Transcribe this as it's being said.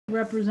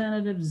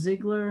Representative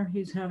Ziegler,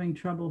 he's having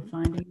trouble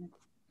finding it.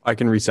 I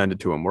can resend it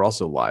to him. We're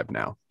also live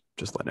now.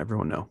 Just letting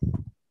everyone know.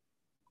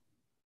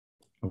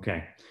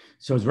 Okay.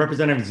 So is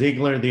Representative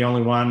Ziegler the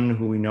only one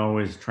who we know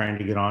is trying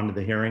to get on to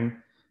the hearing?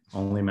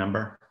 Only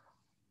member?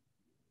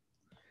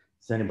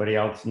 Does anybody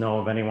else know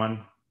of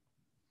anyone?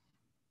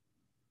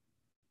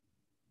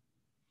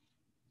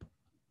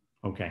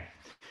 Okay.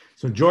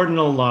 So Jordan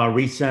will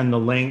resend the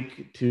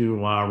link to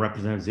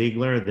Representative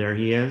Ziegler. There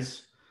he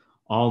is,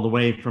 all the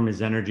way from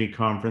his energy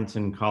conference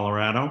in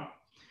Colorado.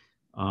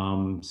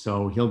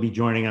 So he'll be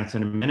joining us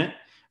in a minute.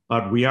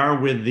 But we are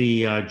with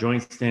the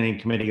Joint Standing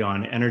Committee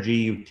on Energy,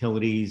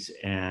 Utilities,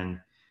 and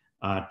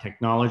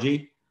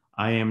Technology.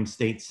 I am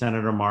State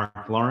Senator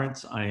Mark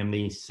Lawrence. I am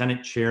the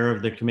Senate Chair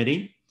of the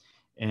committee.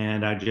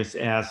 And I just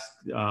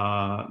asked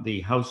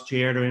the House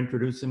Chair to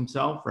introduce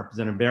himself,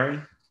 Representative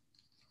Berry.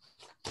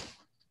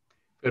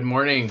 Good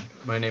morning.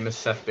 My name is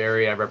Seth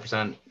Berry. I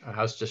represent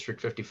House District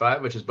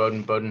 55, which is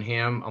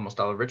Bodenham, almost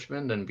all of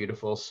Richmond, and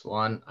beautiful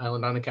Swan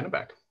Island on the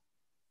Kennebec.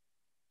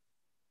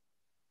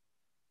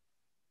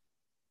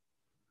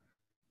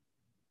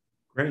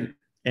 Great.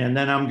 And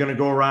then I'm going to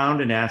go around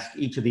and ask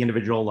each of the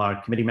individual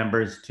committee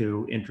members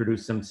to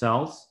introduce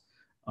themselves.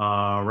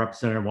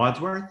 Representative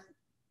Wadsworth.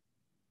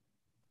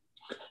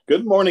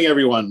 Good morning,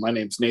 everyone. My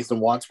name is Nathan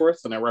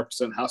Wadsworth, and I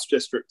represent House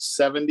District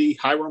 70,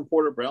 Hiram,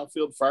 Porter,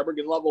 Brownfield, Freiburg,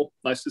 and Lovell.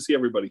 Nice to see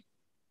everybody.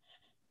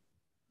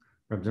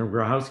 Representative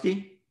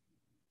Grahowski.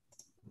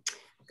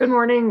 Good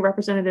morning,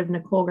 Representative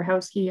Nicole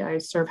Grahowski. I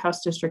serve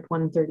House District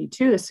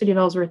 132, the City of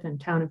Ellsworth and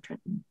Town of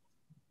Trenton.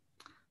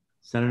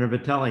 Senator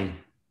Vitelli.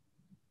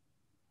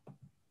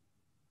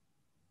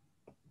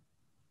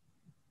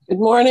 Good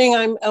morning,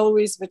 I'm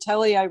Eloise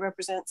Vitelli. I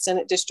represent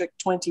Senate District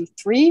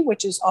 23,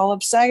 which is all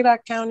of Saginaw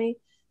County,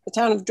 the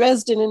town of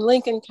Dresden in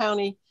Lincoln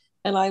County,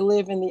 and I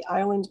live in the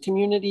island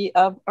community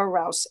of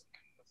Arousik,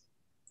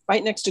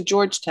 right next to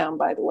Georgetown,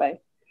 by the way.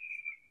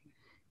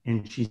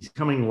 And she's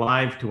coming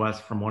live to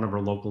us from one of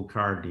her local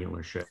car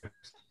dealerships.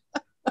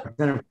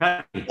 Representative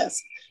Cuddy.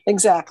 Yes,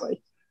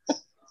 exactly.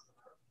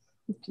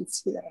 You can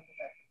see that over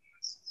there.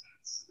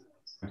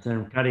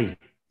 Representative Cuddy.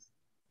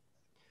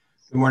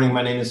 Good morning,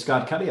 my name is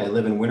Scott Cuddy. I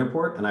live in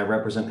Winterport and I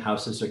represent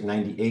House District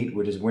 98,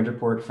 which is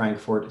Winterport,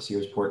 Frankfort,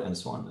 Searsport, and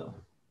Swanville.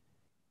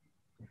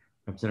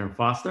 Representative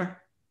Foster.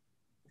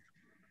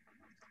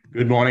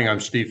 Good morning, I'm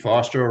Steve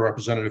Foster, a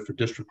representative for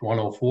District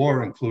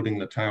 104, including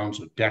the towns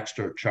of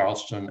Dexter,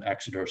 Charleston,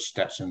 Exeter,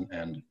 Stetson,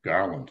 and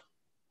Garland.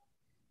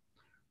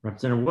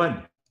 Representative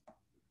Wood.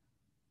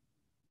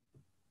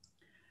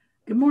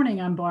 Good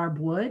morning, I'm Barb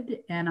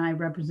Wood, and I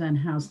represent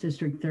House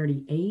District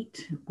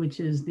 38, which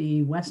is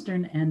the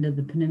western end of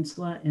the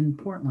peninsula in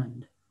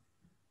Portland.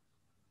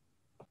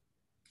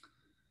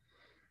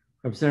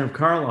 Representative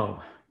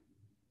Carlo.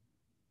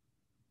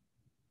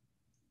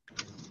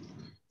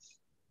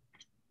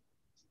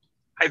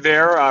 Hi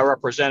there,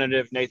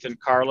 Representative Nathan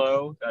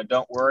Carlo.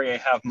 Don't worry, I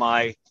have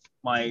my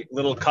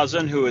little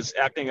cousin who is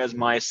acting as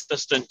my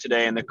assistant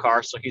today in the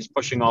car, so he's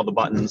pushing all the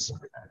buttons.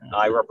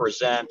 I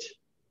represent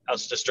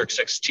House District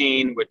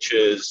 16, which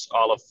is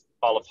all of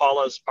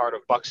Hollis, part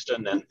of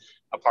Buxton, and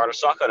a part of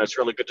Saco. And it's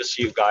really good to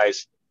see you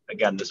guys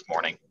again this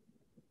morning.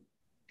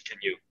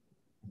 Continue.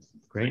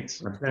 Great.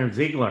 Representative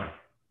Ziegler.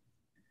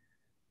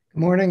 Good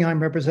morning, I'm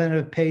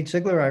Representative Paige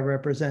Ziegler. I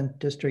represent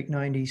District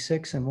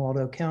 96 in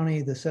Waldo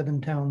County, the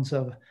 7 towns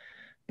of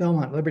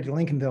Belmont, Liberty,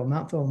 Lincolnville,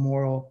 Mountville,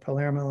 Morrill,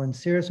 Palermo, and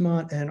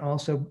Searsmont, and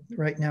also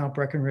right now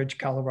Breckenridge,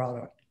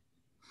 Colorado.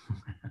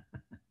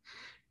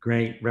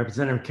 Great.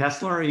 Representative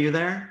Kessler, are you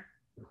there?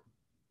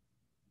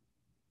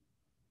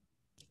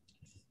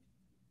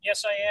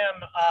 Yes, I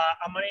am.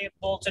 I'm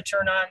unable to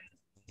turn on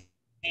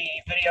the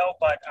video,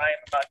 but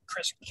I'm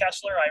Chris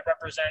Kessler. I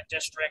represent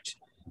District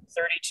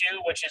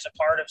 32, which is a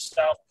part of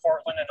South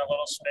Portland and a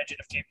little smidgen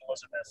of Cape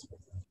Elizabeth.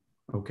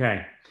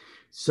 Okay.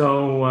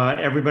 So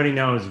everybody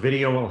knows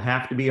video will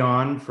have to be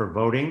on for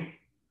voting.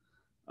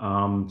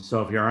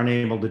 So if you're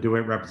unable to do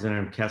it,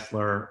 Representative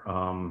Kessler,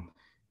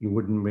 you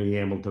wouldn't be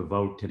able to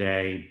vote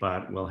today,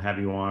 but we'll have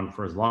you on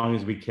for as long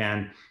as we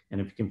can.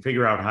 And if you can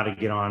figure out how to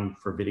get on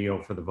for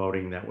video for the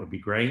voting, that would be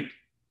great.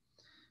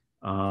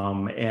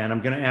 And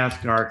I'm going to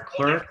ask our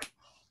clerk,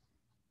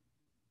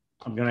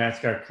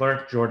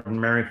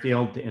 Jordan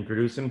Merrifield, to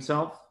introduce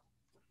himself.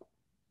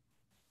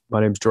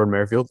 My name's Jordan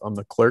Merrifield. I'm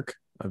the clerk.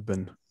 I've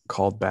been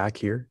called back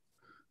here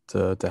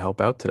to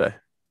help out today.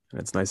 And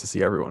it's nice to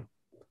see everyone.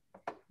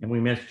 And we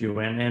missed you.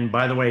 And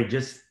by the way,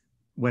 just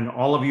when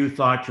all of you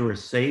thought you were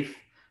safe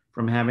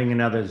from having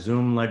another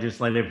Zoom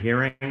legislative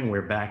hearing,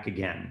 we're back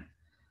again.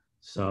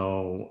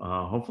 So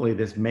hopefully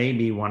this may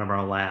be one of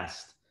our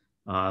last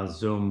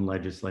Zoom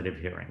legislative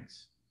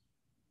hearings.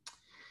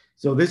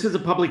 So this is a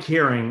public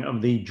hearing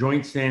of the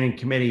Joint Standing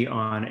Committee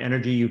on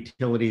Energy,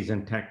 Utilities,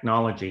 and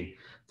Technology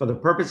for the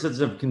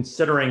purposes of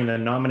considering the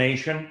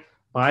nomination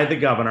by the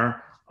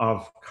governor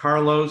of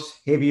Carlos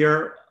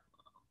Javier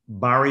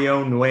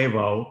Barrio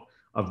Nuevo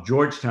of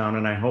Georgetown,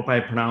 and I hope I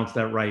pronounced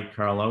that right,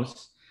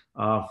 Carlos,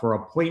 for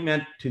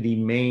appointment to the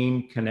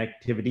Maine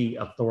Connectivity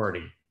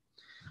Authority.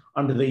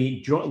 Under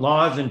the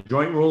laws and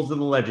joint rules of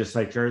the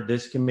legislature,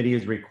 this committee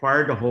is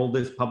required to hold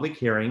this public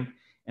hearing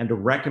and to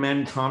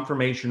recommend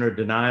confirmation or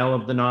denial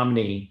of the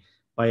nominee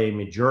by a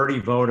majority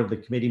vote of the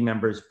committee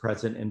members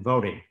present and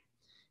voting.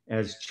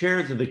 As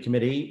chairs of the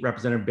committee,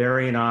 Representative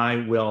Berry and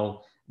I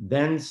will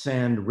then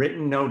send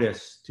written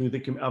notice to the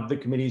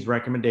committee's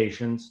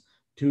recommendations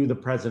to the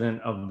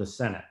President of the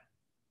Senate.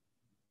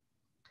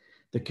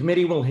 The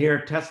committee will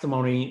hear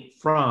testimony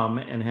from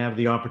and have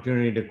the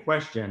opportunity to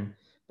question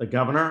the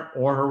governor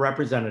or her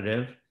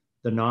representative,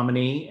 the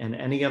nominee, and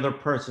any other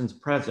persons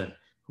present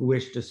who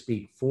wish to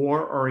speak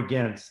for or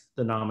against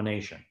the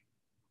nomination.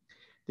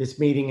 This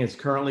meeting is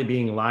currently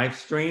being live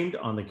streamed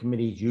on the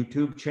committee's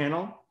YouTube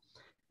channel.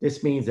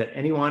 This means that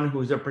anyone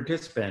who's a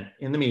participant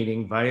in the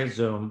meeting via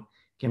Zoom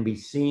can be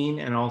seen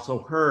and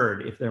also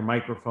heard if their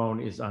microphone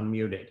is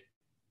unmuted.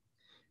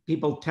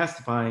 People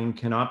testifying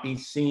cannot be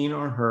seen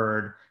or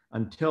heard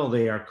until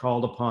they are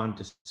called upon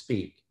to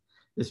speak.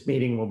 This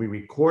meeting will be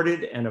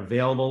recorded and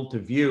available to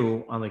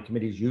view on the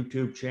committee's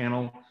YouTube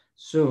channel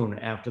soon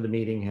after the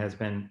meeting has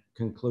been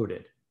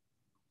concluded.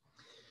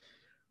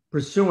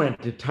 Pursuant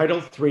to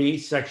Title III,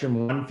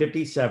 Section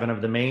 157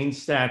 of the Maine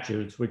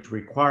statutes, which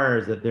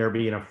requires that there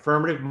be an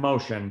affirmative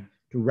motion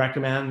to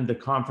recommend the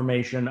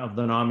confirmation of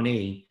the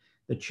nominee,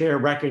 the chair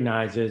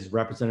recognizes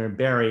Representative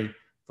Berry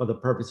for the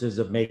purposes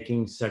of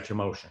making such a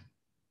motion.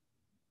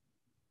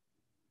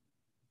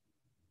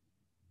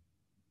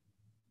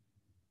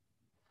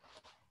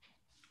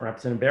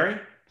 Representative Berry.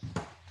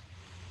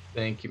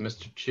 Thank you,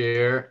 Mr.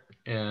 Chair.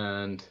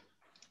 And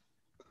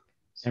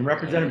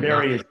Representative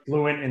Berry is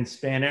fluent in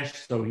Spanish,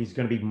 so he's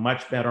going to be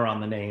much better on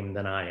the name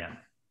than I am.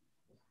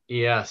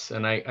 Yes,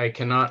 and I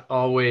cannot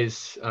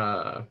always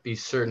be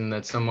certain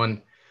that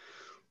someone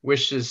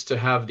wishes to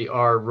have the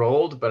R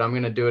rolled, but I'm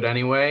going to do it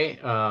anyway.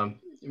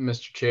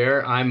 Mr.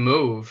 Chair, I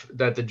move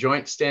that the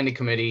Joint Standing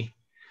Committee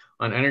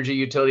on Energy,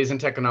 Utilities, and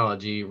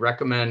Technology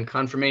recommend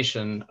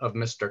confirmation of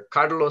Mr.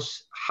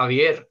 Carlos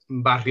Javier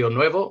Barrio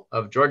Nuevo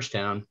of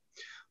Georgetown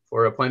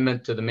for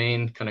appointment to the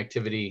Maine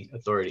Connectivity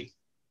Authority.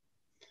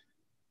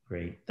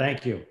 Great,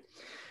 thank you.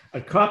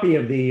 A copy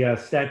of the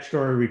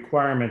statutory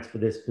requirements for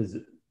this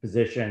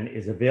position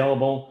is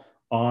available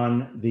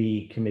on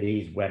the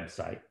committee's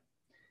website.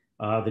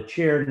 The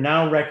chair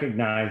now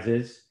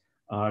recognizes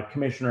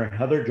Commissioner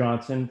Heather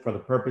Johnson for the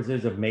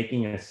purposes of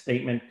making a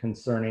statement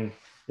concerning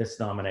this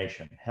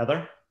nomination.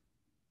 Heather?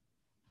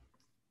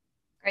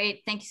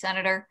 Great, thank you,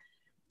 Senator.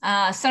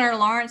 Senator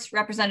Lawrence,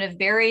 Representative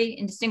Berry,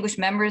 and distinguished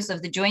members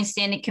of the Joint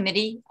Standing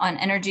Committee on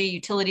Energy,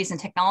 Utilities, and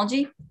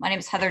Technology. My name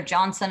is Heather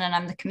Johnson, and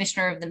I'm the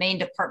Commissioner of the Maine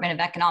Department of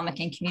Economic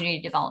and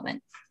Community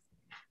Development.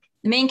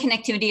 The Maine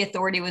Connectivity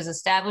Authority was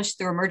established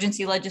through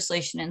emergency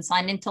legislation and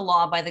signed into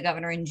law by the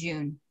governor in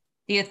June.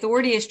 The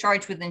authority is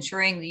charged with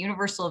ensuring the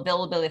universal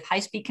availability of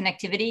high-speed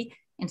connectivity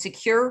and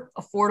secure,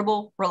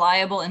 affordable,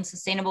 reliable, and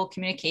sustainable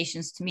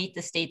communications to meet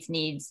the state's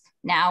needs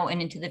now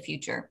and into the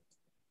future.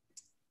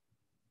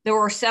 There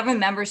were 7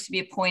 members to be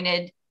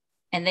appointed,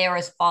 and they are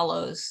as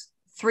follows.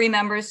 3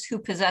 members who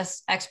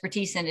possess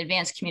expertise in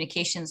advanced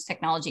communications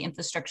technology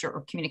infrastructure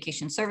or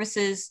communication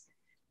services,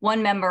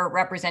 1 member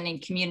representing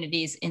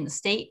communities in the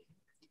state,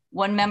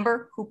 1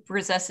 member who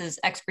possesses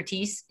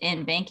expertise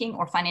in banking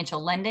or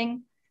financial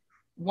lending,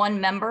 1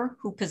 member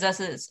who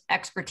possesses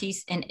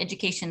expertise in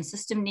education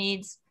system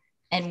needs,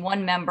 and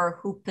 1 member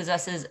who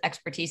possesses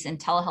expertise in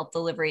telehealth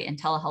delivery and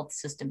telehealth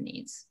system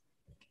needs.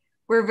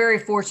 We're very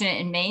fortunate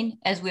in Maine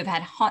as we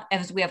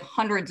have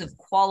hundreds of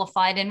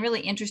qualified and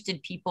really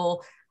interested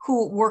people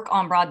who work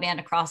on broadband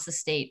across the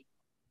state.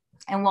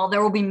 And while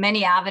there will be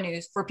many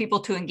avenues for people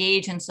to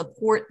engage and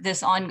support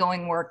this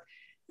ongoing work,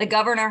 the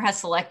governor has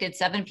selected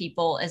 7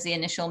 people as the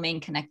initial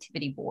Maine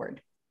Connectivity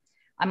Board.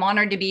 I'm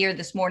honored to be here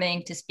this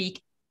morning to speak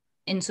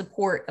in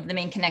support of the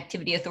Maine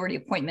Connectivity Authority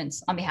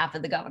appointments on behalf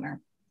of the governor.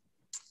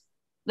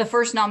 The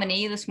first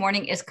nominee this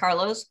morning is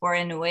Carlos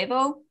Barrio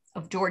Nuevo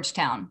of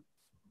Georgetown.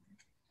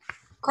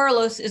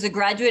 Carlos is a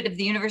graduate of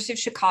the University of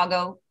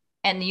Chicago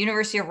and the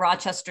University of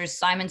Rochester's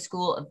Simon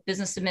School of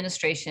Business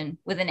Administration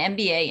with an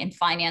MBA in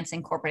Finance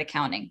and Corporate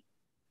Accounting.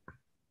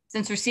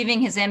 Since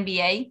receiving his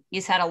MBA,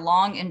 he's had a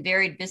long and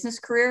varied business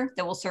career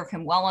that will serve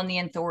him well on the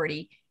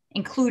authority,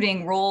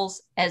 including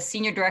roles as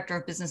Senior Director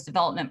of Business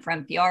Development for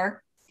NPR,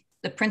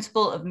 the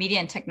Principal of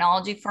Media and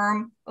Technology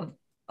firm of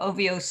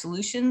OVO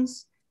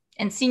Solutions,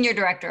 and Senior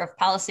Director of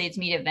Palisades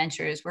Media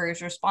Ventures, where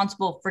he's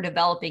responsible for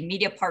developing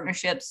media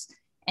partnerships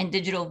and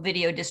digital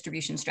video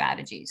distribution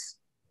strategies.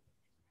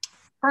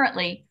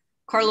 Currently,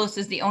 Carlos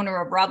is the owner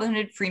of Robin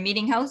Hood Free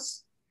Meeting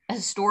House, a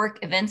historic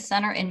events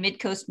center in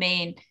Midcoast,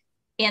 Maine,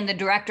 and the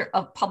director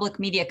of Public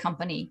Media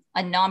Company,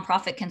 a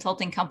nonprofit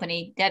consulting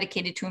company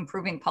dedicated to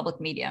improving public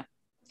media.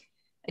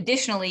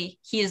 Additionally,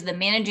 he is the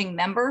managing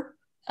member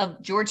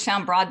of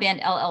Georgetown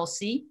Broadband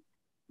LLC,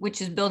 which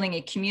is building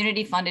a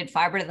community-funded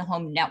fiber to the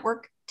home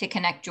network to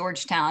connect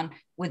Georgetown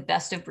with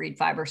best of breed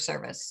fiber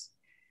service.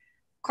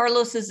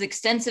 Carlos's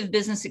extensive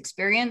business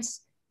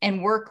experience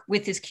and work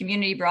with his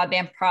community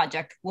broadband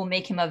project will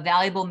make him a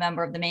valuable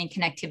member of the Maine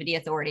Connectivity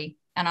Authority,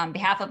 And on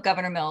behalf of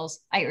Governor Mills,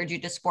 I urge you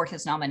to support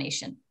his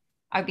nomination.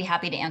 I'd be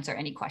happy to answer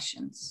any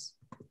questions.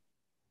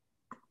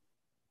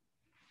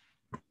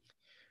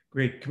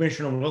 Great,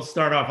 Commissioner, I'll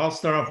start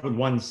off with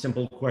one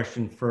simple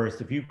question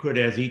first. If you could,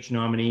 as each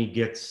nominee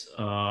gets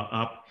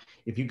up,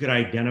 if you could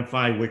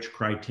identify which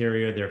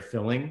criteria they're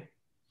filling.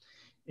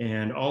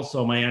 And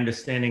also my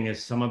understanding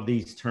is some of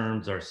these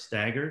terms are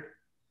staggered.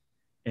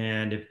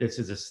 And if this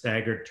is a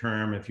staggered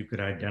term, if you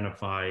could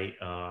identify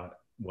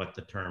what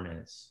the term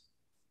is.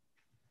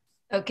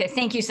 Okay,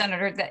 thank you,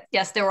 Senator.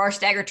 Yes, there are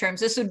staggered terms.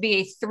 This would be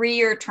a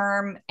 3-year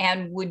term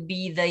and would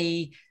be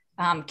the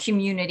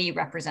community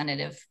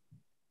representative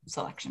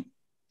selection.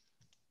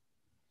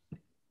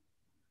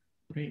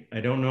 Great.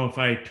 I don't know if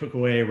I took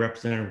away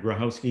Representative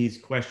Grochowski's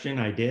question.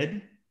 I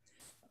did.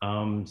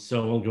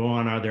 So we'll go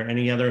on. Are there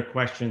any other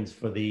questions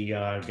for the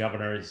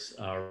governor's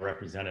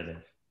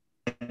representative?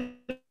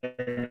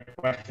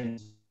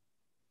 Questions?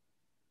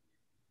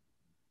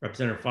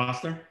 Representative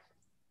Foster?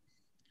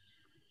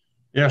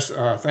 Yes,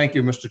 thank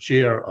you, Mr.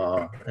 Chair,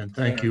 and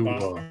thank you,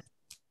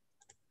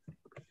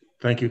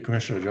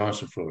 Commissioner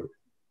Johnson, for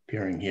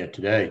appearing here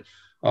today.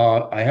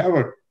 I have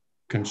a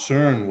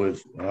concern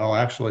with, well,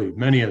 actually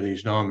many of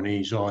these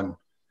nominees on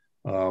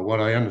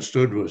what I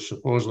understood was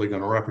supposedly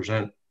going to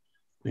represent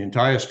the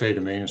entire state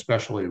of Maine,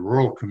 especially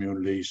rural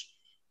communities.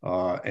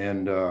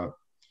 And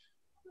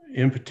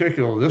in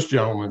particular, this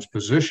gentleman's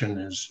position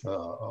is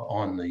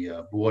on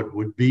the board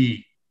would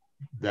be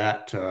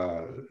that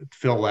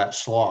fill that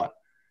slot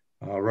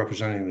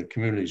representing the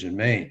communities in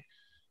Maine.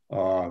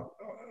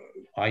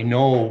 I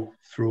know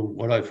through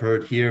what I've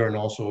heard here and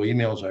also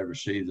emails I've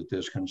received that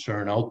there's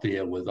concern out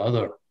there with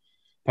other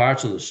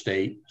parts of the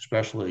state,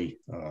 especially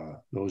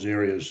those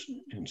areas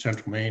in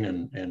central Maine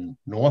and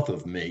north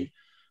of me,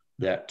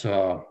 that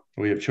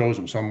we have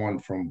chosen someone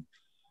from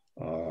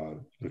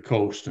the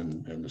coast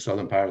and the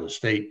southern part of the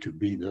state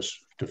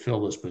to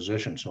fill this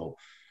position. So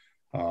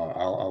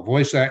I'll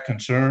voice that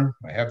concern.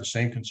 I have the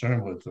same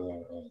concern with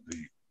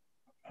the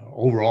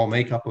overall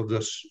makeup of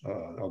this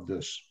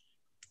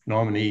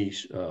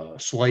nominees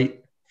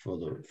slate for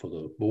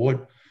the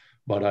board.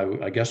 But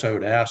I guess I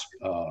would ask,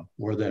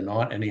 were there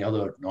not any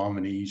other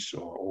nominees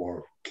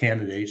or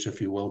candidates,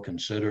 if you will,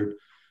 considered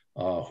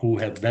who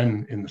have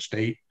been in the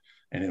state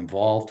and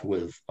involved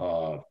with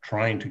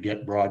trying to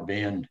get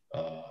broadband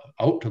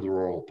out to the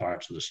rural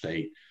parts of the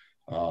state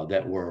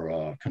that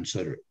were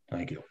considered?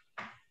 Thank you.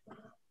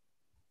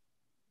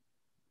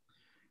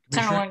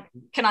 Senator,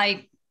 can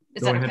I?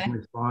 Is Go that ahead okay? and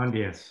respond.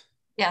 Yes.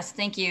 Yes,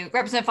 thank you.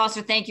 Representative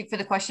Foster, thank you for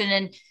the question.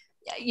 And,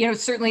 you know,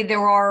 certainly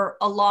there are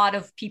a lot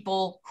of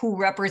people who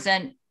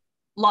represent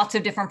lots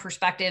of different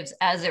perspectives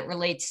as it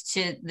relates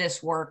to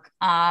this work.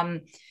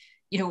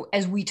 You know,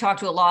 as we talk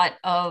to a lot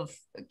of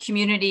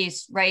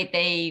communities, right,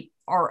 they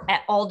are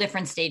at all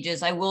different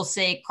stages. I will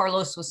say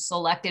Carlos was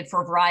selected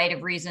for a variety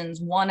of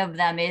reasons. One of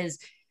them is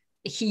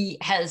he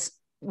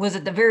was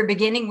at the very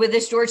beginning with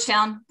this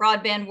Georgetown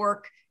broadband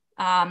work.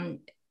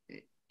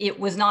 It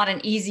was not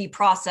an easy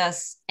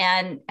process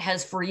and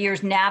has for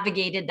years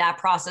navigated that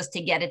process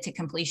to get it to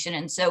completion.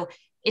 And so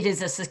it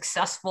is a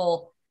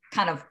successful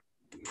kind of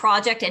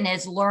project and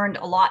has learned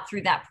a lot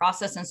through that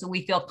process. And so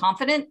we feel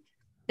confident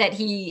that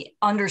he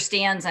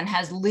understands and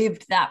has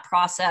lived that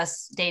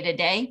process day to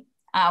day,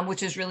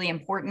 which is really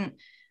important.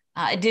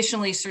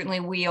 Additionally, certainly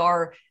we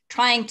are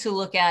trying to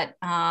look at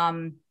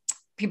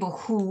people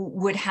who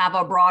would have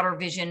a broader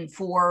vision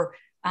for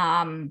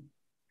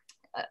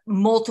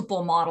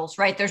multiple models,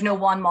 right? There's no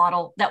one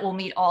model that will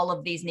meet all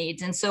of these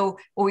needs. And so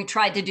what we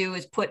tried to do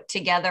is put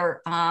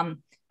together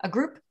a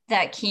group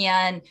that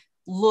can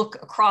look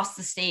across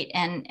the state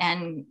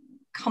and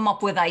come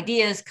up with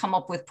ideas, come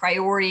up with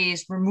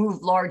priorities,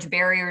 remove large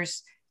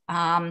barriers.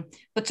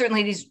 But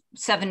certainly these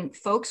 7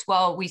 folks,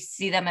 while we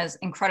see them as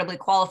incredibly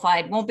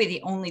qualified, won't be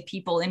the only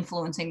people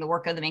influencing the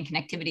work of the Maine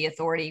Connectivity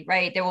Authority,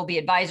 right? There will be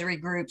advisory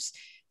groups.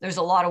 There's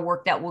a lot of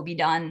work that will be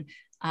done.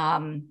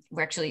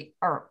 We actually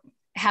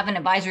have an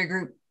advisory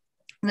group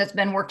that's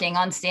been working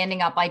on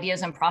standing up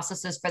ideas and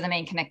processes for the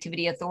Maine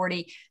Connectivity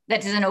Authority.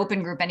 That is an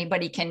open group.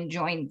 Anybody can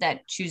join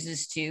that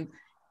chooses to.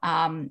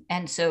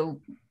 And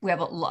so we have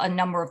a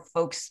number of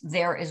folks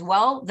there as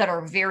well that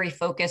are very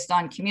focused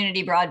on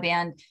community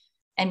broadband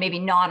and maybe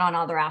not on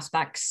other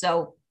aspects.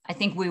 So I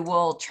think we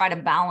will try to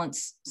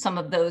balance some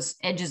of those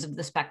edges of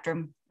the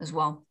spectrum as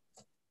well.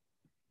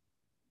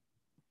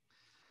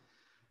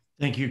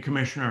 Thank you,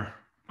 Commissioner.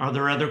 Are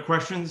there other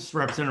questions?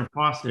 Representative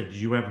Foster, did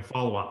you have a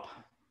follow-up?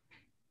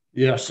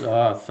 Yes,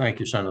 thank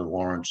you, Senator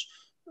Lawrence.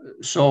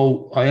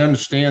 So I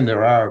understand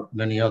there are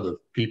many other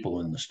people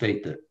in the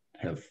state that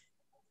have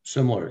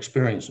similar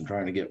experience in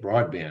trying to get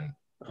broadband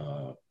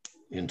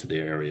into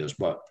their areas,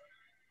 but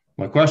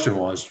my question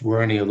was,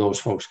 were any of those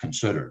folks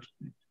considered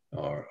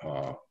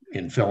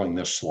in filling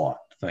this slot?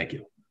 Thank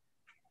you.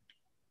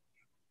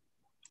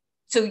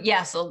 So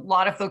yes, a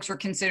lot of folks were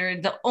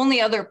considered.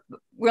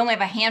 We only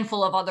have a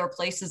handful of other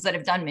places that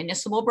have done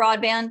municipal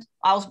broadband.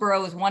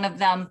 Islesboro is one of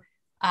them.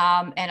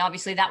 And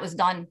obviously that was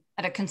done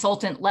at a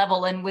consultant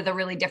level and with a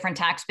really different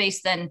tax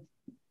base than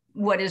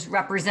what is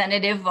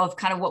representative of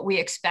kind of what we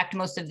expect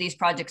most of these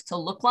projects to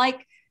look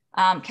like.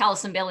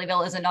 Calais and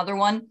Baileyville is another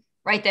one,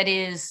 right? That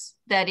is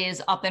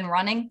up and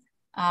running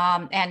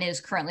and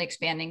is currently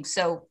expanding.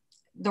 So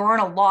there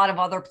aren't a lot of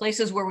other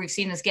places where we've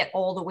seen this get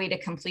all the way to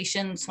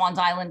completion. Swans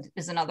Island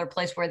is another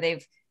place where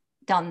they've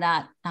done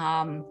that,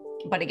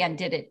 but again,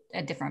 did it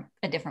a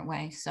different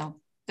way.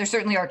 So there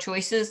certainly are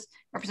choices,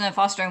 Representative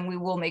Foster, and we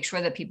will make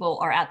sure that people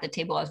are at the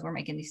table as we're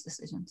making these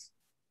decisions.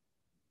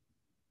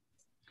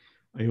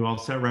 Are you all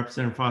set,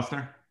 Representative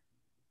Foster?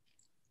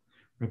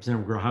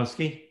 Representative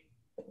Grochowski?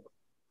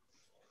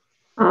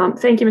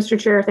 Thank you, Mr.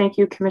 Chair. Thank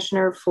you,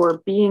 Commissioner,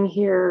 for being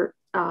here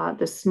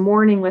this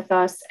morning with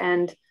us.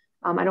 And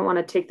I don't want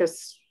to take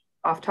this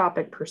off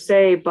topic per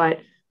se, but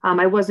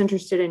I was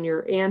interested in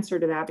your answer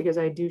to that because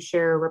I do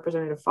share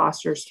Representative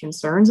Foster's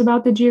concerns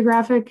about the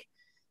geographic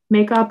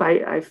makeup.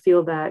 I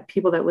feel that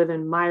people that live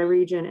in my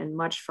region and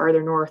much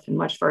farther north and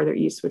much farther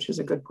east, which is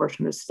a good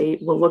portion of the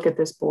state, will look at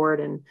this board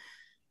and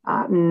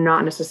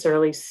not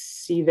necessarily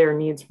see their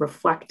needs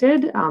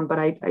reflected. But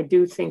I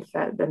do think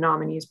that the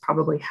nominees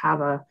probably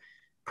have a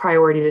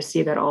priority to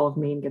see that all of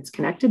Maine gets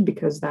connected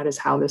because that is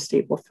how the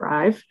state will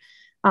thrive.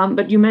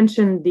 But you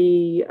mentioned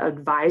the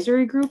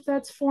advisory group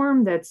that's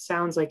formed. That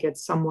sounds like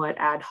it's somewhat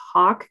ad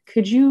hoc.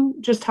 Could you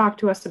just talk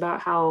to us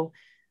about how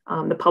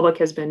the public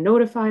has been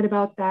notified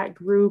about that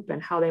group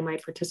and how they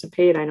might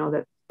participate? I know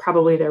that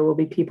probably there will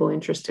be people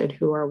interested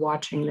who are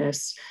watching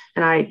this,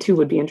 and I too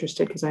would be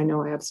interested because I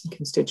know I have some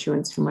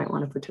constituents who might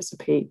want to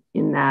participate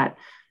in that.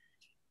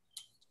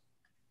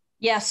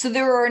 Yeah, so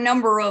there are a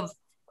number of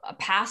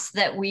paths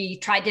that we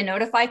tried to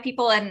notify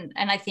people, and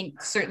I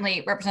think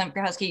certainly Representative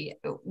Grochowski,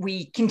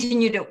 we'll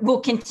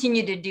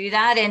continue to do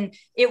that, and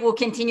it will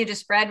continue to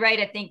spread, right?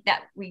 I think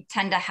that we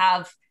tend to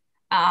have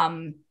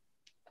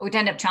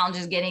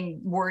challenges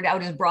getting word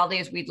out as broadly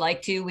as we'd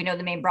like to. We know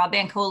the Maine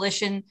Broadband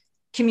Coalition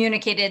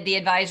communicated the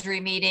advisory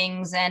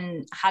meetings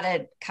and how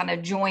to kind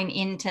of join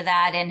into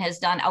that, and has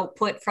done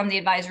output from the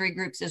advisory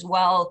groups as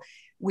well.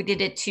 We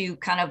did it to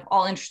kind of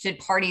all interested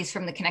parties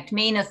from the Connect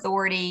Maine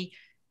Authority.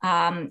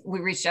 We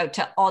reached out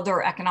to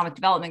other economic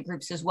development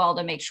groups as well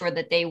to make sure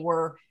that they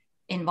were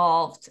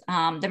involved.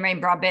 The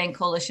Maine Broadband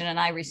Coalition and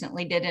I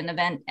recently did an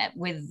event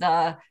with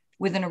an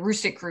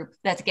Aroostook group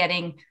that's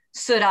getting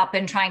stood up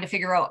and trying to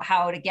figure out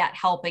how to get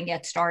help and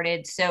get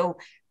started. So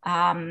we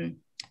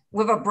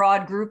have a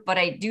broad group, but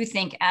I do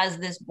think as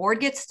this board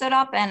gets stood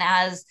up and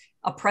as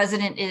a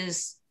president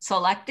is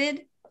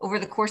selected over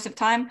the course of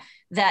time,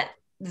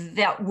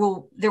 there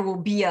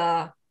will be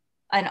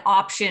an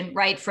option,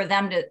 right, for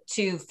them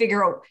to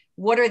figure out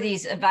what are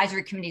these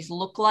advisory committees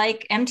look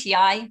like.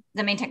 MTI,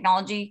 the Maine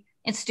Technology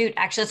Institute,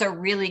 actually has a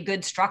really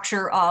good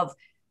structure of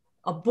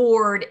a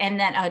board and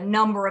then a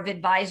number of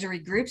advisory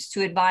groups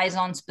to advise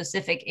on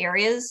specific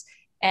areas.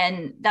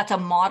 And that's a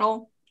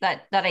model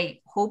that I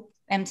hope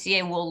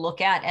MCA will look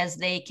at as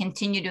they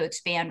continue to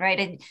expand,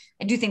 right?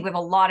 I do think we have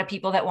a lot of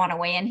people that want to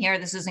weigh in here.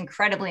 This is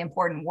incredibly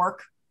important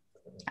work.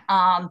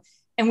 And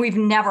we've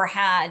never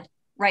had,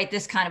 right,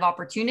 this kind of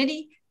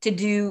opportunity to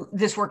do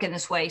this work in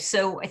this way.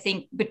 So I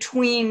think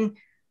between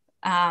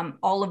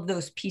all of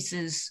those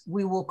pieces,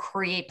 we will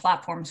create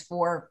platforms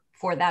for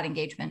that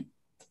engagement.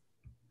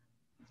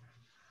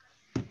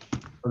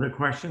 Other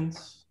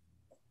questions?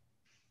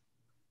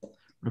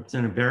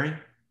 Representative Berry?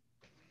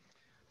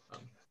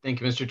 Thank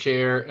you, Mr.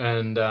 Chair,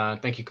 and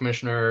thank you,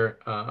 Commissioner,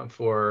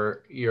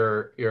 for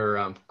your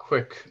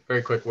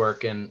very quick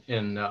work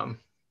in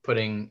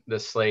putting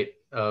this slate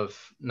of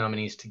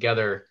nominees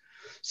together.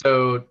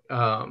 So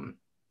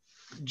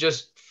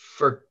just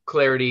for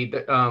clarity,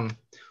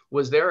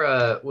 was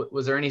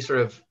there any sort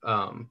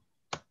of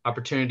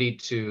opportunity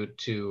to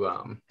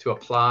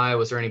apply?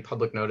 Was there any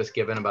public notice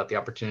given about the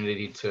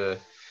opportunity to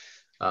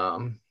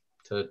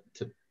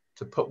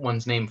put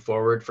one's name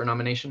forward for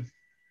nomination?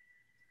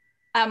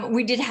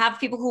 We did have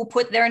people who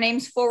put their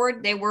names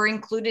forward. They were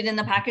included in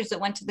the package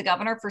that went to the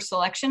governor for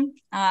selection.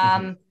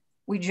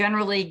 We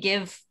generally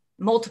give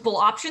multiple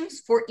options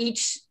for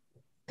each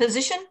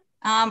position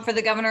for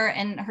the governor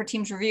and her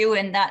team's review.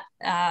 And that,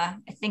 I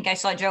think I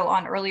saw Joe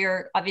on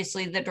earlier,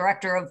 obviously the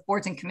director of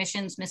boards and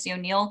commissions, Missy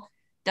O'Neill,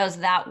 does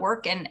that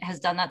work and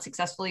has done that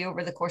successfully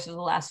over the course of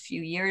the last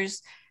few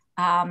years.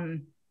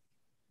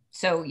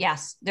 So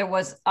yes, there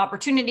was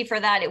opportunity for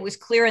that. It was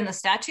clear in the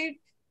statute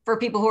for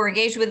people who are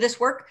engaged with this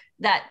work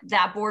that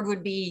that board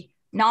would be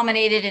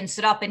nominated and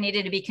stood up and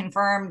needed to be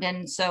confirmed.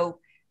 And so,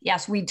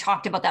 yes, we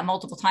talked about that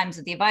multiple times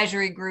at the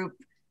advisory group.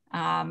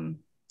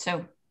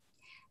 So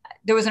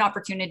there was an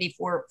opportunity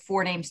for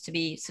 4 names to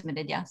be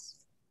submitted, yes.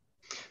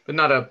 But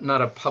not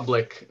a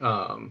public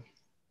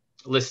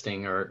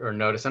listing or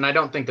notice. And I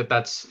don't think that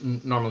that's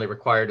normally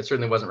required. It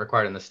certainly wasn't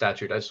required in the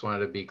statute. I just wanted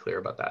to be clear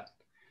about that.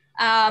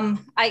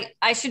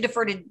 I should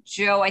defer to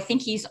Joe. I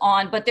think he's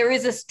on, but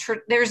there's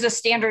a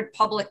standard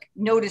public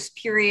notice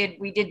period.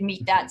 We did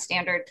meet that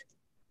standard.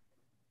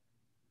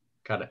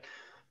 Got it.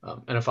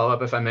 And a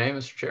follow-up, if I may,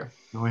 Mr. Chair.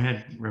 Go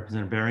ahead,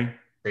 Representative Berry.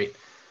 Great.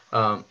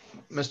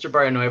 Mr.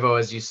 Barrionuevo,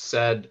 as you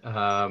said,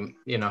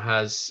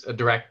 has a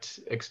direct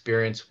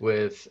experience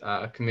with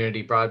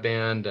community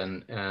broadband,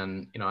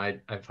 and I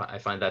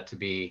find that to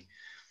be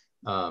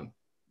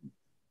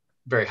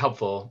very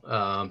helpful.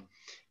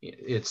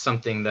 It's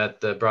something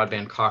that the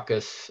Broadband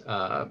Caucus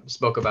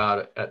spoke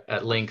about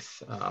at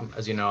length.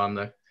 As you know, I'm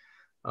the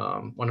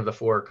one of the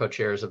 4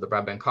 co-chairs of the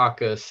Broadband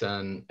Caucus,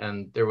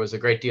 and there was a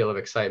great deal of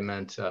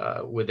excitement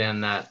within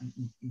that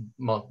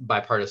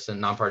bipartisan,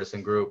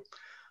 nonpartisan group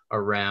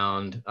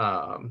around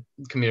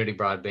community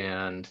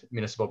broadband,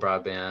 municipal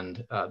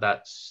broadband,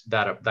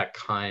 that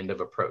kind of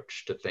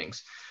approach to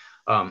things.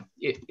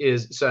 It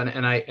is so,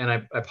 and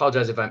I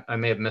apologize if I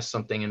may have missed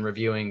something in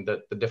reviewing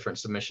the different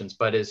submissions,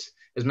 but is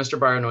Mr.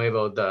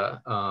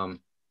 Barrionuevo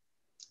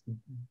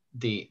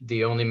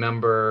the only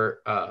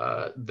member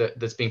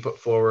that's being put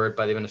forward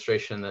by the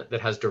administration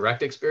that has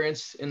direct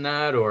experience in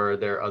that, or are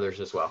there others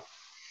as well?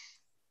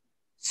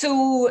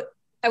 So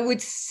I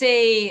would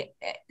say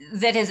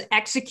that has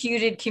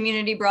executed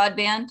community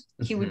broadband.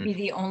 He would be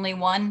the only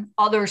one.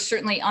 Others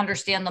certainly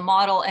understand the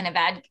model and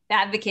have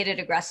advocated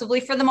aggressively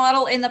for the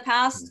model in the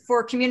past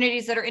for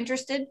communities that are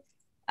interested.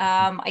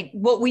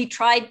 What we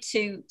tried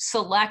to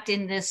select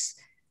in this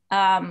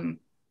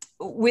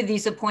with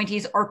these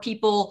appointees are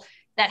people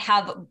that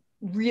have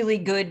really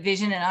good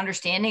vision and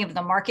understanding of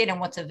the market and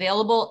what's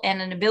available,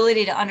 and an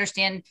ability to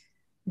understand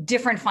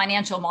different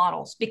financial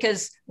models.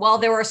 Because while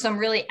there are some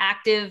really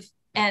active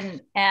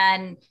and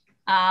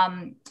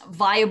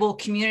viable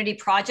community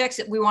projects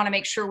that we want to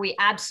make sure we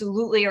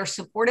absolutely are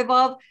supportive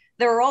of,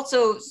 there are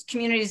also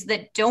communities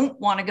that don't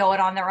want to go it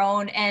on their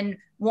own and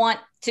want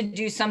to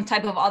do some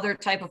type of other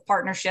type of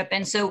partnership.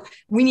 And so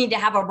we need to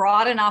have a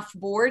broad enough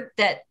board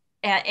that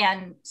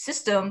and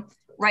system,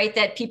 right,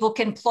 that people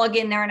can plug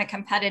in there in a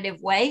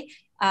competitive way,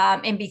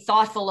 and be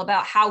thoughtful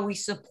about how we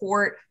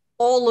support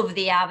all of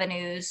the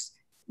avenues,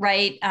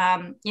 right?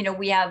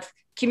 We have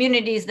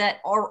communities that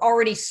are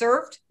already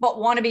served, but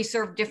want to be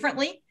served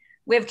differently.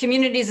 We have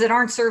communities that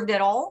aren't served at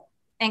all,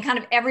 and kind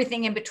of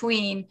everything in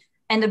between.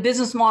 And the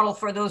business model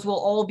for those will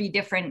all be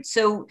different.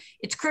 So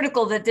it's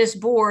critical that this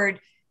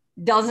board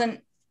doesn't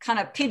kind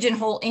of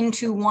pigeonhole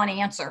into one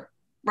answer,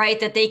 right?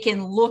 That they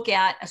can look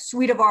at a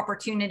suite of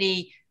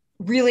opportunity,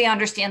 really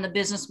understand the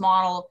business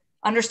model,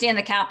 understand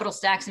the capital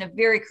stacks in a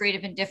very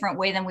creative and different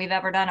way than we've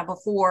ever done it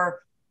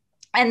before,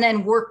 and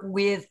then work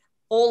with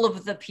all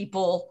of the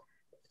people.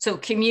 So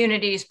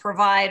communities,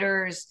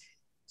 providers,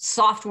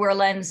 software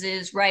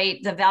lenses, right?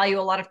 The value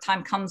a lot of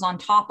time comes on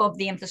top of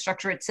the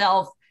infrastructure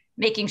itself,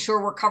 making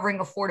sure we're covering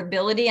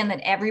affordability and that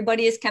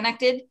everybody is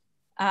connected.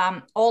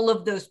 All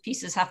of those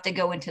pieces have to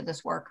go into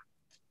this work.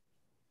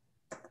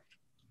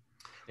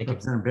 Thank you.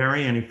 Representative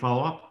Barry, any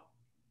follow-up?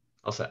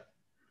 All set.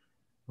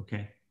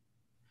 Okay.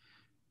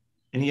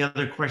 Any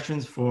other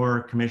questions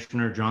for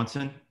Commissioner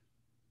Johnson?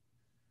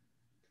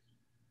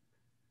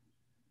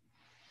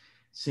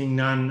 Seeing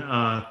none,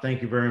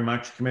 thank you very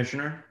much,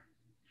 Commissioner.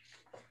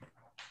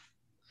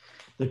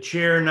 The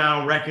chair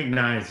now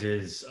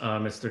recognizes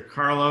Mr.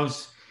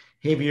 Carlos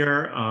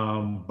Javier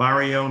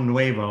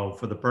Barrionuevo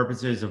for the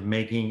purposes of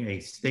making a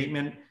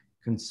statement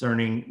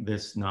concerning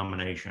this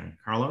nomination.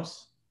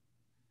 Carlos?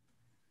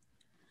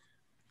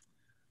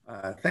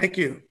 Thank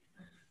you,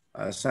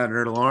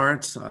 Senator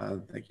Lawrence.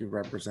 Thank you,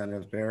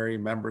 Representative Barry,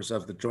 members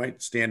of the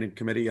Joint Standing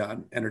Committee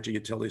on Energy,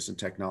 Utilities, and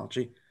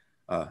Technology.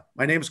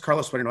 My name is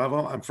Carlos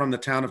Barrionuevo. I'm from the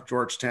town of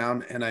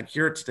Georgetown, and I'm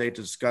here today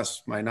to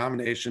discuss my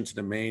nomination to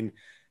the Maine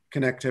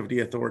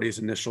Connectivity Authority's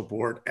initial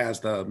board as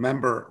the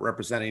member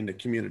representing the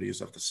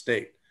communities of the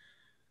state.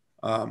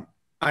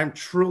 I'm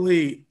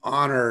truly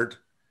honored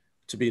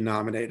to be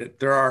nominated.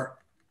 There are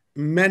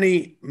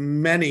many,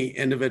 many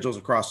individuals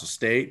across the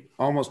state.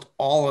 Almost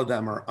all of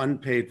them are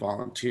unpaid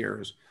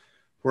volunteers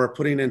who are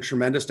putting in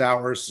tremendous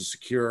hours to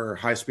secure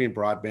high-speed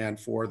broadband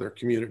for their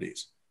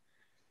communities.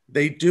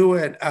 They do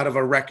it out of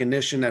a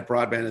recognition that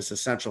broadband is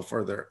essential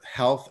for their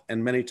health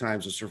and many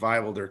times the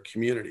survival of their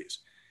communities.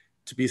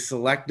 To be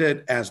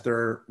selected as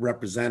their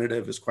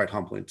representative is quite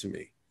humbling to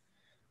me.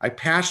 I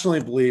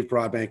passionately believe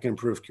broadband can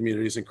improve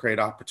communities and create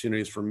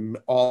opportunities for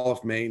all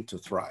of Maine to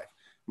thrive.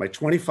 My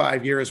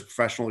 25 years of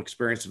professional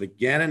experience have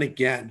again and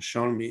again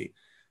shown me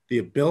the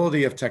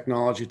ability of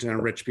technology to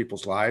enrich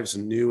people's lives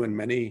in new and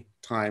many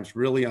times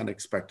really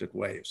unexpected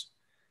ways.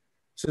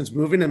 Since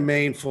moving to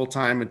Maine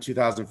full-time in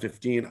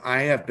 2015,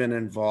 I have been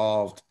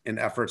involved in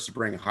efforts to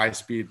bring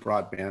high-speed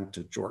broadband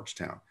to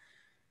Georgetown.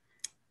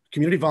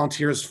 Community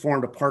volunteers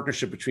formed a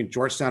partnership between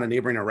Georgetown and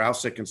neighboring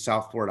Aroustic and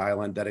Southport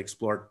Island that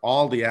explored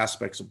all the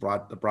aspects of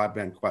the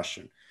broadband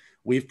question.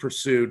 We've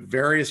pursued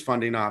various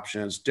funding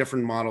options,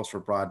 different models for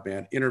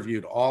broadband,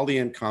 interviewed all the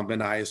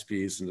incumbent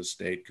ISPs in the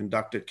state,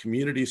 conducted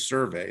community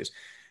surveys,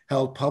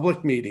 held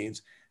public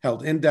meetings,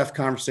 held in-depth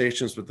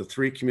conversations with the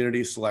 3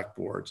 community select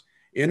boards,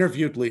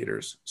 interviewed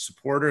leaders,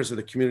 supporters of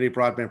the community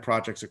broadband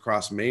projects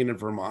across Maine and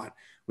Vermont.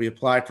 We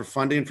applied for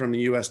funding from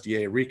the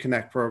USDA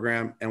Reconnect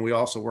program, and we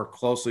also worked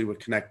closely with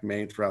Connect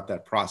Maine throughout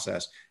that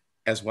process,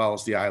 as well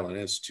as the Island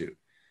Institute.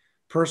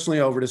 Personally,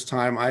 over this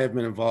time, I have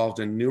been involved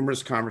in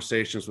numerous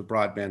conversations with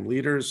broadband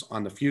leaders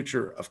on the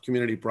future of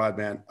community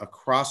broadband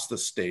across the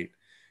state,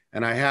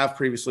 and I have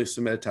previously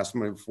submitted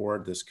testimony before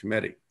this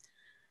committee.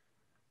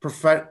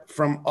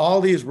 From all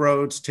these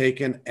roads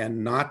taken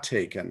and not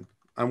taken,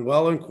 I'm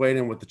well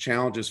acquainted with the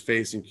challenges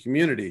facing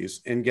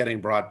communities in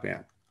getting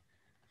broadband,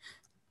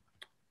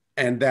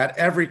 and that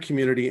every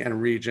community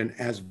and region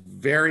has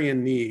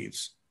varying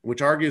needs,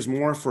 which argues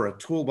more for a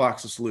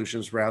toolbox of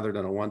solutions rather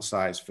than a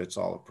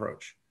one-size-fits-all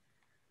approach.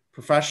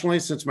 Professionally,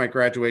 since my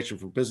graduation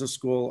from business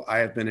school, I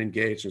have been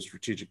engaged in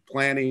strategic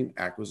planning,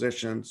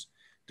 acquisitions,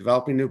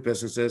 developing new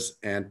businesses,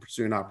 and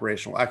pursuing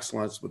operational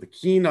excellence with a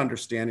keen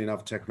understanding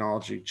of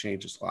technology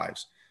changes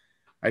lives.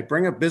 I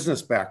bring a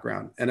business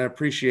background and an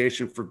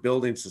appreciation for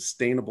building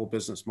sustainable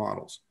business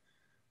models.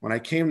 When I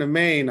came to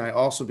Maine, I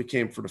also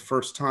became, for the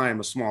first time,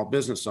 a small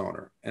business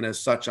owner. And as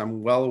such,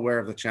 I'm well aware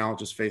of the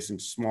challenges facing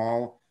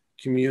small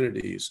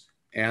communities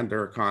and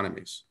their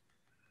economies.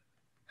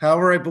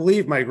 However, I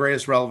believe my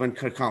greatest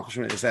relevant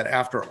accomplishment is that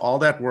after all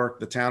that work,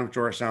 the town of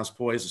Georgetown is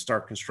poised to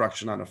start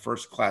construction on a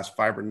first-class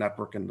fiber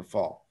network in the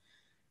fall.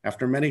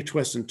 After many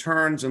twists and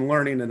turns and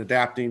learning and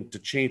adapting to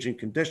changing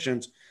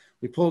conditions,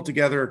 we pulled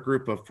together a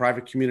group of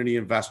private community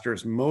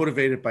investors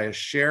motivated by a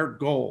shared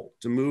goal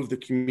to move the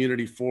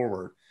community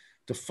forward,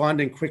 to fund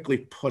and quickly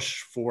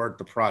push forward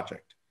the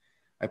project.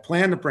 I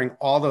plan to bring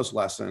all those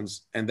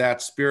lessons and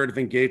that spirit of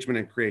engagement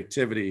and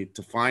creativity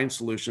to find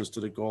solutions to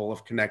the goal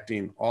of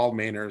connecting all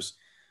Mainers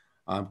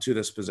to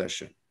this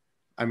position.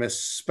 I'm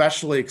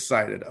especially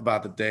excited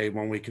about the day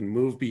when we can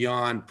move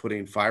beyond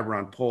putting fiber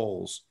on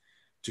poles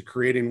to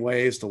creating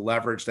ways to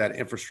leverage that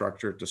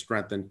infrastructure to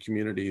strengthen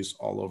communities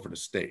all over the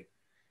state.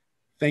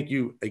 Thank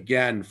you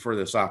again for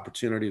this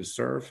opportunity to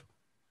serve.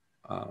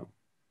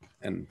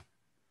 And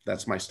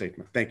that's my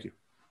statement. Thank you.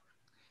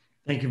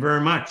 Thank you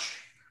very much.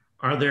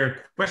 Are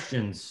there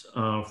questions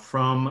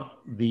from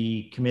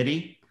the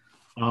committee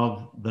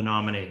of the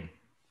nominee?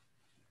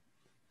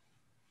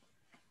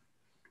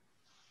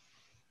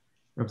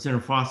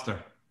 Representative Foster.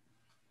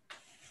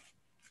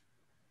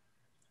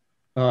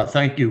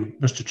 Thank you,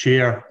 Mr.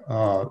 Chair,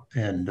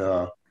 and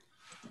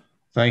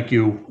thank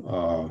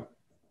you,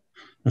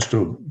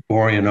 Mr.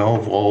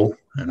 Borianovo,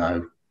 and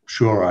I'm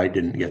sure I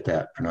didn't get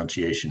that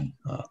pronunciation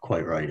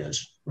quite right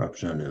as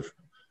Representative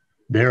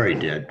Berry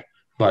did,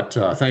 but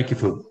thank you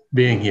for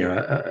being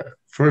here.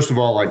 First of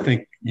all, I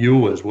think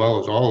you, as well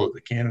as all of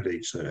the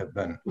candidates that have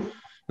been,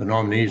 the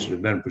nominees that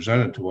have been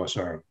presented to us,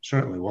 are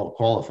certainly well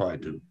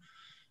qualified to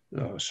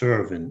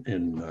serve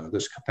in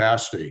this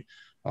capacity.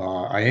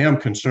 I am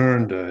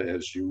concerned,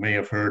 as you may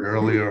have heard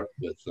earlier,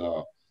 with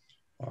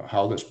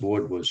how this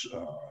board was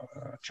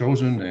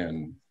chosen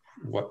and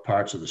what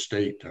parts of the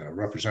state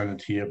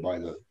represented here by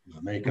the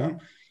makeup.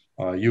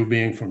 You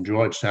being from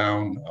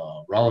Georgetown,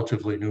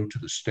 relatively new to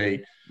the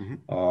state,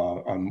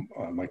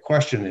 my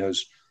question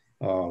is,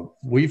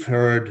 we've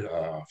heard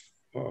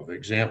of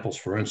examples,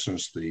 for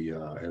instance,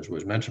 as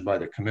was mentioned by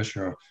the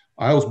commissioner,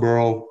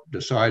 Islesboro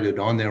decided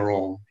on their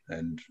own,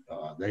 and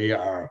they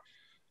are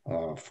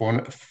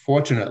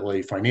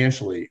fortunately,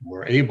 financially,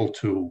 were able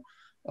to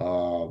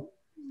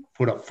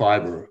put up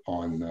fiber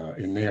on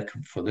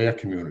for their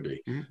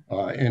community,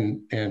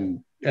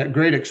 and at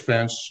great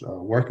expense,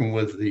 working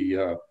with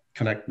the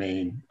Connect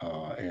Maine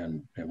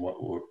and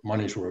what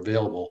monies were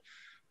available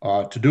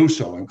to do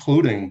so,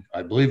 including,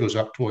 I believe it was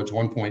up towards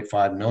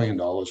 $1.5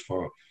 million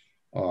for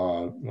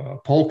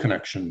pole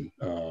connection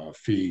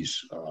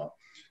fees,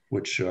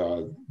 which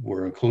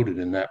were included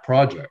in that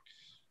project.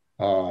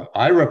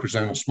 I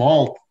represent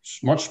a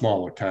much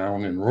smaller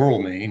town in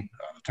rural Maine,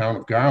 the town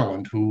of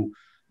Garland, who,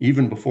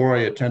 even before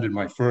I attended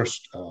my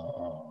first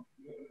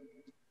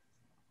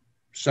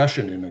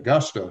session in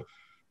Augusta,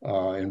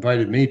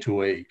 invited me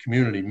to a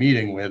community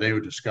meeting where they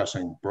were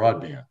discussing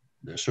broadband.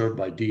 They're served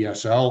by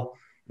DSL.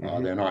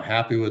 They're not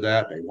happy with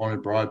that. They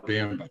wanted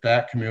broadband, but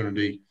that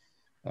community,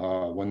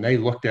 when they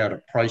looked at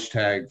a price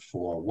tag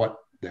for what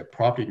their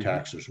property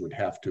taxes would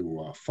have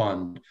to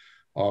fund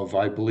of,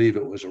 I believe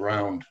it was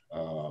around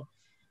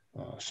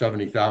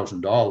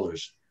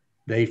 $70,000,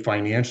 they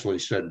financially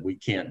said, we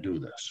can't do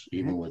this,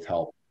 even with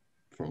help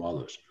from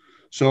others.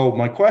 So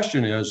my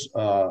question is,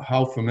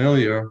 how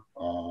familiar,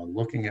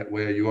 looking at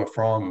where you are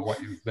from and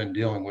what you've been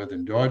dealing with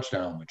in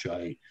Georgetown, which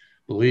I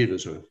believe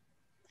is a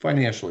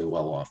financially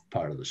well-off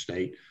part of the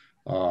state,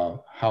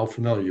 how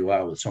familiar you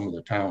are with some of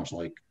the towns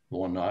like the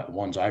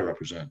ones I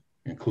represent,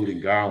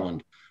 including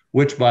Garland,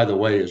 which, by the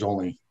way, is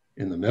only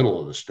in the middle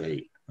of the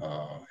state.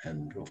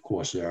 And of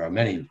course, there are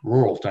many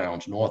rural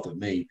towns north of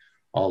me,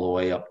 all the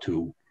way up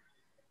to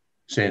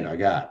St.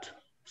 Agathe.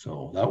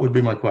 So that would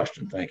be my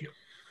question. Thank you.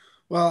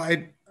 Well,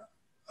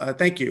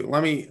 thank you.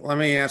 Let me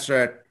answer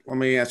that. Let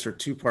me answer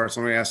two parts.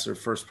 Let me answer the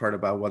first part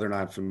about whether or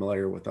not I'm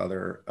familiar with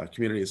other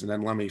communities, and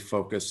then let me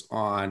focus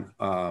on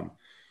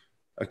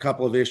a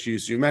couple of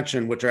issues you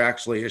mentioned, which are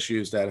actually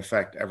issues that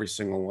affect every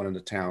single one of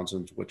the towns,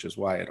 and which is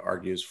why it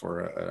argues for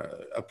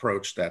an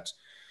approach that's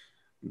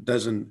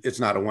it's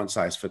not a one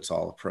size fits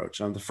all approach.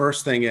 The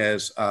first thing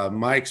is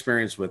my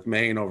experience with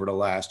Maine over the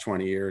last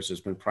 20 years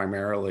has been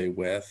primarily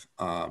with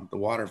the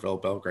Waterville,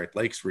 Belgrade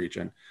Lakes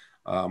region,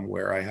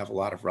 where I have a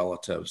lot of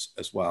relatives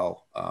as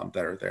well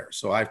that are there.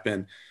 So I've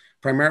been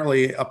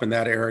primarily up in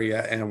that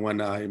area. And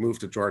when I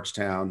moved to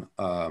Georgetown,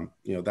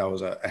 that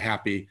was a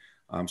happy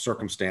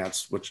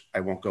circumstance, which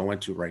I won't go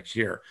into right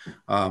here.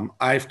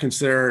 I've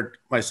considered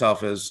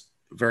myself as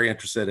very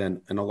interested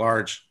in the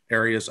large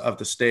areas of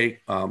the state,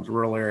 the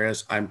rural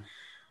areas. And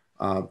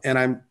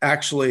I'm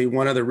actually,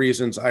 one of the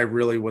reasons I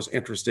really was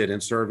interested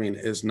in serving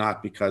is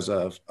not because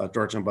of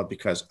Georgetown, but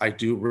because I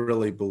do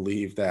really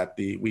believe that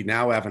we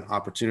now have an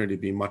opportunity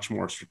to be much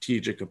more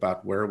strategic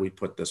about where we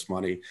put this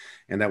money,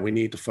 and that we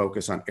need to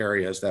focus on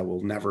areas that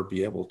will never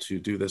be able to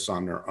do this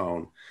on their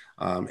own.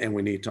 And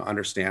we need to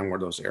understand where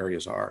those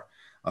areas are.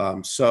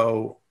 I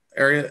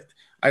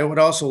would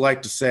also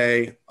like to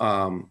say,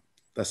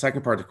 the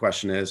second part of the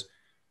question is,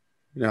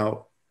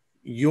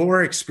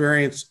 your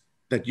experience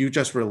that you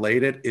just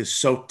related is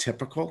so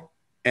typical,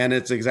 and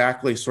it's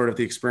exactly sort of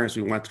the experience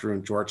we went through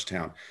in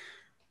Georgetown.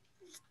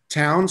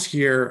 Towns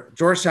here,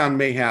 Georgetown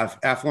may have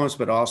affluence,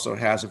 but also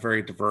has a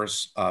very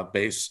diverse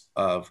base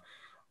of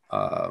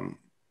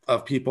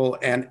people,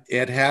 and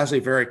it has a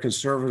very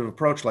conservative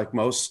approach, like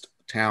most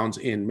towns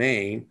in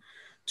Maine,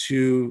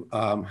 to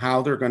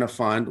how they're going to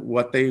fund,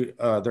 what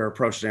their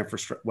approach to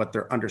infrastructure, what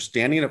their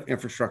understanding of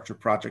infrastructure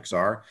projects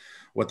are,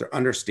 what their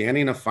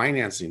understanding of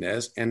financing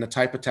is, and the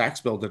type of tax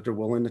bill that they're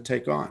willing to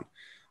take on.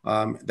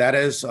 That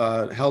has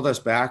held us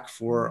back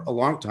for a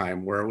long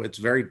time, where it's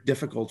very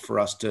difficult for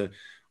us to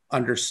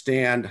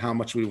understand how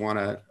much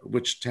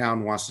which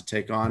town wants to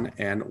take on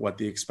and what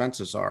the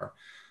expenses are.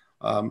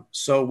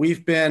 So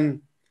we've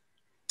been,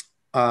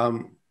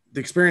 the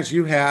experience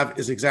you have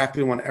is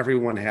exactly one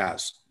everyone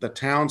has. The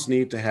towns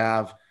need to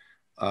have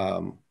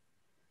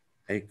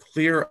a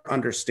clear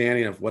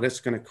understanding of what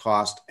it's going to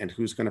cost and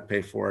who's going to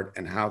pay for it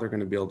and how they're going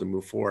to be able to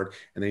move forward.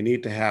 And they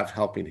need to have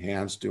helping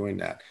hands doing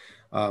that.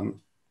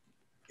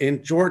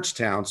 In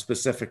Georgetown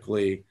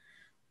specifically,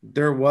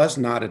 there was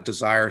not a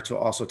desire to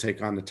also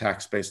take on the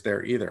tax base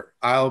there either.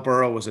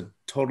 Islesboro was a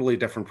totally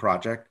different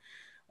project.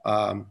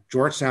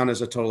 Georgetown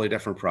is a totally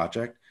different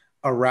project.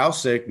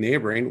 Arousig,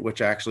 neighboring,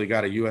 which actually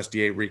got a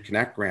USDA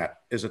Reconnect grant,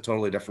 is a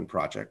totally different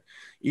project.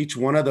 Each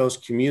one of those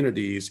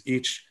communities,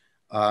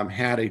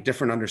 had a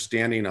different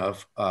understanding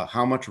of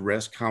how much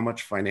risk, how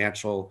much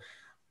financial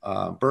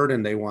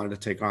burden they wanted to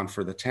take on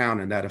for the town,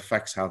 and that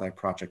affects how that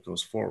project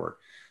goes forward.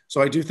 So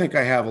I do think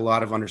I have a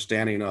lot of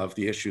understanding of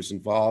the issues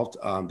involved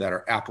that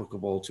are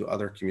applicable to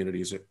other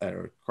communities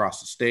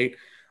across the state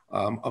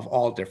of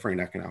all differing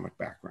economic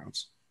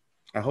backgrounds.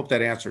 I hope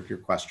that answered your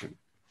question.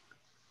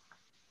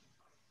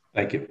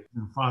 Thank you.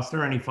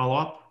 Foster, any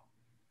follow-up?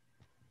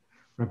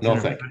 No,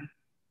 thank you.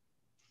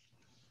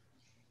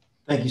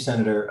 Thank you,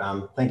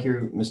 Senator. Thank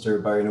you,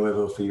 Mr.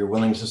 Barrionuevo, for your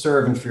willingness to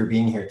serve and for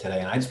being here today.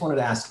 And I just wanted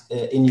to ask,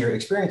 in your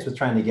experience with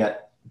trying to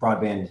get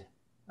broadband,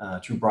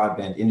 true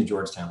broadband into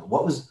Georgetown,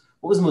 what was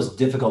the most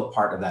difficult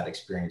part of that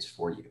experience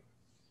for you?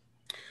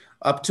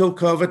 Up till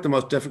COVID, the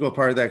most difficult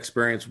part of that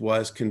experience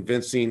was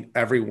convincing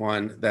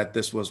everyone that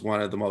this was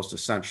one of the most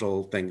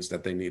essential things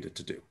that they needed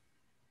to do.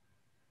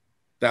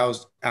 That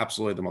was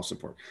absolutely the most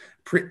important.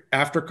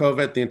 After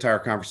COVID, the entire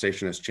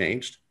conversation has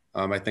changed.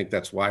 I think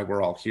that's why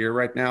we're all here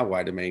right now,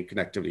 why the Maine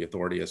Connectivity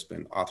Authority has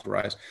been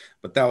authorized.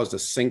 But that was the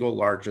single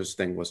largest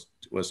thing,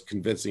 was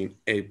convincing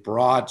a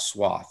broad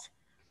swath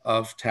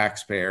of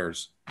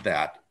taxpayers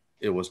that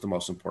it was the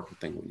most important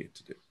thing we need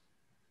to do.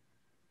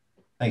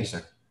 Thank you,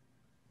 sir.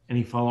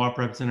 Any follow-up,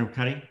 Representative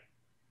Cuddy?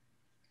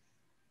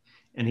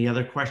 Any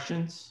other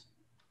questions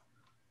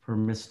for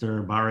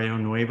Mr.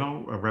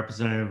 Barrionuevo or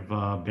Representative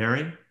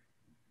Berry?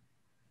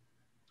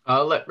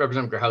 I'll let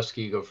Representative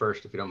Grochowski go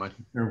first, if you don't mind.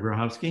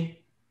 Representative Grochowski?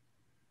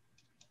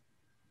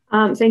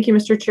 Thank you,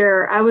 Mr.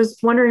 Chair. I was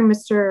wondering,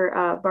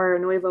 Mr.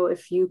 Barrionuevo,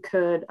 if you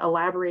could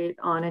elaborate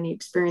on any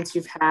experience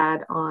you've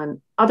had on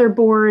other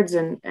boards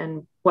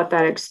and what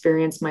that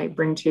experience might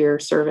bring to your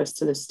service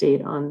to the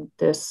state on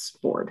this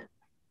board.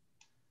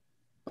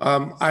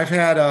 I've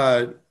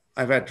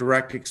had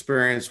direct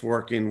experience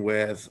working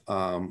with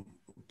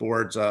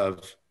boards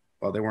of,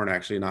 well, they weren't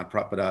actually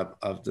nonprofit, but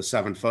of the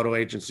 7 photo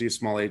agencies,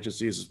 small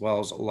agencies, as well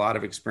as a lot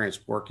of experience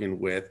working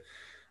with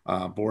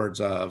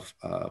boards of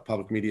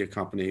public media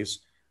companies.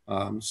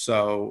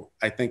 So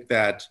I think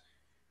that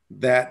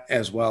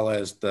as well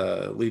as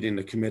leading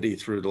the committee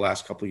through the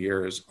last couple of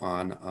years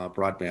on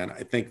broadband,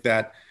 I think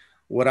that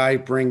what I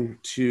bring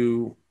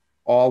to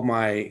all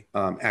my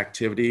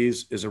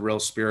activities is a real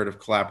spirit of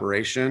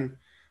collaboration.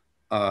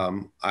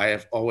 I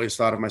have always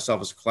thought of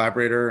myself as a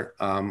collaborator.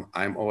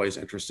 I'm always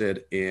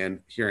interested in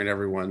hearing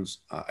everyone's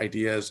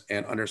ideas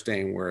and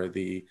understanding where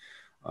the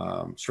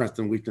strengths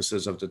and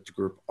weaknesses of the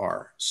group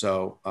are.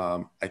 So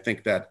I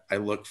think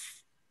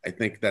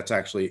that's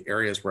actually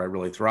areas where I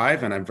really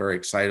thrive, and I'm very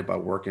excited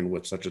about working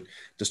with such a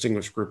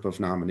distinguished group of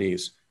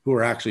nominees who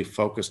are actually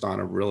focused on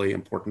a really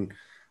important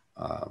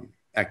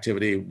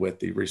activity with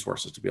the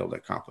resources to be able to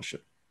accomplish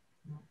it.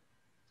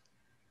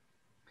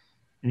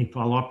 Any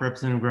follow-up,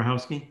 Representative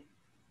Grochowski?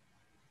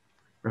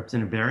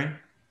 Representative Berry?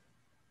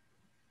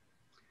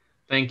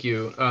 Thank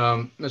you.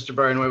 Mr.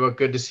 Barrionuevo,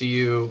 good to see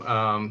you.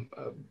 A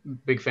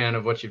big fan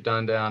of what you've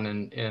done down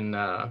in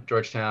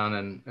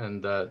Georgetown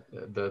and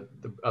the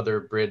other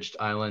bridged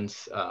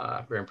islands.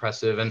 Very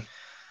impressive, and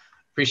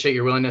appreciate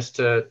your willingness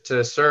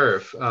to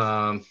serve,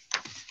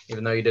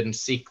 even though you didn't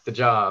seek the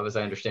job, as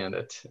I understand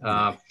it.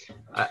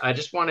 I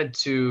just wanted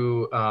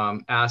to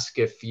ask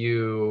if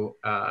you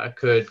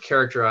could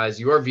characterize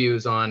your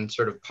views on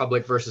sort of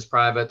public versus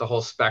private, the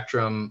whole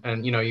spectrum.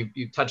 And, you know,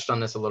 you touched on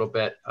this a little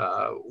bit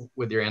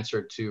with your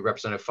answer to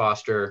Representative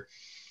Foster.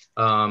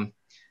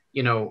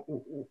 You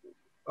know,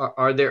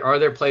 are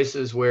there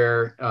places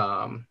where,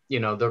 you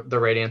know, the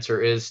right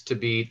answer is to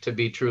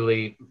be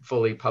truly,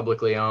 fully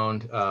publicly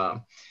owned?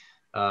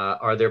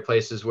 Are there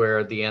places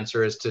where the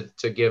answer is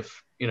to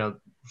give, you know,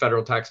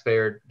 federal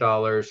taxpayer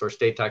dollars or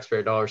state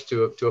taxpayer dollars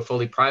to a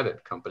fully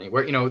private company,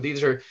 where, you know,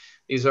 these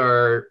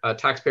are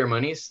taxpayer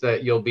monies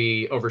that you'll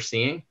be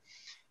overseeing,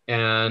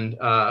 and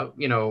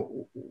you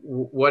know,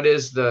 what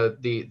is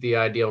the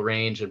ideal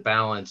range and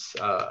balance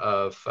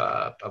of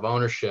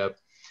ownership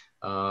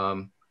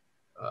of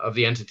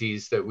the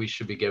entities that we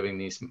should be giving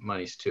these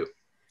monies to?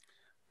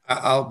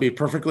 I'll be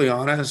perfectly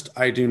honest.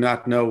 I do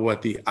not know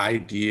what the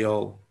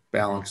ideal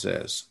balance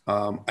is.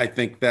 I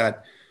think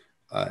that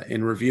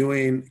in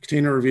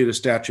continue to review the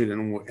statute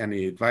and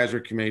the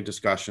advisory committee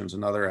discussions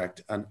and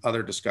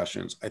other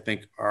discussions, I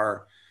think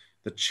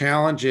the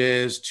challenge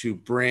is to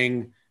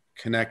bring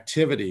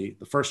connectivity.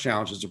 The first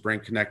challenge is to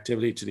bring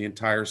connectivity to the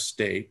entire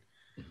state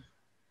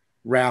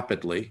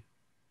rapidly.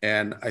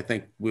 And I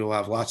think we'll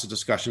have lots of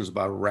discussions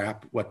about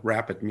what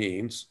rapid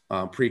means.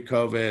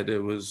 Pre-COVID, it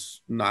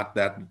was not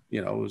that,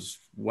 you know, it was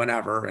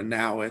whenever, and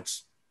now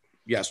it's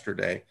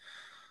yesterday.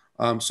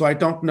 So I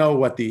don't know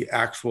what the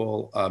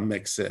actual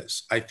mix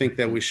is. I think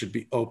that we should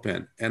be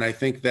open. And I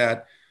think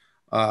that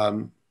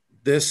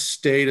this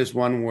state is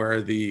one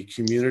where the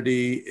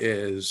community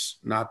is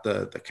not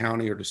the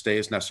county or the state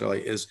is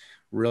necessarily, is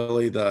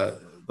really the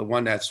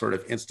one that sort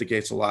of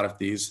instigates a lot of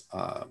these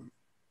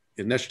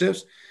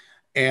initiatives.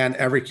 And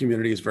every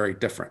community is very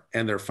different,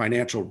 and their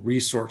financial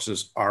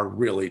resources are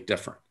really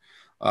different.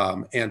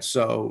 And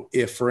so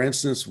if, for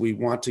instance, we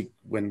want to,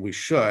 when we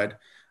should,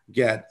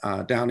 get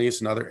down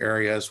east and other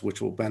areas which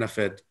will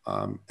benefit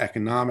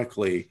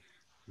economically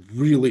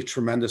really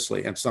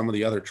tremendously, and some of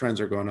the other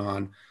trends are going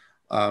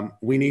on,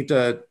 we need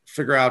to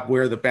figure out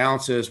where the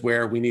balance is,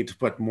 where we need to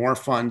put more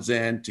funds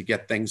in to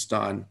get things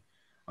done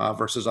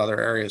versus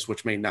other areas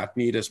which may not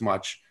need as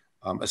much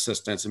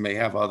assistance and may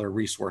have other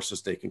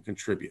resources they can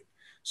contribute.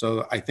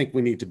 So I think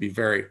we need to be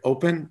very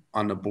open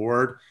on the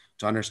board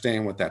to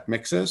understand what that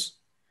mix is,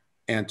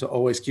 and to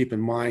always keep in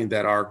mind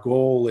that our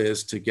goal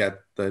is to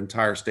get the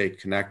entire state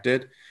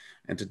connected,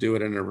 and to do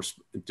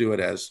it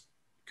as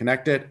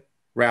connected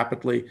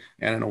rapidly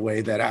and in a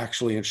way that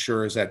actually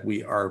ensures that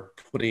we are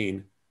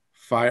putting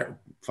fiber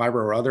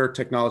or other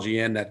technology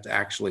in that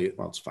actually,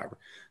 well, it's fiber,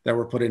 that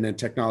we're putting in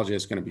technology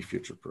that's going to be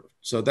future proof.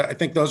 So I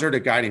think those are the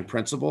guiding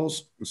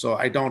principles. And so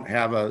I don't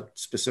have a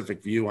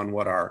specific view on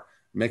what our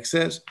mix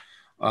is.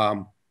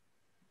 Other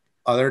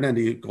than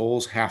the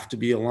goals have to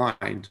be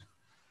aligned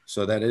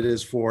so that it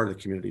is for the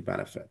community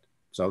benefit.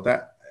 So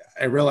that,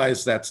 I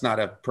realize that's not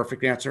a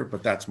perfect answer,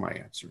 but that's my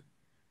answer.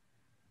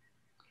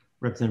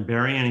 Representative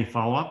Berry, any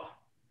follow-up?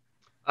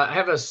 I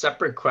have a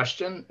separate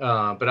question,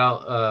 but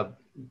I'll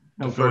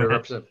defer to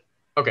Representative.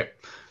 Okay,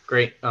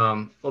 great.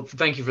 Well,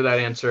 thank you for that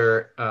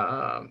answer,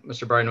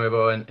 Mr.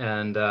 Barrionuevo,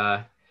 and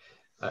I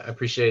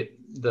appreciate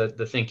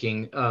the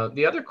thinking.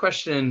 The other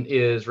question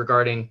is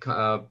regarding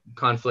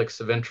conflicts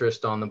of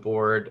interest on the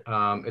board.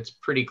 It's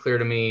pretty clear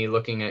to me,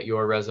 looking at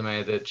your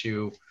resume, that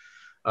you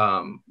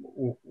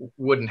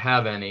wouldn't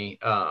have any.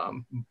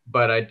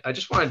 But I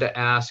just wanted to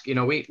ask, you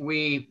know,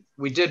 we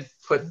did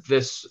put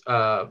this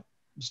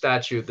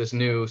statute, this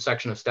new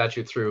section of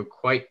statute, through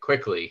quite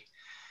quickly.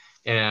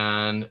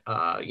 And,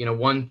 you know,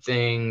 one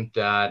thing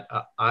that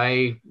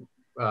I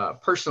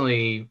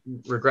personally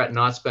regret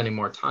not spending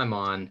more time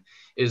on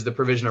is the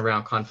provision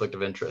around conflict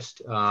of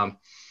interest.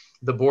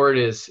 The board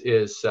is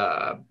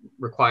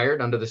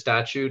required under the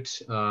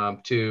statute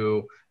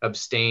to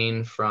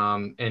abstain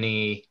from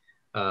any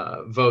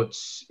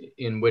votes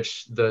in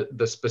which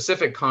the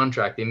specific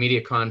contract, the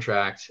immediate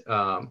contract,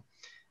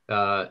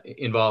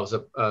 involves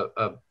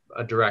a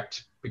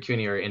direct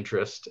pecuniary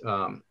interest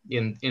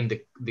in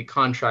the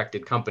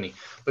contracted company.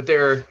 But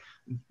there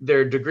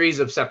are degrees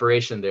of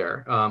separation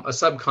there. A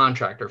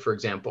subcontractor, for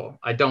example,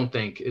 I don't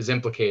think is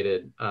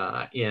implicated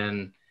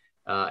in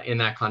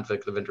that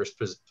conflict of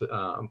interest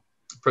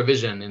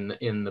provision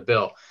in the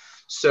bill.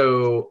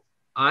 So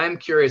I'm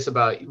curious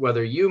about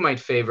whether you might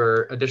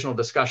favor additional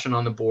discussion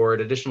on the board,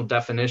 additional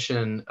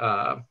definition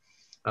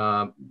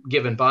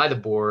given by the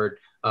board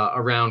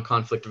around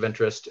conflict of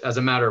interest as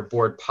a matter of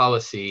board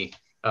policy,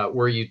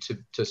 were you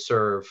to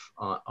serve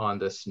on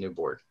this new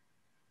board.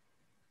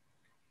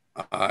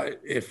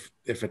 If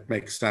it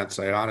makes sense.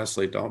 I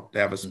honestly don't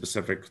have a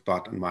specific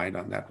thought in mind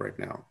on that right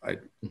now.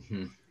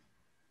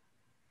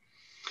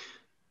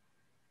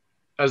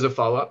 As a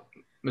follow-up,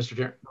 Mr.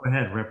 Chair. Go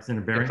ahead,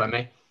 Representative Berry. If I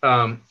may.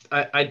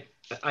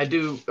 I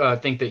do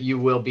think that you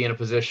will be in a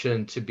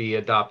position to be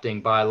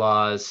adopting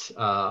bylaws,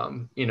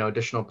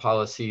 additional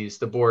policies.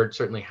 The board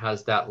certainly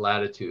has that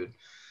latitude.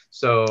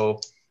 So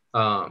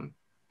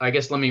I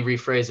guess let me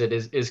rephrase it.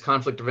 Is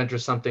conflict of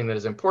interest something that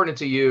is important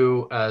to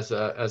you as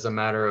a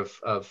matter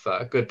of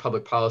good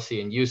public policy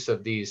and use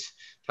of these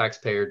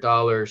taxpayer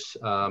dollars?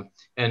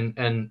 And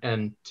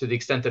to the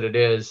extent that it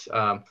is,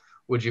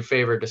 would you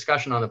favor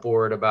discussion on the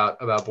board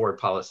about board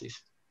policies?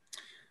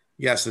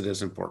 Yes, it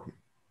is important.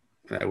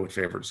 I would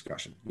favor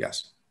discussion.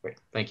 Yes. Great.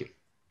 Thank you.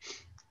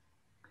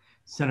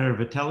 Senator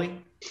Vitelli.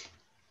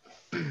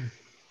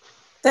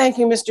 Thank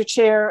you, Mr.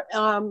 Chair.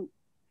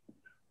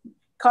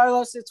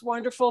 Carlos, it's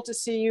wonderful to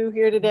see you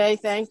here today.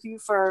 Thank you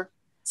for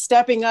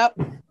stepping up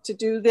to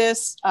do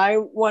this. I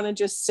want to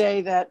just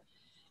say that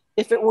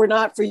if it were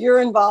not for your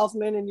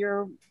involvement and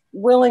your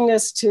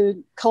willingness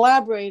to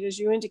collaborate, as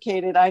you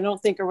indicated, I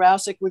don't think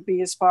Aroustic would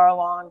be as far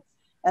along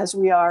as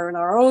we are in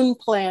our own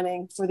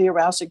planning for the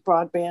Aroustic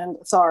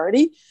Broadband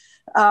Authority.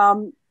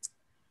 And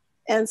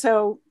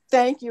so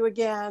thank you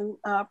again.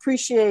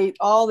 Appreciate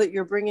all that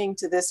you're bringing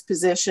to this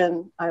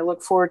position. I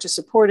look forward to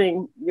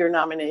supporting your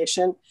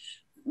nomination.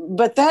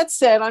 But that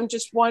said, I'm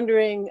just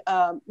wondering,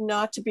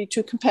 not to be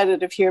too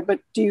competitive here, but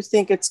do you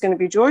think it's going to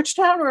be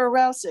Georgetown or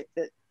Aroustic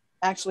that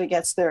actually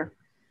gets their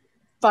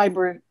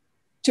fiber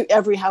to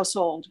every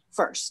household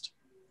first?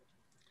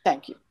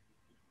 Thank you.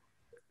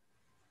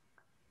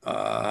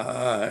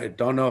 I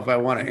don't know if I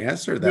want to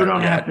answer that. You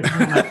don't yet.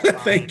 have to.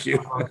 Thank you.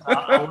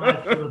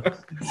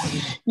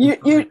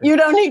 You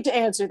don't need to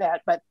answer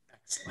that, but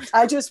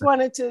I just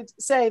wanted to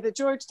say that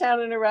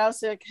Georgetown and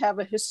Aroustic have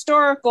a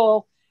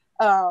historical,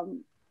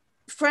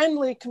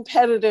 friendly,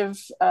 competitive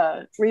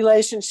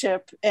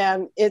relationship,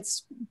 and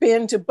it's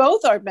been to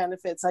both our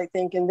benefits, I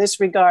think, in this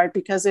regard,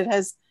 because it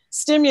has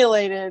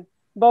stimulated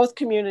both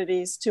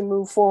communities to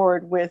move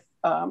forward with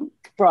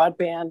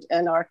broadband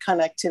and our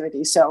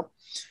connectivity. So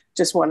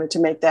just wanted to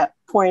make that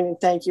point,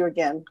 and thank you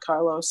again,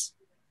 Carlos.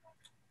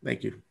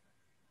 Thank you.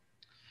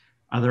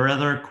 Are there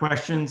other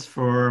questions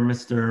for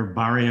Mr.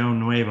 Barrio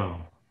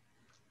Nuevo?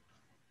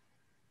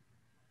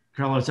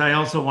 Carlos, I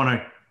also want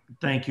to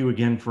thank you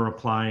again for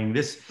applying.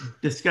 This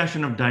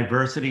discussion of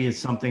diversity is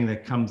something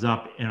that comes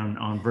up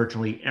on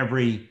virtually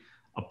every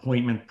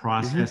appointment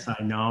process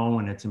I know,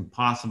 and it's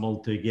impossible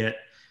to get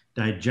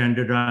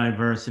gender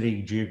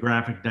diversity,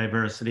 geographic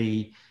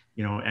diversity,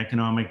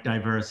 economic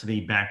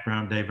diversity,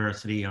 background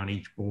diversity on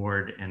each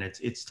board. And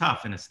it's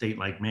tough in a state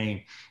like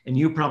Maine. And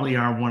you probably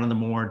are one of the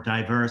more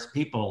diverse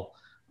people.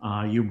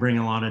 You bring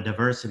a lot of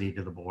diversity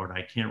to the board.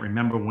 I can't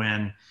remember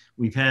when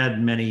we've had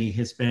many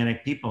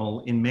Hispanic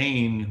people in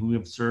Maine who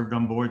have served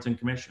on boards and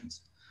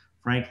commissions,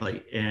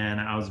 frankly. And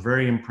I was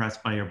very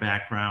impressed by your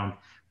background,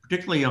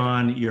 particularly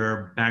on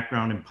your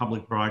background in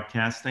public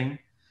broadcasting.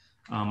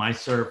 I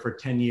served for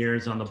 10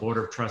 years on the Board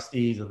of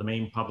Trustees of the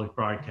Maine Public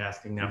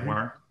Broadcasting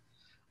Network.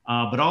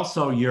 But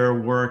also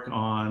your work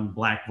on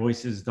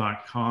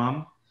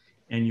blackvoices.com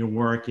and your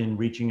work in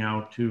reaching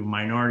out to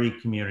minority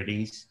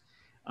communities.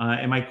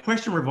 And my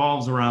question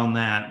revolves around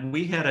that.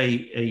 We had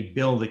a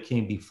bill that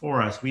came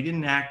before us. We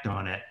didn't act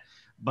on it,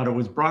 but it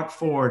was brought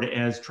forward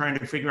as trying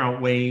to figure out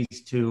ways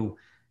to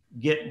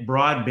get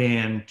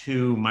broadband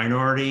to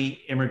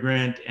minority,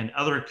 immigrant, and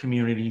other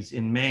communities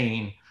in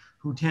Maine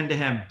who tend to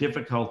have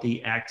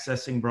difficulty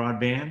accessing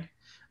broadband.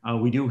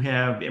 We do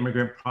have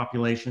immigrant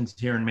populations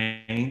here in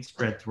Maine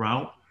spread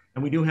throughout,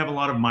 and we do have a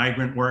lot of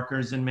migrant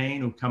workers in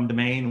Maine who come to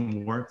Maine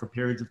and work for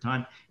periods of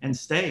time and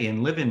stay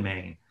and live in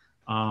Maine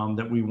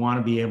that we want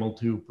to be able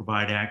to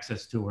provide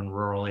access to in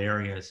rural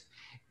areas.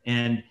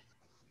 And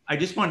I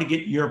just wanted to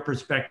get your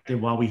perspective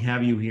while we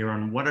have you here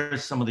on what are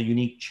some of the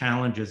unique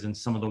challenges and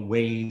some of the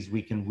ways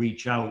we can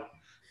reach out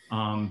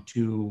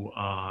to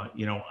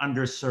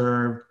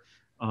underserved,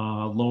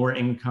 lower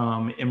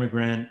income,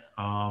 immigrant,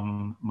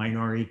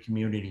 minority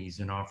communities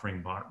in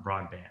offering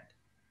broadband?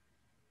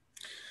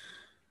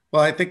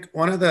 Well, I think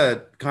one of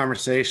the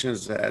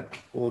conversations that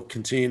will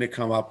continue to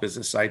come up is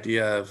this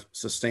idea of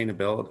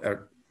sustainability,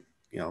 or,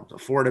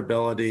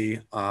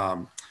 affordability,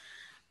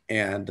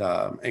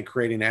 and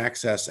creating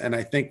access. And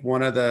I think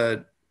one of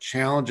the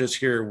challenges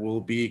here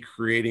will be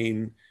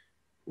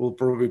we'll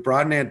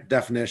broaden that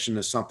definition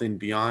to something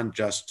beyond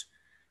just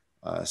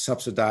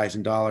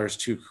subsidizing dollars,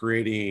 to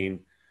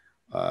creating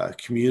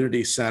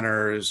community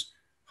centers,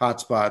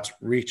 hotspots,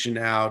 reaching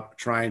out,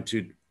 trying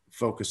to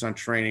focus on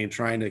training,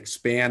 trying to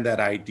expand that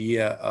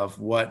idea of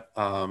what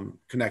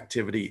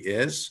connectivity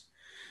is.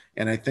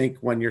 And I think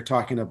when you're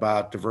talking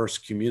about diverse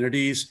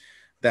communities,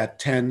 that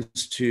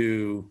tends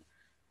to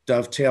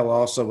dovetail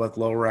also with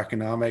lower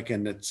economic.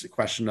 And it's a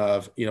question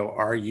of,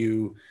 are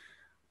you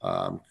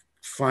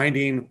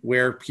finding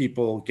where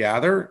people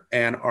gather,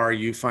 and are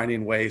you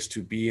finding ways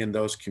to be in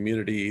those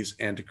communities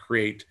and to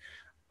create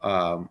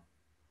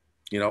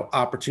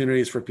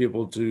opportunities for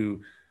people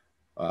to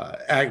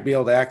be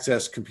able to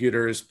access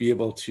computers, be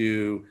able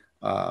to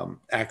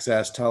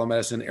access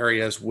telemedicine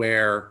areas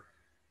where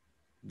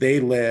they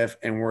live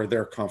and where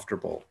they're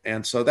comfortable.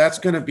 And so that's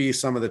going to be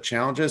some of the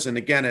challenges. And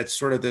again, it's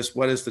sort of this,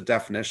 what is the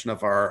definition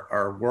of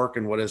our work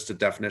and what is the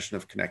definition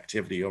of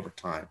connectivity over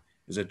time?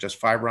 Is it just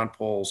fiber on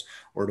poles,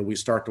 or do we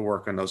start to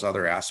work on those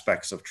other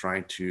aspects of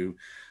trying to,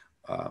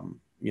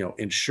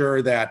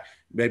 ensure that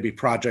maybe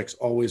projects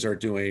always are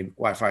doing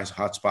Wi-Fi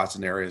hotspots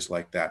in areas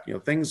like that,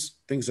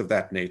 things of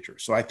that nature.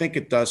 So I think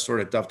it does sort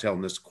of dovetail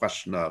in this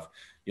question of,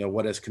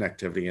 what is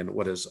connectivity and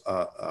what is,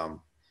 how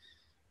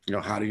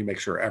do you make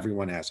sure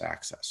everyone has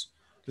access?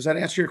 Does that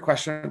answer your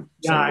question?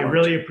 Yeah, I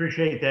really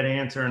appreciate that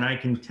answer. And I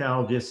can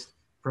tell just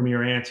from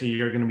your answer,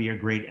 you're going to be a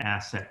great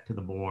asset to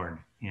the board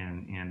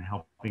in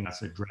helping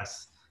us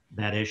address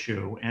that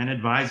issue and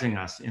advising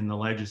us in the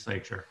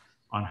legislature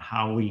on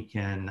how we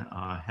can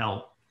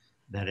help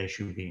that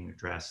issue being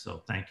addressed.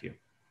 So thank you.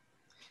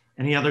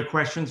 Any other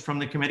questions from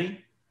the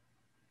committee?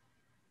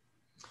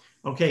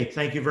 Okay,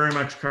 thank you very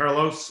much,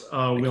 Carlos.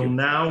 We'll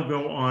now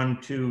go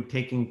on to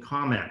taking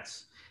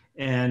comments.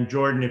 And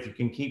Jordan, if you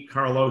can keep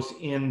Carlos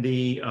in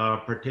the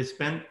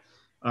participant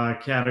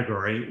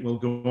category, we'll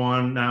go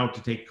on now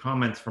to take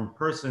comments from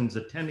persons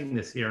attending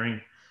this hearing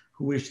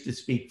who wish to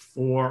speak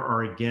for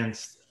or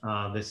against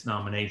this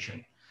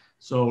nomination.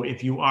 So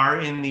if you are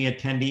in the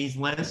attendees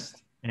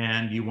list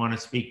and you want to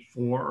speak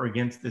for or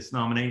against this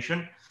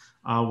nomination,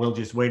 we'll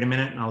just wait a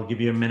minute and I'll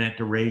give you a minute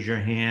to raise your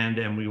hand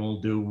and we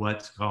will do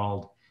what's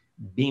called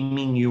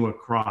beaming you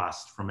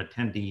across from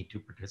attendee to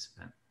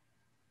participant.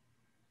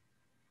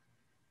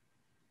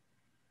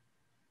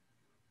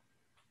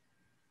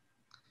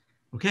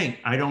 Okay,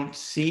 I don't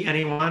see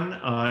anyone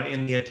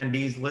in the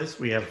attendees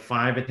list. We have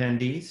 5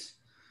 attendees.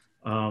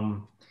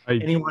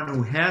 Anyone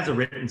who has a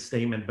written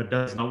statement but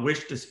does not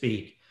wish to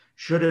speak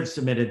should have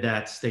submitted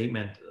that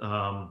statement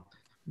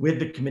with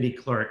the committee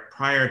clerk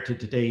prior to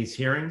today's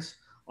hearings.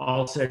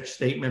 All such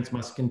statements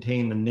must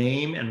contain the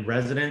name and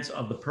residence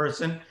of the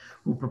person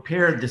who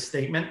prepared the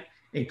statement.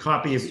 A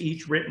copy of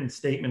each written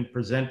statement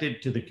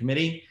presented to the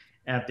committee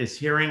at this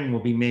hearing will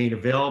be made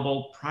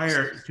available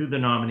prior to the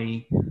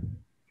nominee.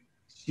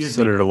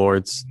 Senator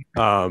Lawrence,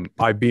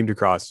 I beamed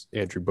across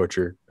Andrew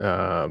Butcher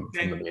from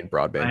the Maine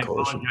Broadband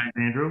Coalition. I apologize,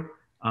 Andrew.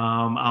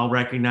 I'll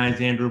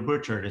recognize Andrew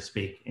Butcher to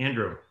speak.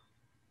 Andrew.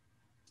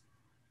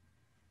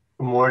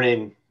 Good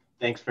morning.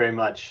 Thanks very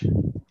much.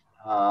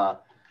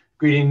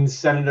 Greetings,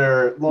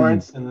 Senator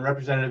Lawrence and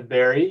Representative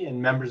Berry and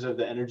members of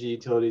the Energy,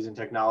 Utilities, and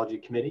Technology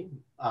Committee.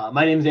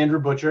 My name is Andrew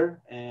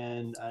Butcher,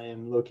 and I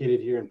am located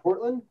here in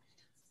Portland.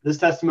 This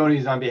testimony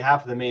is on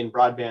behalf of the Maine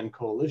Broadband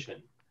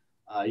Coalition,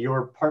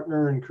 your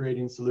partner in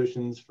creating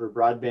solutions for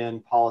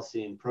broadband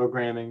policy and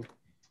programming,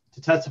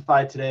 to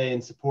testify today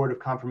in support of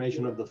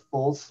confirmation of the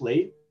full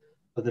slate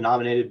of the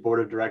nominated board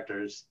of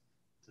directors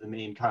to the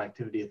Maine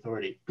Connectivity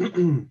Authority.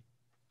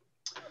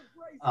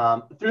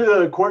 Through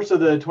the course of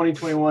the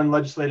 2021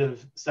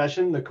 legislative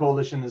session, the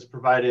coalition has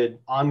provided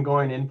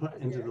ongoing input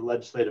into the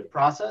legislative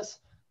process,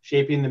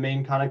 shaping the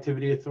Maine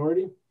Connectivity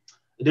Authority.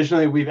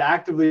 Additionally, we've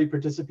actively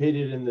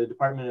participated in the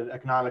Department of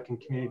Economic and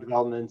Community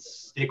Development's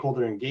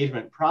stakeholder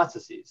engagement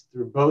processes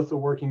through both the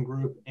working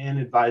group and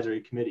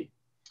advisory committee.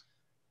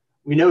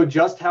 We know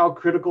just how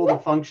critical the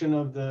function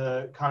of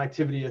the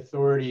Connectivity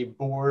Authority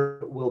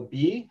board will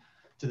be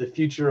to the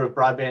future of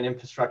broadband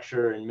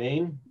infrastructure in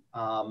Maine.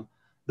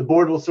 The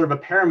board will serve a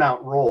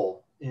paramount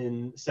role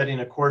in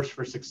setting a course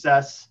for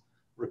success,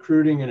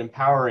 recruiting and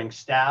empowering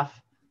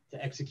staff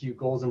to execute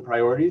goals and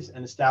priorities,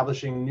 and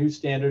establishing new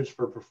standards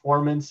for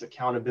performance,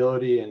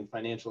 accountability, and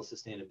financial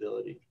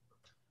sustainability.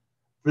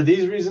 For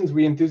these reasons,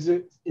 we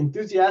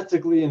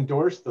enthusiastically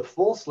endorse the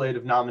full slate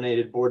of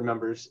nominated board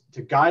members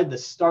to guide the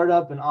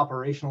startup and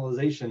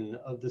operationalization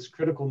of this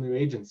critical new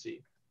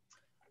agency.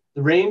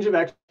 The range of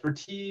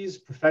expertise,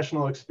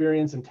 professional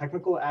experience, and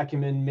technical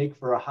acumen make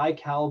for a high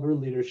caliber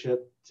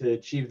leadership to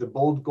achieve the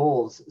bold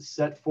goals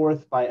set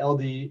forth by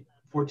LD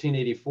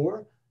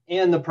 1484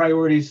 and the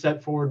priorities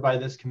set forward by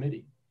this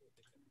committee.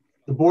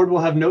 The board will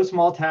have no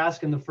small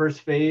task in the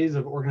first phase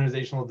of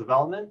organizational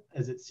development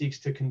as it seeks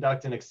to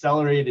conduct an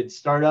accelerated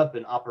startup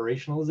and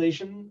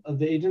operationalization of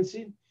the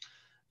agency.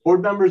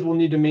 Board members will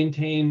need to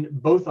maintain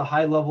both a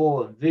high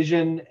level of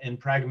vision and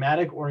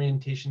pragmatic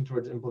orientation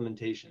towards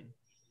implementation.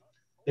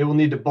 They will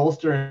need to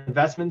bolster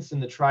investments in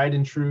the tried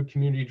and true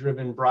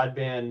community-driven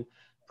broadband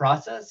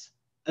process,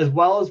 as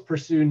well as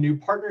pursue new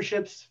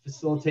partnerships,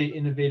 facilitate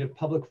innovative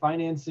public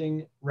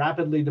financing,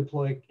 rapidly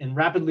deploy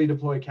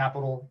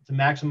capital to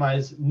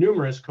maximize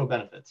numerous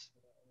co-benefits.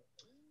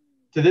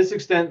 To this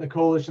extent, the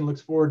coalition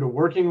looks forward to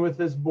working with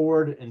this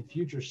board and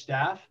future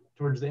staff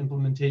towards the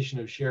implementation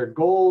of shared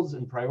goals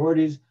and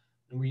priorities,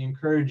 and we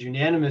encourage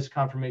unanimous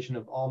confirmation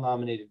of all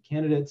nominated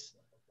candidates.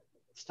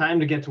 It's time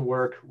to get to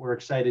work. We're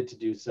excited to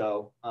do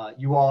so.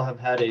 You all have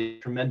had a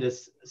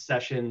tremendous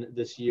session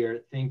this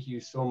year. Thank you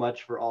so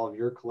much for all of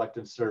your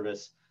collective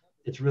service.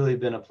 It's really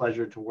been a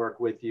pleasure to work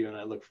with you, and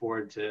I look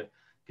forward to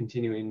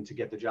continuing to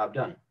get the job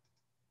done.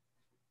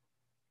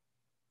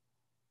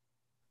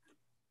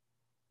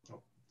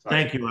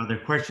 Thank you. Are there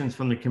questions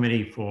from the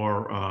committee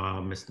for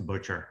Mr.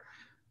 Butcher?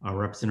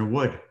 Representative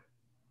Wood.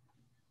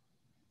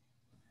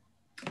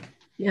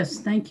 Yes,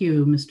 thank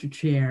you, Mr.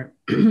 Chair.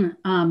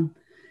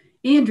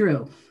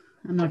 Andrew,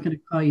 I'm not going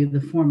to call you the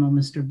formal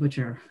Mr.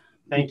 Butcher.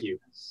 Thank you.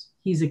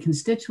 He's a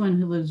constituent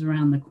who lives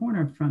around the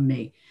corner from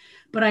me.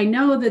 But I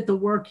know that the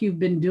work you've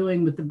been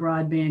doing with the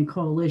Broadband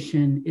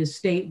Coalition is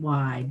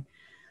statewide.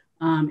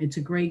 It's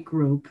a great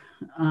group.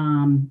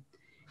 And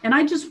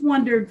I just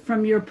wondered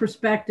from your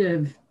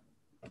perspective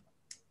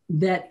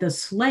that the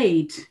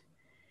slate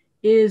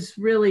is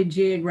really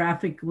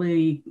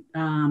geographically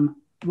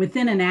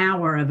within an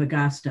hour of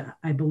Augusta,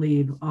 I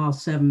believe, all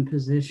 7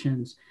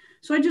 positions.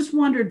 So I just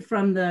wondered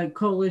from the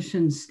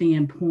coalition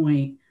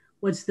standpoint,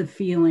 what's the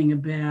feeling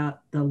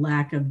about the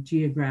lack of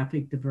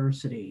geographic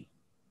diversity?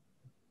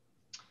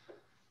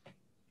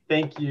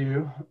 Thank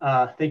you.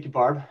 Thank you,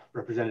 Barb,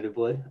 Representative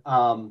Wood.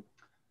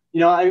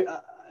 I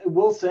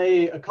will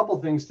say a couple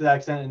things to that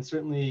extent, and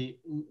certainly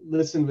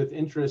listened with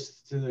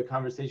interest to the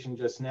conversation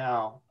just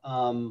now.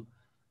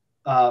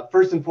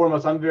 First and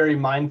foremost, I'm very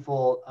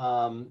mindful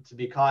to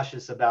be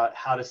cautious about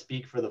how to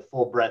speak for the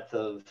full breadth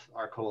of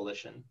our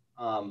coalition.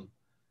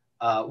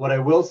 What I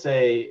will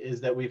say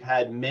is that we've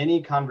had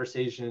many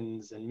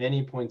conversations and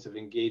many points of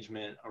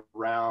engagement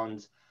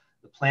around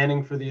the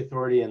planning for the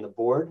authority and the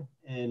board,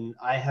 and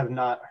I have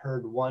not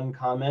heard one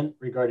comment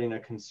regarding a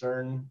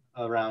concern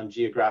around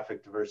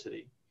geographic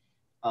diversity.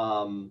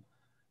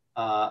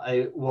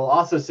 I will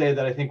also say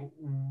that I think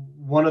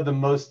one of the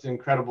most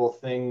incredible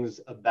things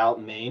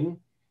about Maine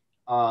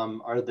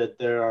are that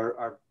there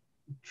are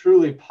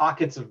truly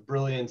pockets of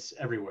brilliance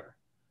everywhere.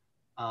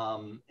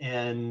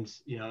 And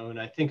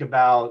I think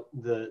about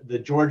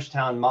the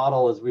Georgetown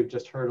model, as we've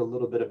just heard a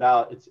little bit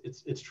about,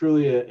 it's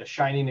truly a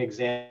shining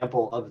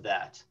example of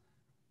that,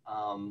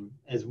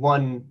 as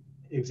one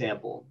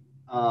example.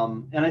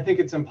 And I think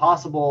it's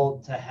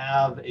impossible to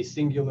have a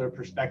singular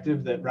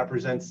perspective that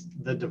represents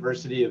the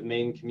diversity of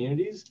Maine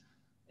communities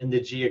and the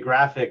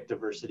geographic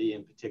diversity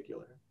in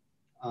particular.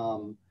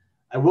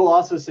 I will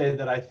also say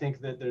that I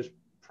think that there's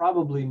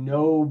probably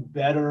no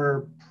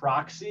better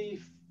proxy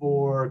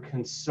for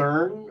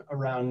concern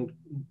around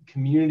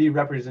community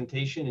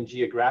representation and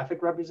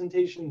geographic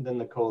representation than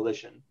the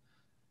coalition.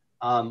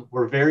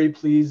 We're very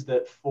pleased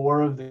that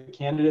 4 of the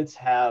candidates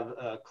have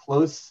a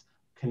close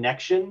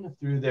connection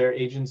through their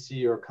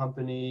agency or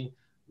company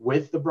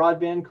with the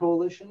Broadband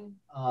Coalition,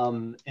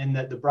 and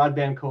that the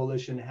Broadband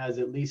Coalition has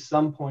at least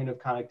some point of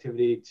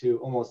connectivity to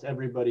almost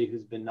everybody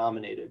who's been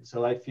nominated.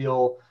 So I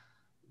feel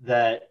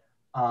that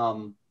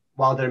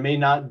while there may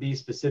not be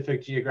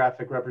specific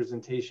geographic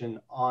representation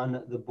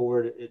on the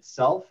board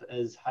itself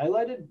as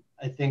highlighted,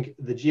 I think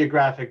the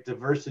geographic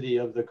diversity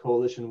of the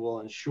coalition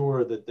will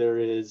ensure that there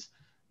is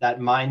that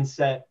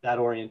mindset, that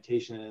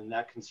orientation, and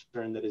that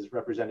concern that is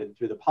represented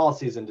through the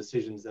policies and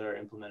decisions that are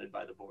implemented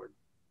by the board.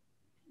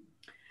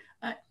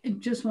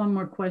 Just one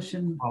more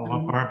question.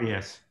 Barb,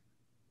 yes.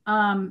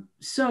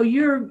 So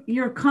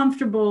you're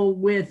comfortable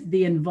with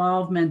the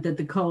involvement that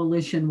the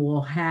coalition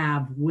will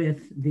have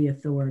with the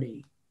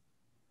authority?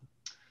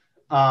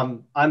 I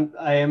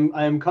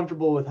am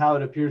comfortable with how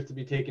it appears to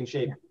be taking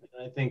shape.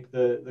 I think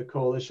the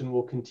coalition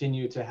will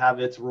continue to have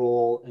its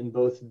role in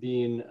both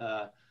being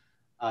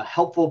a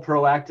helpful,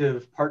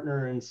 proactive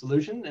partner in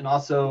solution, and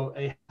also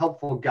a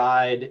helpful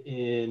guide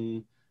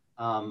in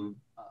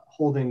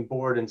holding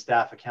board and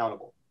staff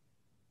accountable.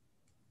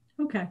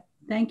 Okay,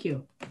 thank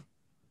you.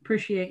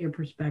 Appreciate your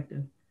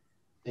perspective.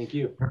 Thank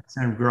you.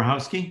 Representative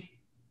Grochowski.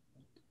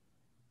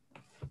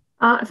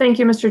 Thank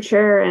you, Mr.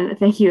 Chair, and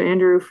thank you,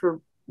 Andrew, for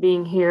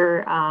being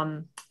here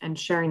and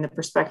sharing the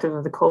perspective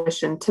of the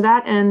coalition. To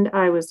that end,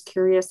 I was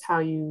curious how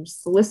you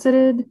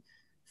solicited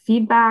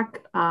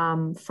feedback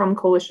from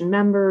coalition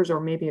members, or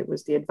maybe it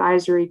was the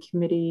advisory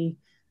committee,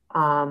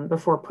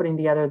 before putting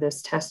together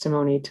this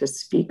testimony to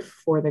speak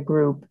for the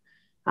group.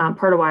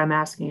 Part of why I'm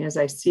asking is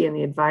I see in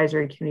the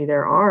advisory committee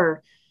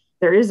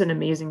there is an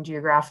amazing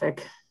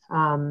geographic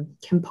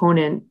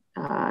component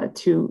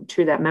to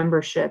that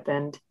membership,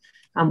 and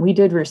we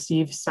did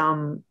receive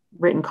some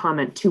written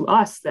comment to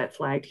us that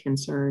flagged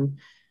concern,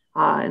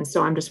 and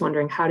so I'm just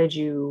wondering, how did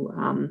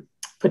you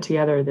put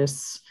together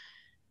this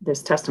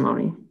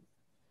testimony?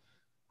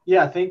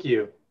 Yeah, thank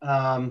you.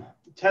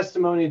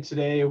 Testimony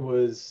today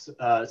was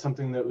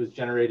something that was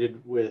generated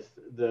with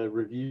the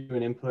review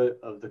and input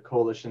of the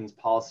coalition's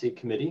policy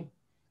committee.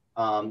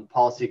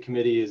 Policy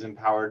committee is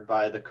empowered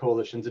by the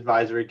coalition's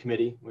advisory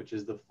committee, which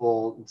is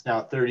it's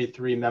now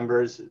 33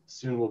 members,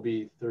 soon will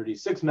be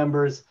 36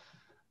 members,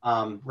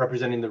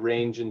 representing the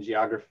range and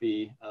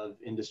geography of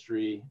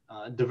industry,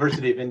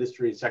 diversity of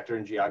industry, sector,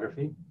 and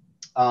geography.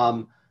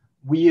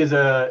 We as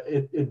a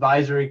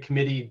advisory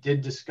committee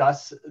did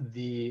discuss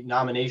the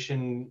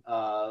nomination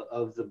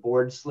of the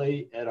board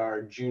slate at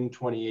our June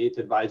 28th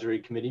advisory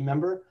committee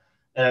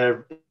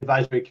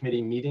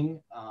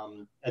meeting.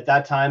 At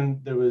that time,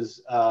 there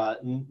was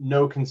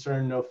no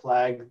concern, no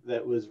flag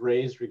that was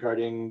raised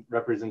regarding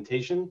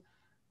representation.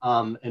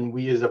 And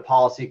we as a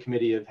policy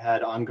committee have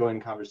had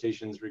ongoing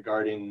conversations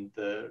regarding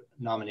the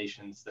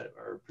nominations that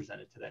are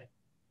presented today.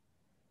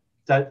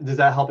 Does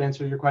that help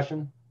answer your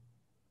question?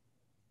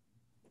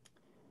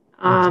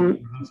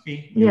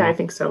 Yeah, I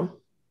think so.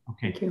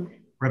 Okay. Thank you.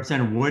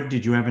 Representative Wood,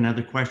 did you have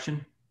another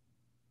question?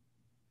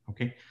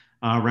 Okay.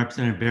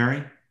 Representative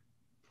Berry?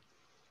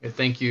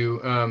 Thank you.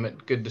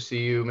 Good to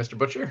see you, Mr.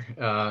 Butcher.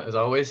 As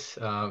always,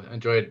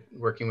 enjoyed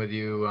working with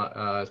you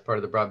as part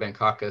of the Broadband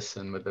Caucus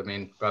and with the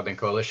Maine Broadband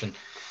Coalition.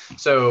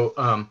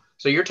 So,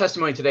 so your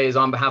testimony today is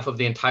on behalf of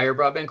the entire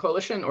Broadband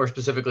Coalition or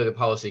specifically the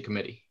Policy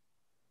Committee?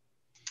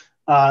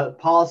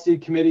 Policy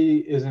Committee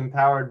is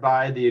empowered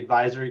by the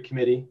Advisory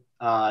Committee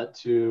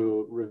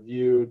to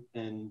review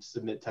and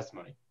submit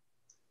testimony.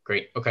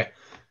 Great. Okay.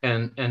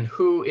 And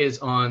who is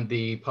on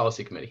the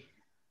Policy Committee?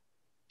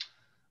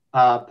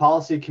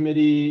 Policy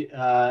Committee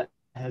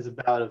has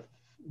about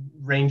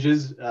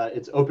ranges.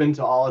 It's open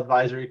to all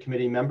Advisory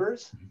Committee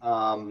members.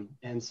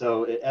 And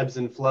so it ebbs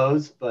and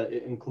flows, but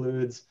it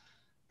includes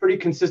pretty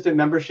consistent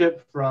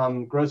membership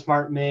from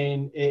GrowSmart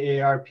Maine,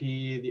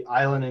 AARP, the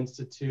Island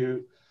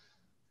Institute,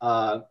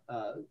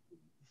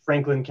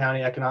 Franklin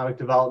County Economic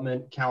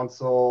Development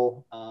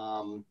Council,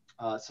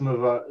 some of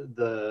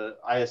the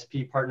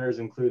ISP partners,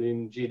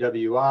 including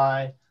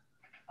GWI,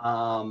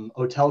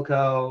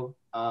 Otelco,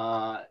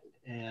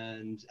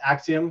 and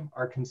Axiom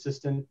are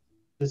consistent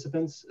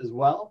participants as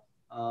well.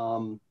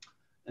 And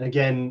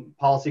again,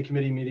 Policy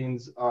Committee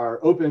meetings are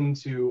open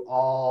to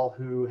all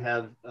who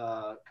have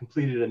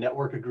completed a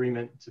network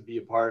agreement to be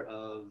a part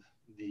of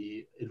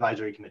the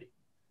Advisory Committee.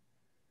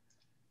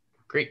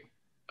 Great.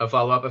 A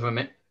follow-up if I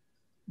may.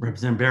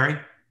 Representative Berry?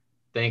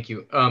 Thank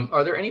you.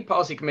 Are there any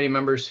Policy Committee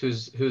members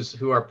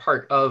who are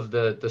part of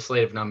the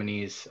slate of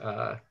nominees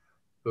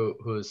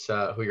who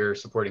you're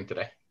supporting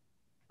today?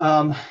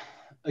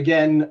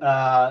 Again,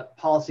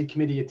 Policy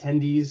Committee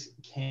attendees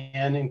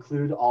can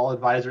include all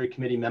Advisory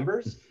Committee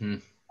members.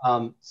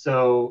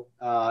 So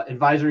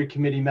Advisory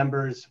Committee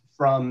members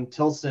from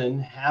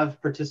Tilson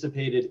have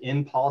participated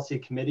in Policy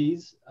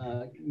Committees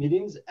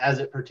meetings as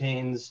it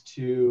pertains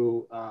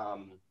to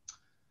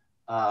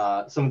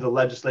some of the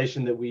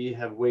legislation that we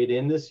have weighed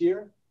in this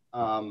year.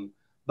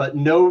 But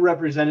no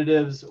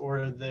representatives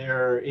or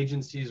their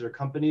agencies or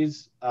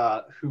companies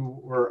who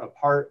were a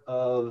part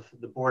of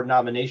the board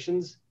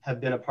nominations have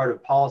been a part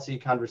of policy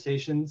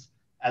conversations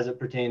as it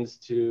pertains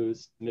to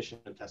submission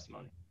of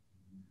testimony.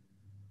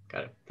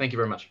 Got it. Thank you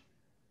very much.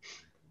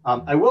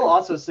 I will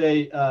also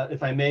say,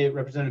 if I may,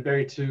 Representative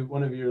Berry, to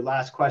one of your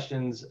last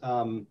questions,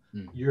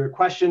 your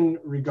question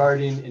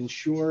regarding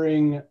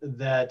ensuring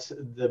that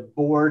the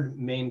board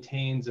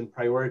maintains and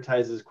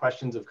prioritizes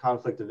questions of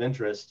conflict of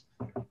interest,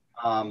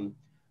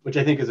 which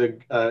I think is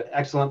an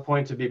excellent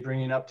point to be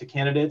bringing up to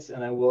candidates.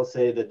 And I will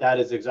say that that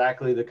is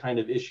exactly the kind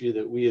of issue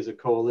that we as a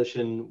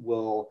coalition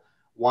will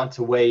want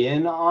to weigh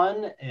in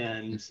on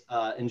and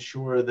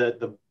ensure that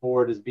the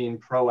board is being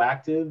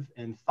proactive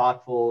and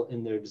thoughtful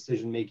in their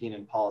decision-making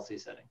and policy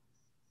setting.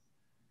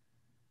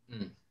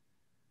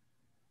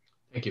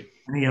 Thank you.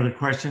 Any other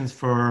questions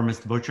for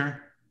Mr.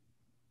 Butcher?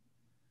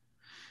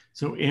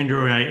 So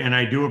Andrew,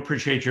 I do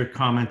appreciate your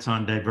comments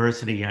on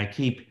diversity. I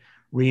keep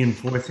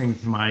reinforcing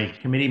to my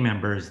committee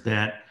members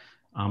that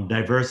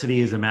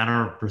diversity is a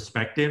matter of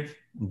perspective,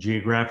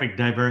 geographic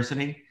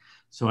diversity.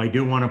 So I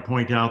do want to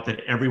point out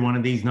that every one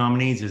of these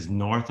nominees is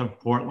north of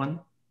Portland,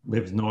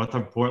 lives north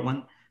of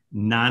Portland.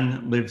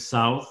 None live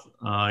south.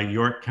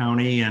 York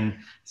County and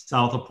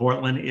south of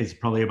Portland is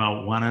probably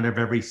about 1 out of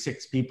every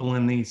 6 people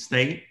in the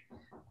state,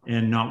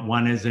 and not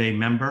one is a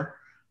member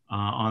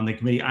on the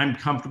committee. I'm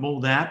comfortable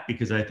with that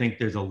because I think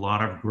there's a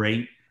lot of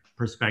great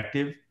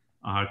perspective.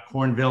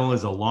 Cornville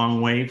is a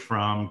long way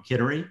from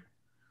Kittery.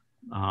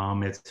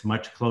 It's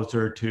much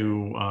closer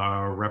to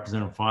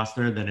Representative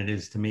Foster than it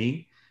is to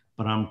me,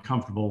 but I'm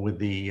comfortable with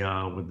the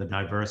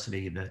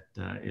diversity that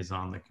is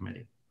on the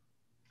committee,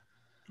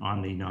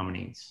 on the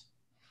nominees.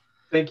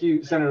 Thank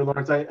you, Senator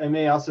Lawrence. I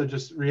may also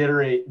just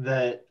reiterate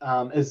that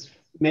as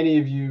many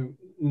of you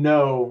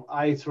know,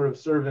 I sort of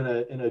serve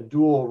in a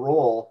dual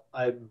role.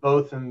 I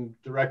both am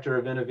Director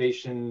of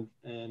Innovation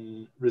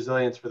and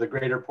Resilience for the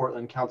Greater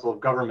Portland Council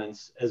of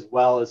Governments, as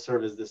well as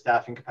serve as the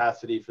staffing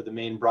capacity for the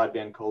Maine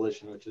Broadband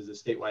Coalition, which is a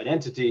statewide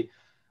entity.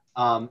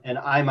 And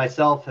I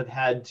myself have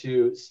had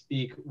to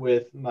speak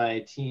with my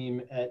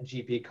team at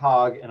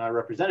GPCOG and our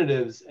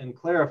representatives and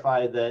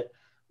clarify that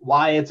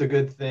why it's a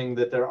good thing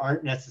that there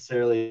aren't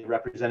necessarily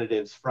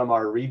representatives from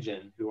our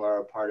region who are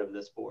a part of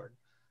this board.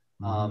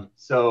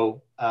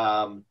 So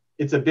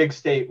it's a big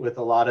state with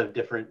a lot of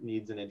different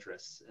needs and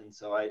interests. And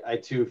so I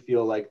too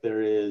feel like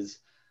there is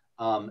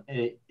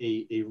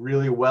a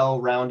really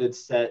well-rounded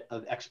set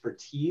of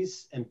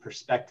expertise and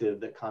perspective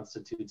that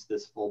constitutes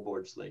this full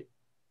board slate.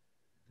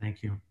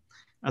 Thank you.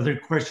 Other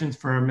questions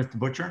for Mr.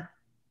 Butcher?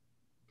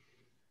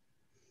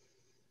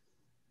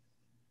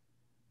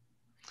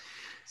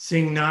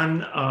 Seeing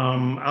none,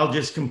 I'll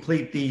just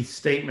complete the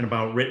statement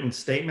about written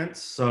statements.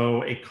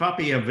 So a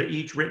copy of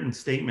each written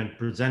statement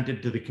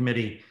presented to the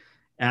committee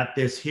at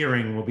this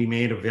hearing will be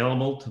made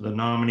available to the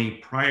nominee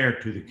prior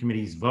to the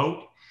committee's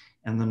vote,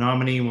 and the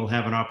nominee will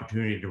have an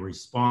opportunity to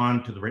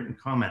respond to the written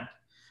comment.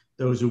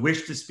 Those who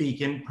wish to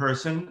speak in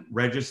person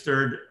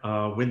registered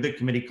with the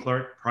committee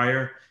clerk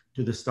prior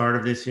to the start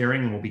of this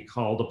hearing will be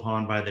called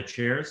upon by the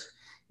chairs.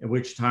 at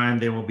which time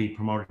they will be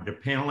promoted to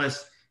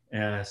panelists,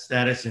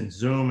 status in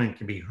Zoom and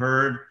can be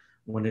heard.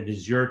 When it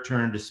is your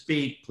turn to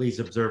speak, please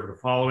observe the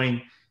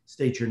following.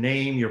 State your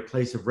name, your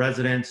place of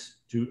residence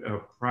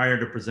prior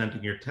to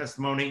presenting your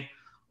testimony.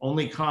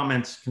 Only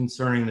comments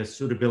concerning the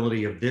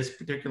suitability of this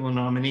particular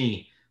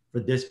nominee for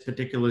this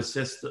particular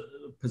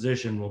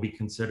position will be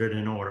considered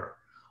in order.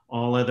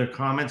 All other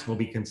comments will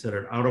be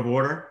considered out of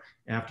order.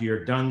 After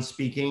you're done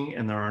speaking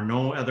and there are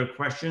no other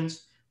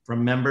questions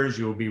from members,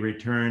 you will be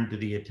returned to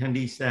the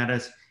attendee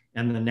status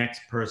and the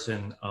next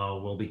person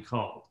will be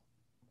called.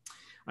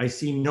 I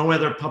see no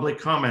other public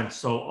comments,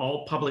 so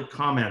all public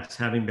comments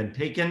having been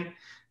taken,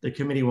 the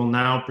committee will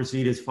now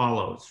proceed as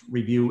follows.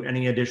 Review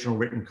any additional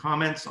written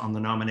comments on the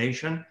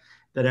nomination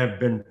that have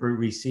been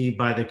received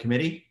by the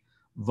committee.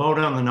 Vote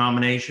on the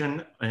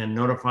nomination and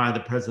notify the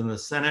President of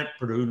the Senate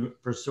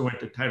pursuant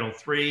to Title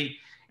III,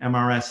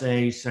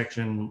 MRSA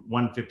Section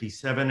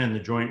 157 and the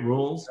joint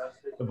rules.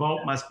 The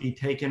vote must be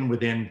taken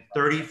within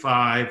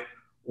 35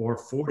 or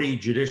 40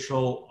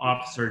 judicial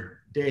officer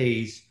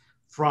days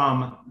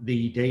from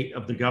the date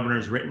of the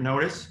governor's written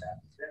notice.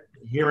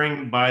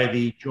 Hearing by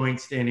the Joint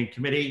Standing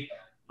Committee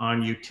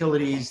on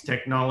Utilities,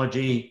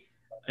 Technology,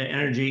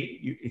 Energy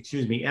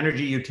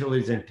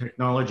Utilities and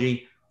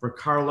Technology for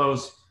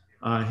Carlos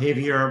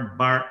Javier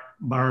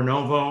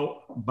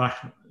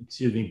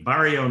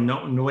Barrio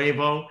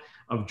Nuevo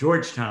of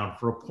Georgetown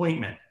for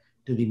appointment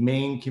to the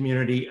Maine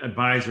Community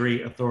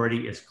Advisory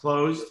Authority is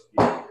closed.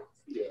 In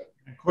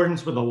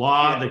accordance with the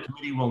law, the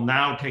committee will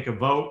now take a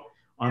vote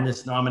on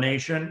this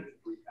nomination.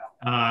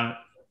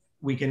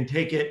 We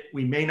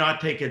may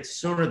not take it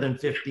sooner than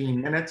 15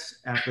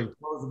 minutes after the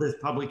close of this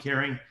public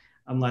hearing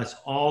unless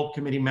all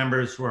committee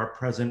members who are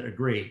present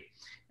agree.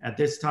 At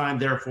this time,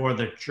 therefore,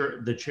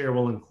 the chair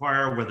will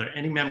inquire whether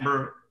any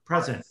member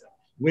present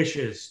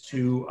wishes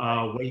to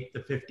wait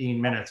the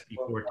 15 minutes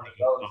before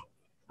taking a vote.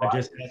 I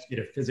just ask you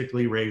to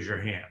physically raise your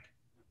hand.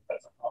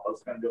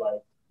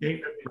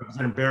 Okay.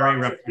 Representative Berry,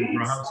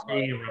 Representative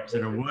Grahowski, and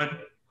Representative Wood.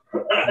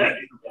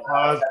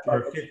 Pause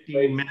for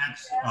 15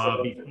 minutes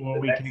before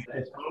we take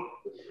this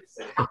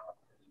vote.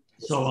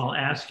 So I'll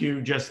ask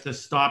you just to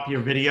stop your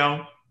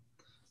video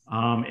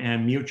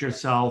and mute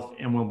yourself,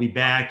 and we'll be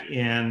back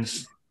in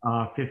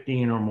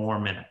 15 or more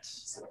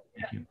minutes.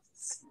 Thank you.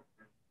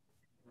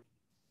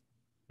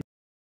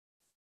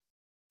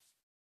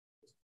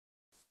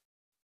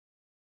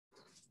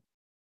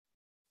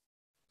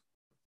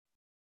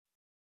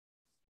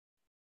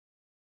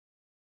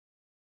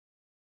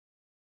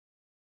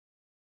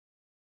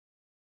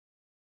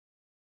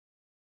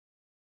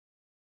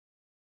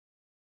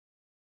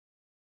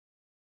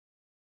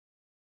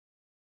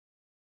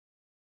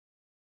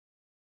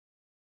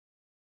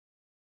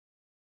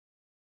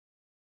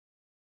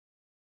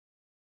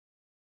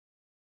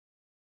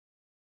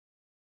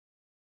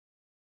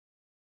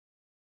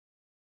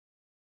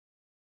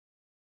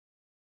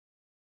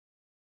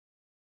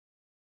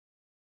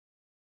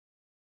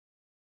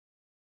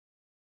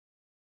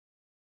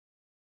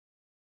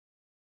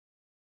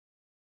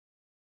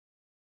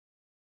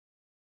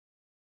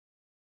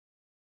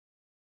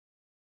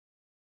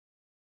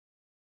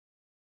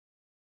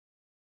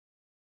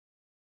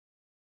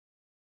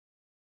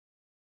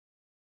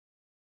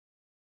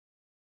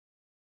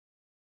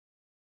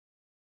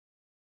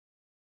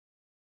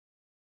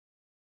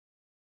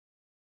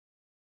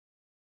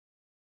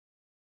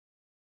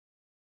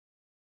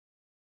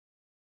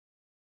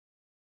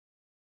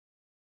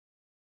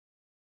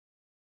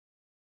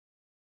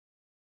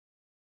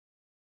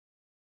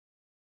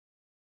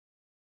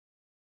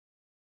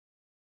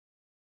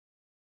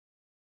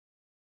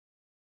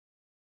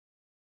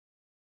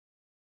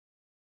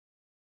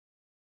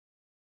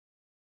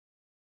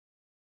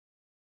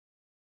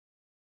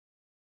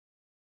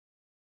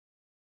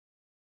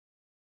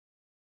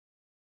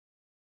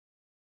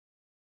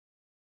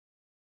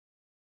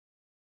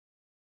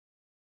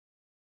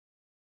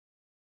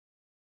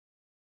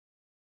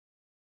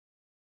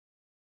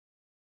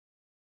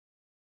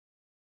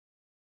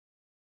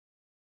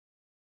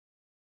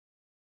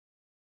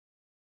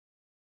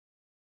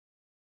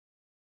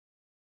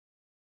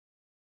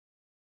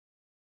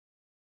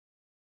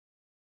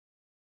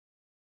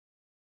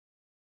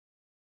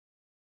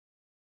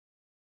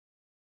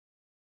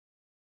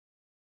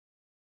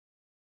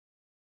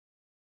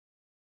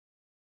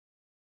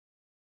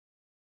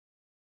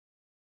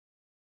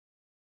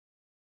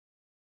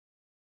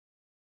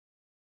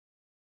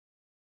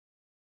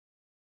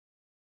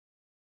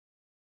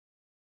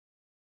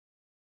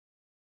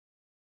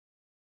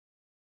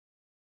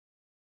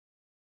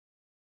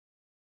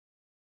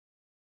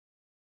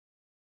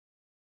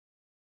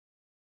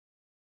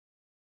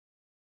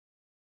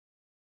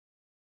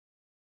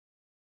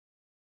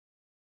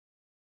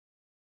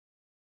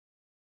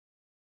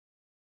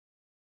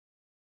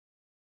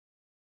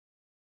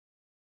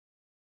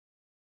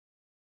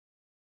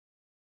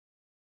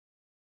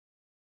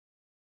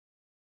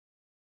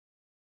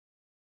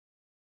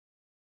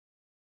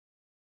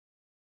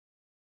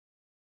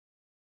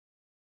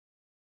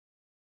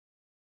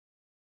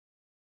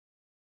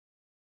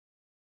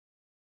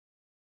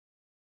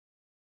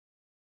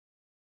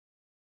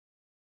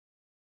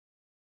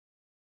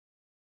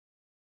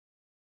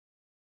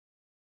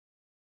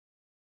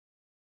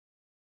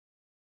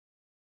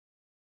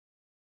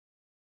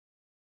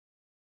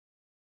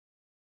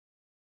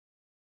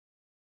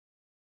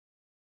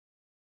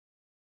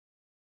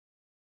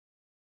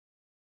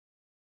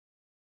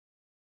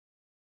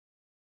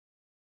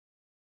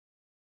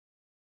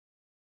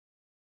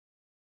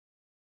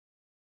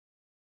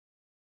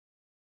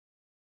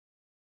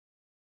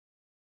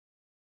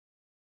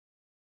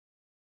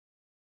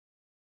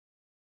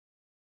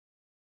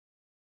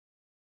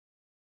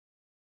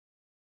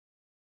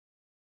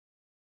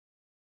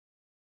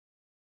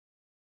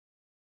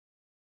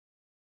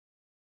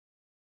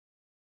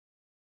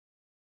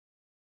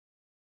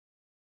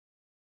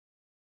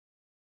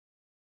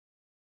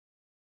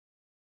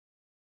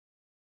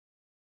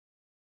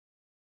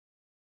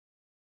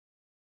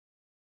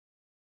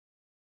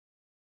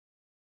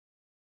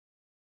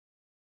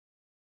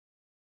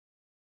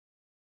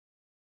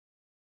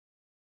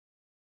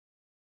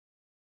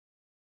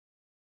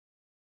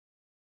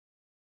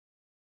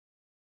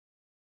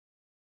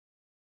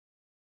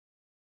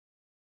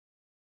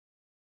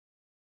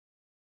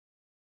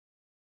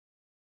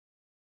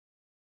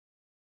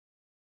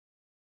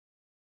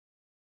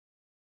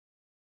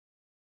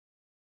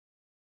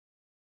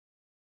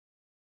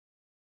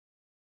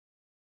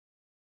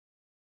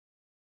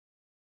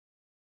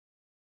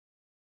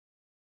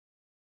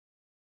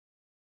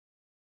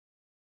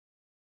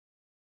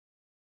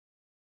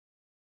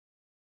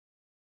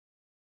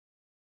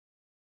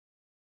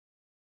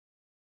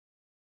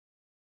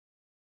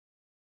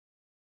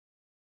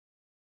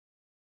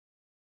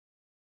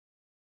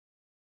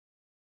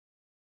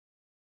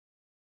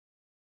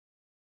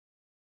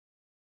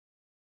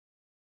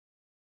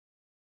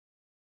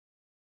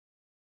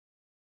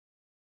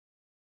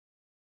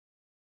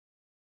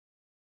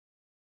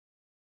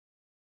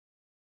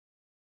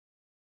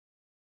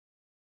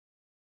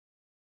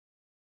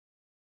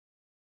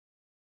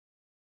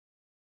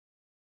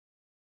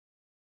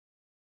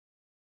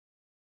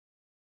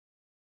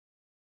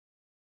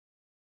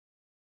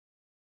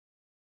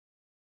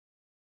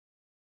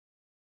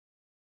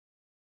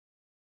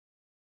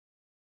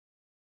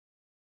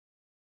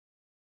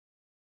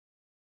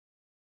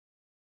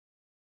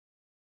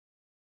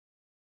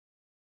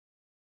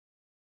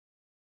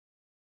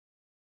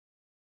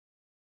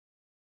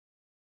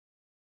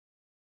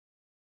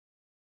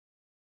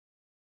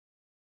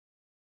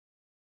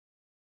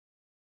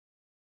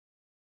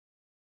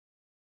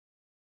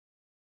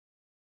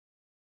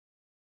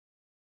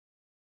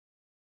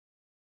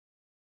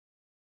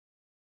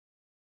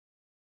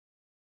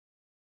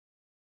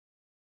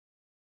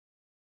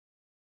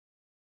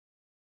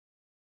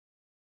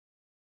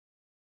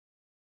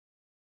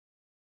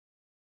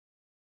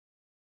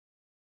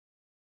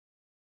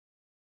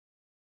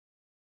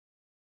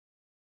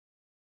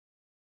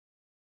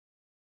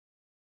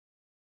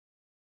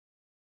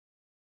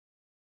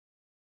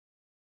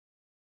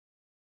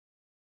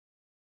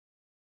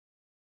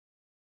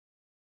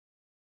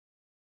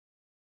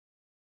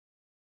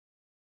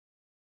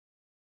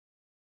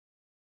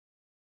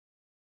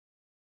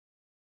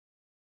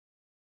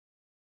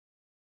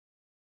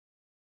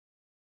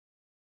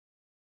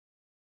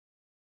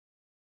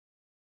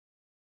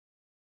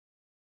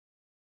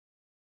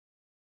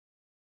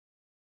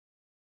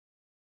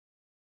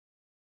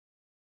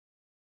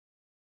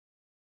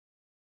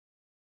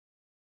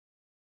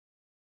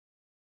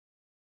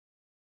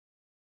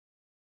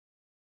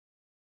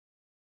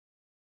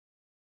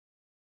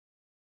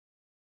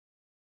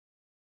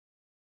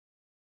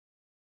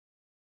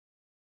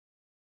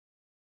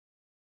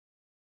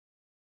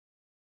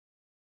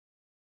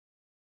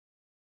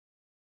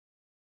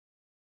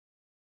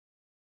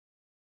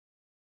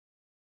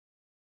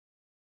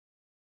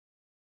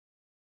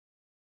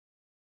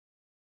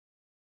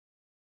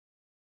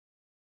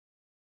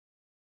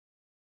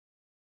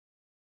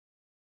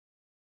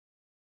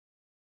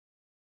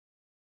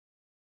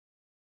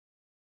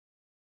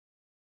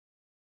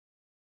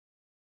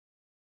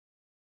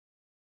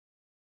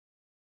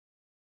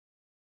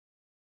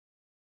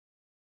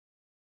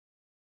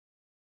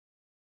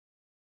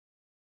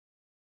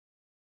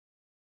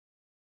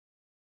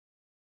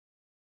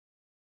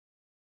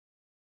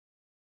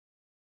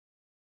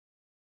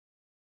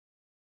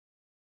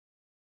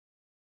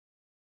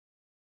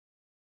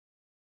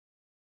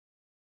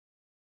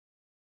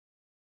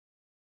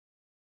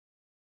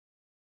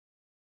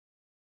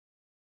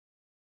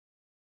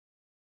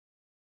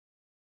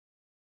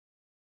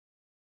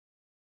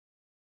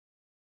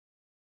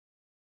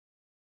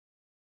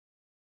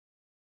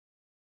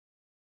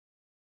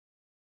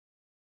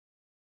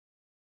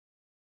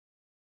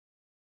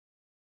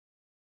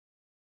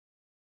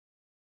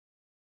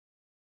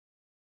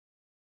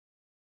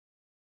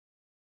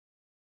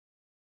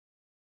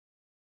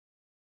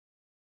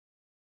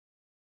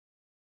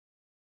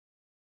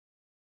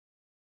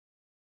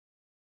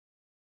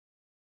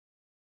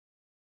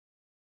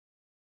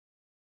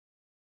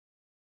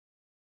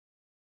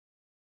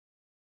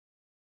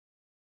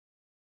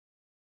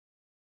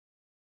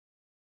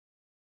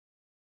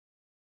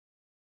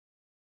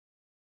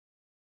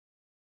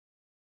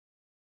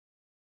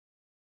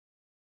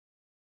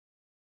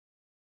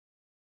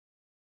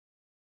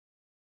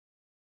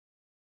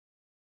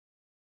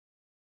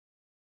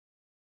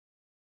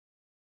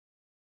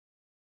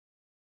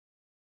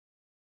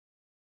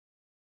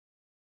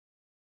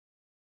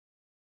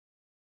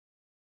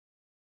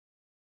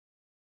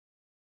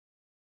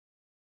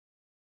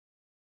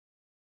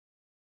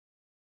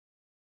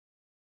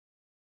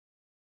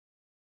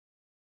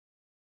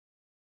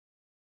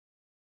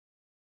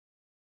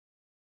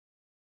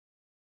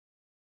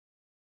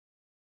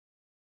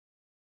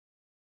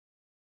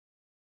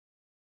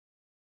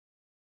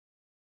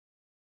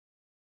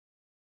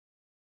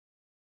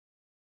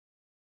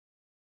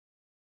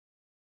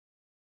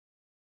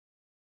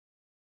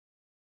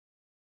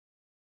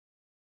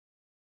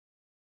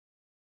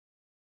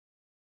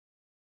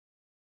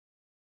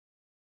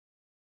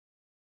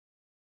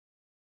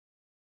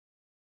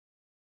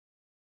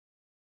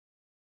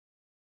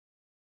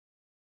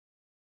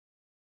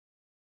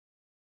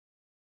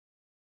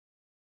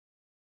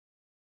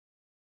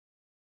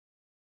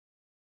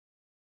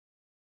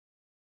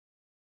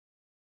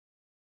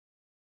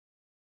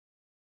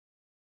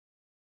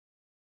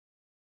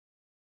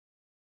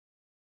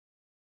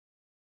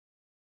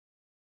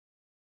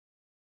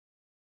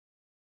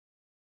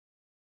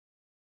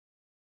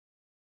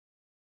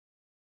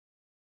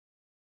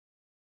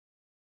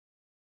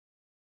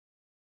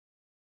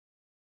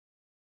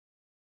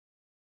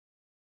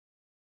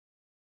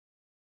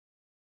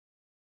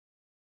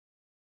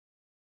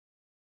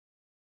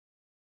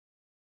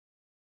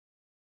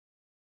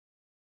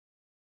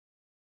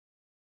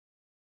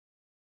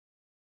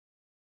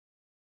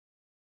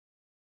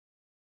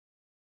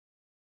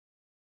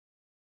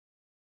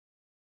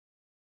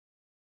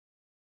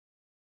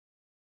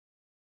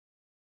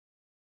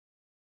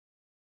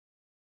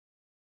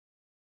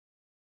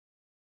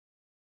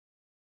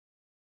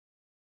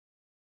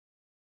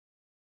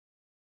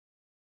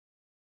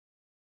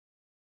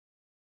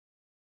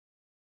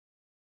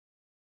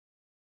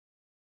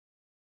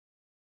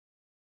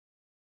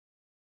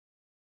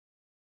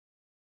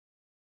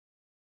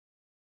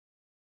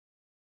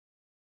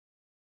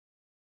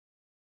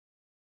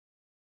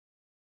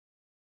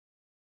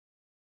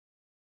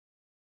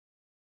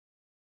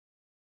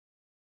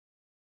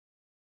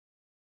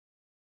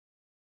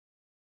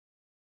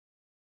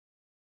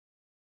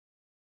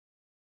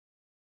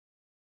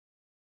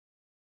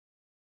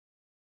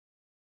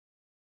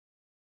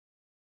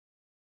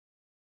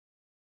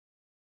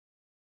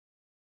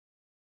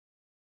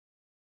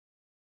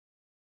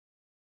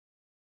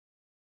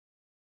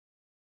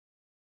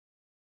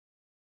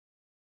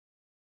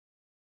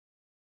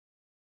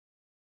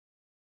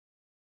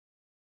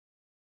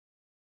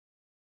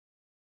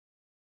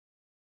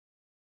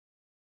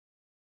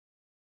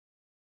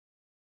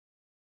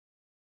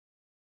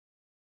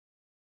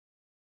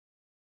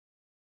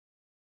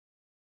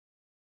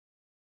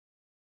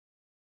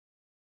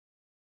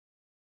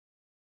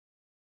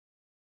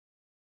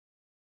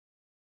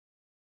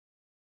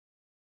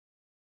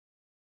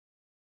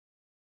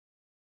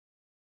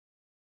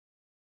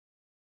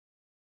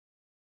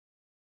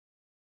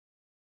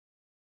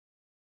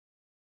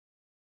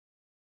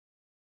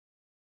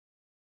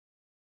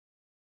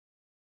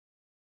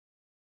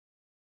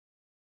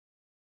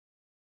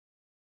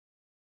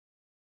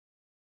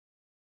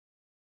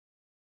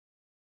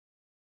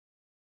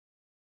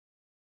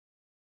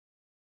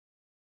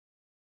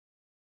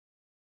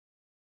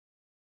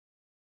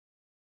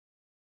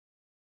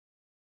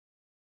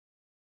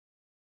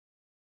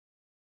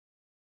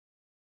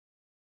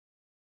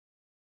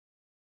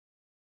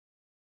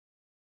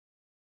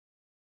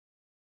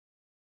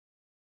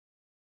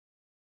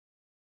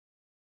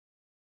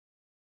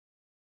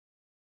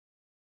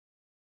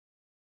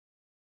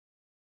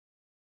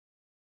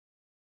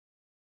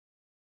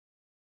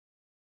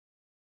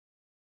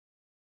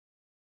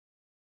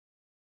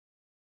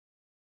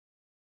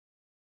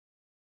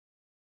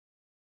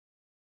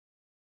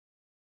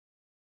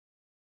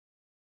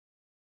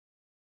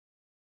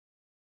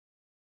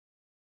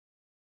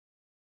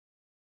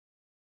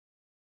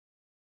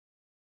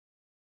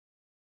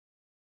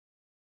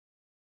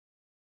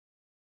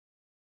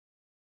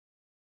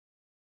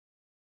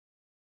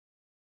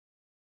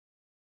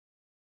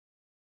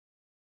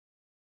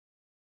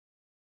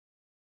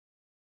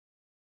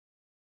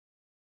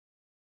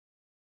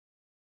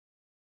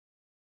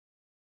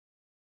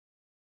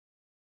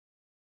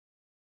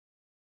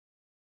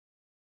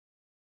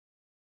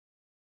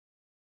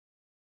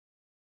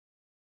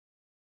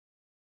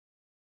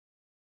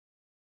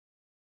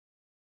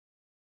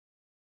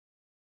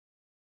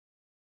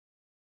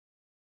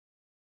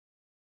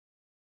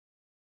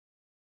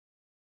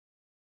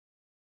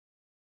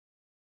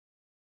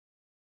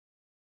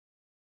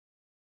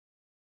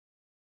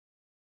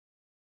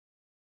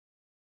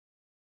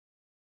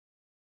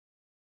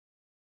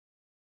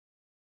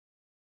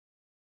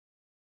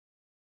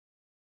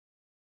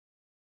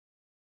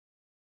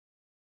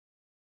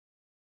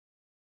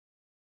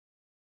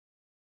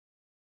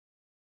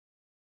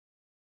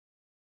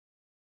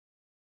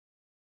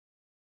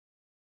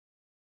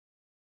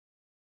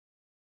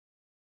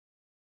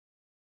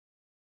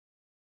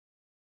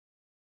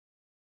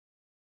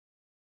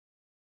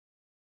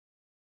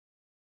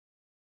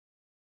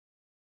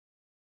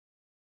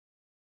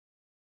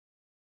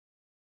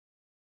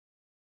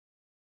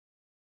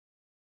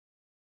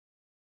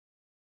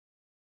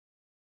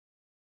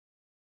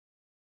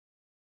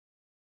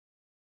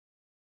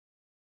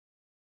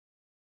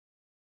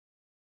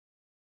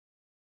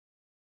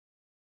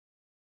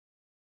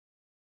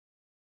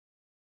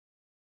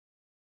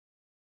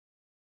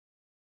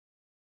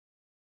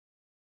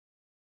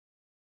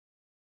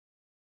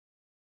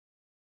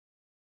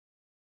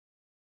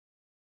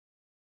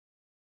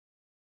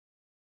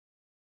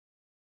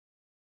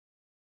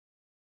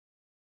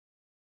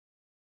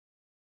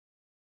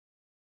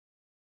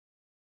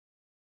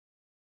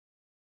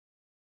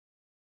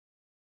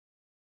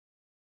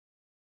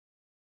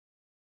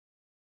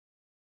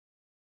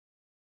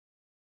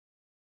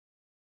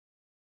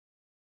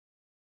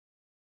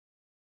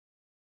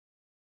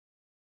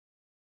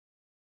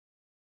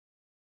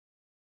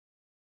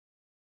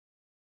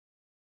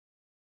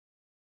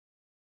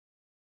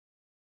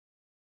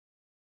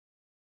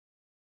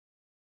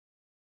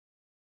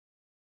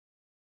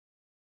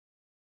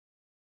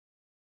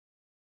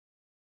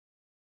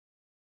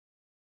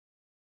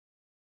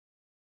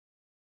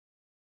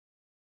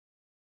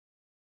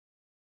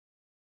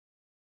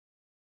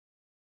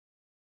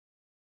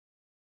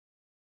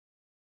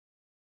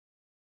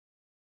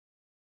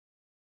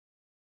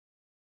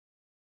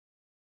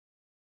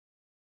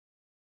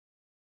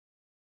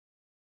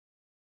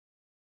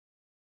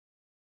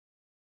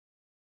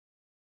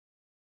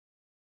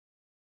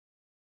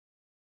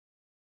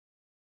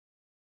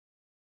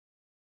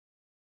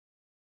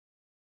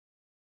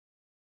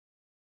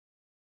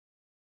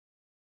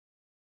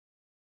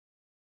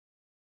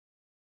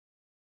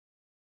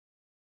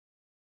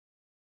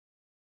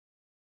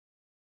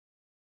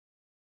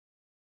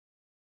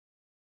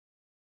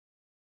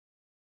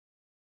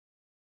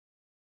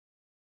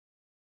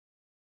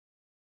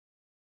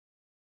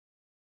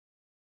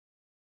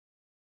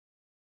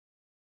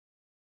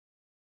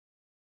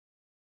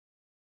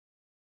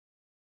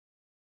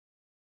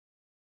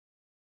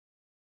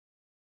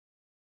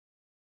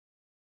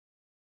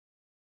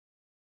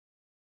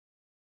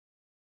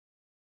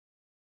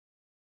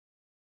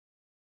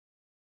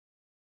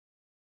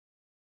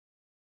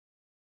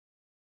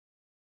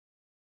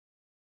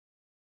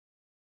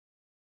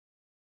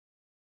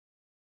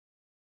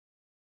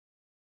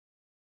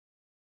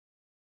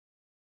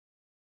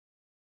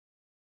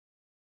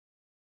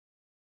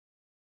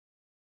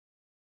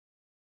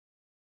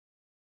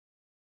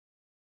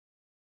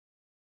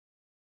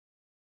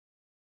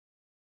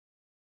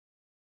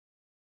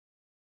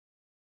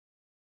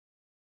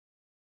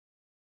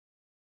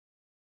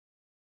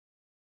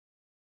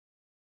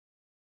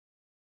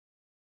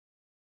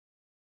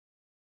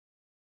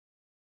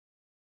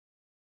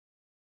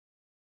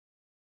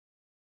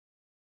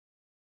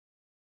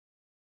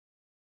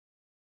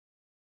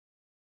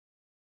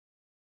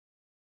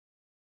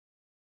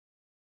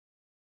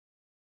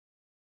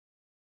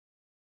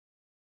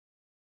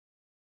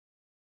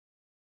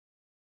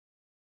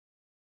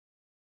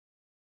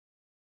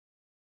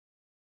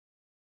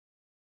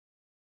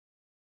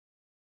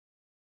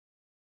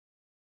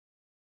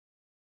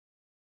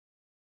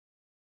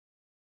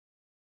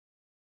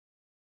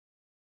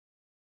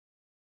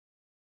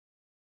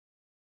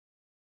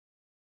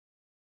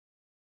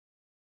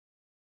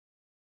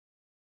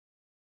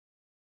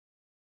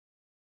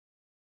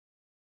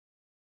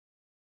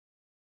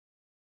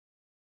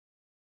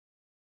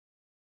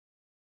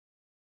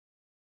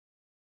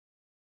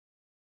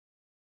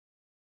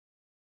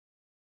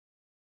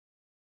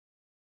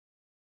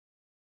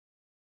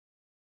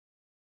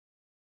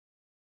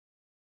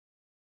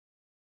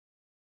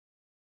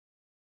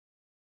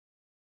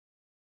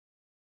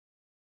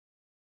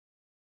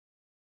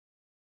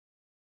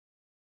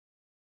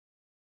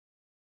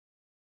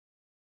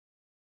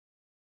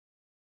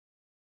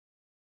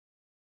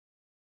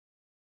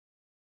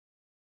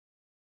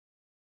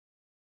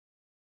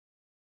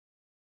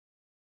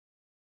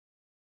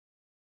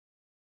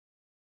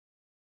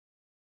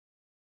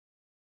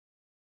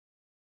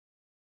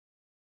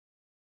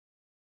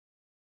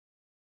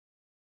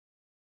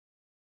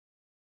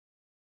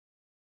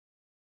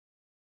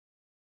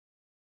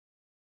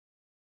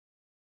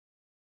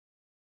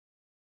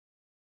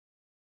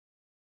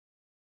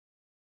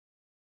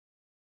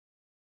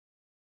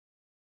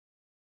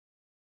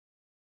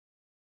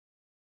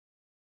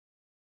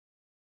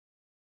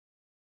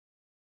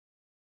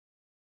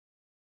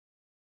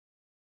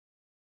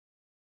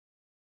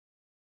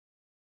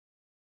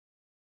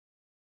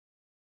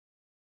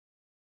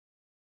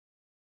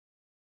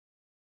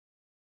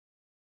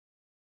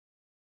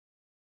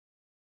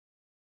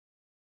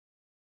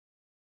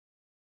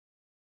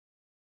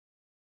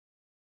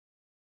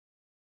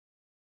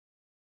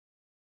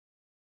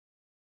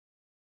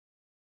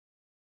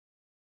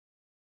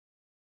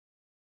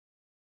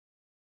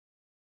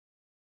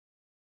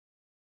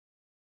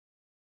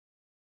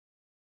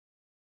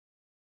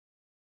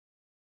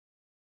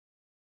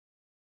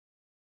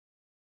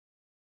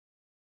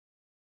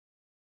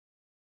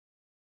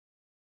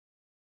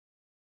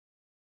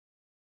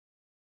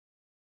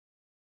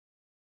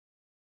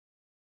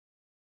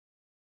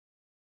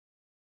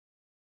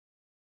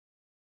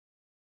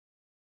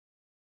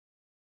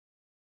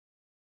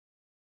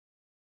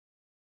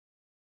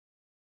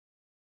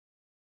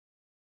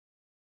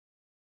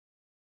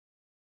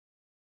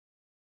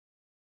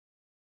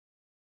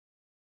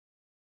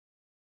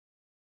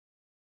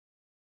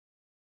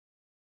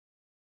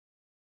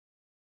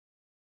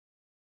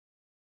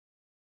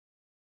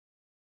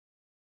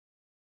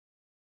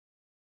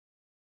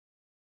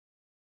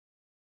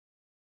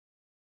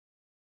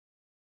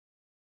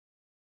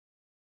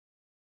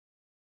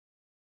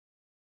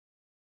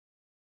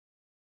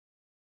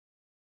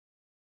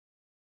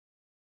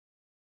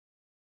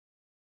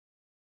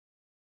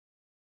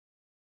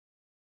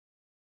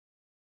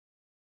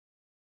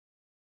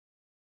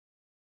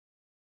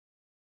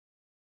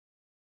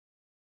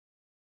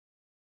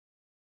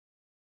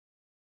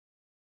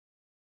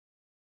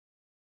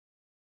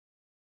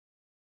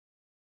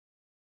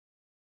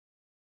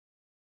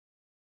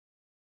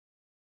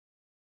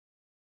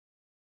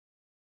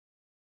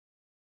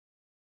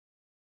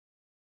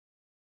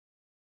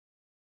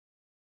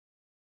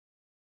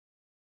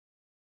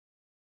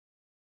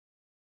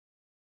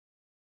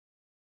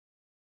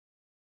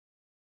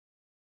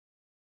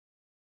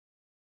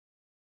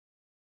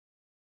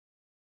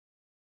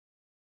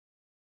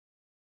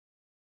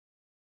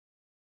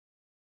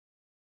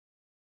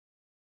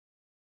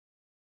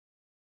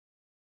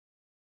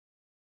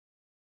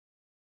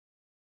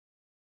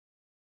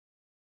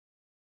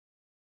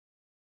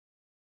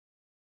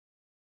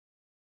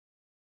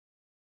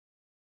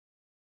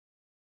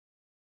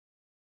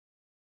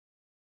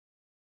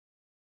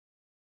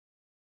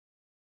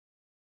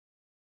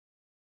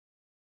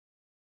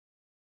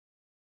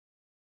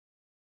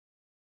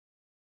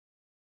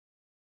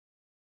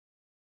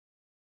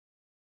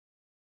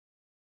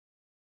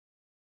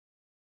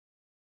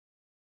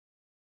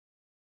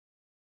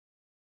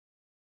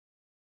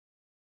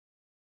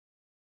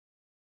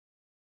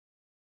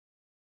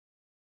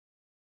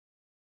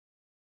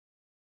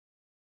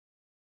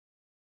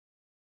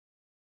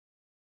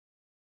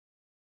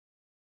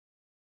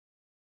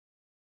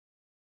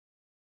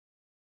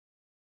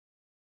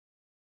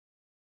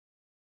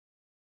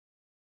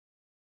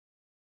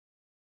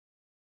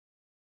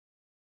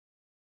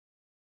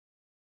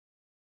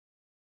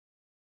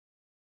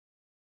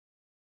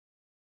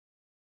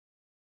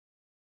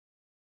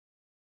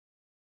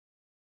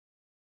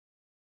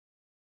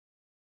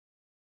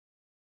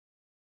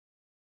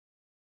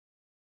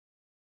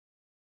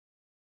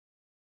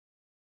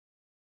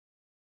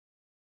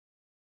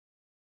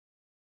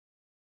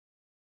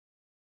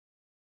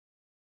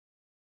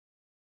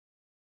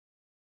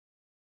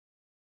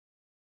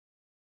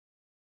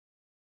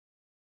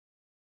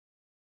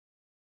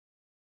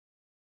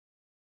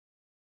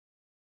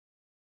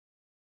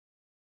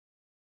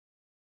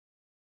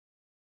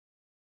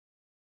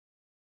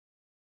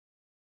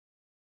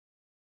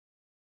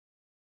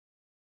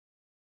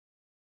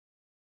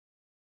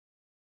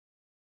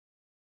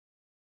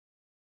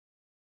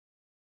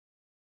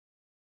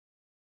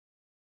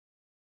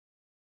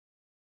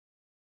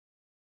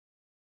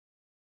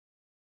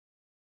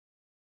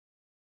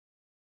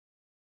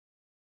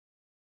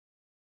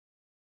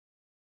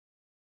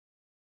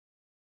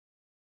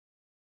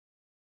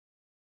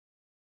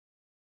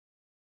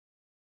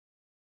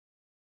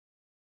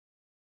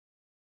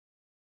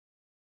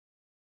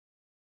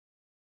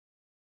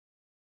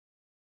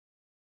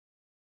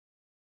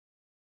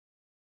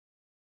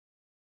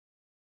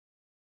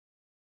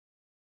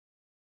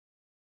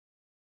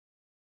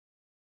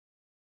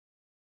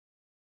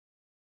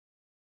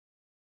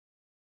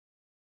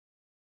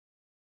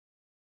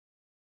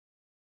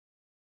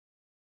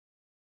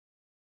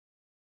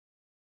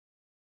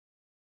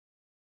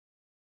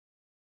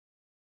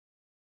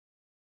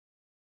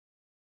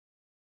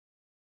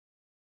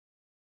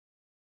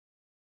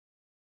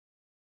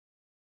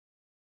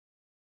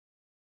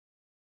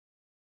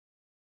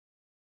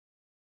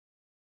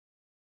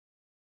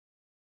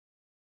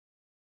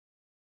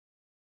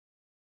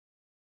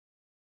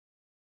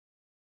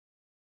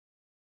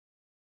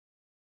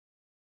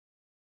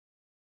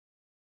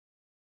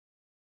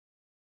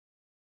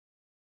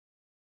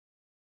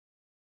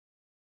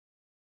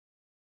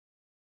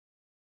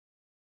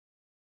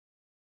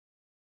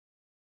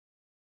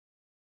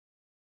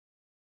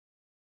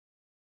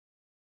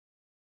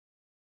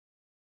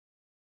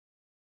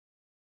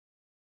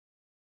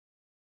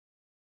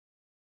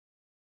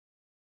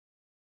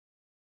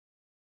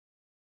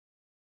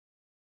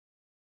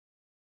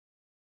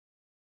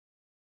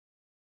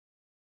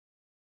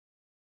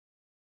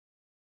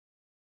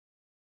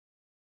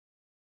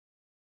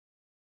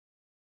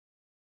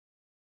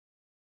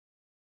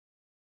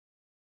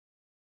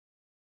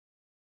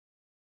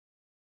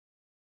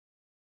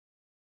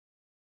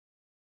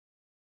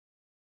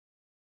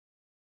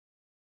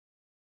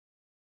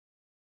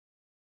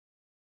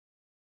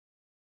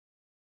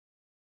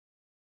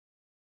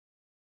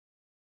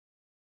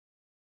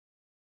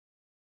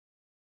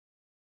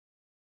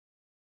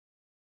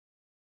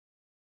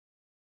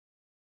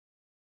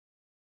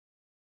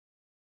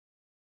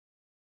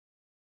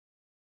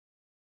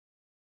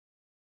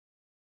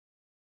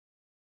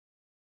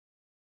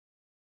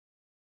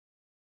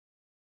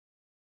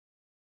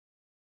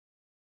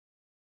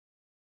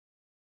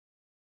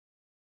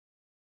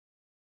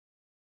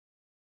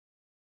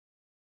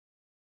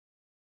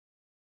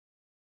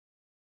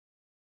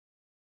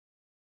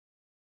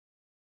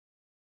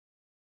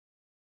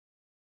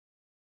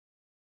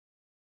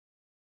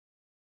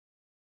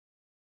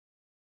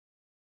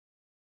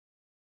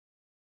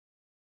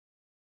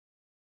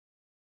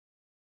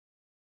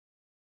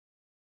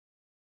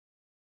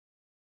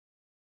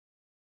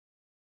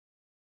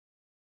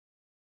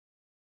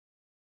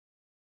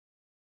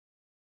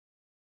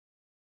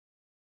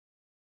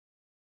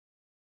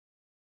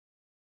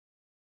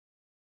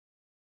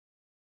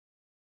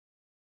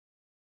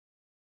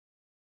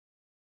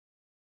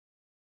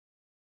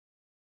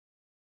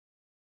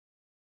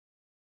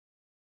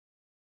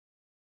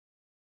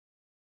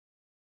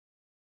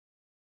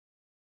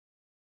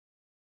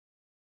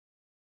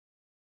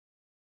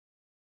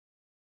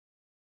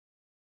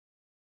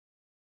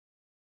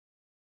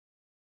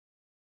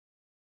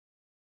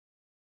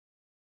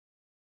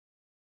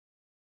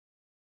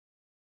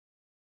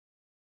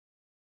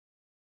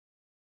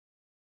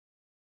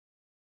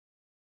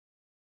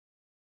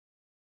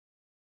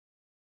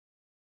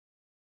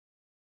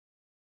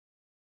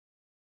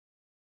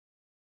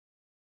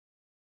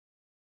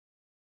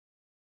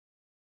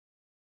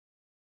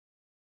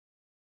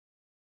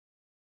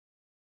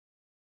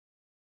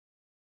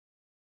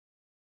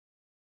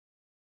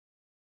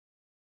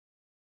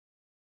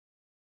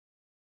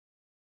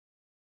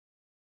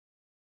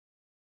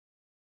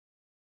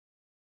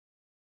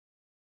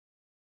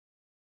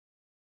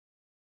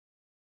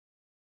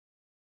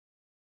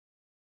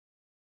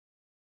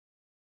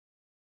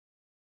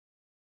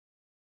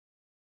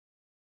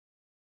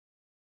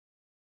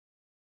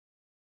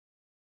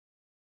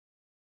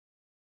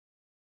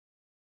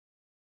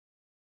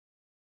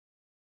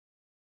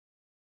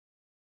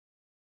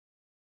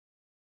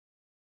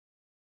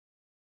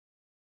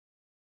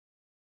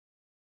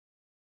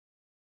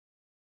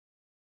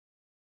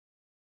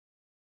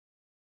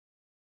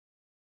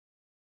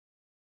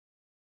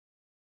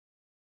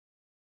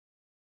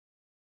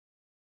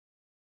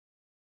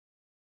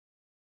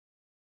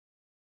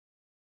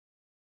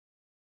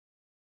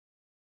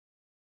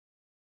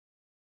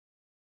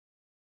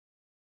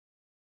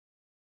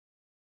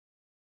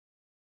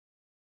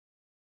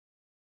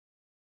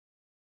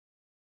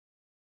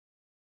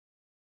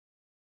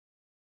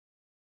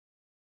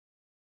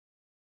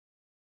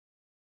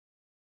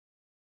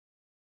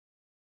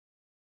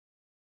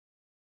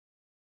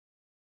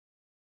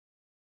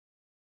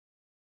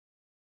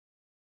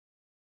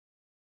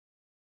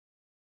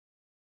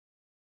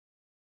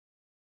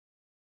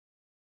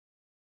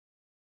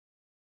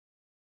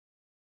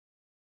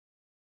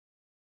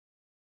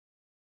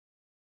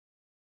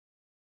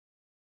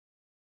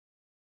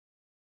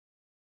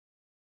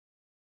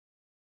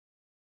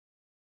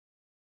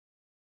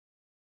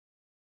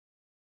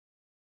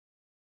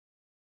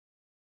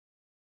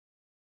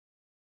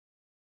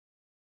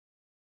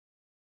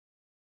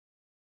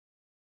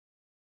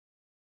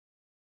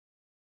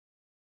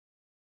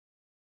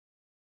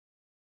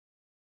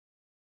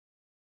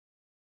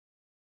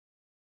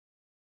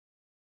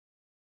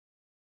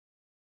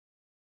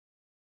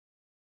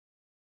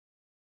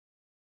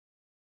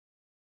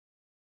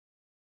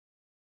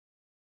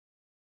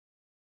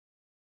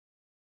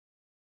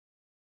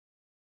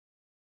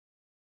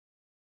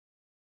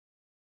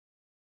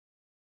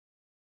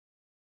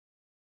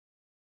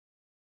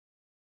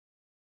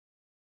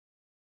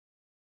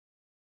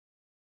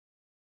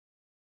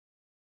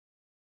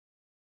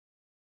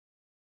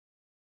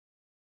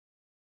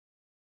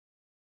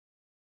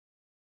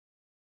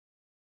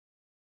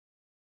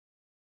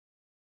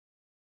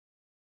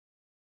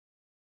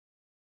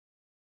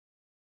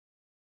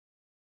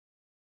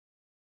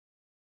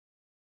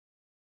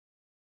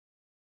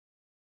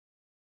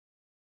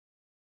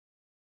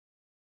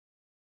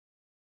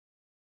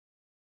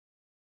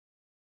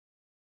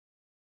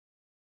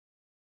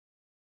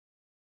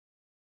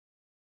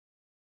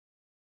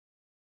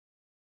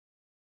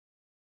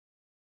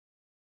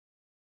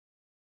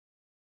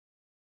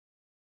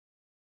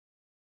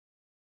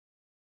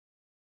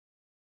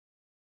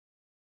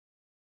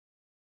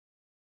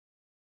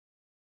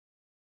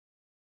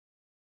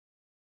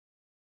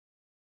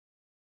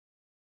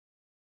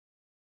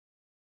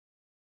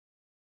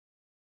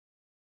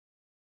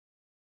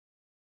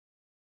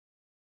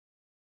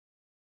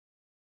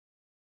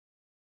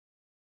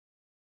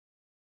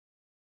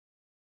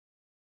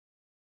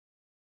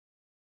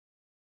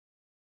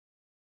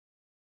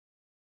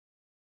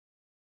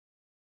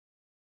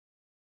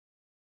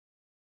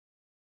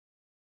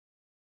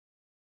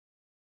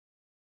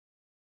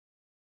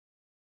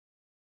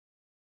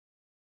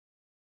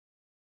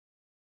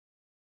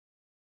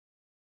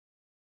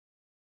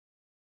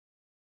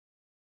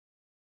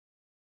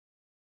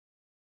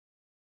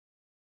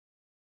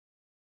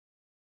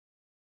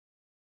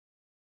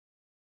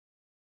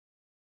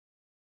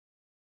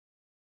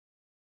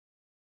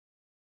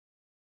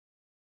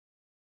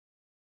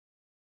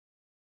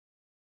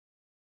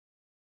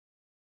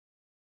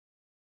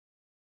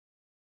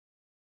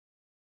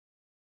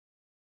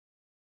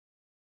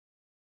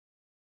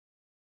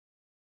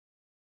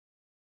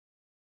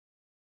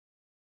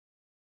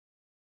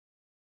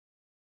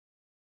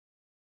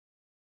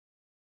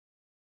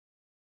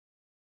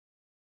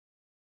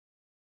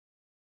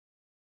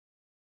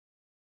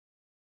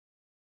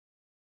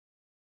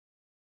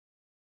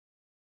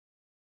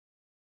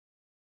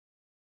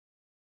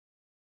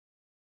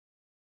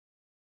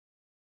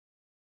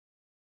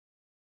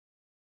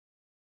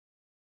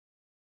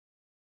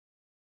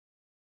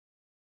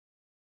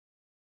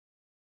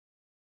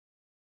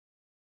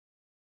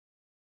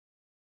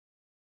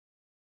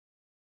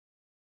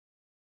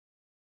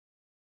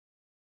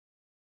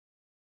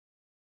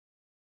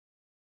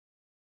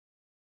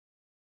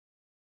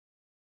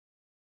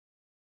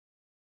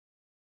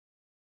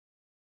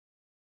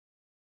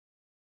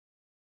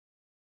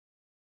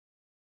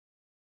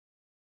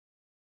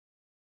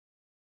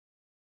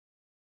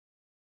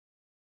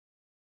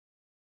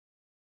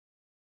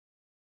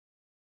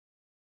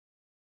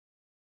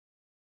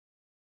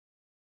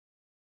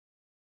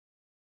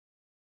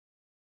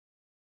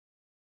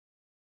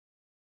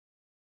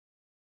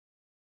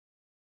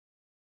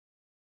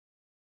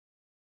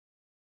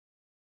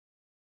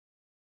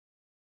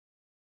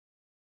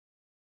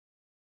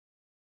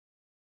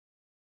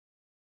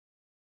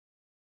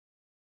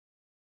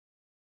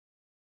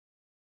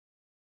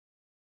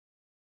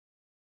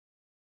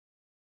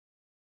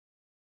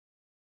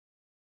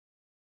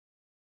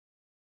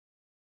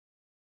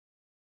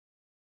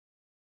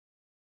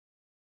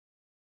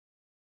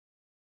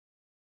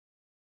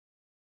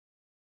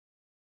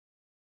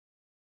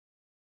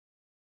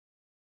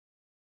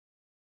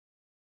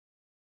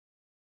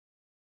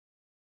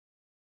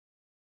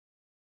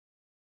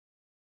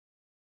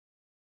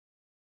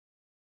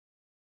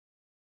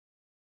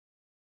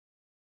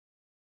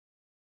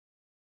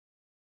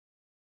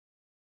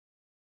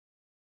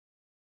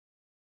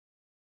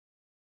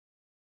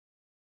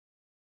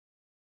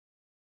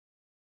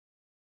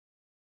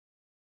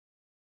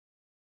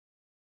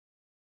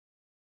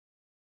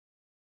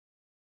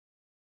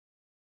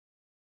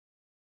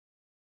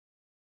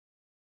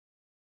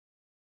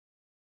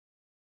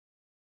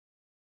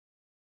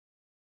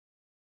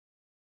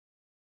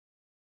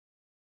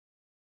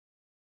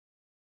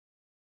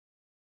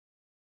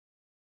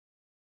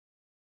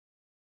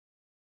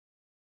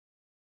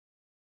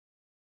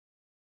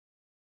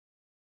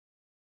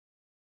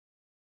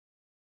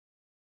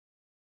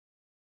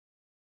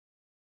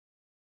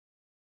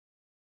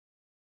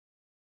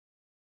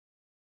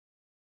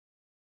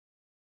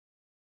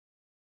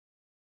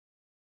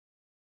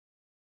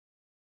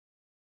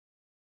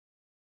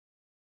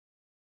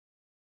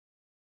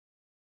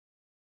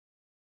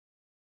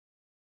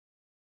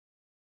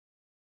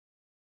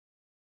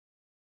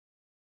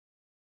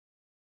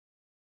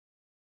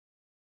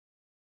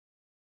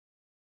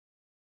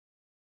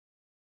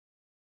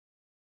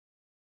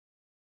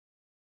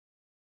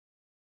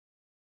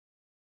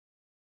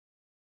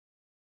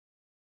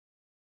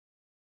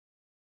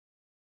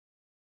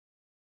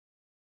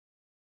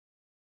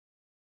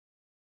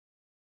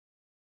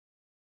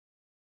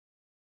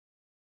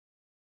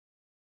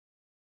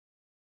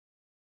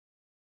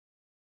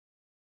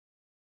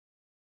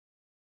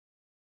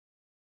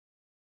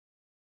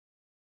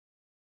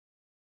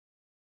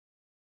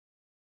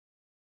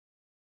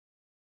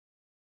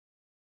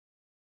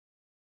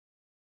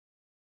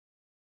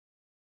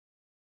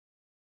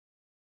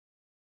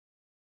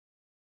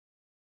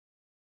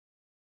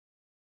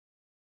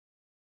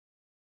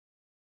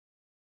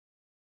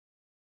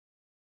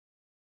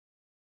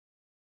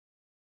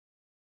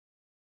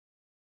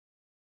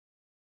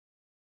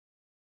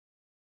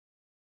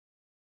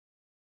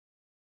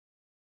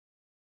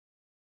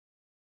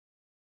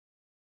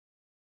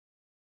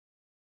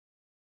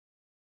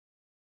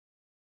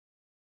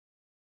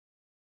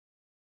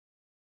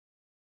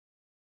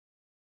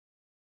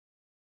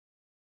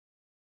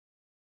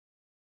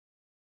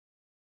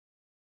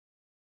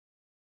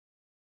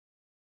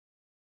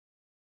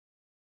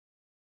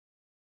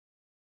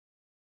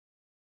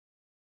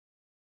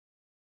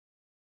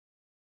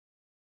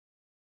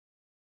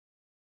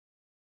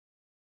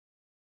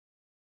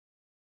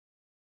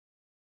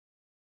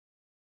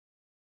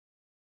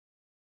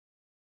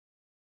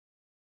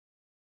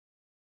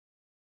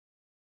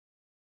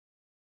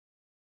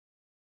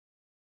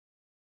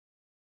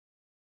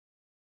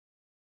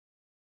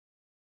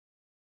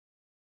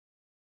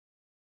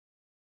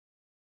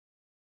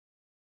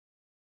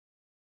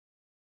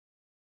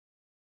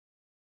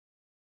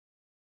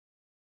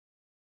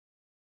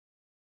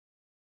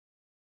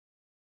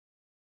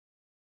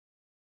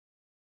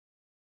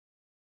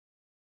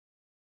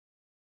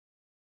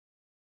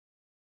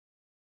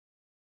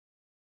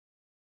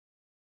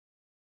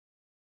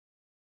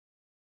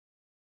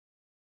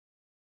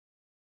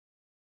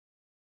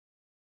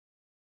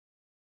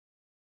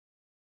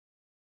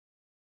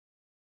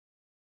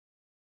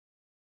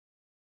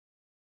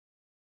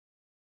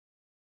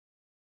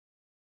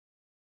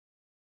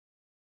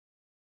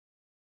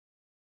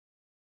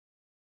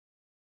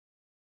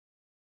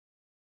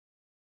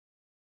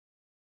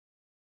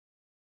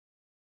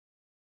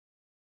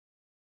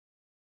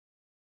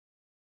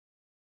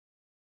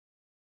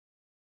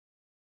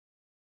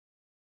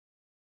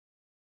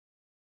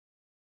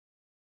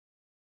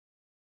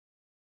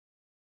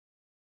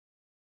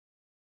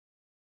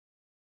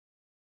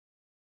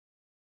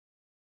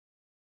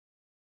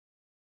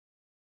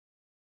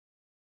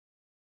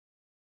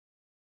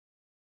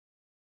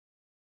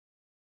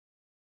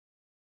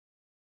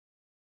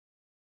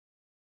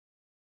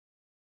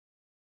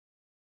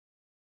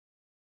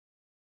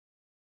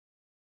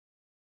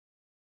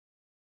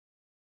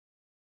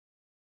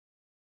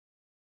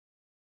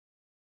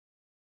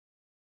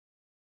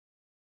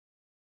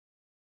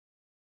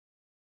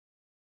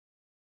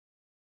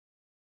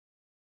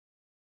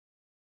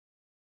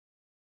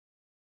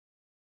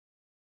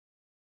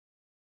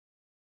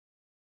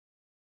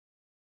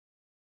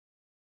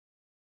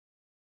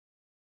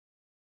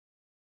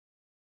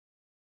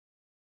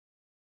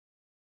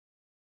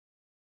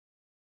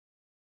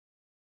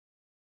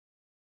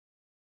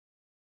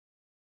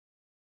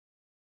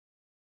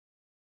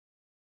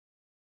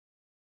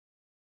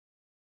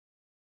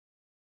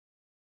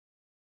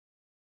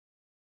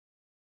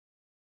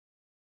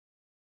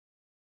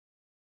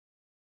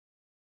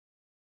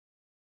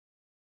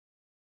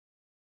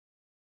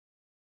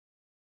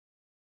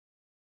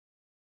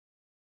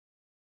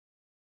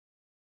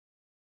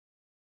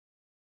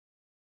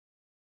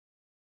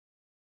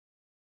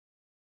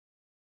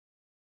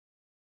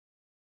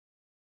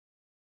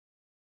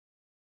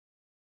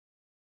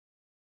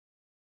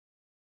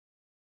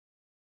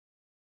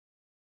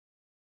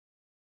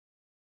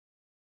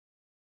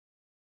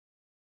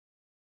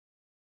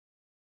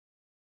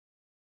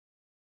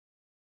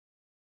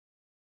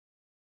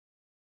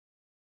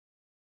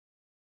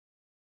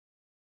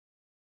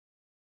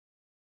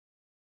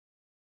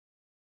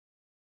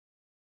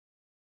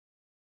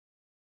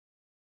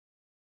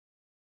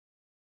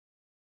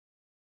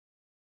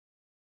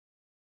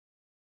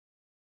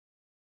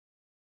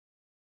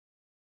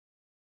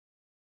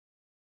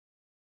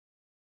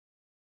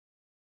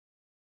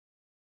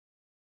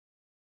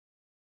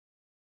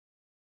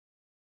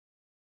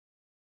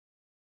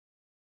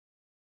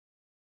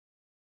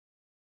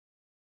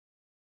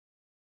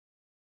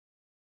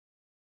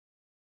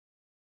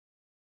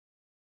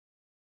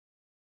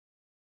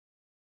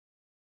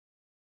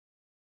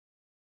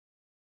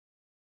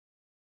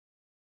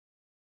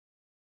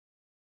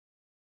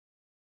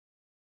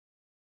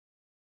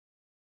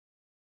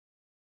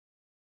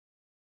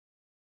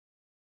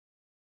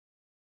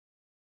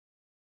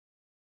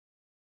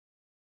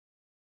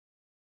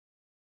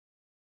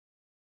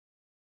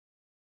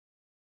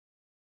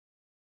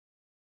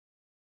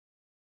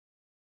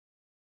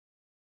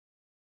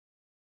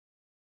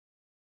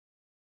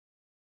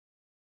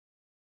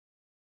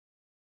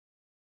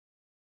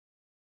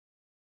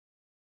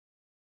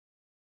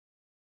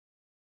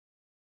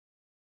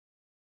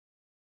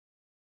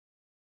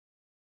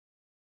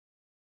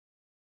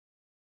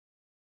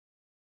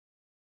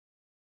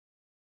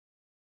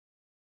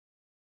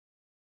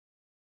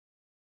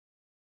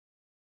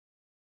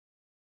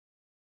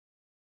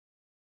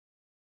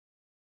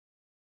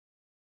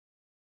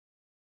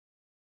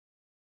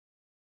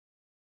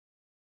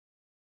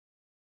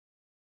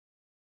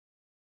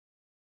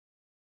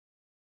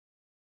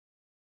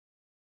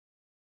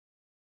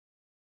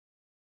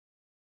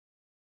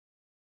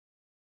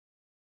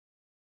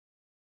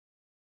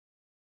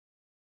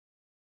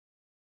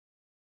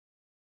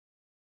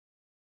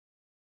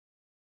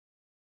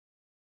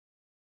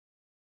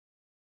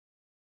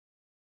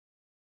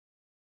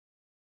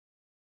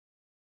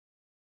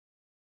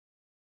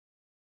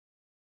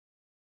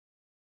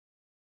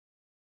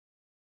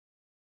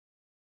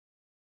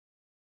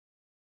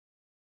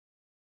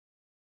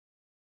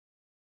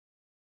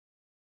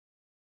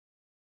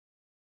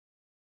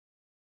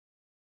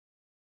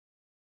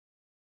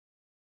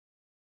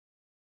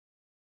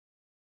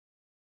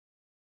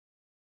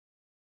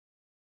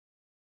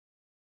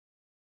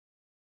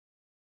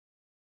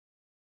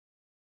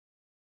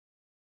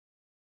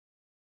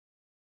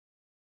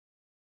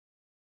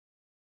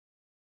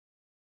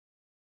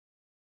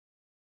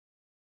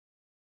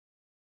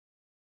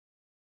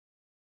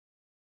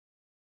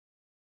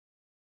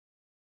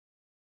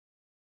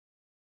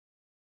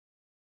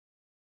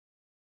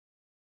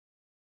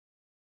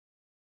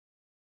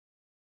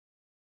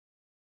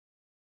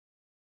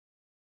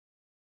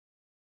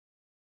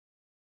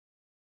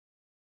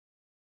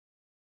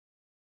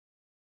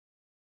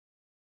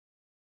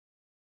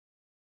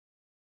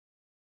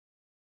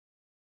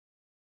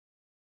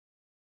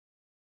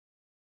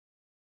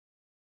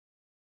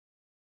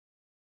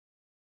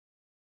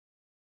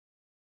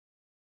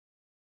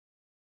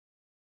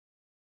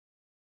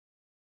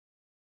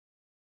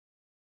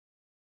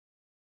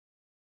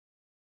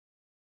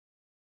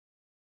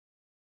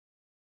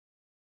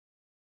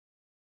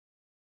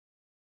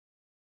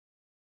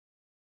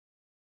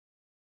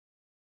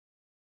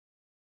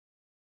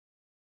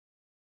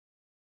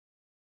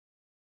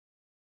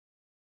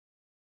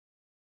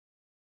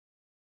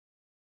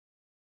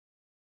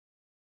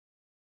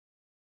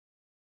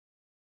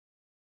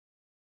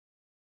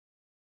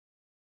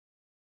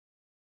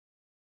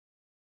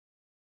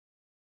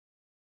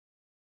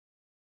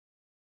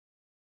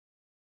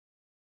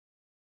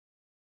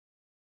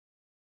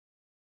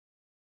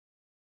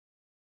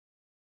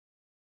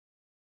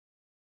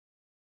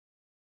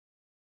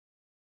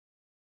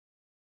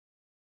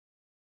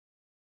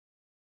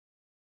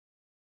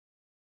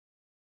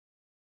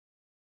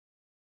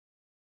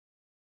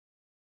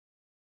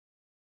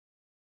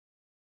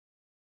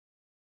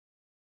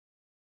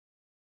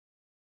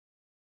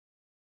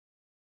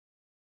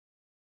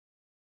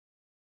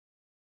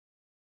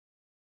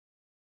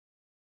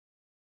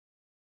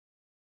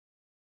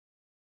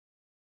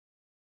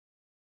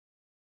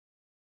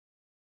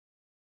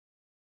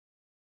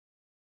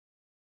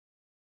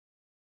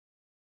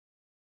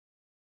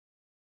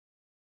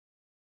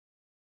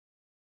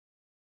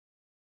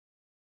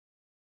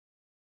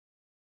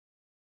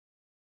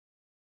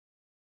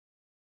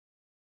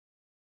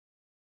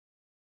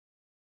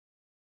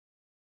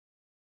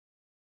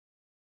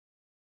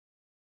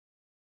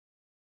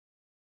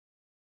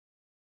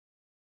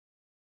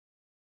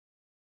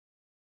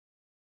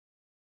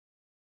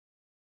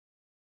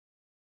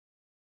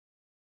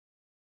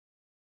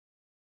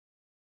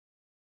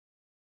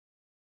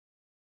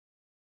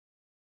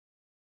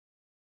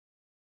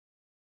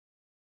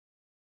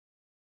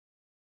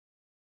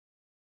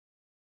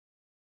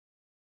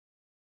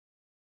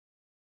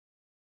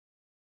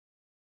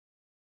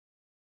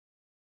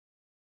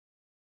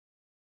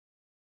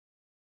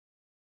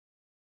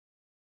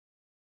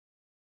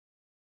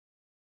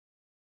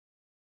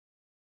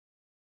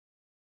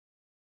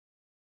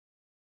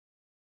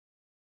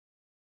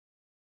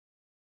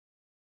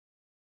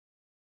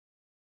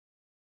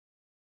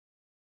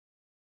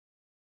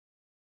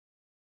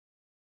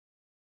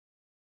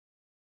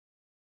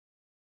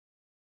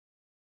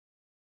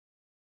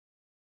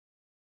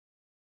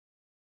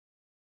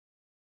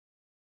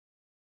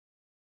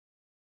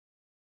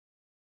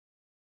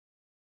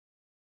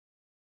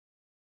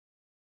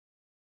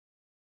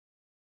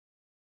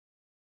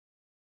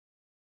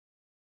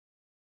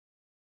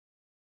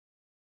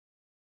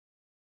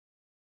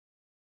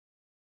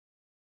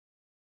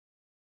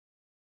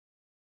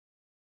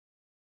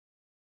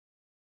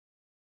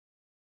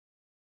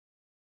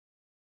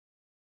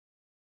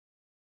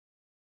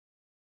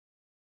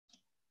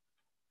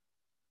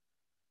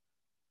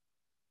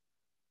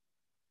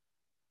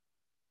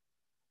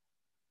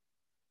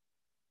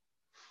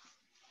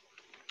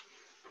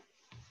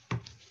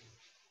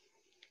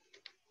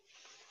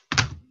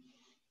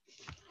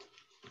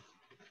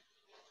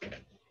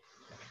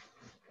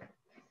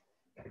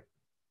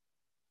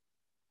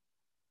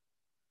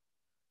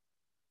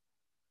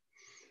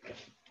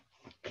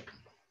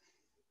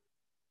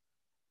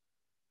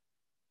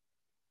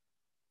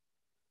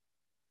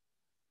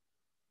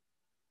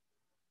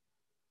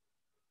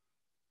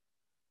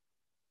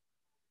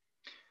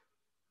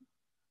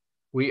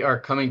 We are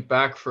coming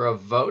back for a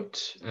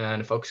vote,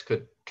 and if folks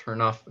could turn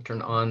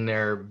on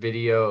their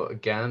video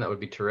again, that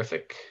would be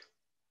terrific.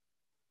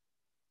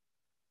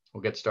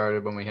 We'll get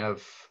started when we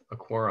have a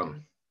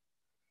quorum.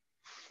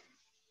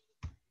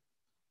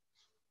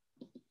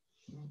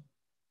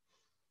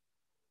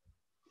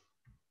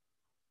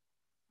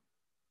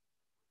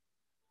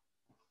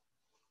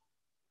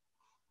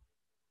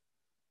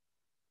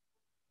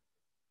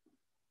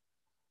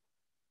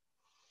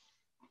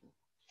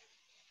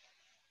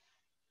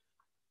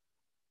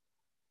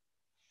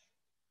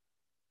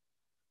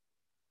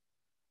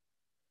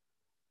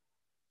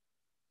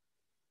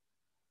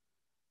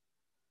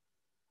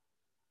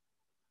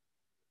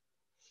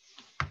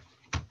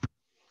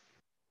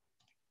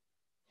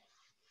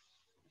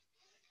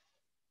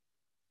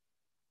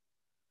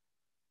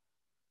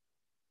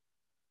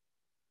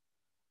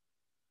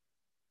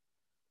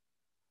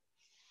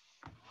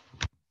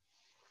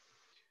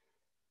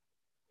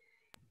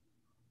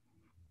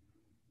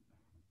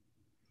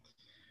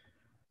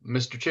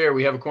 Mr. Chair,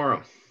 we have a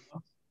quorum.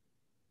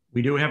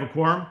 We do have a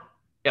quorum?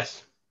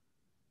 Yes.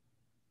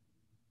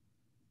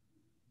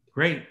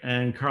 Great.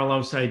 And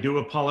Carlos, I do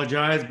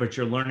apologize, but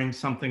you're learning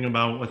something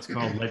about what's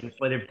called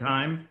legislative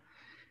time.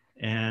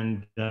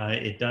 And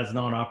it does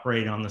not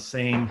operate on the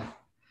same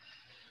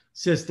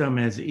system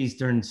as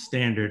Eastern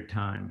Standard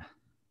Time.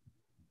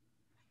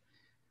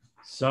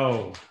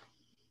 So,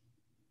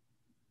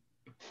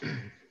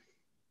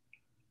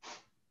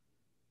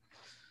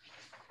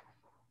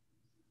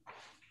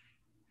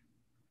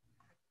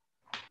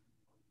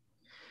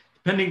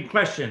 pending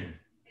question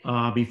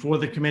before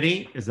the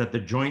committee is that the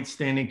Joint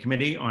Standing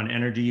Committee on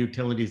Energy,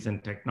 Utilities,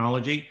 and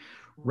Technology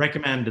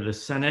recommend to the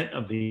Senate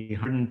of the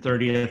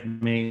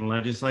 130th Maine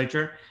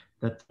Legislature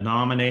that the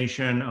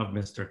nomination of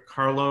Mr.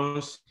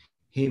 Carlos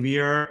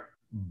Javier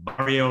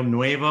Barrio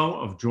Nuevo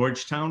of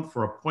Georgetown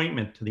for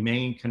appointment to the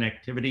Maine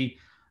Connectivity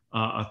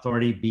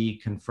Authority be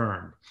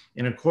confirmed.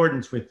 In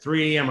accordance with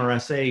 3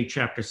 MRSA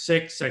Chapter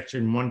 6,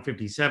 Section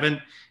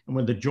 157, and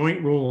with the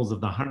joint rules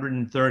of the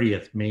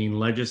 130th Maine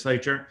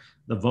Legislature,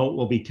 the vote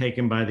will be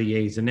taken by the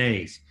yeas and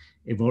nays.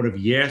 A vote of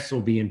yes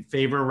will be in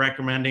favor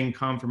recommending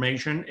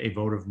confirmation. A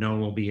vote of no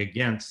will be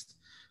against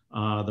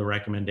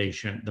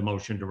the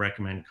motion to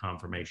recommend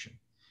confirmation.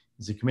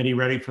 Is the committee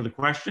ready for the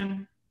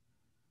question?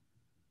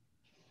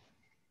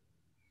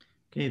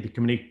 Okay, the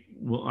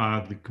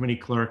committee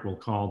clerk will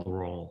call the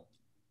roll.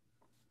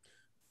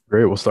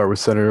 Great. We'll start with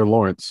Senator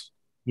Lawrence.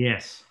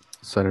 Yes.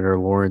 Senator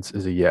Lawrence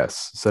is a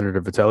yes. Senator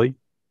Vitelli?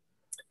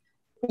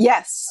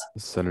 Yes.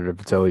 Senator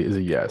Vitelli is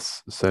a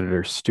yes.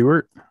 Senator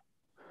Stewart?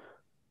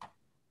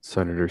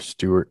 Senator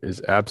Stewart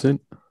is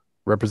absent.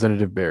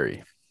 Representative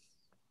Berry?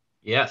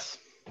 Yes.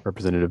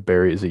 Representative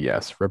Berry is a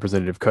yes.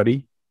 Representative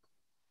Cuddy?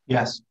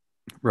 Yes.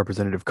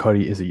 Representative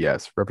Cuddy is a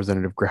yes.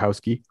 Representative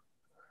Grahowski?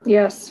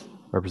 Yes.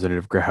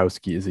 Representative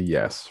Grahowski is a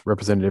yes.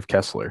 Representative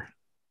Kessler?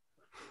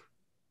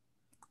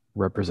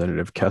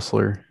 Representative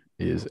Kessler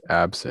is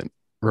absent.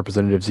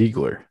 Representative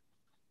Ziegler?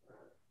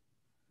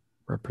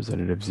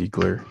 Representative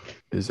Ziegler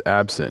is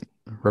absent.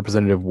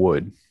 Representative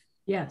Wood?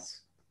 Yes.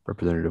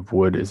 Representative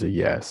Wood is a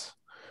yes.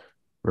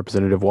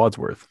 Representative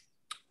Wadsworth?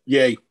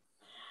 Yay.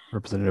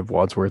 Representative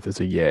Wadsworth is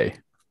a yay.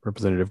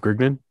 Representative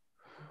Grignan?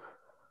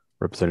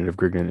 Representative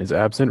Grignan is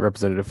absent.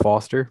 Representative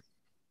Foster?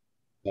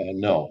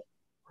 No.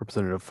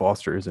 Representative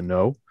Foster is a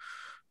no.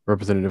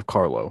 Representative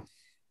Carlo?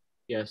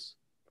 Yes.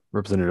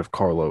 Representative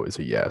Carlo is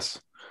a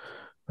yes.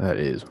 That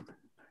is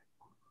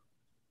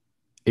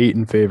 8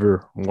 in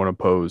favor, 1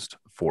 opposed,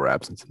 4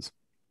 absences.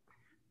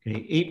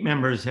 Okay, 8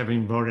 members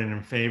having voted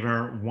in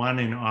favor, 1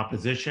 in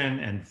opposition,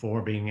 and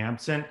 4 being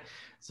absent.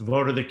 It's a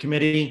vote of the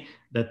committee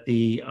that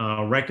the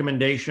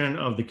recommendation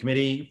of the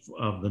committee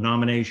of the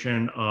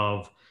nomination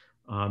of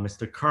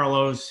Mr.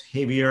 Carlos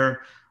Javier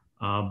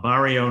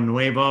Barrio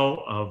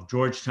Nuevo of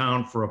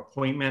Georgetown for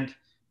appointment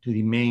to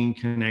the Maine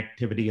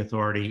Connectivity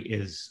Authority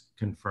is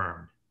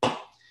confirmed.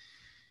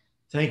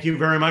 Thank you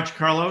very much,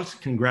 Carlos.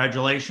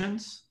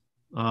 Congratulations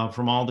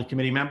from all the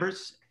committee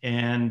members.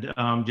 And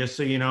just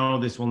so you know,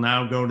 this will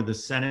now go to the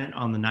Senate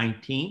on the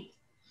 19th.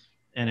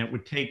 And it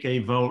would take a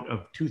vote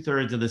of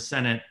 2/3 of the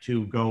Senate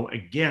to go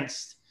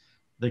against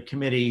the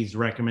committee's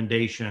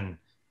recommendation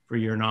for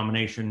your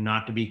nomination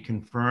not to be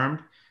confirmed.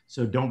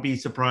 So don't be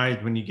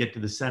surprised when you get to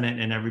the Senate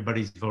and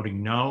everybody's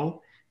voting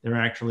no. They're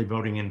actually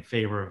voting in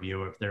favor of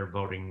you if they're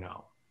voting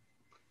no.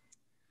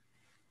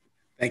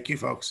 Thank you,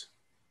 folks.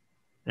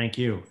 Thank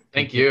you.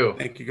 Thank you.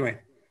 Thank you, Dwayne.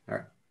 All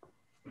right.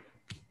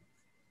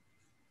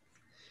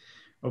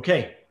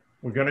 Okay,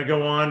 we're going to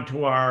go on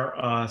to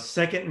our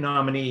second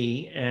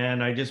nominee,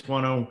 and I just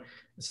want to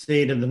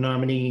say to the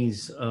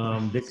nominees,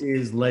 this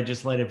is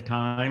legislative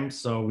time,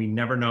 so we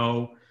never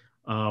know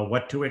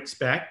what to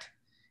expect,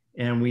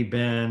 and we've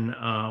been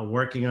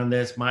working on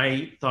this.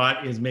 My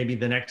thought is maybe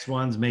the next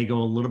ones may go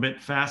a little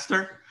bit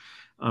faster,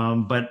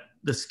 but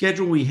the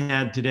schedule we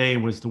had today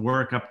was to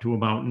work up to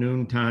about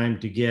noontime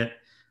to get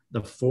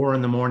the 4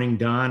 in the morning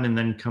done and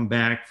then come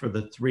back for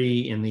the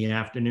 3 in the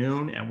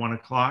afternoon at 1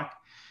 o'clock.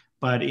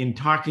 But in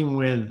talking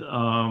with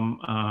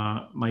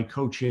my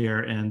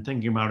co-chair and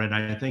thinking about it,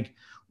 I think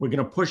we're going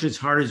to push as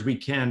hard as we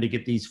can to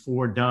get these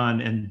 4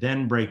 done and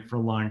then break for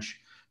lunch,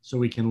 so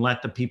we can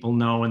let the people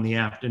know in the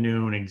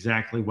afternoon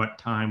exactly what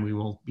time we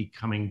will be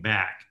coming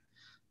back.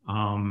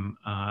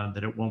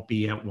 That it won't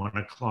be at 1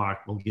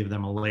 o'clock. We'll give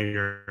them a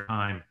later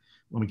time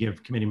when we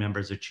give committee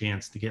members a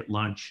chance to get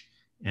lunch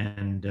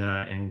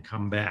and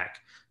come back.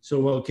 So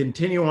we'll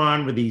continue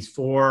on with these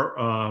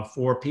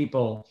four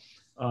people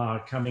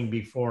coming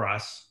before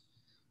us,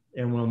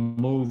 and we'll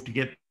move to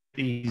get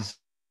these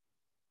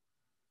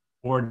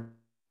board.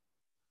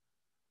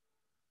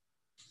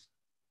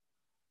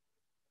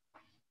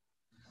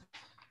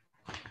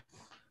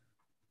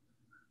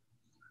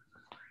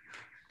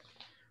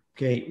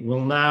 Okay,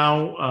 we'll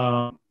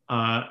now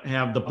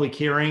have the public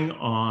hearing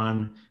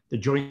on the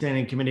Joint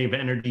Standing Committee of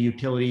Energy,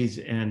 Utilities,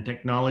 and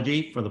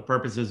Technology for the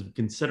purposes of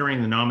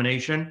considering the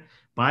nomination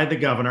by the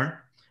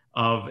governor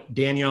of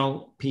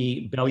Daniel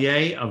P.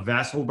 Bellier of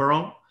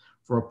Vassalboro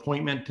for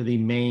appointment to the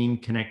Maine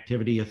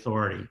Connectivity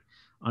Authority.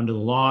 Under the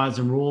laws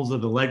and rules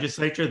of the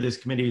legislature, this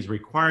committee is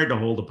required to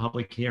hold a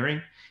public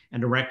hearing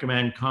and to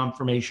recommend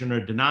confirmation or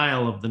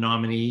denial of the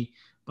nominee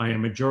by a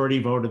majority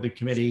vote of the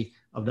committee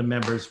of the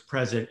members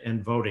present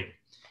and voting.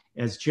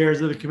 As chairs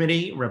of the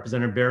committee,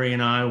 Representative Berry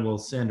and I will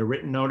send a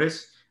written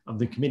notice of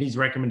the committee's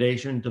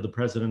recommendation to the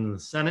President of the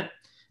Senate.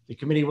 The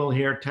committee will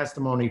hear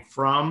testimony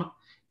from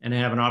and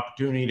have an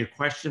opportunity to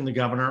question the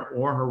governor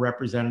or her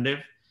representative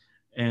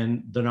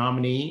and the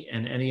nominee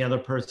and any other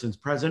persons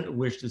present who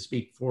wish to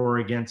speak for or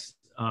against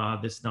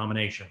this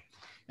nomination.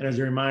 And as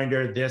a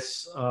reminder,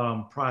 this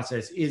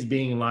process is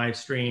being live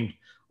streamed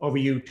over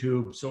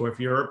YouTube. So if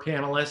you're a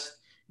panelist,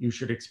 you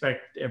should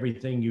expect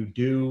everything you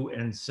do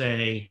and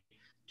say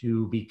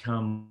to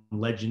become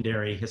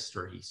legendary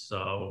history.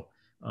 So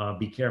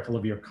be careful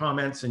of your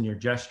comments and your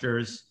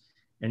gestures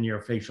and your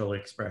facial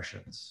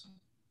expressions.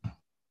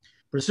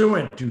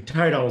 Pursuant to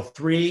Title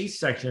 3,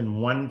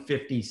 Section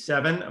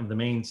 157 of the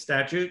Maine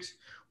statutes,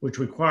 which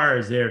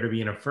requires there to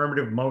be an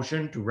affirmative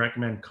motion to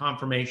recommend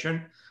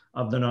confirmation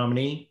of the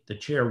nominee, the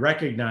chair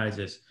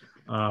recognizes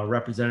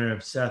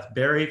Representative Seth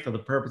Berry for the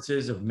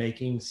purposes of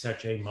making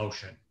such a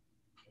motion.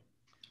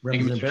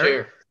 Thank you, Mr.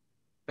 Chair.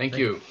 Thank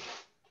you.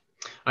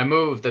 I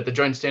move that the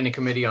Joint Standing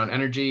Committee on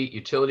Energy,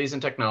 Utilities,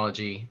 and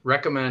Technology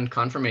recommend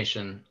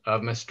confirmation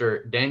of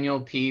Mr.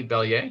 Daniel P.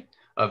 Bellier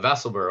of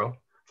Vassalboro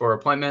for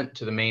appointment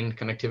to the Maine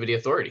Connectivity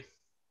Authority.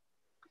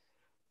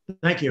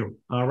 Thank you.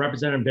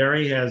 Representative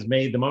Berry has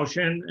made the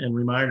motion, and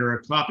reminder,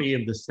 a copy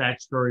of the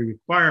statutory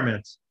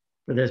requirements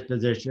for this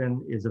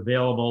position is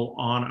available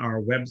on our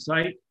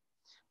website.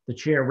 The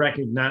chair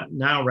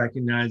now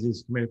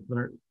recognizes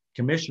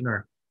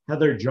Commissioner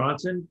Heather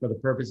Johnson for the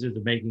purposes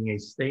of making a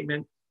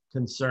statement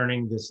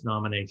concerning this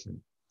nomination.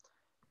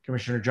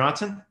 Commissioner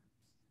Johnson.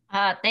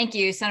 Thank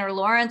you, Senator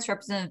Lawrence,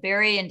 Representative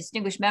Berry, and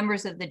distinguished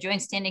members of the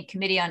Joint Standing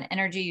Committee on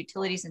Energy,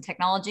 Utilities, and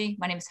Technology.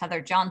 My name is Heather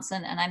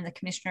Johnson, and I'm the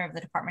Commissioner of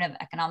the Department of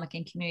Economic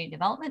and Community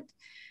Development.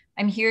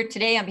 I'm here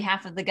today on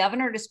behalf of the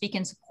governor to speak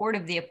in support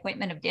of the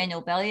appointment of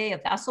Daniel Bellier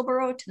of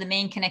Vassalboro to the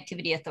Maine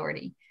Connectivity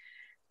Authority.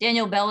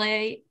 Daniel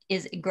Bellier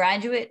is a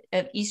graduate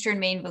of Eastern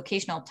Maine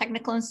Vocational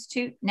Technical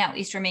Institute, now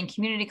Eastern Maine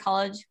Community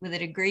College, with a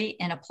degree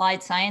in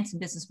Applied Science and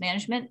Business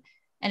Management,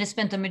 and has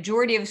spent the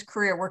majority of his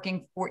career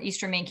working for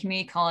Eastern Maine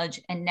Community College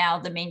and now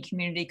the Maine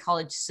Community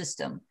College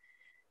system.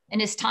 In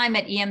his time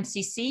at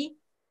EMCC,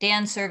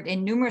 Dan served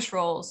in numerous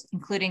roles,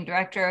 including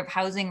Director of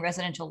Housing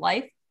Residential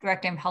Life,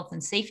 Director of Health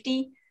and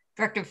Safety,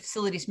 Director of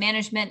Facilities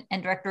Management,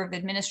 and Director of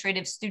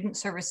Administrative Student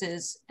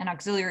Services and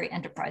Auxiliary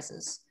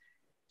Enterprises.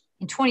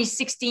 In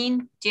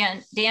 2016,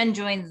 Dan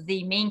joined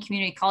the Maine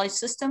Community College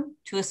system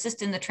to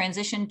assist in the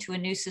transition to a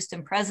new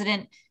system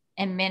president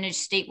and manage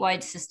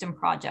statewide system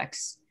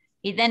projects.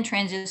 He then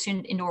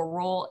transitioned into a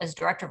role as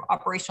Director of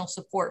Operational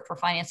Support for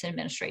Finance and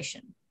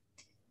Administration.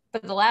 For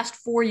the last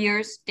 4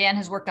 years, Dan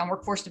has worked on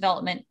workforce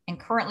development and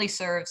currently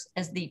serves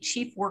as the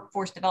Chief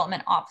Workforce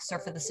Development Officer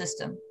for the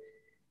system.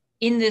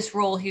 In this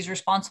role, he's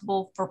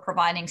responsible for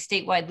providing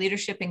statewide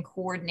leadership and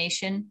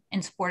coordination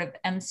in support of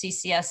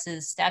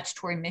MCCS's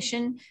statutory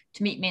mission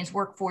to meet Maine's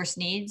workforce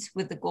needs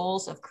with the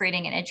goals of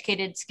creating an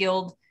educated,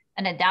 skilled,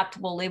 and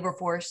adaptable labor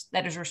force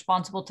that is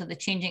responsible to the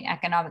changing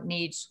economic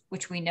needs,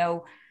 which we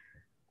know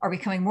are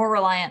becoming more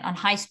reliant on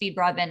high-speed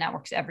broadband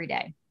networks every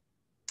day.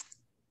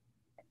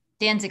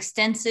 Dan's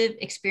extensive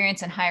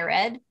experience in higher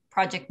ed,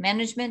 project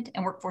management,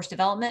 and workforce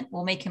development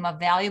will make him a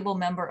valuable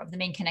member of the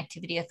Maine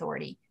Connectivity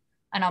Authority.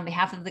 And on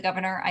behalf of the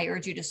governor, I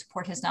urge you to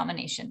support his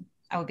nomination.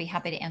 I would be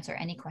happy to answer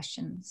any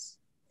questions.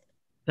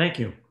 Thank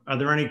you. Are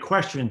there any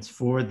questions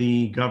for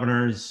the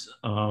governor's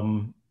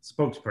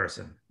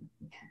spokesperson?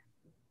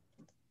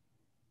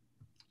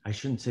 I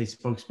shouldn't say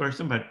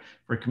spokesperson, but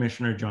for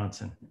Commissioner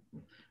Johnson.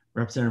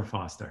 Representative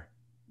Foster.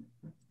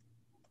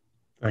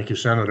 Thank you,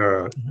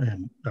 Senator.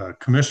 And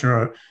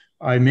Commissioner,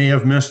 I may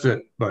have missed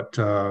it, but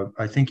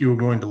I think you were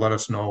going to let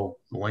us know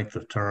the length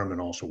of term and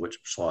also which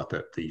slot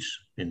that these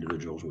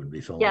individuals would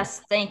be filling.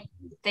 Yes, thank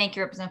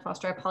you, Representative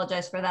Foster. I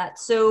apologize for that.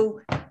 So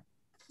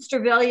Mr.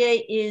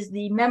 Vellier is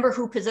the member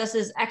who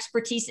possesses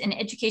expertise in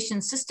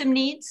education system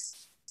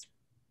needs.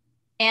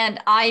 And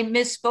I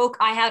misspoke.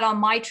 I had on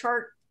my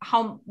chart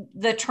how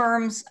the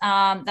terms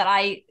that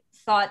I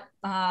thought,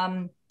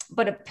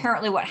 but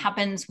apparently what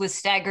happens with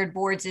staggered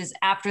boards is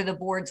after the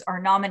boards are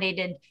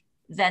nominated,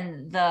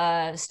 then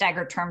the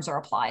staggered terms are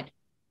applied.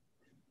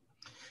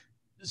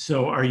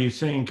 So are you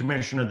saying,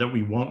 Commissioner, that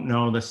we won't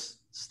know the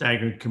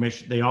staggered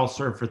commission? They all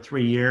serve for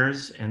 3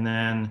 years, and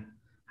then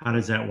how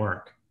does that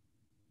work?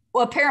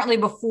 Well, apparently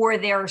before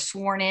they're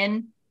sworn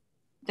in,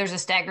 there's a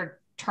staggered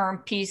term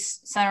piece,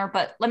 Senator,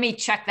 but let me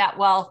check that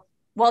while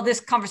this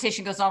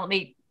conversation goes on. Let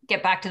me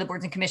get back to the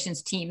boards and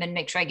commissions team and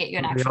make sure I get you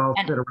an They all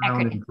sit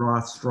around and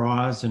draw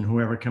straws, and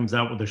whoever comes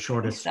out with the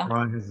shortest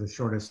straw has the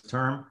shortest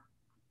term?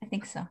 I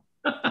think so.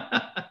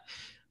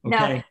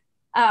 Okay.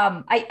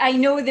 Now, I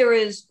know there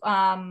is,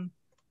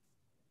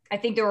 I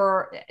think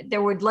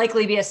there would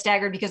likely be a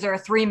staggered because there are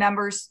 3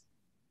 members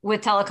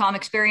with telecom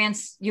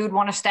experience. You would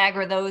want to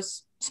stagger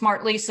those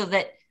smartly so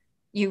that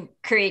you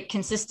create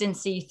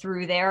consistency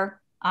through there.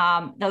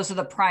 Those are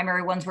the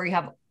primary ones where you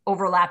have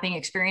overlapping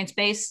experience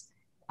base.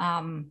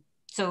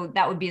 So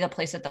that would be the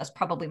place that's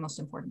probably most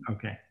important.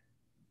 Okay.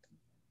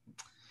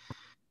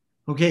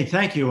 Okay,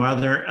 thank you. Are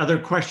there other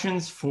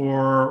questions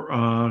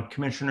for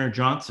Commissioner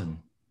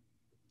Johnson,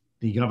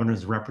 the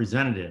governor's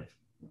representative?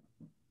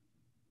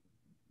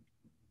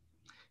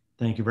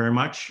 Thank you very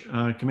much,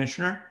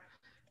 Commissioner.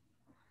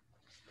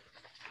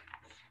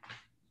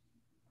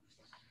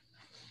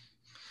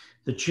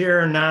 The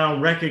chair now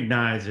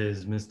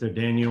recognizes Mr.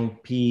 Daniel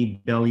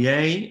P.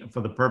 Bellier for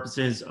the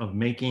purposes of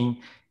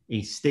making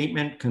a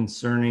statement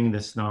concerning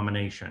this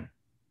nomination.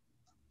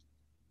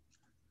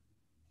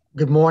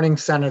 Good morning,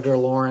 Senator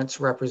Lawrence,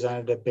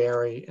 Representative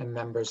Barry, and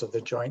members of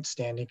the Joint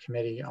Standing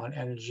Committee on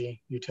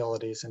Energy,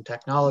 Utilities, and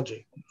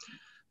Technology.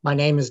 My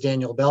name is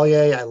Daniel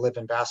Bellier. I live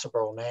in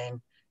Vassarboro,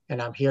 Maine,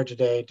 and I'm here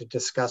today to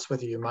discuss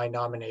with you my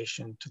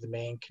nomination to the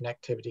Maine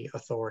Connectivity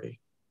Authority.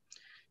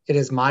 It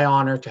is my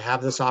honor to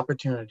have this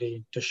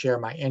opportunity to share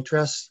my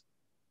interests,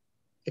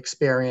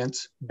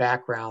 experience,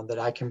 background that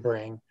I can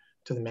bring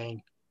to the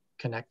Maine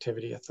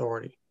Connectivity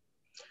Authority.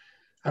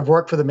 I've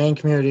worked for the Maine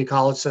Community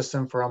College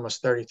System for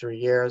almost 33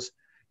 years,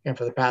 and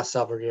for the past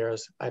several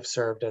years, I've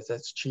served as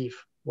its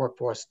Chief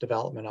Workforce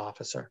Development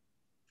Officer.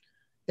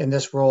 In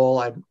this role,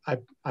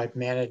 I've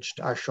managed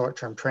our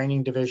short-term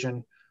training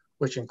division,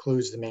 which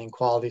includes the Maine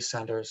Quality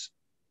Centers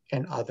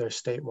and other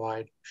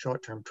statewide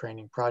short-term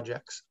training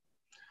projects.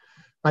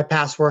 My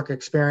past work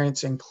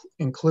experience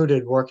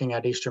included working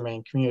at Eastern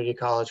Maine Community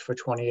College for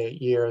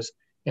 28 years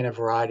in a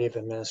variety of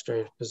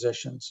administrative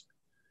positions.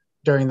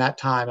 During that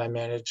time, I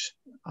managed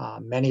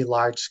many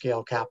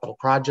large-scale capital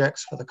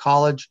projects for the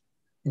college,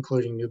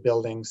 including new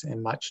buildings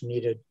and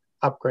much-needed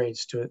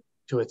upgrades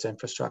to its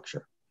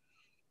infrastructure.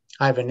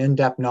 I have an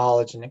in-depth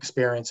knowledge and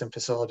experience in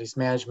facilities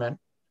management,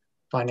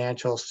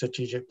 financial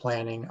strategic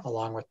planning,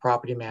 along with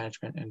property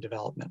management and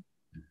development.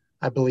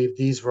 I believe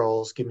these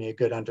roles give me a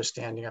good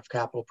understanding of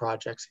capital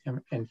projects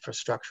and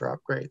infrastructure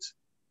upgrades.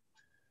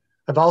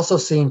 I've also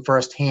seen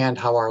firsthand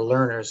how our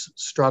learners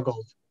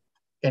struggled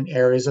in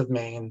areas of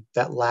Maine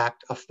that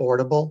lacked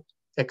affordable,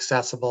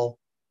 accessible,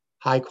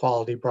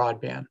 high-quality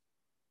broadband.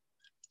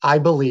 I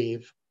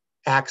believe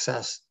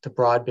access to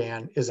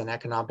broadband is an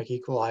economic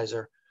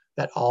equalizer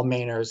that all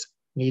Mainers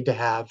need to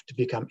have to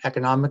become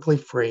economically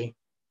free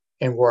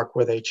and work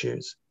where they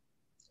choose.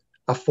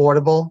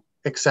 Affordable,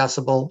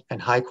 accessible,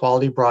 and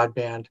high-quality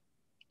broadband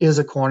is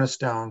a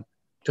cornerstone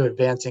to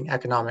advancing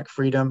economic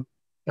freedom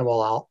and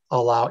will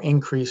allow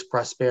increased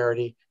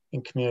prosperity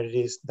in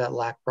communities that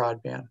lack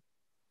broadband.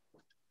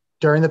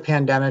 During the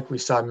pandemic, we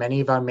saw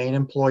many of our Maine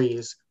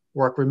employees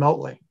work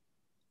remotely.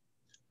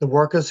 The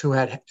workers who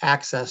had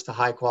access to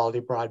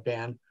high-quality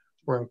broadband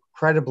were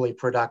incredibly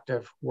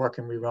productive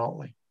working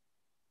remotely.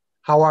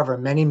 However,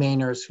 many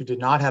Mainers who did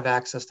not have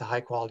access to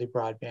high-quality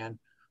broadband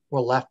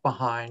were left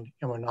behind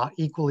and were not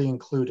equally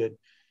included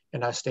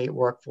in our state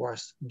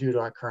workforce due to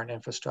our current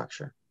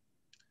infrastructure.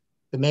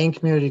 The Maine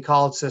Community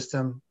College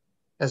System,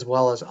 as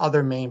well as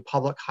other Maine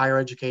public higher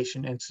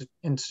education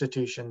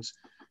institutions,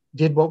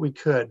 did what we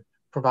could,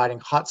 providing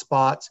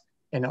hotspots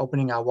and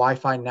opening our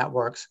Wi-Fi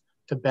networks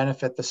to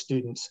benefit the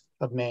students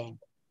of Maine.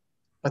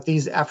 But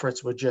these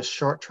efforts were just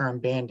short-term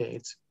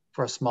Band-Aids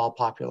for a small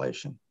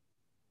population.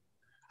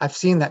 I've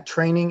seen that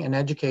training and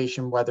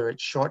education, whether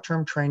it's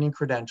short-term training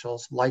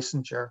credentials,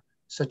 licensure,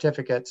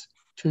 certificates,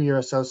 2-year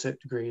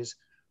associate degrees,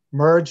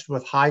 merged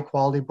with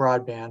high-quality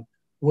broadband,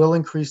 will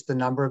increase the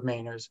number of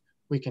Mainers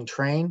we can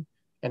train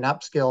and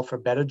upskill for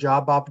better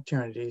job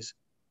opportunities,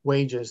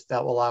 wages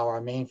that will allow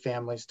our Maine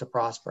families to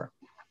prosper.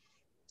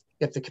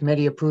 If the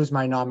committee approves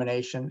my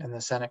nomination and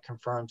the Senate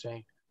confirms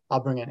me,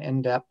 I'll bring an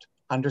in-depth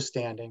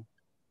understanding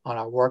on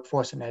our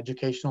workforce and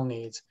educational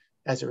needs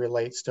as it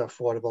relates to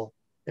affordable,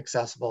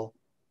 accessible,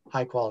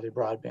 high-quality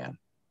broadband.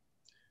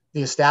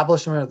 The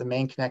establishment of the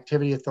Maine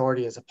Connectivity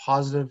Authority is a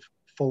positive,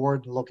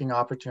 forward-looking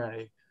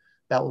opportunity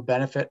that will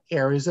benefit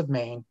areas of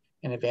Maine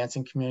in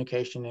advancing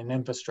communication and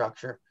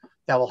infrastructure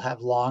that will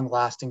have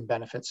long-lasting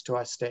benefits to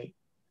our state.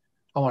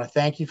 I want to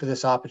thank you for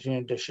this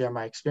opportunity to share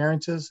my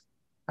experiences.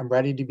 I'm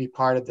ready to be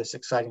part of this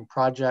exciting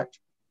project,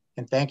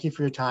 and thank you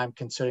for your time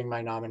considering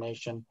my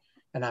nomination,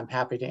 and I'm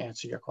happy to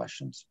answer your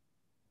questions.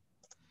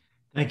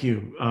 Thank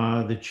you.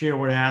 The chair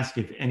would ask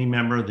if any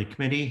member of the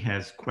committee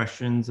has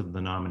questions of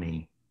the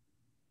nominee.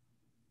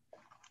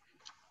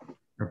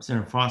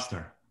 Representative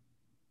Foster.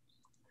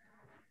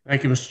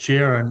 Thank you, Mr.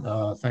 Chair,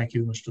 and thank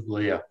you, Mr.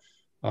 Blair.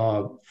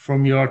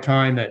 From your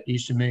time at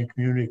Eastern Maine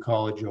Community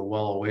College, you're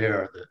well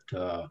aware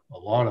that a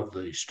lot of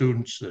the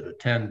students that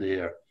attend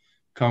there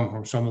come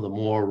from some of the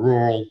more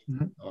rural,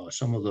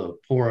 some of the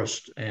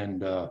poorest,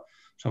 and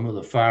some of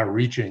the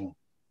far-reaching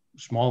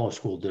smaller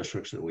school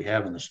districts that we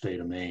have in the state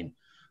of Maine,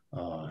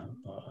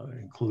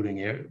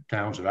 including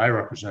towns that I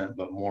represent,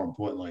 but more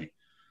importantly,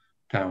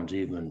 towns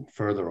even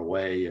further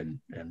away and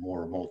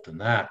more remote than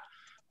that.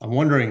 I'm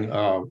wondering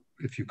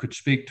if you could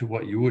speak to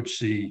what you would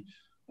see,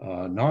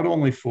 not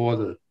only for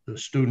the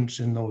students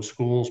in those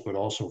schools, but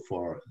also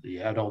for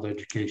the adult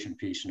education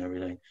piece and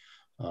everything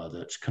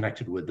that's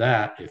connected with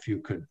that. If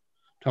you could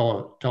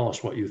tell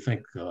us what you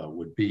think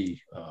would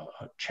be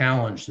a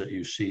challenge that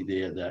you see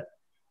there that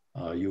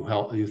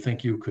you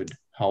think you could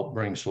help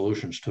bring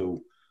solutions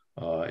to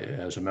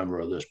as a member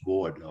of this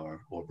board,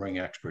 or bring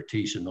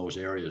expertise in those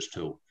areas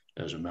to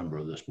as a member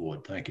of this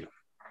board. Thank you.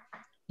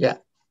 Yeah,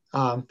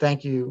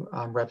 thank you,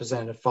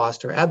 Representative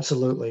Foster.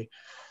 Absolutely.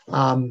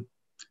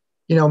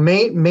 You know,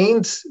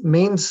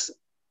 Maine's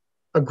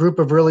a group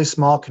of really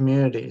small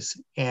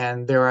communities,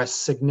 and there are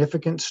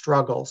significant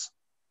struggles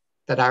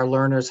that our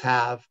learners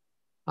have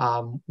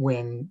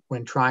when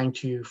trying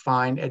to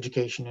find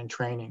education and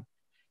training.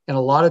 And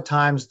a lot of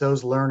times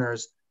those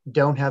learners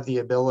don't have the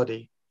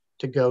ability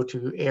to go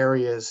to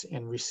areas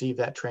and receive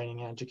that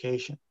training and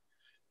education.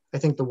 I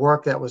think the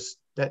work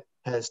that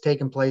has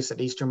taken place at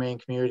Eastern Maine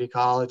Community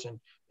College and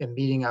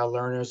meeting our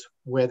learners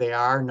where they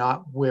are,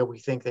 not where we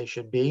think they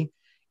should be,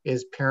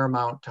 is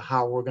paramount to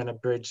how we're going to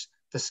bridge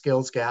the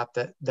skills gap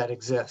that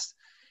exists.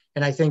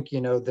 And I think,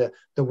 you know, the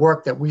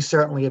work that we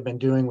certainly have been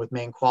doing with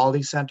Maine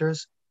Quality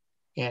Centers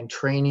and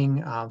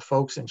training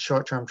folks in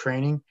short-term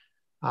training,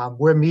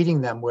 we're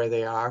meeting them where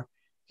they are.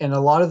 And a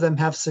lot of them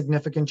have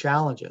significant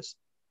challenges.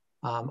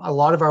 A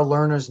lot of our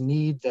learners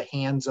need the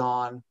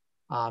hands-on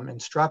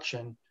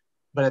instruction,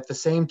 but at the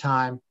same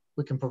time,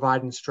 we can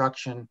provide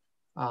instruction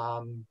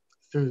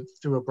through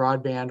a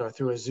broadband or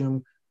through a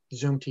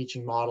Zoom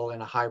teaching model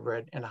in a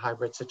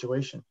hybrid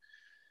situation.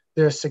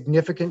 There are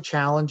significant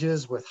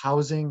challenges with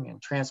housing and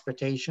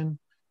transportation,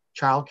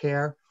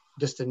 childcare,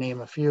 just to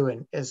name a few,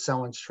 and as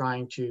someone's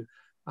trying to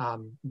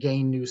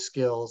gain new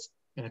skills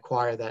and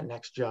acquire that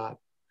next job.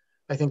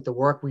 I think the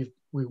work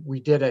we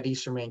did at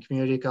Eastern Maine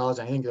Community College,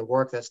 I think the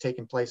work that's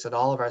taken place at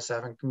all of our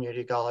 7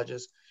 community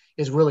colleges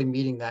is really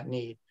meeting that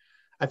need.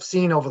 I've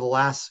seen over the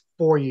last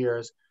 4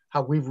 years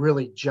how we've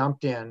really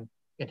jumped in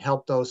and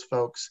helped those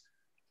folks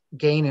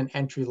gain an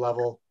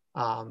entry-level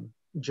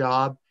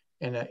job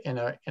and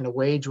a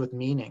wage with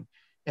meaning.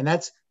 And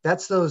that's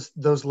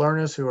those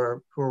learners who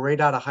are right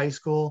out of high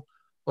school,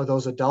 or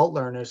those adult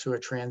learners who are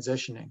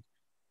transitioning.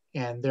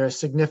 And there are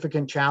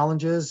significant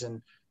challenges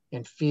and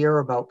fear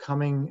about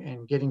coming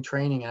and getting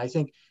training. And I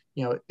think,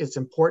 you know, it's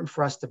important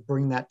for us to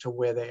bring that to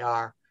where they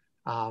are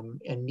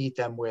and meet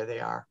them where they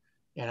are.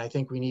 And I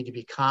think we need to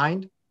be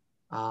kind.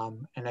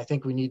 And I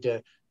think we need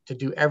to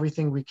do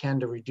everything we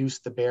can to reduce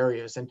the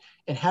barriers. And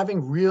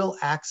having real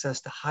access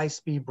to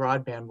high-speed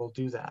broadband will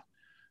do that.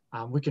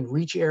 We can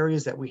reach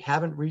areas that we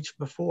haven't reached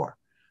before.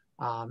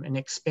 And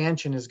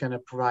expansion is going to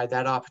provide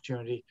that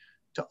opportunity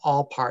to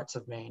all parts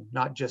of Maine,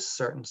 not just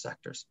certain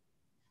sectors.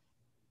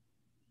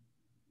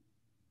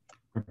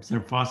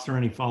 Representative Foster,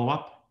 any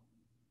follow-up?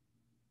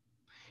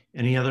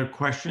 Any other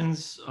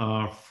questions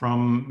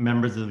from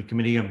members of the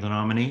committee of the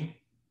nominee?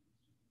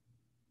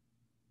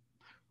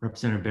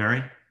 Representative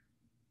Barry?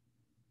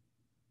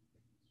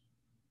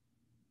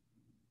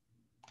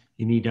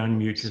 You need to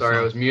unmute yourself. Sorry,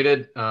 I was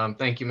muted.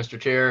 Thank you, Mr.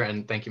 Chair,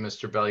 and thank you,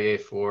 Mr. Bellier,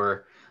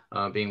 for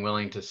being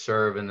willing to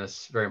serve in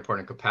this very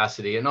important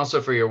capacity, and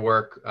also for your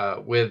work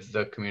with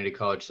the community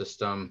college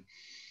system.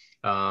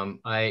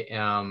 I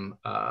am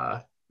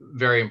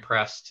very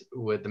impressed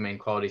with the Maine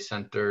Quality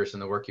Centers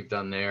and the work you've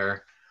done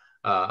there,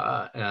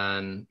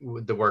 and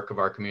with the work of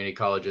our community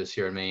colleges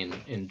here in Maine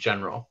in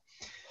general.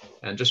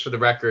 And just for the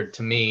record,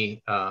 to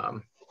me,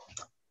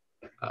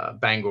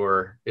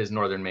 Bangor is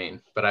Northern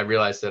Maine, but I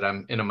realize that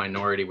I'm in a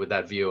minority with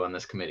that view on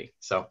this committee.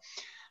 So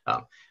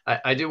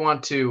I do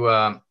want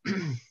to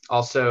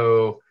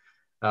also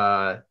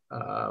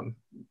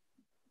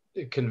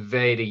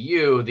convey to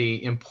you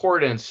the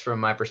importance, from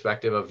my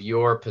perspective, of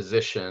your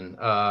position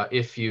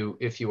if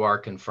you are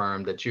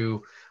confirmed that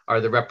you are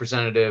the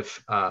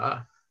representative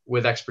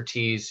with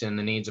expertise in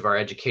the needs of our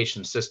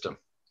education system.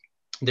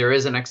 There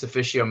is an ex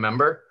officio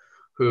member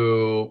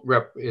who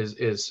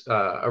is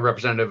a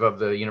representative of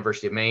the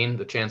University of Maine,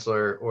 the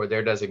chancellor or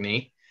their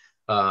designee,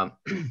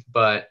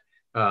 but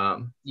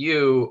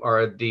you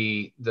are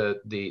the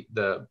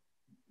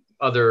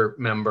other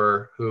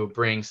member who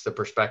brings the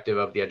perspective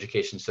of the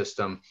education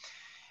system.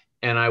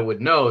 And I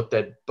would note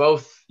that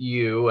both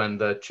you and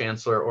the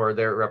chancellor or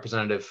their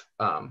representative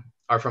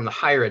are from the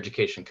higher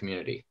education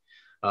community.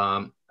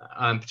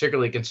 I'm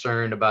particularly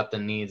concerned about the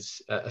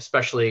needs,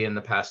 especially in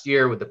the past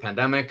year with the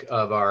pandemic,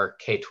 of our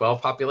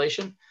K-12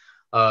 population,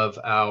 of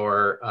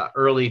our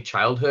early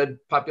childhood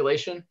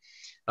population,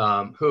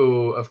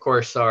 who, of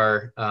course,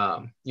 are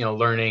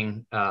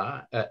learning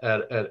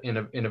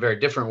in a very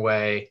different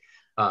way,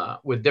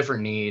 with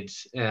different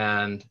needs,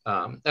 and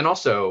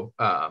also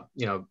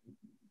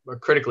are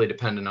critically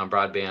dependent on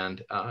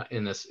broadband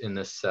in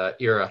this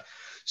era.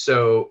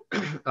 So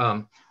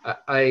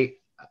I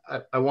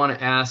want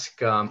to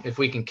ask if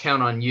we can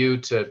count on you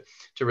to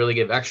really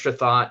give extra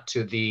thought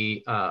to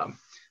the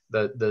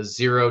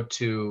 0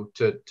 to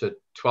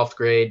 12th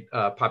grade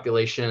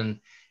population,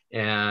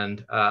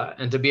 and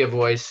to be a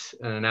voice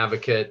and an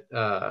advocate,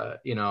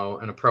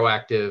 and a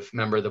proactive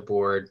member of the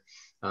board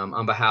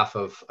on behalf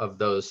of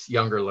those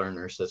younger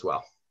learners as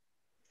well.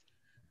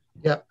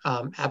 Yeah,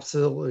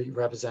 absolutely,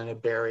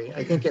 Representative Barry.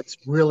 I think it's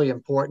really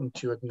important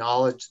to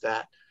acknowledge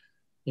that,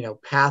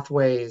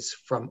 pathways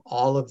from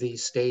all of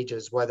these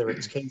stages, whether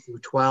it's K through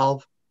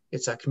 12,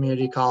 it's a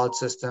community college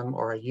system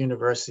or a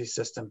university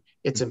system,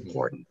 it's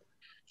important.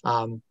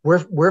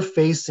 We're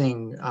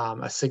facing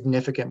a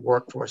significant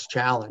workforce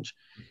challenge,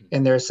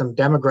 and there's some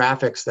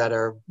demographics that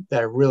are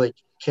really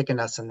kicking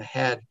us in the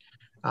head.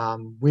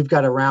 We've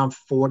got around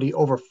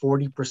over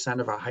 40%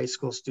 of our high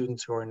school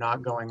students who are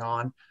not going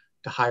on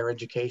to higher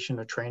education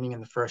or training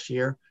in the first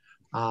year.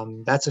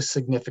 That's a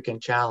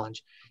significant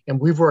challenge, and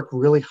we've worked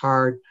really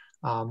hard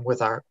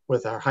with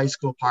our high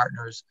school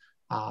partners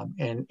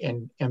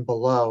and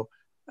below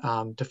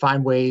to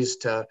find ways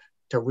to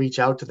reach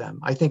out to them.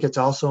 I think it's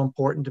also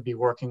important to be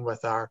working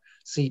with our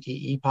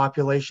CTE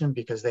population,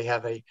 because they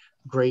have a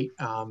great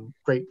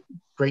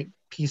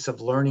piece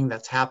of learning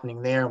that's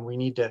happening there, and we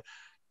need to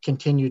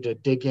continue to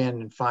dig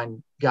in and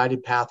find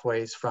guided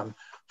pathways from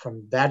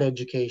that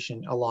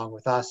education along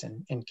with us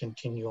and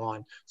continue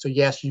on. So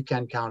yes, you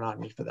can count on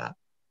me for that.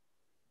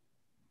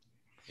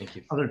 Thank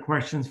you. Other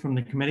questions from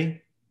the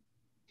committee?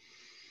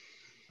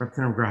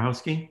 Representative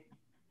Grahowski.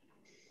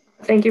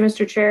 Thank you,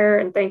 Mr. Chair,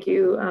 and thank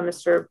you,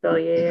 Mr.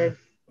 Bellier. If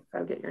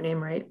I get your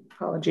name right,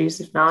 apologies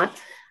if not.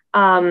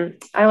 I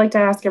like to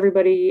ask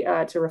everybody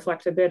to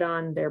reflect a bit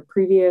on their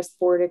previous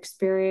board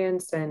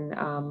experience and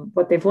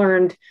what they've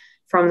learned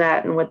from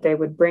that and what they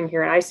would bring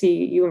here. And I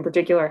see you in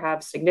particular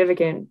have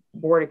significant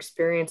board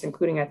experience,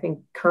 including, I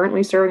think,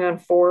 currently serving on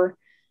 4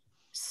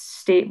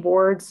 state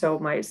boards. So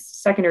my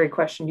secondary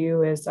question to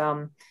you is,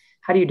 how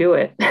do you do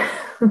it?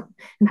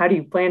 And how do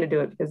you plan to do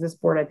it? Because this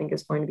board, I think,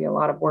 is going to be a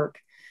lot of work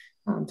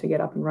to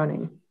get up and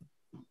running.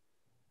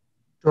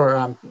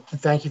 Sure.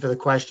 Thank you for the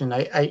question.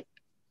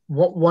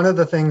 One of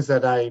the things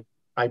that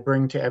I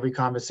bring to every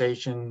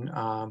conversation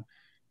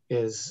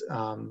is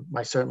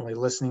my certainly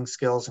listening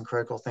skills and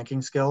critical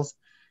thinking skills,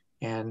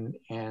 and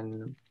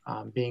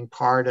being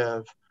part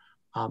of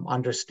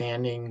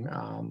understanding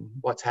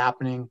what's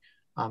happening,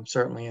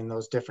 certainly in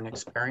those different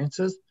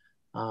experiences.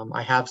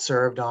 I have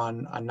served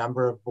on a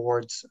number of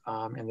boards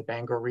in the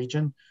Bangor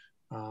region.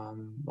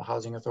 The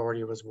Housing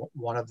Authority was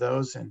one of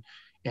those,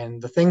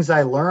 and the things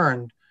I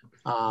learned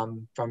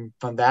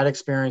from that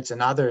experience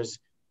and others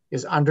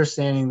is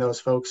understanding those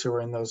folks who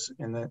are in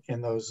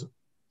those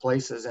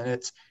places, and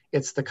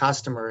it's the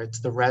customer,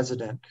 it's the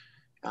resident,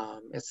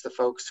 it's the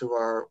folks who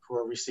are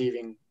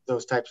receiving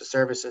those types of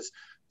services.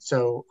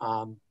 So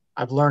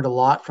I've learned a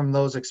lot from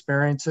those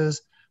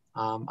experiences.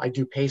 I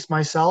do pace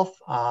myself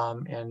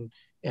and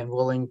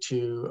willing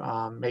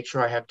to make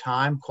sure I have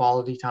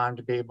quality time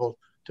to be able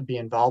to be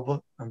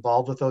involved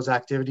with those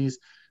activities.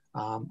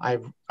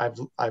 I've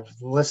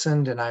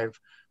listened, and I've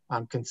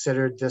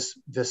considered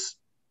this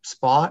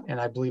spot,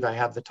 and I believe I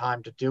have the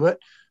time to do it.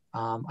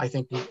 I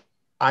think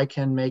I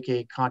can make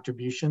a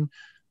contribution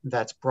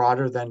that's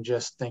broader than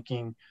just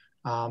thinking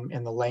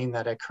in the lane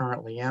that I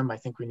currently am. I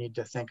think we need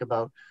to think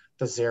about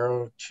the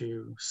 0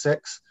 to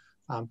 6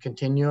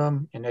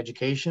 continuum in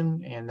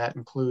education, and that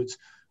includes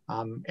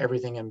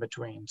everything in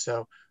between.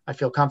 So I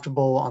feel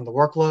comfortable on the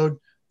workload.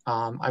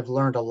 I've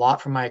learned a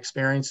lot from my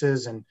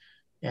experiences, and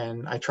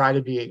I try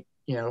to be,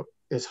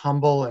 as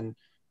humble and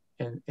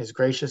as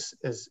gracious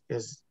as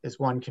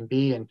one can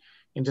be, and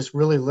just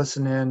really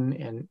listen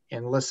in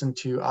and listen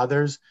to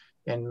others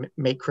and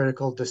make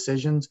critical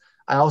decisions.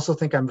 I also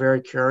think I'm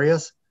very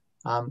curious.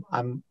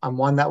 I'm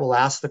one that will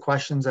ask the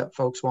questions that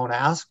folks won't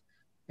ask,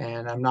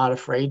 and I'm not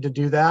afraid to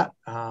do that.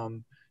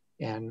 And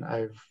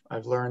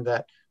I've learned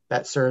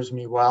that serves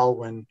me well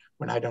when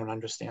I don't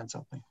understand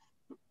something.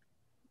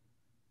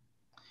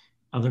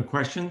 Other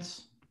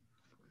questions?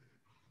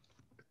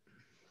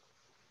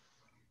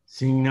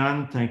 Seeing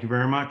none, thank you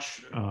very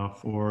much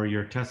for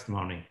your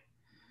testimony.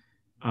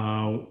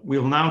 We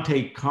will now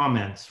take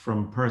comments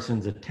from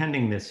persons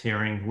attending this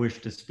hearing who wish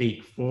to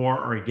speak for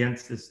or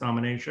against this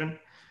nomination.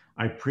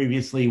 I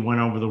previously went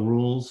over the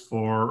rules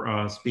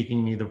for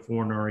speaking either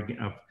for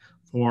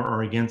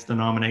or against the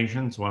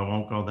nomination, so I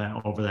won't go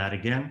over that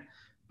again.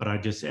 But I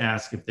just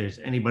ask if there's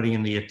anybody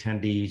in the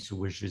attendees who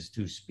wishes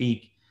to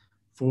speak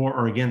for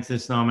or against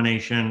this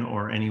nomination,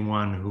 or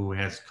anyone who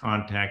has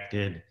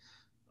contacted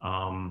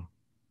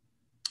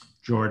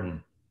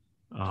Jordan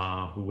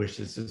who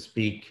wishes to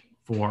speak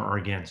for or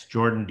against?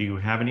 Jordan, do you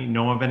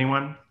know of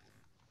anyone?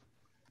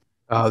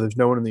 There's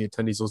no one in the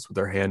attendees list with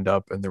their hand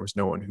up, and there was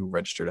no one who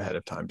registered ahead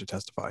of time to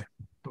testify.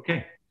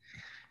 Okay,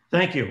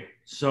 thank you.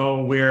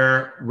 So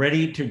we're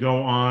ready to go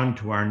on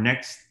to our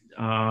next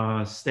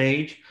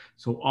stage.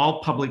 So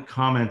all public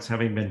comments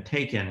having been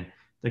taken,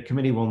 the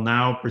committee will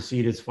now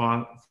proceed as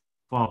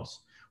follows.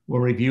 We'll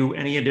review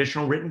any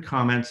additional written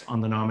comments on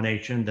the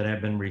nomination that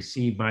have been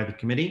received by the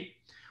committee.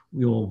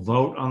 We will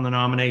vote on the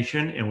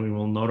nomination, and we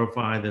will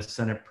notify the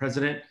Senate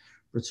President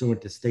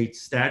pursuant to state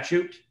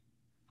statute.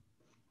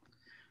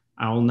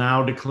 I will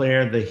now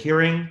declare the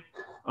hearing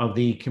of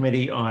the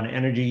Committee on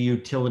Energy,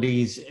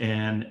 Utilities,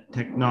 and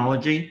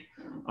Technology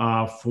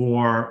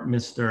for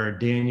Mr.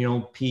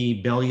 Daniel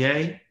P.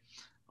 Bellier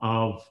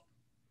of,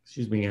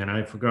 excuse me, and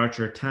I forgot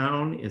your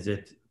town. Is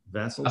it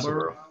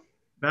Vassalboro?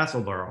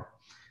 Vassalboro.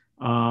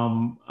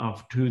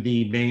 To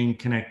the Maine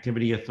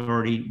Connectivity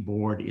Authority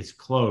Board is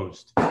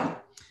closed.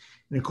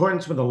 In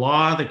accordance with the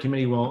law, the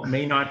committee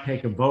may not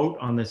take a vote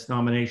on this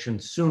nomination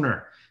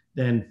sooner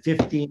than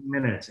 15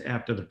 minutes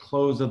after the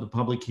close of the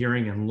public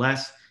hearing,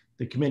 unless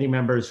the committee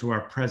members who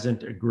are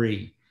present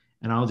agree.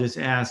 And I'll just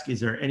ask, is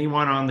there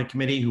anyone on the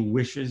committee who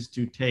wishes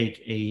to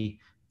take a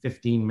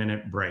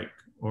 15-minute break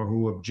or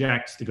who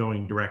objects to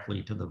going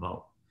directly to the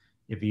vote?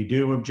 If you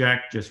do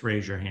object, just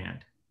raise your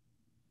hand.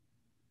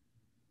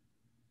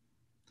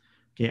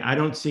 Okay, I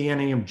don't see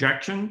any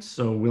objections,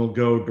 so we'll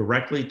go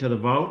directly to the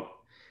vote.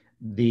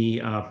 The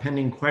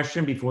pending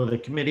question before the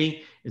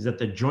committee is that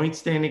the Joint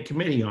Standing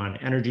Committee on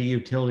Energy,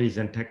 Utilities,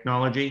 and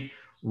Technology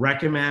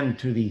recommend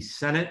to the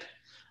Senate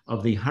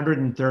of the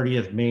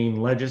 130th Maine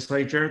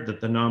Legislature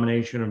that the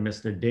nomination of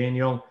Mr.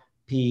 Daniel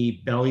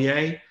P.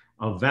 Bellier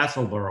of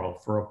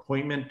Vassalboro for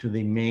appointment to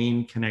the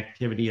Maine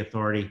Connectivity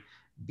Authority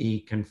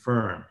be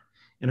confirmed.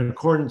 In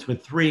accordance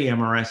with 3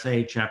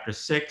 MRSA Chapter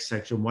 6,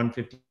 Section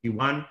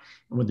 151,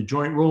 and with the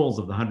joint rules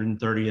of the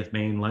 130th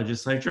Maine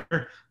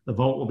Legislature, the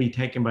vote will be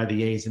taken by the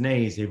yeas and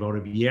nays. A vote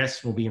of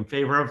yes will be in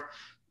favor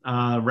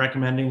of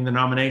recommending the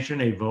nomination.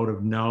 A vote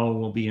of no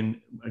will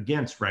be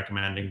against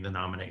recommending the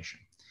nomination.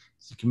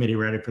 Is the committee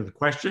ready for the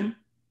question?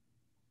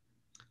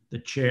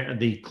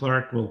 The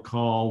clerk will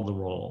call the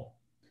roll.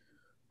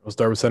 We'll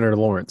start with Senator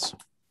Lawrence.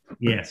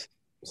 Yes.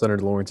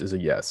 Senator Lawrence is a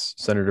yes.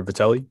 Senator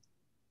Vitelli?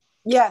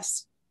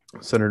 Yes.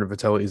 Senator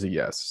Vitelli is a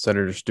yes.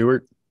 Senator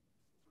Stewart?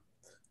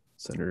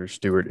 Senator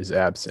Stewart is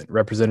absent.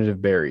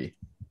 Representative Barry?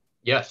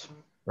 Yes.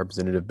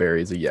 Representative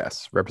Barry is a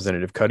yes.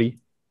 Representative Cuddy?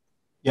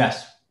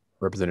 Yes.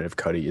 Representative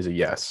Cuddy is a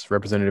yes.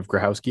 Representative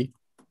Grahowski?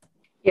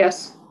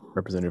 Yes.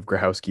 Representative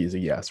Grahowski is a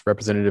yes.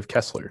 Representative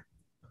Kessler?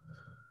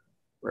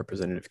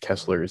 Representative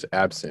Kessler is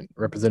absent.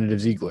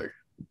 Representative Ziegler?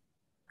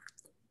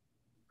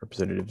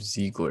 Representative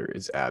Ziegler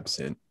is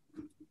absent.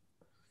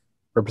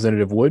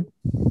 Representative Wood?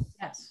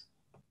 Yes.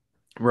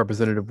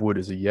 Representative Wood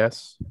is a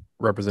yes.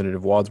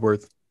 Representative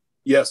Wadsworth?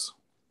 Yes.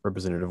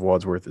 Representative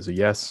Wadsworth is a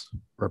yes.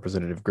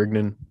 Representative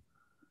Grignon?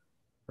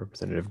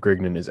 Representative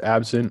Grignon is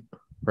absent.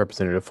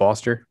 Representative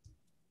Foster?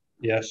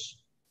 Yes.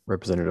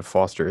 Representative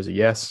Foster is a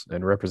yes.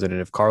 And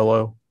Representative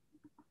Carlo?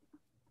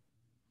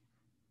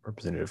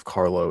 Representative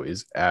Carlo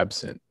is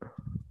absent.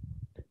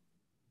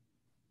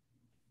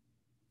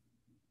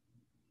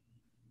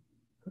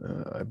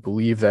 I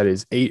believe that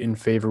is 8 in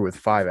favor with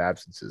 5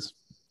 absences.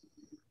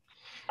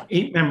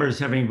 8 members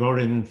having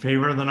voted in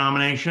favor of the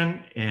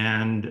nomination,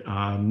 and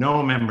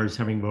no members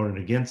having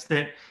voted against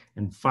it,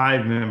 and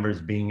 5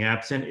 members being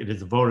absent. It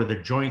is a vote of the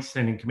Joint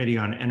Standing Committee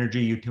on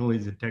Energy,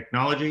 Utilities, and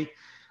Technology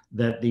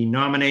that the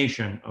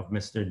nomination of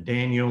Mr.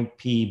 Daniel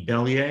P.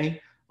 Bellier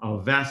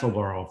of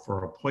Vassalboro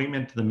for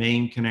appointment to the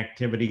Maine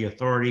Connectivity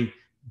Authority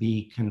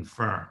be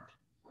confirmed.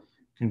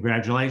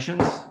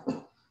 Congratulations,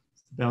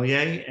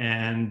 Bellier,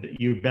 and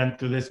you've been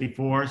through this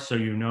before, so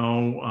you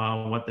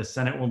know what the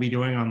Senate will be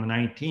doing on the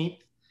 19th.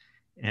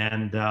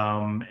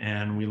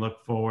 And we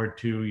look forward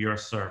to your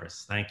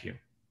service. Thank you.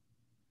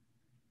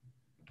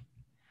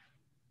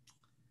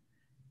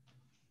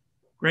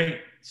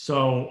 Great.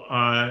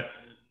 So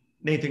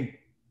Nathan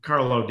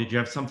Carlo, did you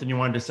have something you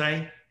wanted to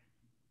say?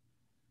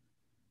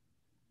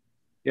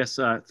 Yes,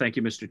 thank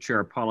you, Mr. Chair.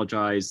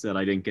 Apologize that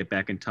I didn't get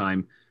back in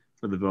time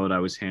for the vote. I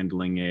was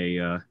handling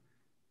a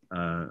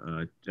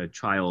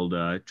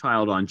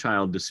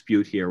child-on-child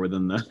dispute here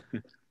within the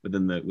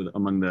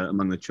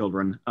among the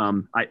children.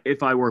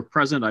 If I were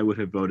present, I would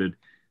have voted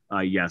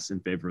yes in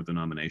favor of the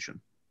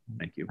nomination.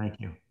 Thank you. Thank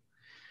you.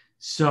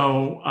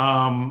 So,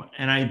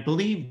 and I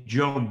believe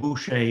Joe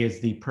Boucher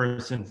is the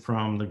person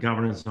from the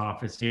governor's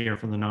office here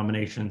for the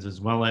nominations, as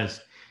well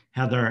as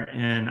Heather.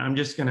 And I'm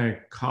just going to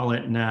call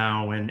it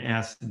now and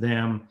ask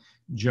them,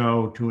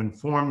 Joe, to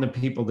inform the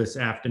people this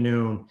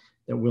afternoon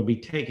that we'll be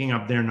taking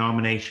up their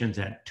nominations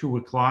at 2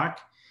 o'clock.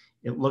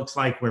 It looks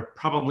like we're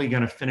probably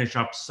going to finish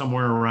up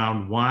somewhere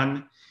around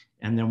 1,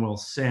 and then we'll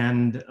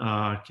send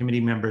committee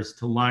members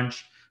to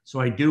lunch. So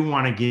I do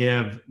want to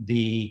give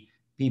the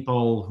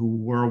people who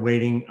were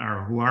waiting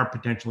or who are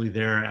potentially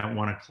there at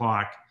 1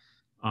 o'clock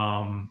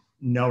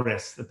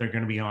notice that they're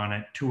going to be on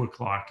at 2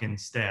 o'clock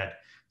instead.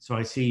 So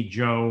I see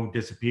Joe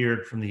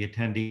disappeared from the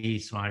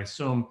attendees, so I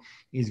assume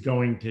he's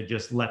going to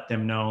just let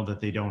them know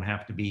that they don't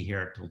have to be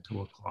here till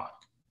 2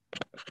 o'clock.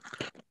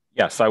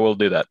 Yes, I will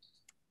do that.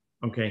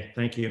 Okay,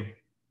 thank you.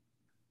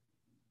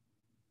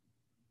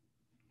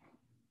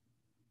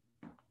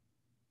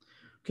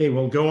 Okay,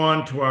 we'll go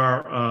on to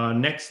our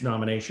next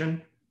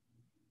nomination.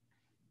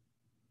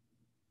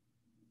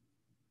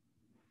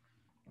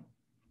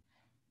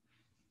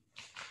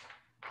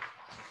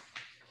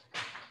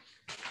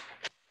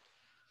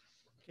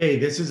 Okay,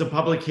 this is a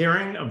public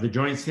hearing of the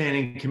Joint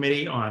Standing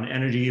Committee on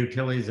Energy,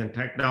 Utilities, and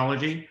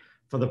Technology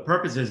for the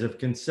purposes of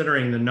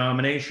considering the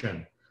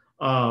nomination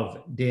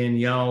of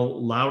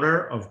Danielle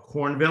Louder of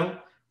Cornville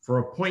for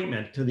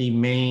appointment to the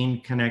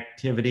Maine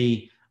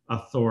Connectivity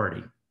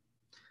Authority.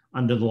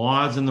 Under the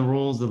laws and the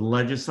rules of the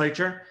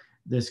legislature,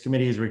 this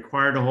committee is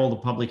required to hold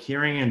a public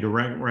hearing and to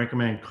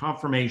recommend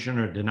confirmation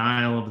or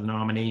denial of the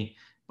nominee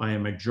by a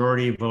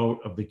majority vote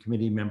of the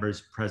committee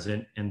members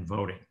present and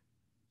voting.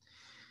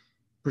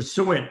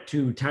 Pursuant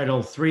to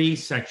Title III,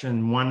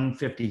 Section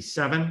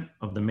 157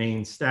 of the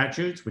Maine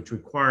statutes, which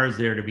requires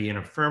there to be an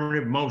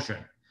affirmative motion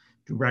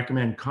to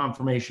recommend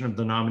confirmation of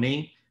the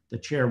nominee, the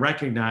chair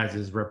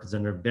recognizes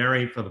Representative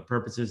Berry for the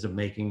purposes of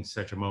making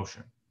such a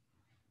motion.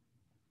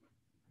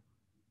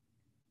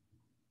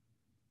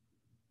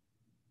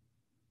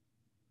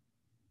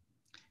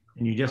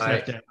 And you just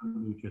have to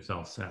unmute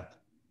yourself, Seth.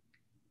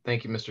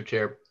 Thank you, Mr.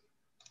 Chair.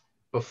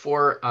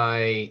 Before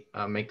I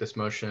make this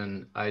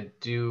motion, I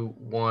do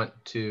want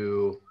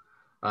to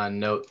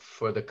note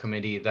for the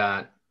committee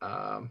that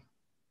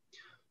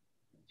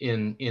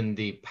in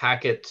the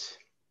packet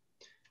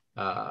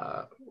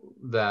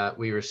that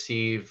we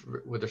received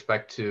with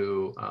respect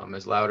to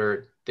Ms.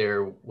 Louder,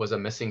 there was a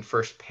missing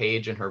first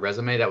page in her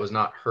resume. That was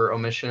not her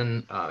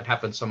omission. It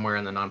happened somewhere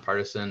in the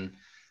nonpartisan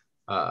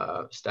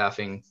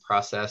staffing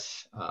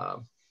process.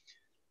 But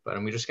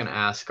I'm just going to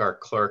ask our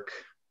clerk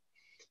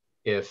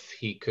if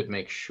he could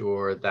make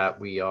sure that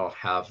we all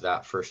have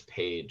that first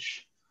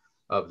page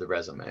of the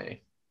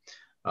resume.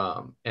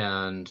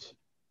 And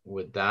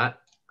with that,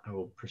 I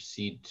will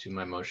proceed to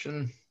my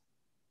motion.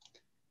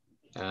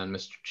 And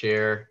Mr.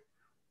 Chair,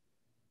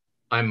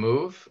 I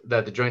move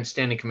that the Joint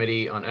Standing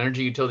Committee on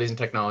Energy, Utilities, and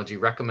Technology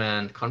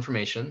recommend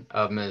confirmation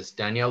of Ms.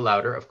 Danielle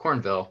Louder of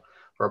Cornville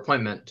for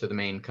appointment to the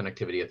Maine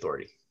Connectivity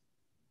Authority.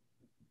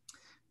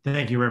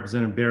 Thank you,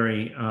 Representative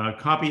Berry. A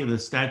copy of the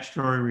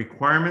statutory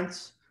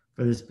requirements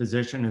for this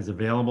position is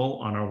available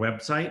on our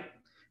website.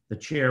 The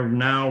chair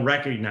now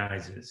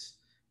recognizes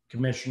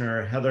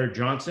Commissioner Heather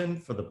Johnson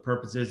for the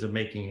purposes of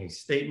making a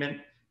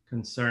statement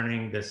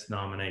concerning this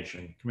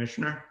nomination.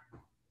 Commissioner?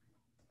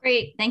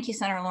 Great. Thank you,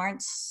 Senator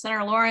Lawrence.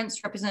 Senator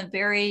Lawrence, Representative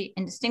Berry,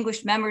 and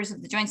distinguished members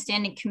of the Joint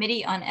Standing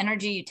Committee on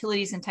Energy,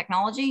 Utilities, and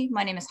Technology.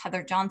 My name is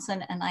Heather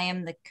Johnson, and I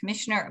am the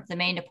Commissioner of the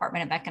Maine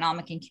Department of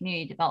Economic and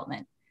Community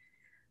Development.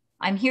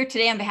 I'm here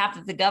today on behalf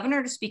of the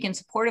governor to speak in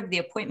support of the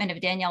appointment of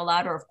Danielle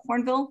Louder of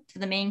Cornville to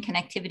the Maine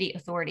Connectivity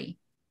Authority.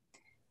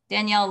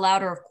 Danielle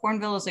Louder of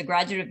Cornville is a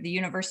graduate of the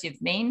University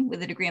of Maine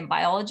with a degree in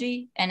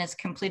biology and has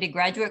completed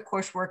graduate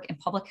coursework in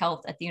public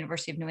health at the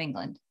University of New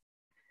England.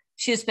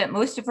 She has spent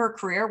most of her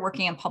career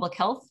working in public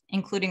health,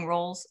 including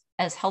roles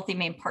as Healthy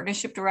Maine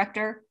Partnership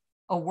Director,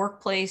 a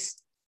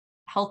workplace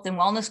health and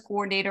wellness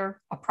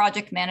coordinator, a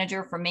project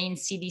manager for Maine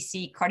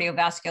CDC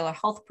Cardiovascular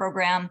Health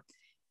Program,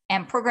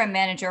 and program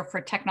manager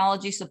for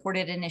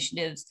technology-supported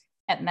initiatives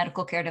at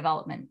Medical Care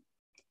Development.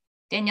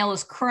 Danielle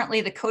is currently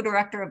the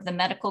co-director of the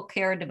Medical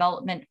Care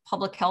Development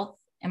Public Health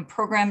and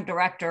program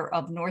director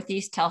of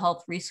Northeast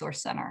Telehealth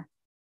Resource Center.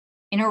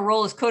 In her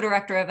role as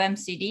co-director of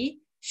MCD,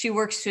 she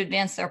works to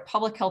advance their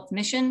public health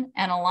mission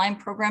and align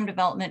program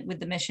development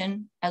with the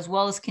mission, as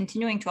well as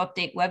continuing to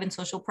update web and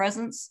social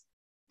presence,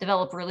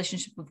 develop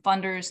relationships with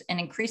funders, and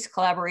increase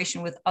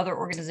collaboration with other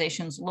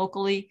organizations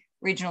locally,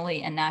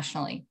 regionally, and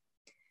nationally.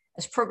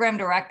 As program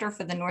director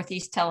for the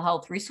Northeast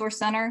Telehealth Resource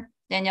Center,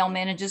 Danielle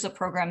manages a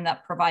program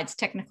that provides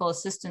technical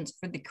assistance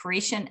for the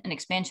creation and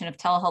expansion of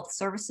telehealth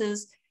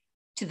services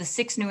to the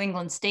 6 New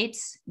England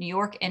states, New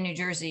York, and New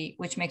Jersey,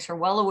 which makes her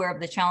well aware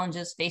of the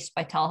challenges faced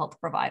by telehealth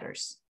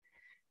providers.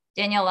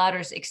 Danielle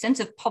Louder's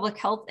extensive public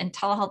health and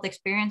telehealth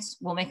experience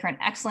will make her an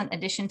excellent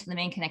addition to the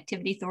Maine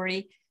Connectivity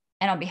Authority.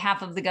 And on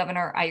behalf of the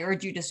governor, I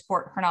urge you to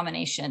support her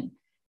nomination.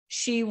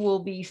 She will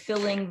be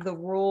filling the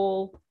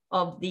role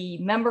of the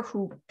member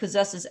who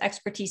possesses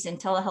expertise in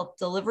telehealth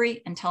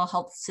delivery and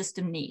telehealth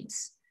system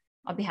needs.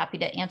 I'll be happy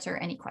to answer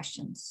any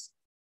questions.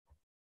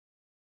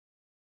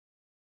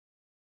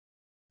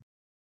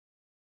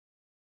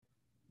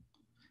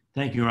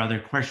 Thank you. Are there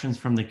questions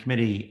from the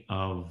committee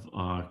of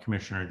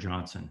Commissioner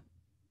Johnson?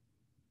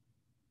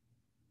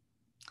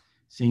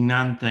 Seeing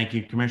none, thank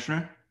you,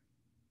 Commissioner.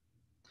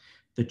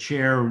 The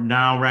chair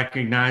now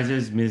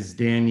recognizes Ms.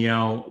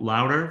 Danielle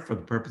Louder for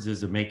the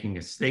purposes of making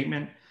a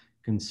statement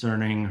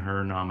concerning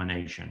her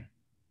nomination.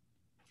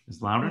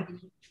 Ms. Louder?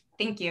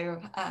 Thank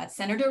you.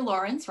 Senator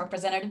Lawrence,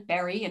 Representative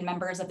Berry, and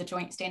members of the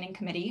Joint Standing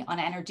Committee on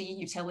Energy,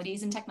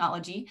 Utilities, and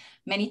Technology,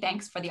 many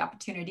thanks for the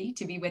opportunity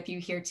to be with you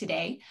here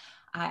today.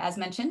 As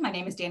mentioned, my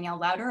name is Danielle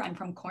Louder. I'm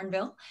from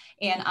Cornville,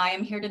 and I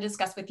am here to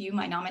discuss with you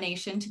my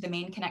nomination to the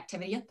Maine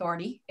Connectivity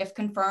Authority. If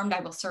confirmed,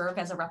 I will serve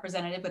as a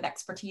representative with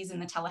expertise in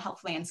the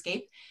telehealth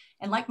landscape.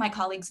 And like my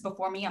colleagues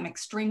before me, I'm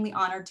extremely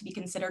honored to be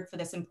considered for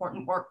this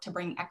important work to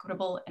bring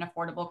equitable and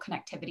affordable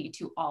connectivity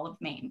to all of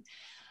Maine.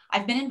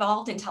 I've been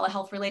involved in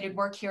telehealth related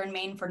work here in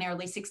Maine for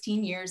nearly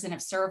 16 years and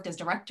have served as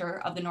director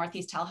of the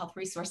Northeast Telehealth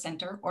Resource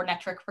Center, or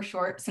NETRIC for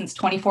short, since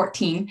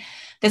 2014.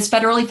 This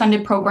federally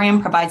funded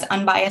program provides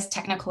unbiased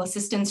technical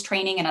assistance,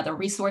 training, and other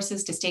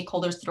resources to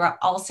stakeholders throughout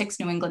all 6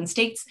 New England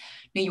states,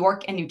 New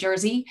York, and New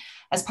Jersey.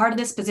 As part of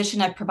this position,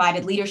 I've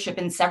provided leadership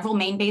in several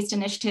Maine-based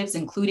initiatives,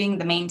 including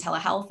the Maine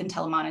Telehealth and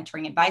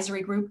Telemonitoring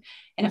Advisory Group,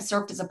 and have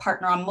served as a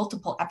partner on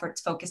multiple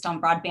efforts focused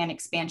on broadband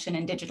expansion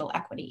and digital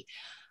equity.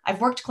 I've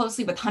worked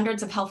closely with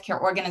hundreds of healthcare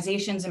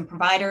organizations and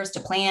providers to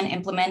plan,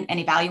 implement, and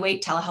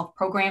evaluate telehealth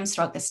programs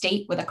throughout the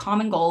state with a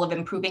common goal of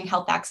improving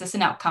health access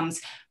and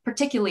outcomes,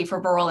 particularly for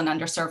rural and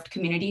underserved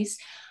communities.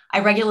 I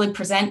regularly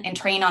present and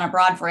train on a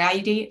broad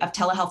variety of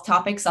telehealth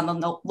topics on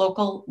the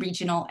local,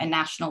 regional, and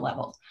national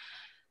level.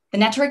 The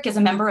NETRIC is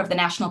a member of the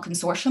National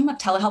Consortium of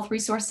Telehealth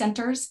Resource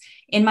Centers.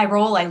 In my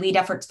role, I lead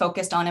efforts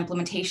focused on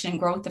implementation and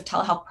growth of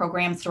telehealth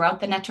programs throughout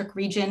the NETRIC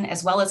region,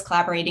 as well as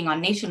collaborating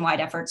on nationwide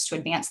efforts to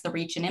advance the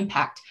reach and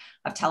impact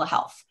of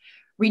telehealth.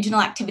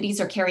 Regional activities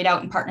are carried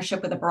out in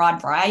partnership with a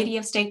broad variety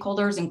of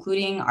stakeholders,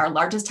 including our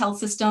largest health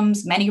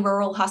systems, many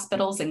rural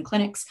hospitals and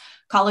clinics,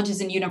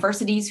 colleges and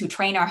universities who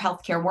train our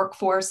healthcare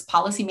workforce,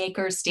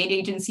 policymakers, state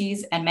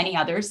agencies, and many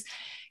others.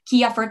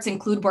 Key efforts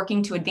include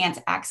working to advance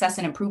access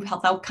and improve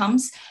health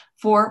outcomes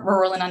for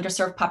rural and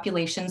underserved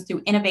populations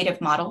through innovative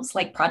models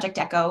like Project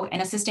ECHO,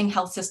 and assisting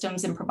health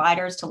systems and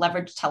providers to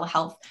leverage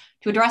telehealth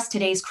to address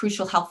today's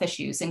crucial health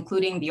issues,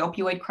 including the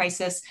opioid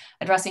crisis,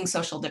 addressing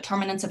social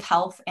determinants of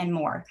health, and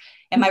more.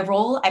 In my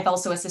role, I've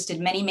also assisted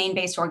many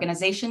Maine-based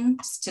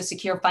organizations to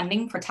secure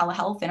funding for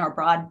telehealth and our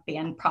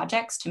broadband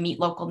projects to meet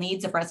local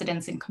needs of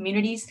residents and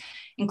communities,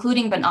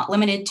 including but not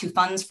limited to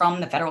funds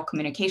from the Federal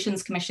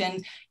Communications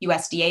Commission,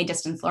 USDA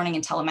Distance Learning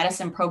and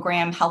Telemedicine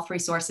Program, Health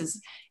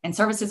Resources and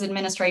Services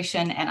Administration,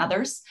 and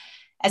others.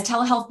 As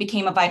telehealth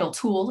became a vital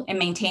tool in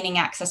maintaining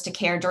access to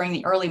care during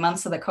the early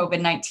months of the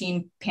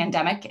COVID-19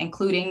 pandemic,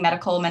 including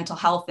medical, mental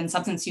health, and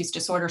substance use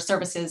disorder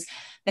services,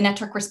 the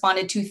NETRIC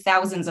responded to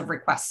thousands of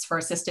requests for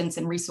assistance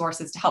and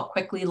resources to help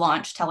quickly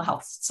launch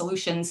telehealth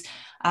solutions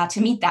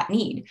to meet that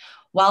need.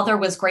 While there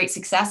was great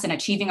success in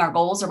achieving our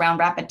goals around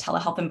rapid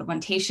telehealth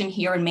implementation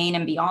here in Maine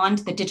and beyond,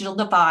 the digital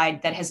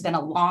divide that has been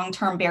a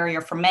long-term barrier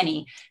for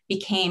many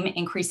became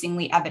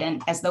increasingly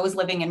evident as those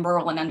living in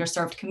rural and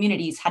underserved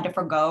communities had to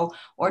forgo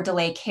or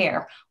delay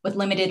care with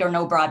limited or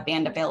no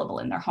broadband available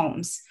in their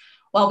homes.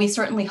 While we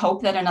certainly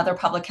hope that another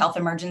public health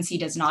emergency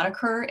does not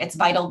occur, it's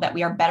vital that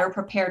we are better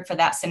prepared for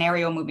that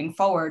scenario moving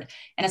forward,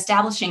 and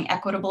establishing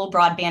equitable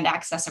broadband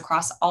access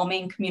across all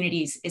Maine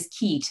communities is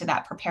key to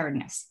that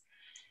preparedness.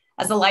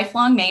 As a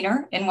lifelong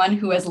Mainer and one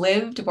who has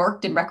lived,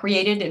 worked, and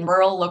recreated in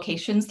rural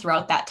locations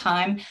throughout that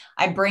time,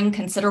 I bring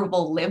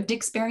considerable lived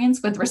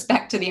experience with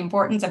respect to the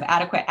importance of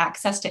adequate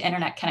access to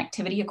internet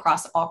connectivity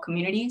across all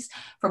communities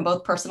from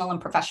both personal and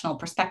professional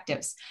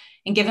perspectives.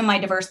 And given my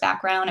diverse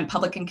background in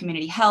public and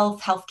community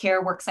health,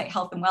 healthcare, worksite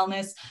health, and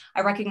wellness,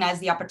 I recognize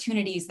the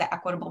opportunities that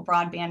equitable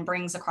broadband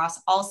brings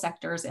across all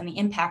sectors and the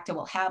impact it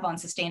will have on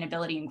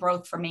sustainability and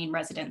growth for Maine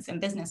residents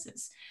and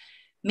businesses.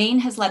 Maine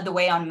has led the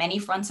way on many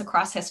fronts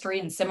across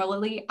history, and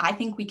similarly, I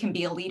think we can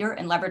be a leader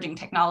in leveraging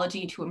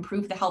technology to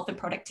improve the health and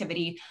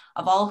productivity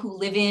of all who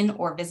live in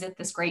or visit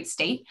this great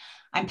state.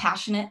 I'm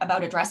passionate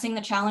about addressing the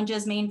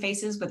challenges Maine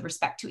faces with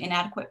respect to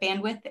inadequate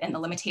bandwidth and the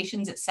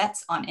limitations it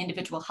sets on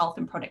individual health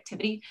and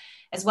productivity,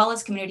 as well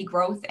as community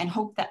growth, and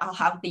hope that I'll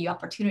have the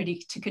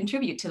opportunity to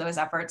contribute to those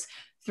efforts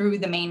through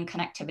the Maine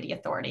Connectivity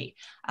Authority.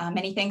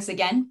 Many thanks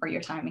again for your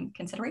time and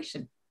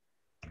consideration.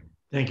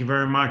 Thank you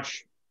very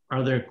much.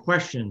 Are there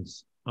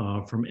questions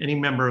from any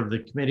member of the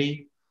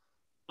committee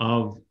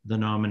of the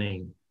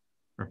nominee?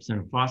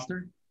 Representative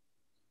Foster.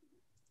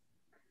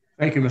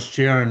 Thank you, Mr.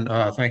 Chair, and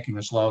thank you,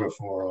 Ms. Louder,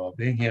 for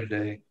being here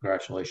today.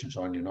 Congratulations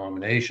on your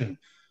nomination.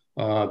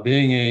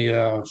 Being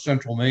a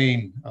Central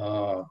Maine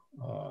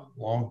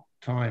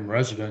long-time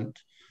resident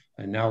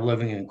and now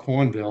living in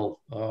Cornville,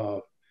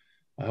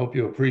 I hope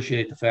you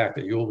appreciate the fact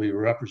that you'll be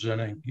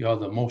representing, you're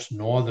the most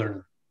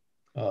northern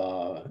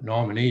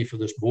nominee for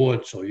this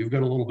board, so you've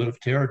got a little bit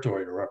of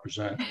territory to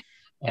represent.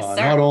 Yes,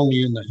 not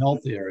only in the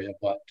health area,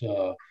 but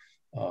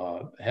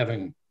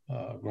having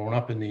grown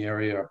up in the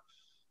area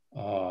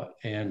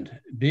and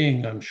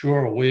being, I'm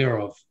sure, aware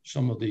of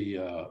some of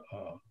the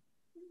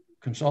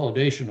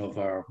consolidation of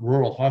our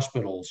rural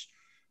hospitals,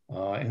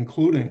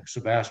 including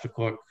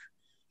Sebasticook,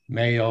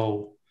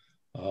 Mayo,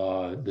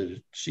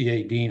 the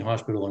C.A. Dean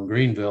Hospital in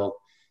Greenville.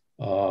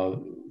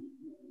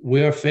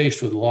 We're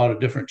faced with a lot of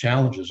different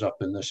challenges up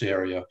in this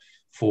area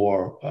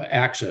for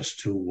access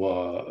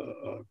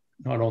to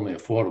not only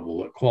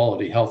affordable, but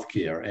quality health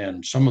care,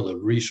 and some of the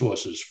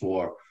resources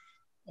for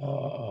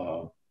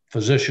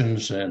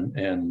physicians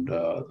and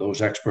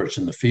those experts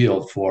in the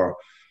field for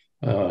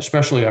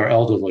especially our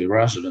elderly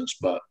residents,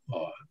 but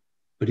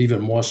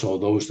even more so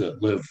those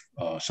that live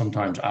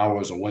sometimes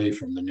hours away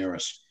from the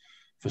nearest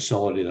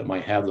facility that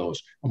might have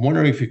those. I'm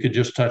wondering if you could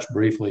just touch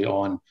briefly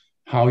on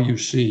how you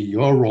see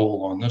your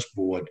role on this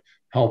board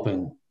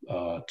helping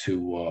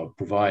to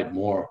provide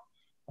more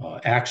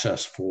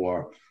access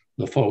for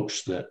the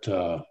folks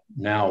that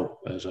now,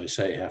 as I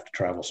say, have to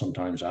travel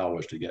sometimes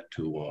hours to get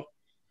to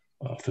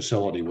a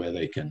facility where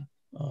they can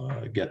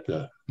get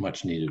the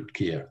much needed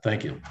care.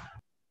 Thank you.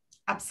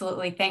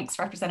 Absolutely. Thanks,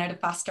 Representative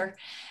Foster.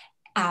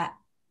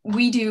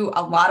 We do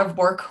a lot of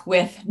work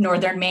with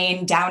Northern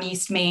Maine, Down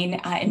East Maine.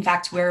 In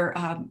fact,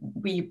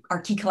 we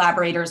are key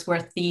collaborators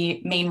with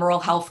the Maine Rural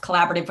Health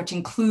Collaborative, which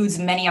includes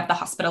many of the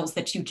hospitals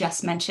that you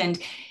just mentioned,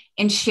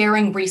 in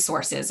sharing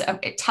resources.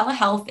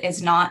 Telehealth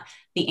is not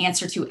the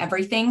answer to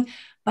everything,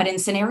 but in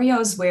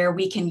scenarios where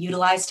we can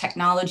utilize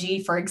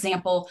technology, for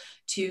example,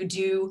 to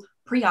do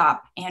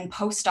pre-op and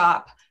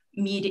post-op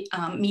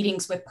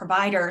meetings with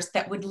providers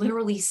that would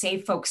literally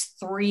save folks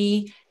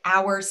 3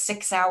 hours,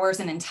 6 hours,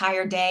 an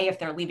entire day if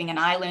they're leaving an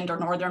island or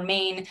Northern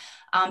Maine,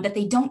 that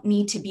they don't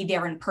need to be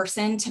there in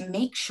person, to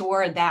make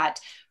sure that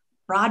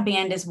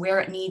broadband is where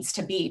it needs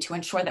to be to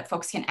ensure that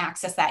folks can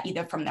access that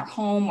either from their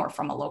home or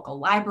from a local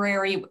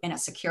library in a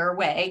secure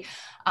way,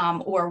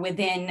 or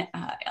within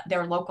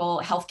their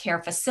local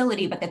healthcare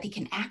facility, but that they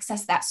can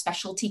access that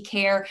specialty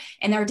care.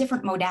 And there are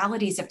different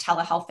modalities of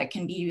telehealth that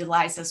can be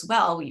utilized as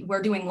well.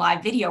 We're doing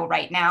live video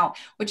right now,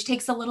 which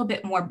takes a little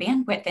bit more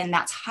bandwidth, and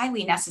that's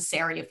highly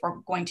necessary if we're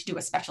going to do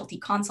a specialty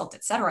consult,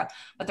 et cetera.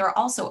 But there are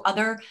also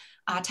other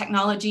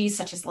technologies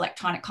such as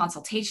electronic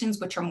consultations,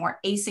 which are more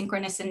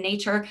asynchronous in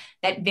nature,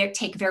 that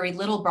take very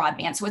little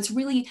broadband. So it's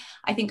really,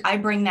 I think I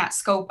bring that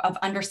scope of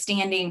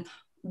understanding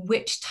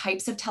which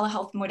types of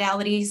telehealth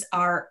modalities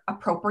are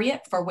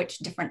appropriate for which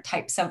different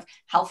types of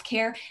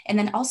healthcare, and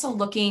then also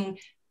looking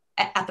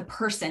at the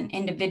person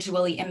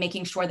individually and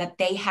making sure that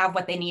they have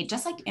what they need.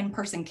 Just like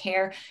in-person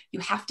care,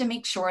 you have to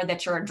make sure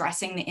that you're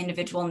addressing the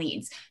individual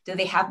needs. Do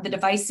they have the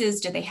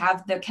devices? Do they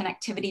have the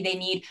connectivity they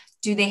need?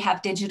 Do they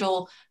have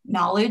digital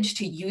knowledge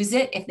to use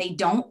it? If they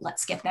don't,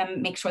 let's get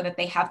them, make sure that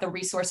they have the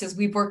resources.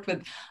 We've worked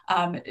with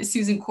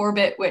Susan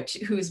Corbett,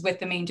 who's with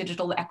the Maine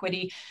Digital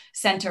Equity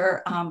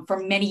Center for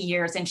many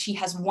years, and she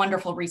has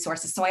wonderful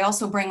resources. So I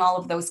also bring all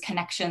of those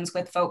connections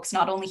with folks,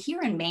 not only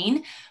here in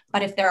Maine,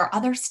 but if there are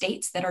other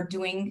states that are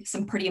doing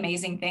some pretty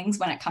amazing things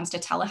when it comes to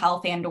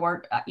telehealth and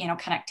or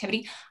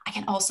connectivity, I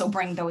can also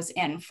bring those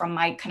in from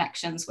my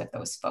connections with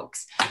those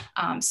folks.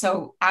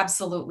 So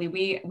absolutely,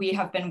 we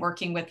have been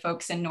working with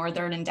folks in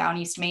Northern and Down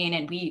East Maine,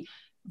 and we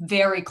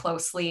very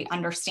closely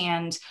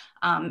understand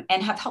and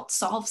have helped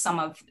solve some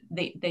of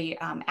the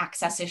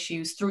access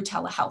issues through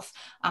telehealth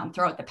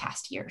throughout the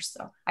past years.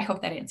 So I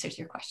hope that answers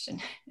your question.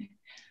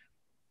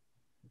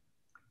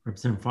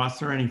 Representative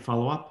Foster, any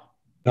follow-up?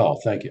 No,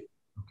 thank you.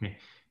 Okay.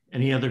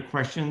 Any other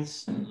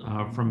questions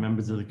from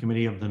members of the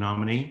committee of the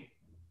nominee?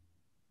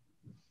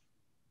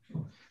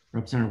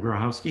 Representative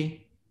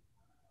Grochowski?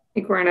 I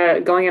think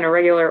we're going in a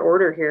regular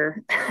order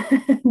here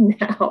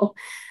now.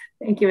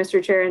 Thank you,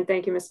 Mr. Chair, and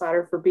thank you, Ms.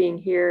 Lauder, for being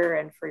here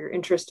and for your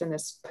interest in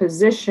this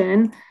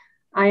position.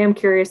 I am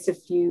curious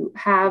if you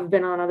have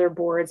been on other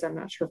boards. I'm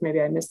not sure if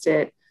maybe I missed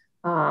it,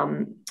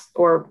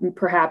 or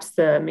perhaps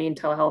the Maine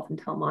Telehealth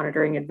and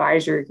Telemonitoring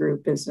Advisory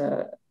Group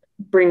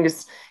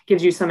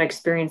gives you some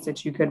experience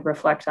that you could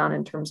reflect on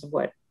in terms of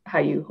how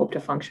you hope to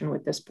function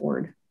with this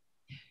board.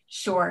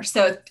 Sure.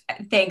 So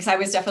thanks. I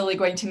was definitely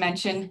going to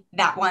mention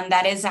that one.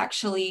 That is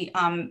actually,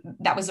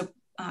 that was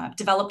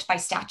developed by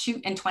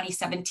statute in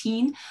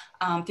 2017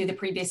 through the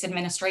previous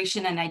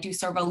administration. And I do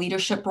serve a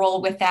leadership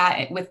role with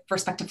that, with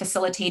respect to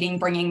facilitating,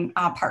 bringing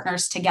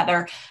partners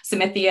together,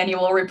 submit the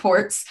annual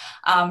reports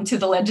to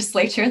the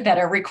legislature that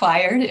are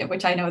required,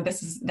 which I know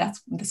this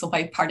will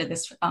be part of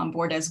this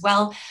board as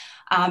well.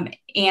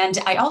 And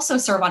I also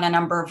serve on a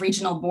number of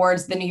regional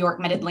boards, the New York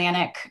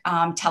Mid-Atlantic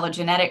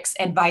Telegenetics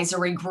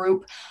Advisory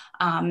Group,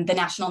 the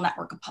National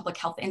Network of Public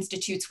Health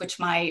Institutes, which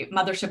my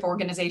mothership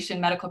organization,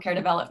 Medical Care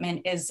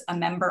Development, is a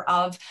member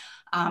of.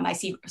 I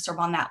serve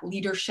on that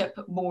leadership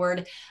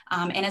board.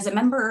 And as a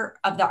member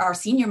of our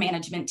senior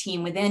management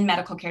team within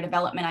Medical Care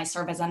Development, I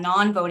serve as a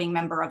non-voting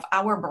member of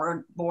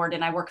our board,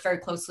 and I work very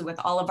closely with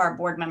all of our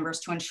board members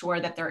to ensure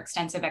that their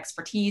extensive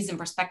expertise and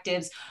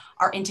perspectives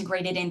are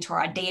integrated into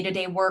our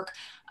day-to-day work.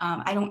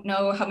 I don't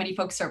know how many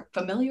folks are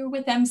familiar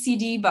with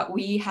MCD, but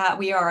we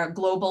are a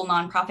global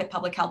nonprofit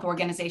public health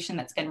organization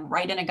that's been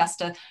right in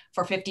Augusta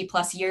for 50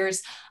 plus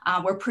years.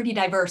 We're pretty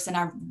diverse, and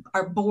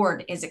our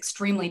board is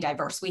extremely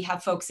diverse. We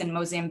have folks in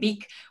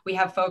Mozambique, we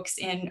have folks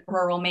in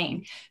rural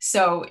Maine.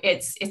 So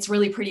it's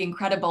really pretty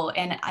incredible.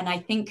 And I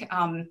think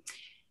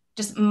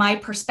just my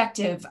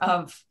perspective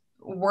of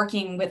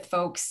working with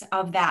folks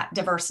of that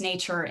diverse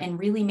nature and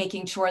really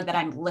making sure that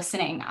I'm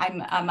listening.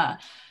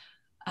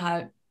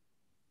 I'm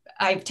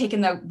I've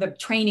taken the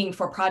training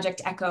for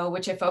Project Echo,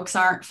 which if folks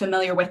aren't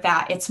familiar with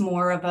that, it's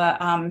more of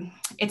a,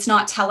 it's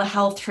not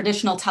telehealth,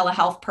 traditional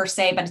telehealth per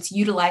se, but it's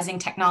utilizing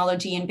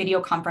technology and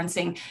video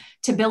conferencing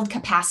to build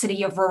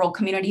capacity of rural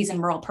communities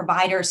and rural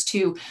providers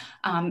to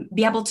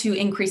be able to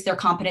increase their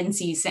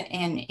competencies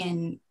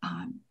in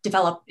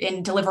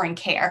delivering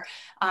care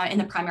in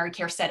the primary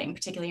care setting,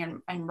 particularly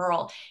in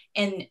rural.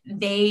 And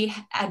they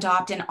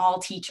adopt an all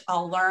teach,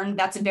 all learn.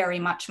 That's very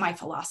much my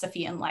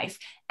philosophy in life.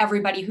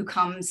 Everybody who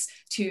comes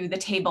to the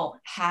table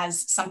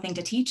has something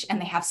to teach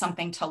and they have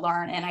something to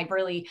learn. And I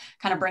really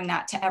kind of bring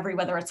that to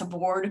whether it's a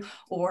board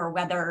or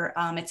whether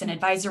it's an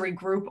advisory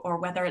group or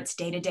whether it's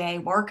day-to-day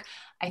work.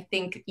 I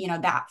think,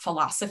 that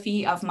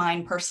philosophy of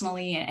mine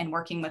personally and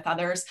working with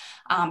others,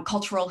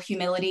 cultural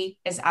humility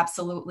is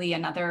absolutely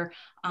another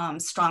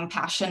strong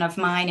passion of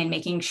mine, and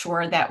making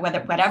sure that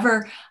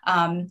whatever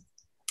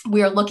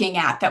we're looking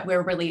at, that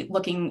we're really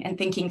looking and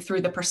thinking through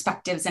the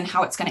perspectives and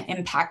how it's going to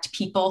impact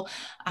people.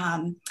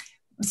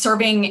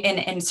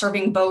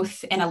 Serving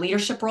both in a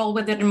leadership role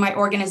within my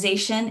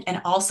organization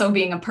and also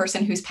being a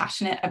person who's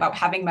passionate about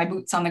having my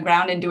boots on the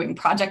ground and doing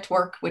project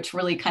work, which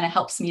really kind of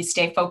helps me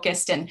stay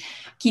focused and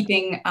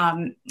keeping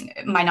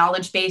my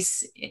knowledge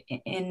base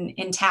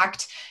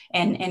intact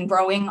and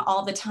growing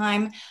all the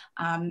time.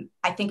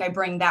 I think I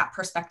bring that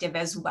perspective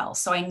as well.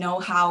 So I know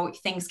how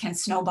things can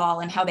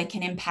snowball and how they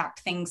can impact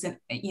things,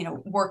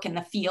 work in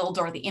the field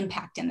or the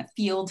impact in the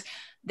field.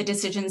 The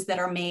decisions that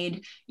are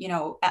made,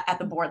 at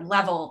the board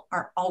level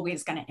are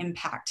always going to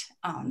impact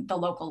the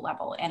local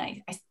level. And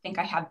I think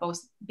I have both,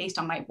 based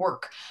on my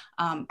work,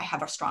 I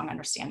have a strong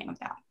understanding of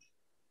that.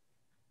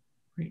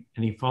 Great.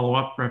 Any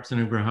follow-up,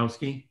 Representative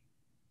Grochowski?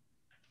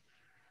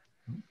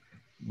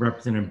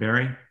 Representative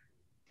Berry?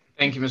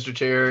 Thank you, Mr.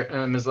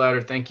 Chair. Ms.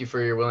 Louder, thank you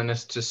for your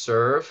willingness to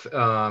serve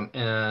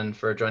and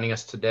for joining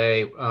us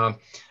today. I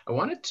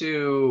wanted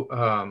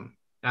to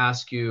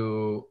ask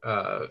you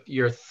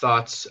your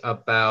thoughts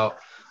about,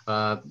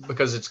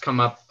 because it's come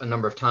up a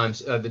number of times,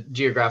 the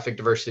geographic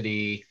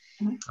diversity,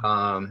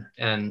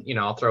 and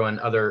I'll throw in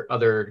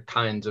other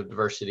kinds of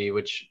diversity,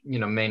 which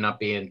may not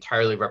be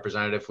entirely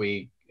representative if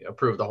we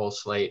approve the whole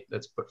slate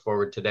that's put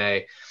forward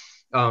today.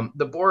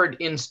 The board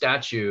in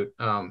statute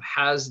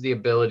has the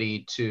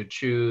ability to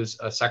choose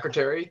a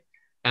secretary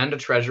and a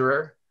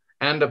treasurer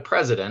and a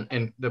president,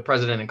 and the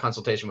president in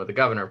consultation with the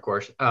governor, of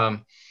course,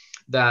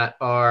 that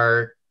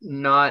are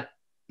not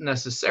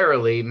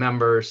necessarily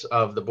members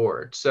of the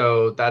board.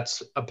 So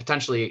that's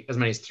potentially as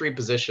many as 3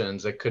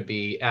 positions that could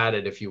be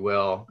added, if you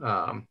will,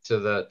 to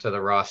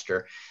the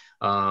roster.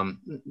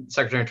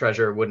 Secretary and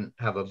treasurer wouldn't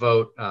have a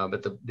vote,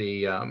 but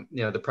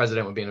the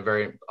president would be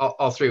in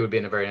all 3 would be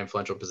in a very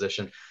influential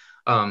position.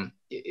 Do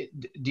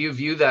you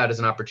view that as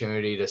an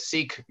opportunity to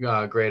seek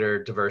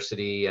greater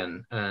diversity,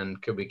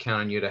 and could we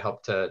count on you to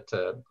help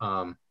to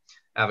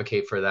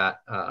advocate for that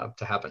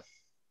to happen?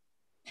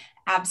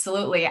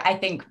 Absolutely. I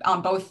think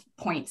on both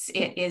points,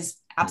 it is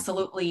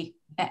absolutely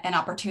an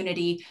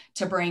opportunity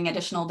to bring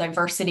additional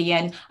diversity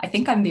in. I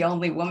think I'm the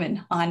only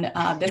woman on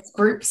this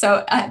group,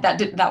 so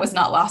that was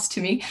not lost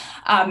to me.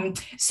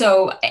 And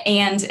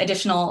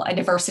additional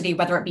diversity,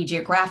 whether it be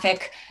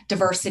geographic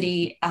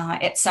diversity,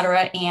 et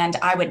cetera. And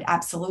I would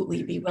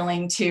absolutely be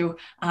willing to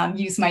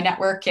use my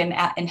network and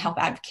help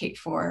advocate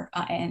for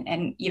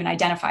and even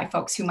identify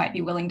folks who might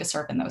be willing to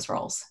serve in those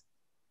roles.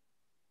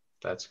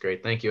 That's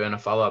great. Thank you. And a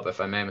follow-up,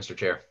 if I may, Mr.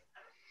 Chair.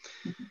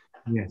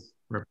 Yes,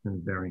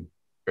 Representative Berry.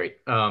 Great.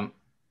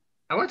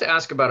 I wanted to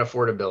ask about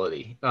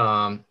affordability.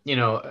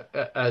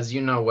 As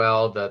you know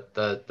well, that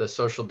the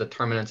social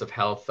determinants of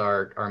health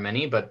are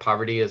many, but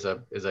poverty is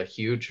a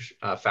huge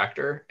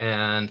factor.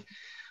 And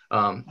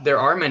there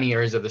are many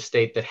areas of the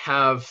state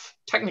that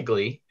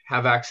technically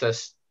have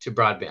access to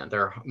broadband.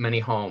 There are many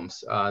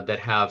homes that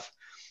have,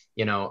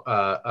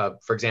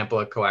 for example,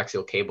 a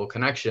coaxial cable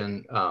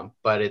connection,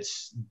 but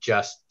it's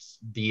just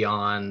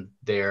beyond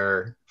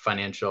their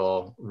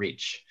financial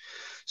reach.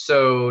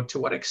 So to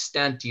what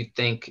extent do you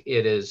think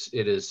it is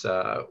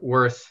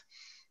worth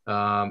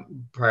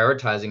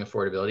prioritizing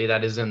affordability?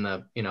 That is in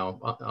the,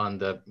 on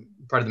the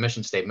part of the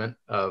mission statement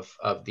of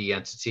the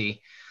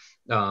entity,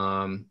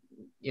 even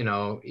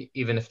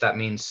if that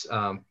means,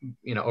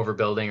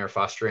 overbuilding or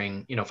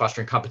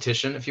fostering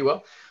competition, if you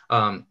will.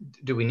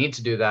 Do we need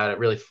to do that?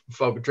 Really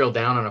drill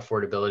down on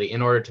affordability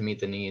in order to meet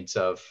the needs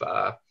of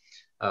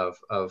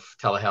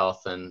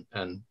telehealth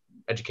and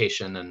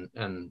education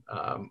and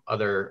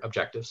other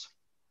objectives?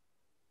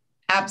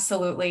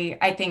 Absolutely.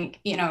 I think,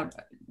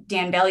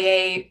 Dan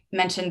Bellier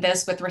mentioned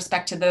this with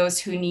respect to those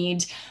who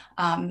need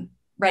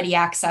ready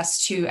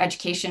access to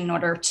education in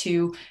order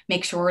to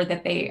make sure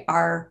that they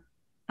are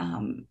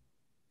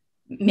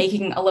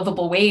making a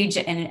livable wage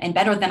and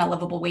better than a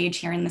livable wage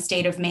here in the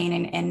state of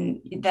Maine,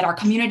 and that our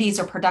communities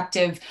are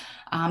productive,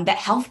 that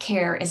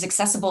healthcare is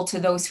accessible to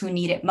those who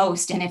need it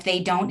most. And if they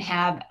don't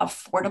have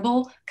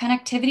affordable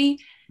connectivity,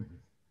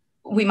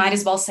 we might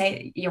as well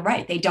say, you're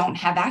right, they don't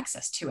have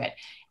access to it.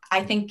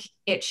 I think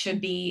it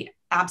should be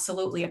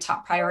absolutely a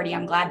top priority.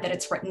 I'm glad that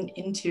it's written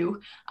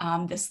into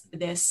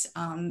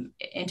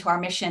into our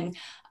mission,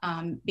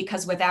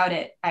 because without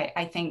it,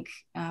 I think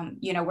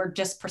we're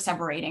just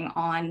perseverating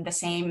on the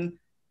same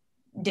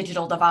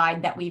digital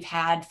divide that we've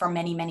had for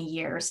many, many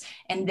years.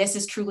 And this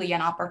is truly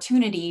an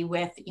opportunity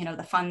with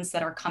the funds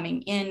that are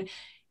coming in.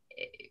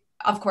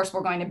 Of course,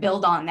 we're going to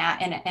build on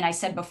that. And I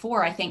said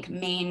before, I think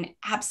Maine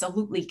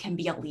absolutely can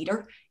be a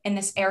leader in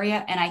this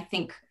area. And I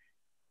think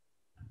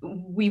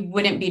we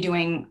wouldn't be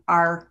doing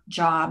our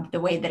job the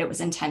way that it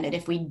was intended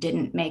if we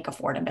didn't make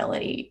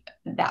affordability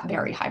that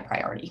very high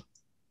priority.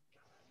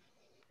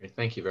 Great.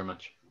 Thank you very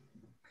much.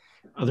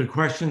 Other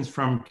questions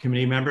from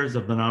committee members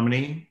of the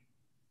nominee?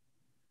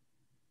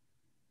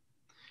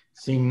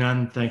 Seeing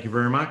none, thank you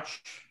very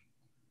much.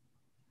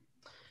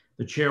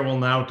 The chair will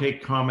now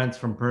take comments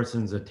from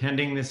persons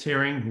attending this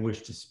hearing who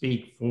wish to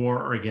speak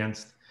for or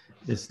against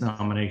this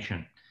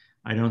nomination.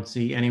 I don't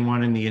see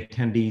anyone in the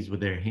attendees with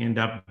their hand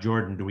up.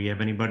 Jordan, do we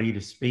have anybody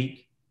to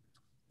speak?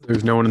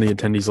 There's no one in the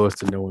attendees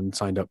list and no one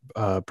signed up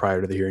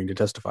prior to the hearing to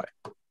testify.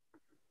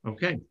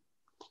 Okay.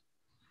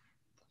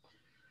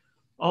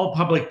 All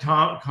public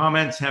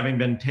comments having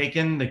been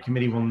taken, the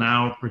committee will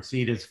now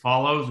proceed as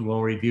follows.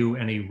 We'll review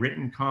any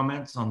written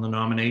comments on the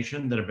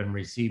nomination that have been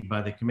received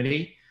by the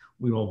committee.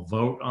 We will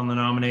vote on the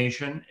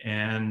nomination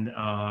and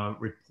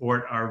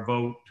report our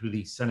vote to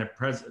the Senate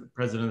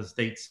President of the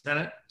State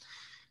Senate.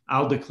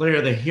 I'll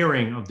declare the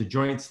hearing of the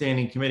Joint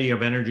Standing Committee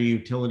of Energy,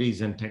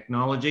 Utilities, and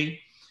Technology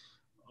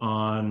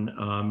on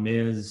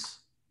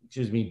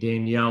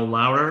Danielle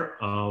Louder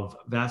of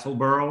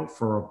Vassalboro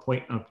for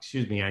appointment.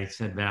 I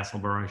said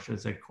Vassalboro, I should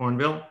have said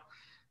Cornville.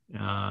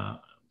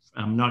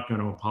 I'm not going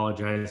to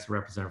apologize to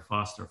Representative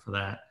Foster for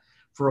that.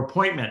 For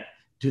appointment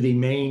to the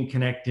Maine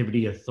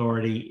Connectivity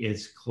Authority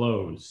is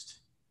closed.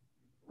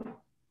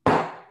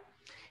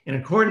 In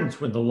accordance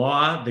with the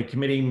law, the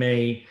committee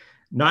may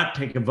not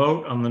take a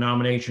vote on the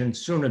nomination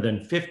sooner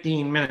than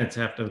 15 minutes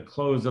after the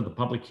close of the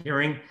public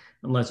hearing,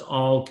 unless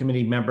all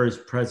committee members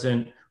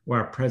present who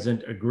are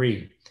present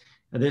agree.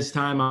 At this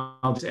time,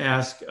 I'll just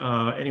ask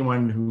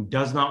anyone who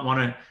does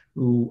want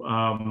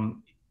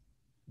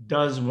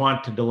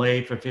to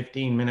delay for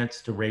 15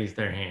 minutes to raise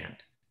their hand.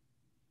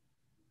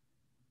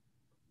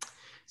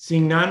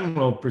 Seeing none,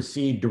 we'll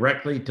proceed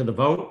directly to the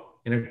vote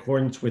in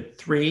accordance with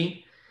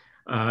 3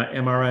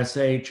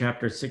 MRSA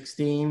Chapter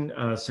 16,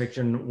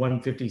 Section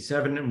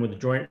 157, and with the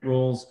joint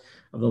rules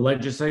of the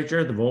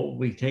legislature. The vote will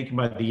be taken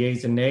by the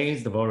yeas and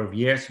nays. The vote of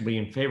yes will be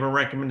in favor of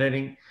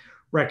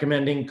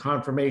recommending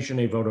confirmation.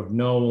 A vote of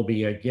no will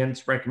be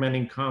against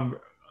recommending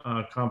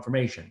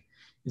confirmation.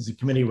 Is the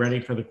committee ready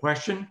for the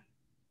question?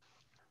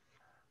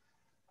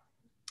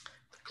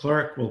 The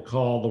clerk will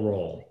call the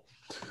roll.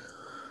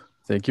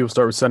 Thank you. We'll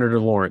start with Senator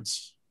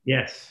Lawrence.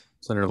 Yes.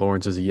 Senator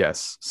Lawrence is a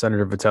yes.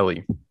 Senator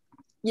Vitelli.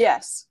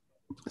 Yes.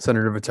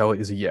 Senator Vitelli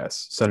is a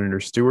yes.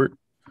 Senator Stewart.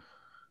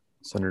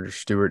 Senator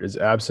Stewart is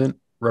absent.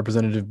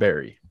 Representative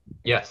Berry.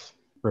 Yes.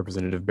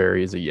 Representative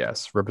Berry is a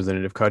yes.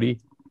 Representative Cuddy.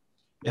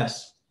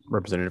 Yes.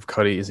 Representative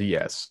Cuddy is a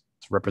yes.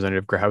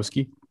 Representative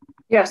Grahowski.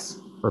 Yes.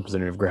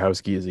 Representative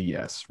Grahowski is a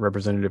yes.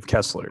 Representative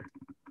Kessler.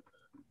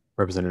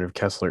 Representative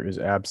Kessler is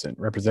absent.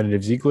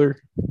 Representative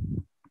Ziegler.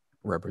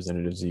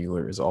 Representative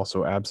Ziegler is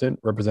also absent.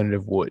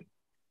 Representative Wood.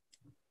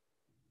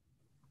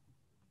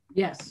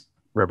 Yes.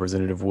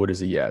 Representative Wood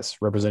is a yes.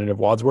 Representative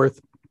Wadsworth.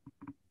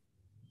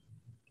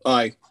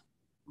 Aye.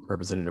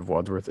 Representative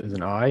Wadsworth is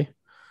an aye.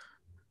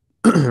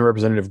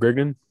 Representative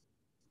Grignon.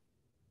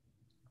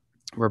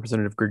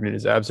 Representative Grignon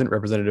is absent.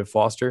 Representative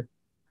Foster.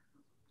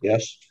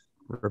 Yes.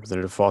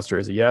 Representative Foster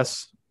is a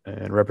yes.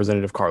 And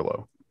Representative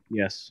Carlo.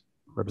 Yes.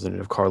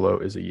 Representative Carlo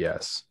is a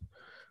yes.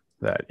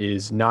 That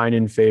is 9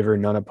 in favor,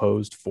 none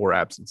opposed, 4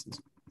 absences.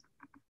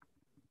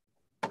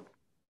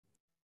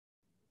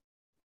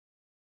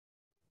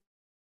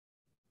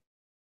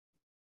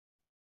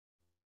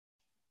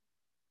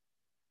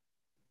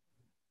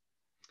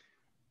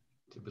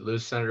 Did we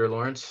lose Senator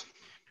Lawrence?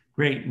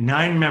 Great.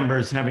 9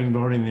 members having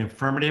voted in the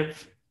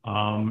affirmative.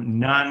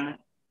 None.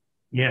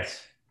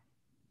 Yes.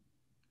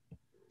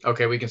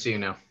 Okay, we can see you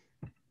now.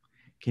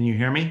 Can you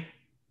hear me?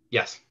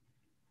 Yes.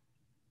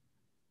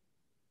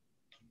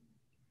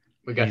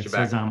 We got you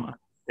back. It says I'm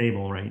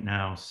unstable right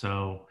now,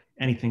 so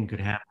anything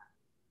could happen.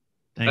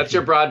 That's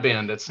your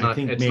broadband. It's not. I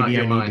think it's maybe not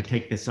your I mind. need to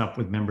take this up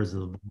with members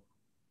of the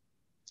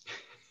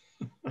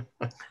board.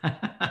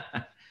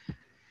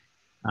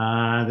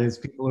 There's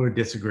people who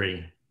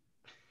disagree.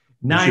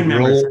 9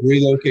 members.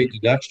 Relocate to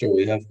Dexter.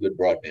 We have good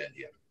broadband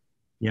here.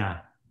 Yeah.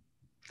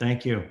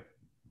 Thank you.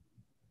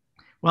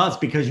 Well, it's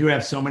because you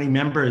have so many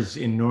members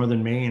in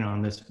Northern Maine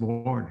on this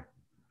board.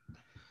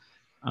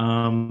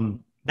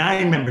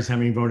 9 members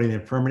having voted in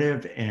the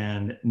affirmative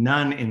and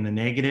none in the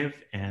negative,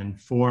 and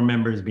 4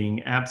 members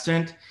being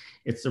absent.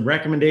 It's the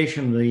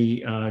recommendation of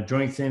the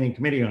Joint Standing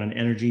Committee on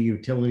Energy,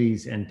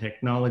 Utilities, and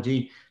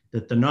Technology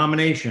that the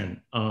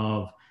nomination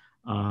of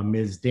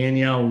Ms.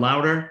 Danielle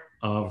Louder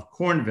of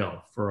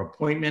Cornville for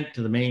appointment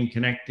to the Maine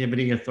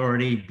Connectivity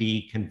Authority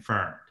be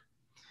confirmed.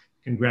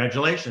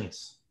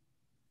 Congratulations.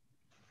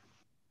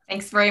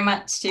 Thanks very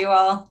much to you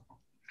all.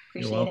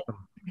 Appreciate You're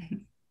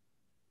welcome.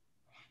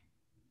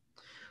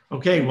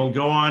 Okay, we'll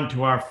go on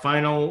to our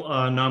final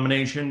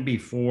nomination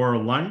before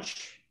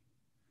lunch.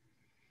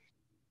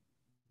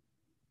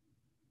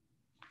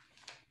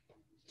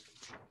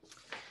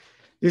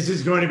 This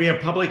is going to be a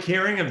public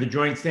hearing of the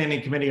Joint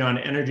Standing Committee on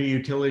Energy,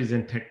 Utilities,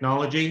 and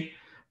Technology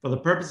for the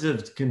purpose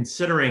of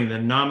considering the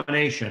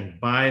nomination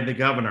by the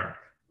governor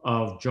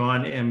of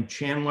John M.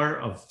 Chandler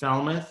of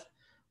Falmouth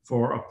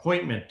for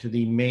appointment to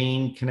the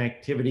Maine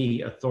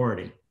Connectivity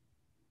Authority.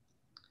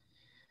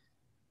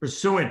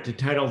 Pursuant to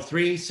Title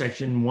III,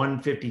 Section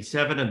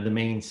 157 of the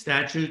Maine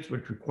statutes,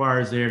 which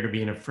requires there to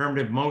be an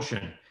affirmative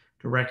motion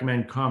to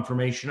recommend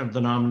confirmation of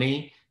the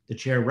nominee, the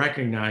chair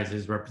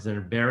recognizes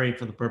Representative Berry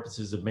for the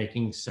purposes of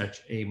making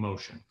such a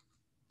motion.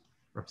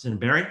 Representative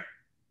Berry.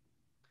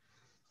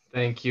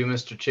 Thank you,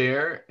 Mr.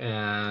 Chair.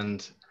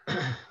 And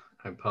I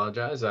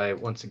apologize. I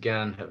once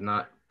again have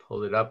not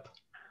pulled it up.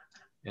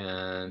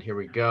 And here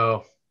we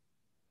go.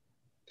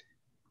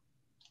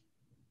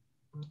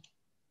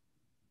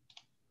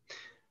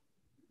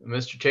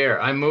 Mr. Chair,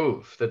 I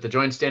move that the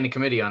Joint Standing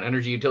Committee on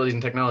Energy, Utilities,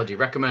 and Technology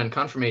recommend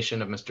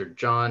confirmation of Mr.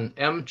 John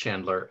M.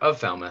 Chandler of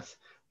Falmouth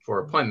for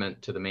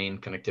appointment to the Maine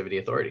Connectivity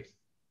Authority.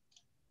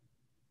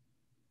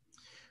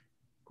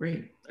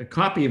 Great. A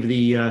copy of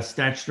the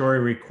statutory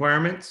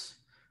requirements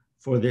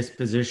for this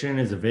position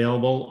is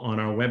available on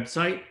our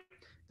website.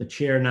 The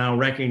chair now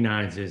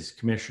recognizes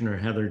Commissioner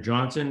Heather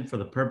Johnson for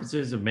the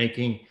purposes of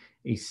making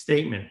a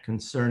statement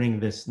concerning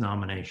this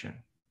nomination.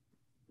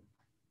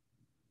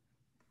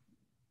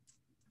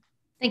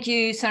 Thank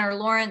you, Senator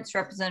Lawrence,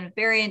 Representative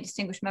Berry, and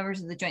distinguished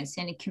members of the Joint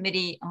Standing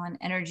Committee on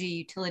Energy,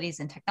 Utilities,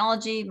 and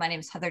Technology. My name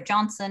is Heather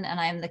Johnson, and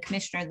I am the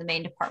Commissioner of the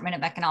Maine Department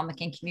of Economic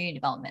and Community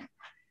Development.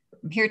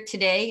 I'm here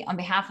today on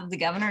behalf of the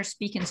governor to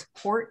speak in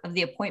support of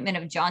the appointment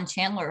of John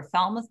Chandler of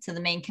Falmouth to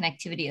the Maine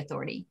Connectivity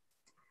Authority.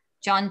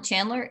 John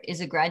Chandler is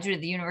a graduate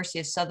of the University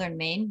of Southern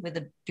Maine with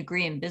a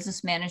degree in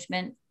business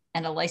management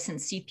and a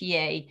licensed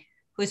CPA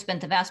who has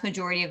spent the vast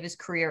majority of his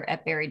career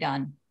at Barry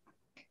Dunn.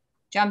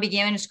 John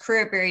began his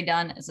career at Barry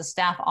Dunn as a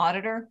staff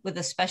auditor with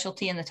a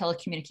specialty in the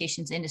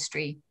telecommunications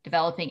industry,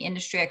 developing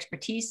industry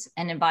expertise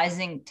and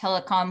advising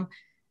telecom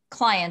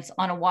clients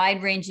on a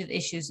wide range of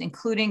issues,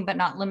 including but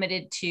not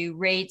limited to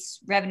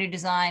rates, revenue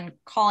design,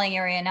 calling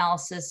area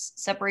analysis,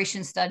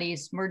 separation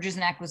studies, mergers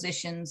and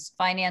acquisitions,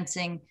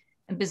 financing,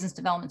 and business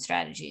development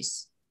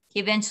strategies.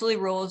 He eventually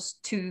rose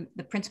to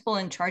the principal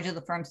in charge of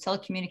the firm's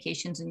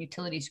telecommunications and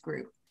utilities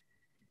group.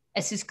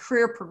 As his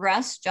career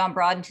progressed, John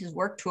broadened his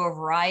work to a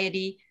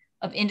variety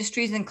of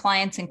industries and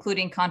clients,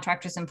 including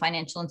contractors and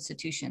financial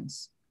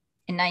institutions.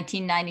 In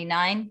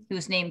 1999, he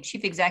was named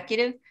Chief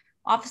Executive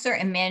Officer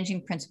and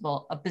Managing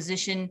Principal, a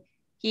position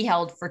he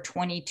held for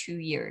 22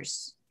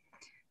 years.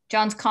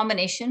 John's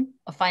combination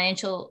of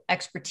financial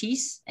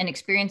expertise and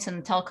experience in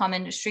the telecom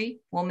industry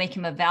will make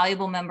him a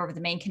valuable member of the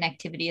Maine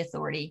Connectivity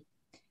Authority.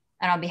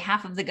 And on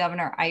behalf of the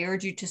governor, I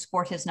urge you to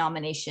support his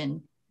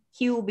nomination.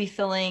 He will be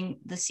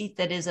filling the seat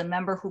that is a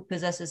member who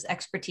possesses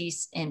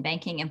expertise in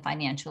banking and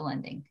financial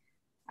lending.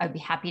 I'd be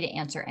happy to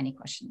answer any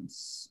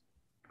questions.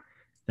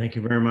 Thank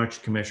you very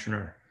much,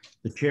 Commissioner.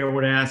 The chair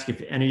would ask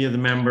if any of the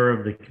member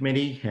of the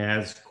committee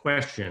has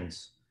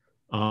questions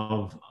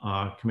of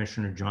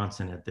Commissioner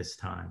Johnson at this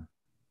time.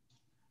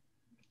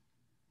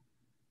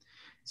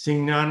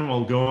 Seeing none,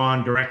 we'll go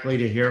on directly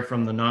to hear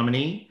from the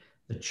nominee.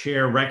 The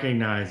chair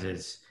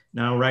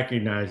now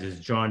recognizes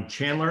John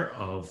Chandler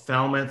of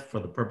Falmouth for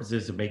the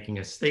purposes of making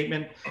a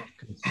statement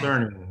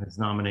concerning his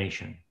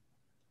nomination.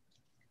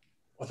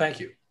 Well, thank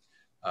you.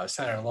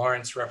 Senator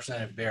Lawrence,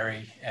 Representative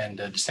Berry, and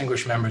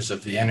distinguished members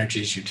of the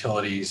Energies,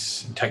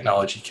 Utilities, and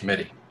Technology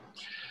Committee.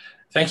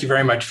 Thank you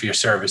very much for your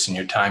service and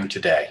your time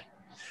today.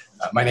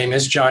 My name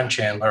is John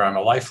Chandler. I'm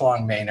a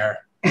lifelong Mainer,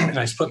 and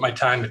I split my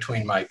time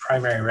between my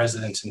primary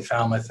residence in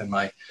Falmouth and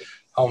my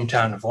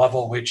hometown of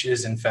Lovell, which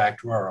is in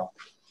fact rural.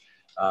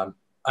 I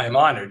am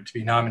honored to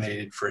be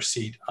nominated for a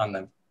seat on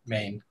the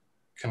Maine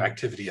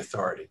Connectivity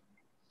Authority.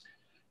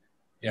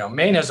 You know,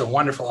 Maine has a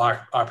wonderful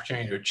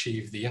opportunity to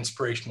achieve the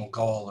inspirational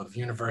goal of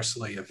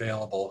universally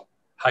available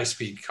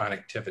high-speed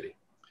connectivity.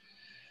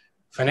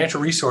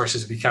 Financial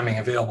resources becoming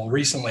available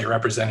recently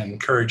represent an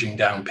encouraging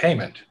down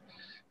payment.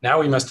 Now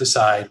we must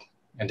decide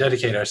and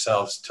dedicate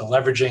ourselves to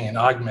leveraging and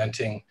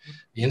augmenting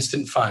the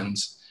instant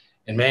funds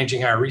and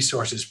managing our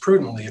resources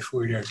prudently if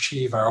we are to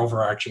achieve our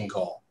overarching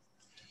goal.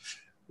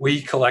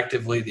 We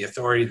collectively, the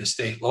authority, the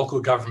state, local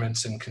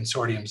governments and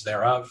consortiums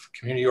thereof,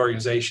 community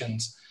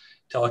organizations,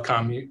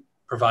 telecom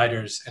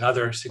providers, and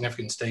other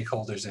significant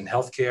stakeholders in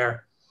healthcare,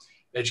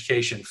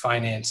 education,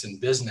 finance, and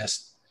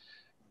business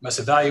must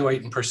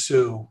evaluate and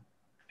pursue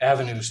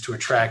avenues to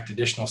attract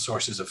additional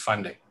sources of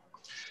funding.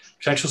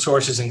 Potential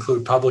sources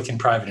include public and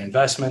private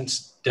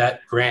investments,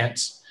 debt,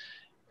 grants,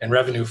 and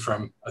revenue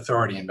from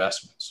authority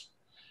investments.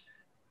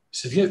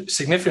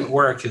 Significant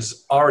work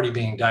is already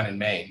being done in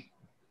Maine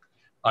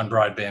on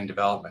broadband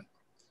development.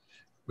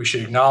 We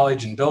should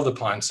acknowledge and build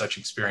upon such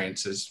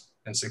experiences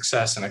and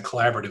success in a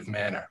collaborative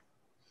manner.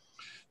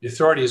 The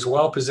authority is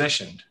well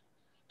positioned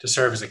to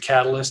serve as a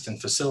catalyst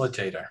and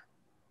facilitator,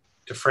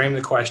 to frame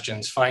the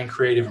questions, find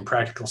creative and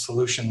practical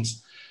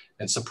solutions,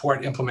 and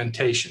support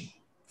implementation,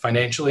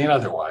 financially and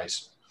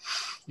otherwise.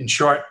 In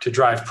short, to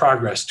drive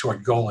progress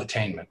toward goal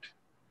attainment.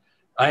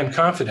 I am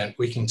confident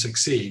we can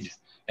succeed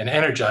and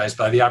energized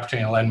by the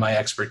opportunity to lend my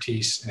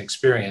expertise and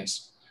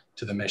experience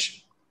to the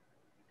mission.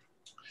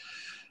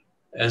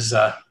 As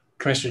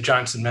Commissioner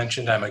Johnson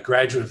mentioned, I'm a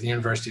graduate of the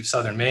University of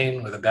Southern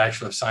Maine with a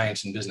Bachelor of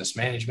Science in Business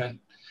Management,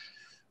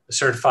 a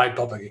certified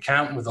public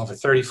accountant with over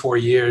 34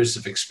 years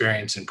of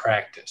experience in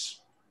practice.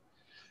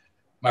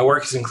 My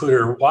work has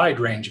included a wide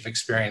range of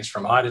experience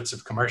from audits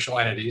of commercial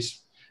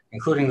entities,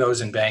 including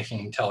those in banking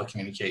and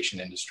telecommunication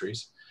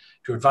industries,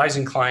 to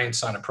advising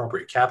clients on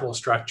appropriate capital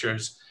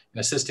structures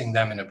and assisting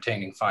them in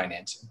obtaining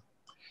financing.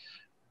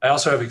 I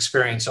also have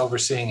experience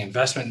overseeing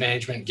investment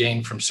management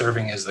gained from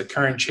serving as the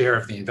current chair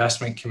of the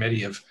investment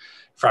committee of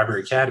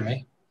Fryeburg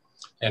Academy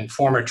and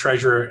former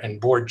treasurer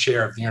and board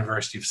chair of the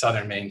University of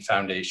Southern Maine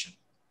Foundation.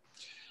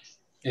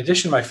 In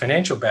addition to my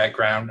financial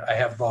background, I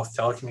have both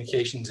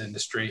telecommunications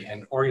industry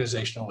and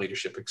organizational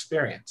leadership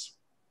experience.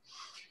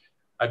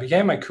 I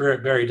began my career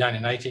at Berry Dunn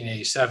in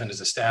 1987 as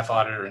a staff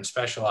auditor and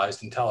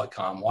specialized in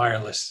telecom,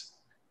 wireless,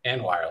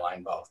 and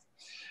wireline both.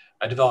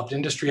 I developed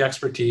industry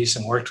expertise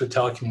and worked with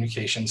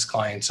telecommunications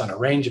clients on a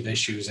range of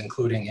issues,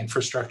 including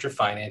infrastructure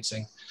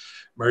financing,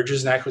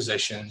 mergers and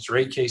acquisitions,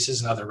 rate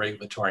cases and other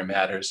regulatory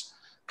matters,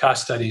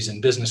 cost studies,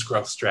 and business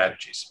growth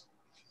strategies.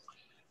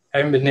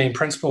 Having been named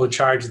principal in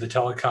charge of the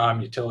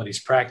telecom utilities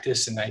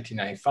practice in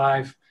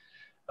 1995,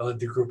 I led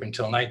the group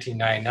until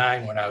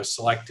 1999 when I was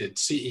selected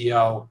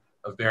CEO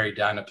of Berry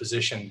Dunn, a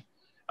position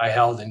I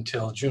held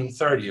until June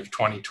 30 of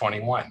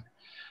 2021.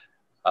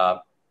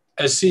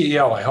 As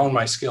CEO, I honed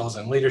my skills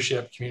in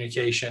leadership,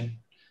 communication,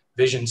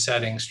 vision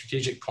setting,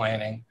 strategic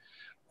planning,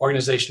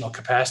 organizational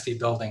capacity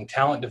building,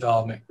 talent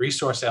development,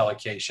 resource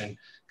allocation,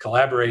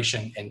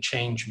 collaboration, and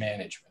change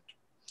management.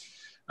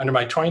 Under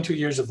my 22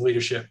 years of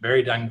leadership,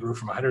 Berry Dunn grew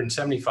from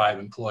 175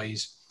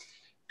 employees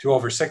to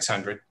over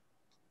 600,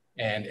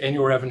 and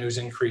annual revenues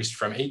increased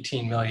from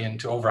 18 million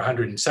to over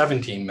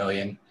 117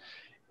 million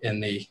in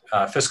the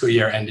fiscal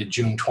year ended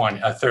June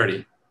 30,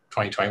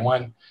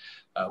 2021.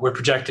 We're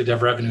projected to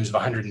have revenues of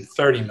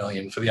 130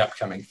 million for the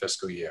upcoming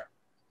fiscal year.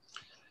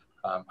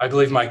 I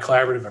believe my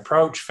collaborative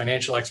approach,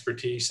 financial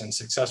expertise, and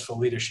successful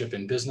leadership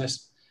in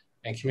business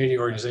and community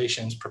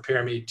organizations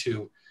prepare me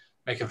to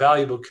make a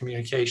valuable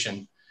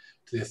communication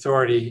to the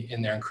authority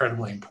in their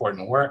incredibly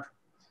important work.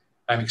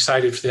 I'm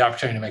excited for the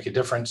opportunity to make a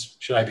difference,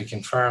 should I be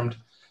confirmed.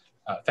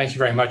 Thank you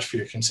very much for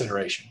your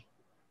consideration.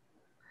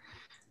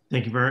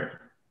 Thank you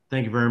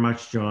very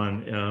much,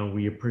 John.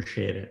 We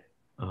appreciate it.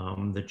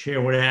 The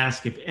chair would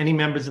ask if any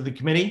members of the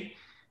committee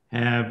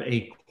have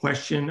a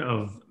question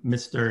of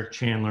Mr.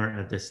 Chandler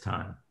at this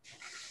time.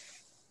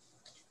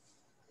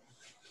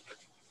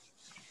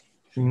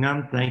 Seeing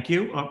none, thank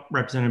you.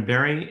 Representative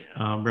Berry,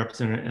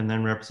 and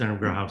then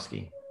Representative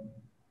Grochowski.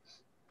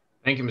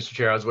 Thank you, Mr.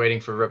 Chair. I was waiting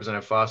for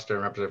Representative Foster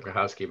and Representative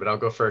Grochowski, but I'll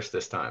go first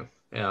this time.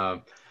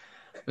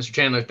 Mr.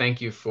 Chandler,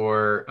 thank you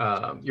for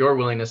your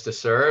willingness to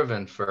serve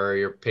and for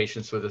your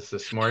patience with us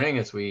this morning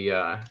as we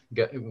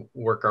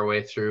work our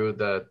way through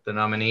the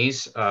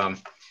nominees.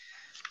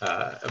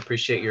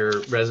 Appreciate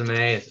your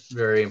resume. It's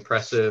very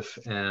impressive,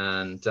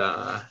 and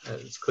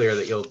it's clear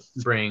that you'll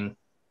bring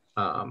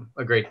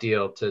a great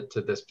deal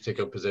to this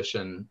particular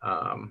position,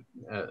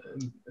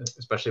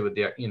 especially with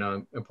the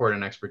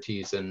important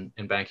expertise in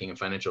banking and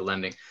financial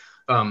lending.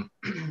 I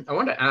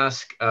want to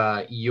ask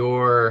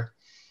your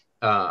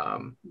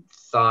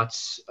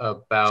thoughts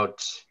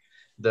about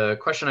the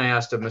question I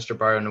asked of Mr.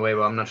 Barrio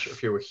Nuevo. I'm not sure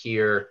if you were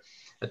here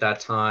at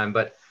that time,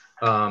 but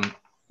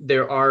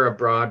there are a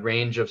broad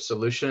range of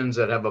solutions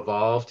that have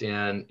evolved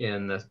in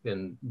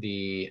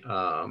the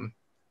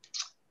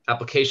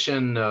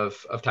application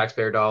of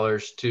taxpayer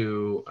dollars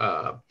to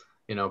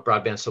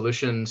broadband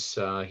solutions.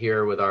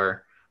 Here with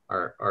our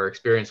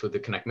experience with the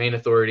Connect Maine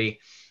Authority,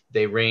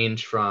 they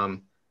range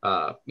from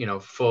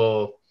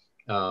full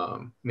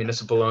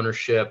municipal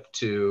ownership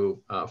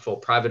to full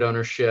private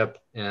ownership,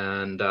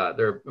 and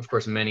there are of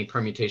course many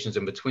permutations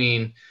in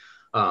between.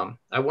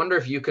 I wonder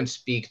if you can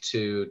speak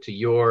to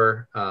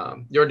your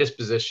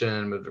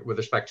disposition with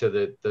respect to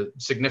the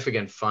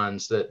significant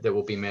funds that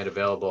will be made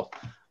available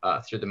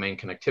through the Maine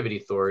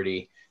Connectivity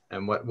Authority,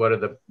 and what are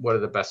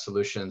the best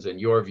solutions in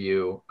your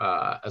view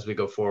as we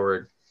go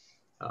forward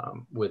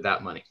with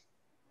that money.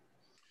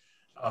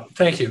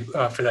 Thank you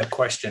for that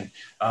question.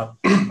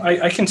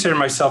 I consider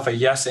myself a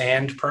yes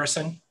and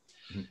person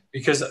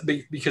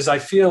because I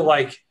feel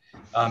like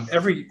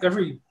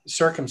every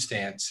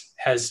circumstance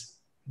has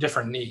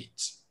different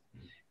needs.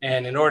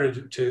 And in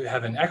order to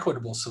have an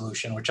equitable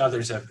solution, which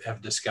others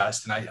have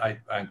discussed, and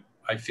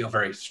I feel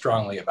very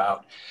strongly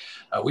about,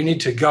 we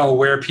need to go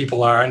where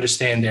people are,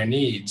 understand their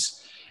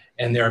needs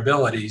and their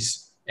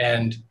abilities,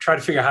 and try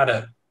to figure out how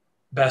to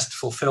best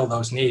fulfill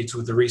those needs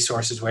with the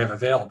resources we have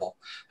available.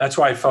 That's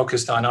why I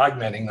focused on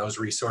augmenting those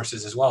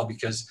resources as well,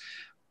 because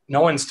no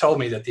one's told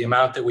me that the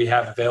amount that we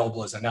have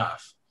available is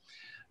enough.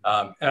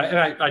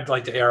 I'd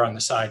like to err on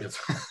the side of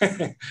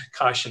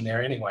caution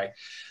there anyway.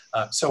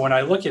 So when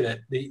I look at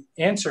it, the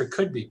answer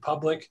could be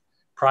public,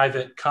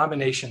 private,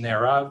 combination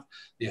thereof.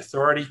 The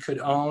authority could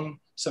own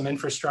some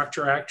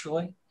infrastructure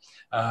actually,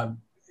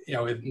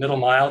 middle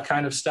mile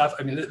kind of stuff.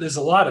 I mean, there's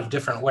a lot of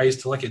different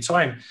ways to look at it. So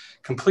I'm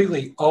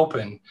completely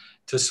open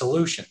to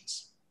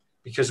solutions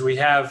because we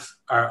have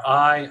our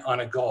eye on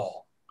a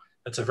goal.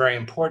 That's a very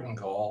important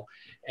goal.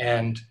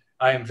 And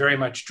I am very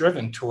much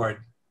driven toward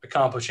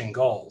accomplishing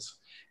goals.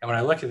 And when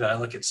I look at that, I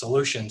look at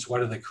solutions.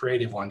 What are the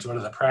creative ones? What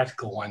are the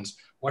practical ones?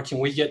 What can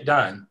we get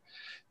done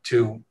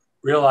to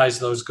realize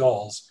those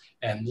goals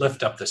and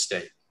lift up the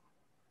state?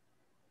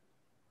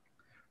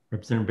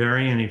 Representative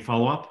Berry, any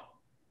follow-up?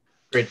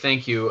 Great,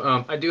 thank you.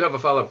 I do have a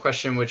follow-up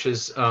question, which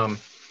is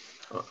perhaps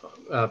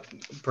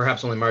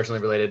only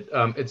marginally related.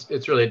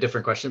 It's really a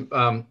different question.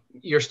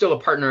 You're still a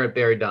partner at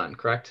Barry Dunn,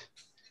 correct?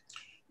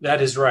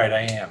 That is right,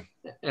 I am.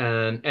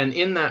 And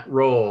in that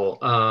role,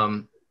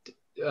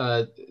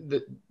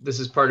 this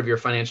is part of your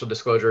financial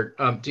disclosure.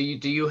 Do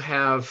you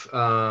have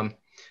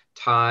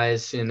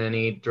ties in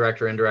any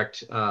direct or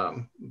indirect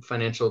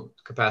financial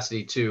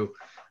capacity to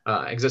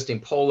existing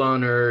pole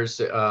owners?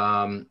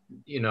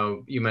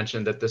 You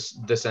mentioned that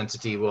this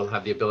entity will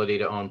have the ability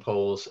to own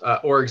poles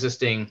or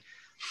existing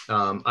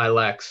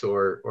ILEX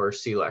or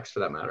CLEX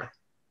for that matter.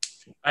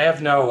 I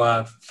have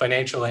no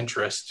financial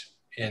interest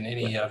in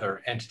any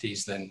other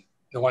entities than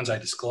the ones I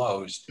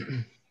disclosed.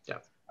 Yeah.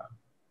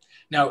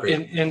 Now,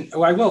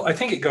 I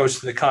think it goes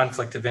to the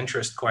conflict of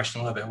interest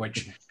question a little bit,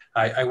 which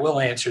I will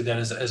answer that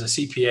as a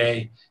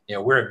CPA,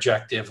 we're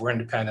objective, we're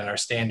independent, our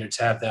standards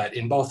have that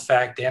in both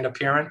fact and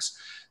appearance.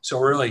 So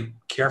we're really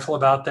careful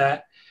about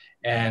that.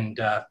 And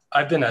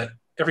I've been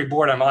every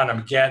board I'm on, I'm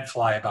a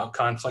gadfly about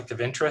conflict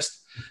of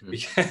interest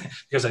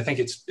because I think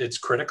it's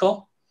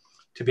critical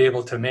to be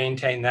able to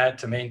maintain that,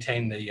 to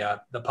maintain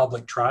the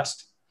public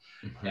trust.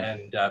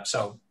 And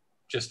so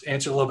just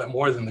answer a little bit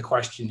more than the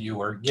question you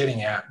were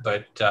getting at,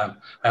 but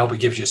I hope it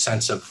gives you a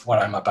sense of what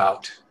I'm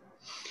about.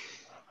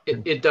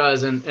 It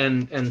does,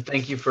 and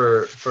thank you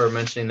for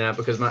mentioning that,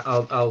 because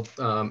I'll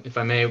if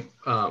I may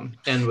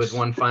end with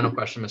one final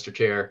question, Mr.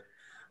 Chair,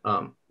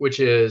 which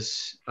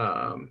is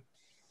how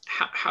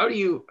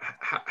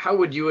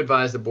would you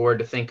advise the board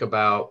to think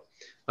about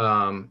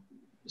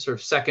sort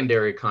of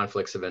secondary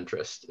conflicts of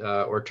interest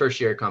or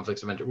tertiary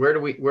conflicts of interest?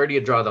 Where do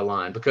you draw the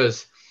line?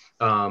 Because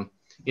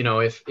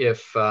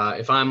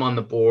if I'm on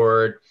the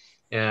board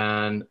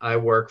and I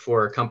work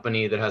for a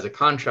company that has a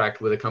contract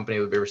with a company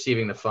that would be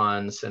receiving the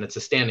funds and it's a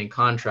standing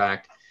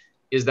contract,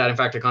 is that in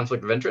fact a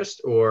conflict of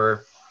interest,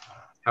 or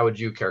how would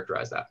you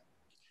characterize that?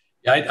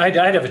 Yeah, I'd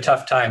have a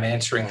tough time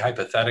answering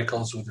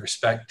hypotheticals with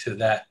respect to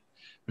that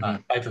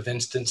type of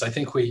instance. I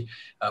think we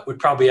would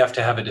probably have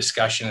to have a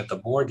discussion at the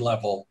board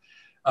level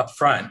up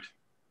front,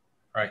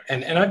 right?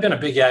 And I've been a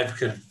big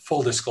advocate of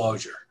full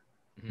disclosure.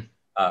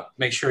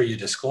 Make sure you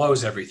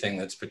disclose everything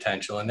that's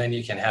potential, and then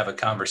you can have a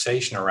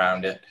conversation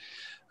around it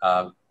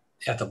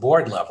at the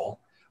board level,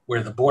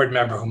 where the board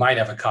member who might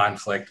have a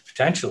conflict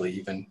potentially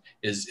even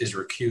is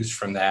recused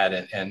from that,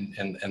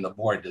 and the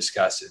board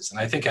discusses. And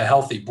I think a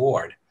healthy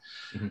board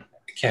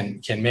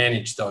can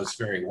manage those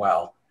very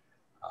well.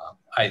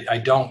 I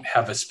don't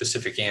have a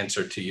specific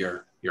answer to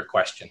your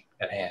question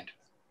at hand.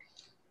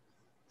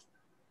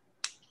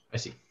 I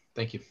see.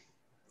 Thank you.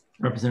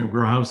 Representative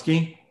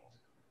Grochowski.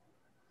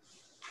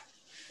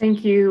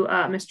 Thank you,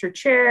 Mr.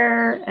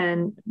 Chair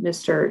and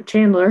Mr.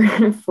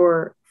 Chandler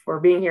for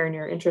being here and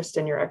your interest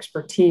and your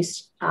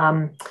expertise.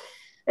 I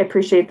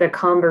appreciate the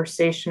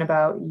conversation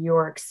about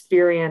your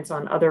experience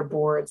on other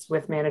boards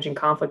with managing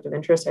conflict of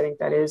interest. I think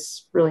that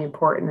is really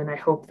important, and I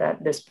hope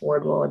that this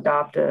board will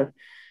adopt a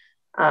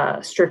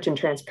strict and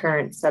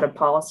transparent set of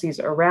policies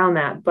around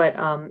that. But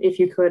if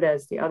you could,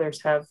 as the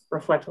others have,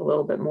 reflect a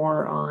little bit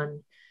more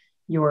on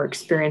your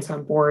experience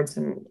on boards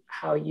and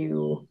how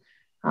you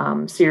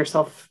see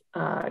yourself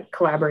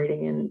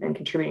collaborating and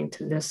contributing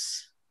to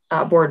this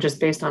board just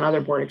based on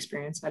other board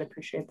experience, I'd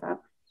appreciate that.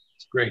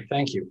 That's great,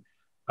 thank you.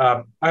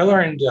 I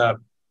learned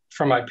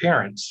from my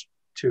parents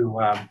to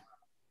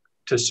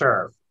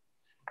serve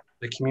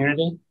the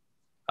community.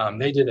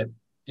 They did it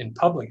in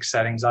public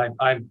settings.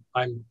 I'm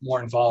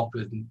more involved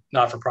with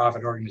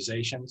not-for-profit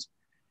organizations,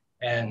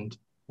 and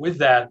with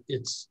that,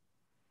 it's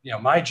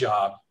my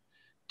job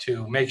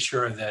to make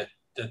sure that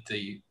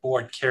the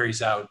board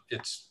carries out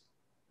its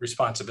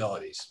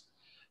responsibilities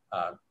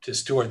to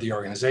steward the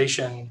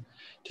organization,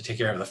 to take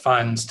care of the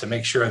funds, to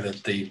make sure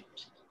that the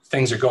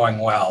things are going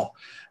well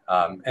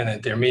and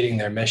that they're meeting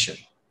their mission.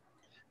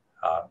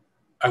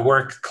 I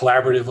work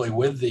collaboratively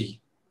with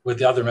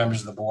the other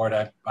members of the board.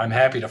 I'm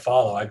happy to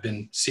follow. I've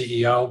been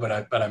CEO,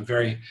 but I'm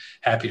very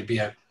happy to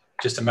be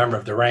just a member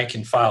of the rank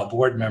and file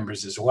board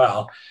members as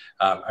well.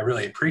 I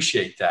really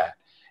appreciate that.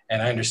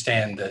 And I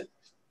understand that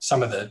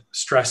some of the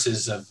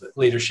stresses of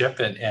leadership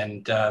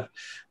and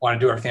want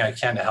to do everything I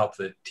can to help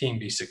the team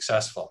be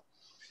successful.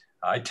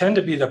 I tend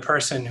to be the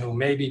person who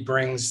maybe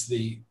brings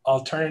the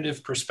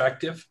alternative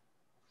perspective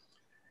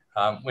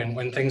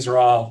when things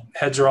are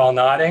heads are all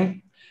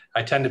nodding.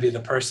 I tend to be the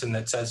person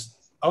that says,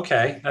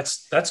 okay,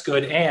 that's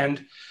good.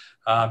 And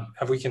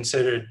have we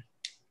considered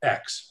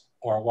X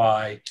or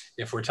Y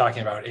if we're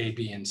talking about A,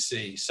 B, and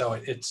C? So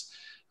it's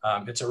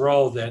a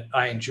role that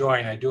I enjoy,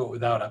 and I do it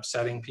without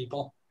upsetting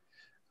people.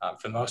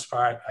 For the most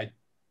part, I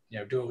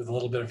do it with a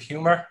little bit of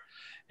humor,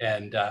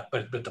 and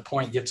but the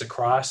point gets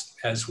across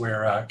as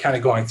we're kind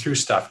of going through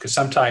stuff, because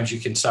sometimes you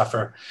can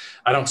suffer.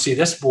 I don't see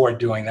this board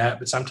doing that,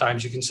 but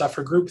sometimes you can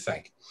suffer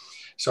groupthink.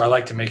 So I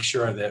like to make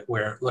sure that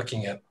we're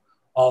looking at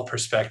all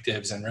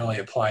perspectives and really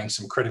applying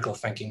some critical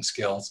thinking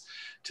skills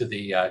to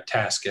the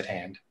task at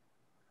hand.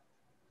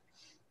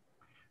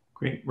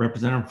 Great.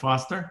 Representative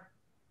Foster.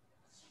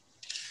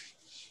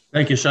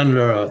 Thank you,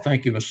 Senator.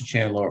 Thank you, Mr.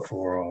 Chandler,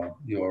 for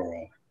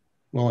your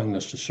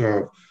willingness to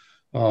serve.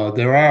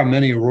 There are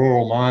many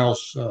rural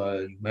miles,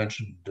 you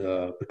mentioned,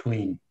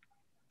 between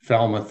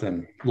Falmouth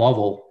and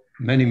Lovell,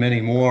 many, many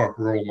more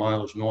rural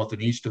miles north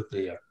and east of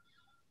there.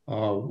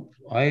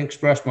 I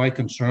expressed my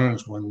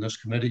concerns when this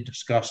committee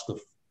discussed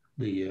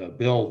the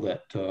bill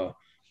that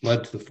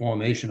led to the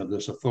formation of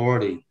this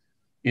authority,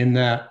 in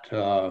that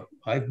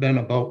I've been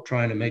about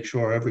trying to make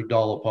sure every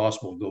dollar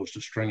possible goes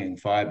to stringing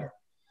fiber.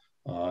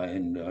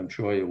 And I'm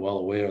sure you're well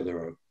aware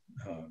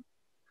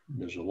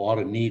there's a lot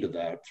of need of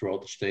that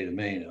throughout the state of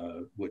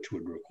Maine, which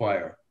would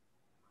require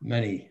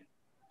many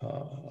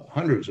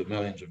hundreds of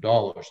millions of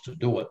dollars to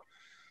do it.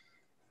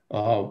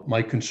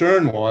 My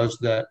concern was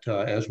that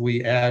as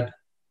we add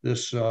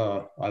this,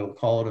 I will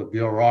call it a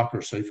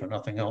bureaucracy for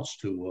nothing else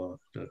to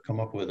come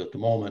up with at the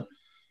moment,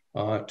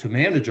 to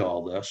manage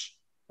all this,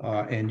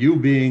 and you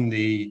being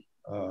the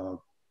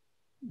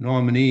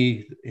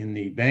nominee in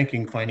the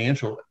banking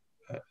financial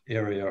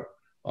area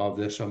of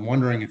this, I'm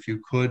wondering if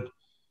you could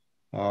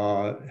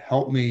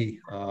help me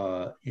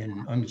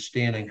in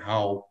understanding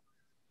how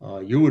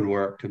you would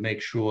work to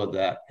make sure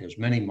that as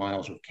many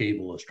miles of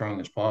cable as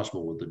strong as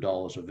possible with the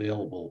dollars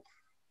available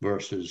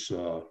versus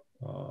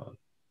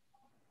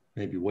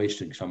maybe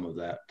wasting some of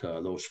that,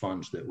 those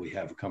funds that we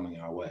have coming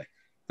our way.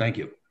 Thank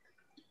you.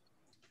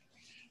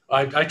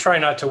 I try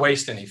not to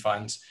waste any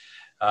funds,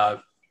 but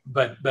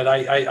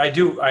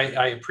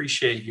I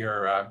appreciate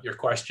your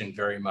question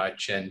very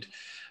much. And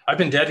I've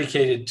been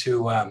dedicated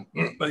to,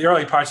 the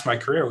early parts of my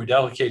career were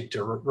dedicated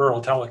to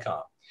rural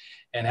telecom,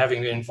 and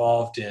having been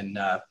involved in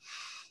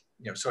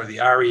sort of the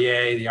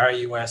REA, the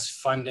RUS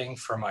funding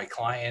for my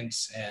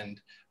clients,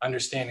 and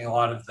understanding a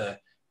lot of the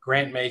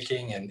grant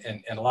making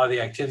and a lot of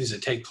the activities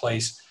that take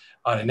place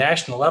on a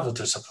national level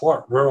to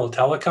support rural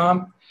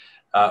telecom.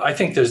 I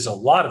think there's a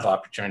lot of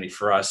opportunity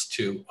for us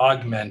to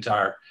augment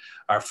our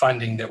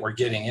funding that we're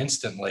getting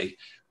instantly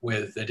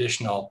with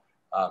additional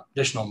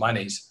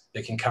monies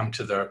that can come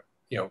to the,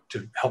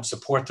 to help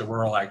support the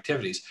rural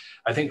activities.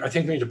 I think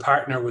we need to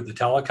partner with the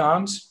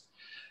telecoms.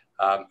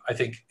 I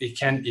think it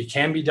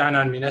can be done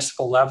on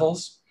municipal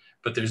levels,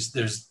 but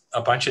there's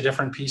a bunch of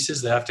different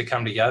pieces that have to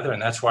come together,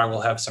 and that's why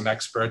we'll have some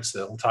experts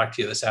that will talk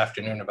to you this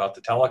afternoon about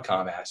the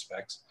telecom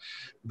aspects.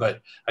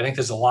 But I think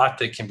there's a lot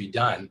that can be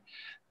done,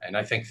 and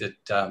I think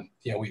that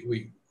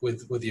we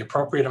with the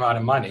appropriate amount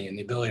of money and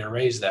the ability to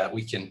raise that,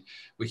 we can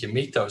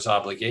meet those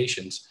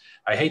obligations.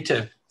 I hate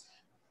to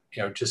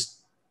just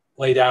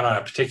lay down on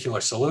a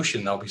particular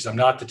solution though, because I'm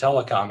not the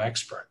telecom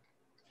expert.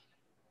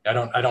 I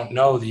don't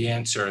know the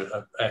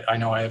answer. I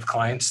know I have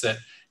clients that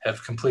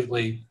have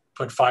completely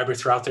put fiber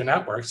throughout their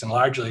networks, and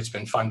largely it's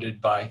been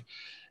funded by,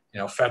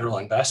 federal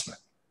investment.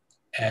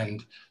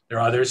 And there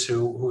are others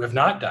who have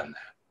not done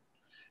that.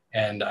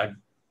 And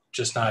I'm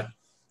just not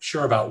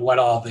sure about what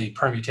all the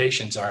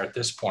permutations are at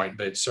this point,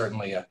 but it's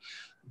certainly a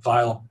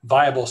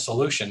viable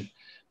solution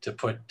to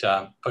put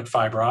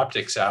fiber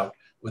optics out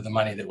with the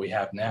money that we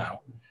have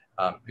now.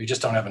 We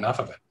just don't have enough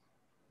of it.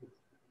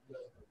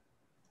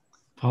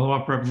 Follow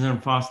up,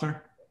 Representative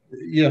Foster.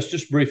 Yes,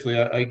 just briefly.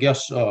 I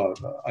guess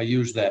I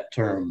use that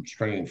term,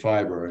 stringing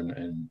fiber,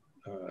 and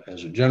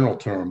as a general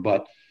term,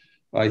 but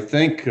I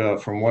think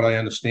from what I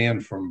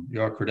understand from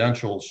your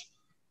credentials,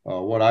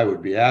 what I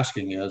would be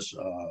asking is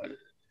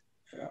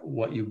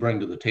what you bring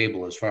to the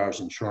table as far as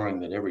ensuring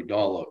that every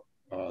dollar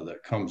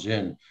that comes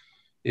in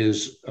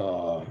is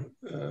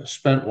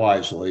spent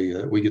wisely,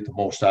 that we get the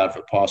most out of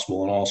it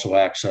possible, and also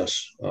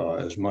access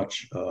as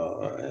much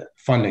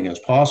funding as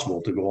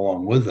possible to go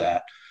along with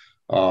that.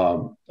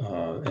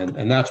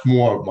 And that's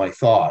more of my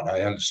thought.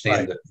 I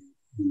understand that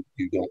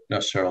you don't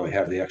necessarily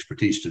have the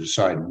expertise to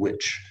decide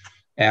which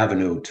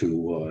avenue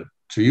to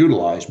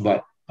utilize,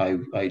 but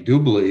I do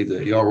believe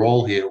that your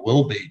role here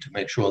will be to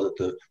make sure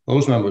that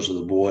those members of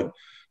the board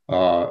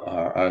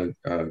are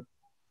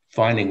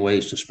finding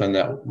ways to spend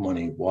that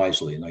money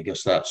wisely. And I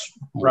guess that's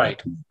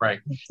right.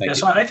 Yeah,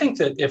 so I think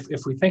that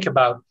if we think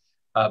about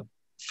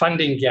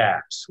funding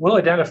gaps, we'll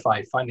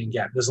identify funding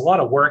gaps. There's a lot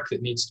of work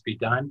that needs to be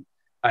done.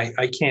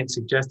 I can't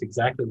suggest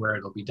exactly where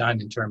it'll be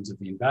done in terms of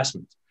the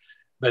investment,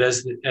 but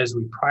as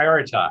we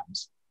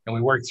prioritize and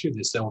we work through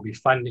this, there will be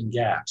funding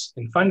gaps,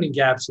 and funding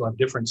gaps will have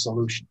different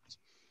solutions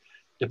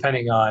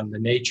depending on the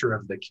nature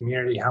of the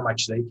community, how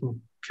much they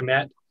can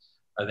commit,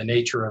 the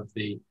nature of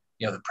the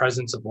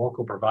presence of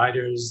local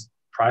providers,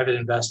 private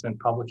investment,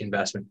 public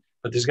investment,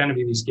 but there's going to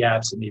be these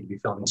gaps that need to be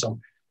filled in. So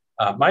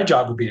my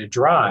job would be to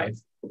drive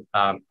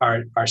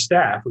our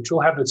staff, which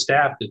will have a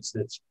staff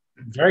that's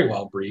very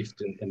well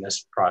briefed in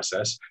this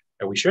process,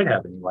 that we should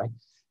have anyway,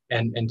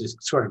 and to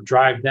sort of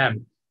drive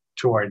them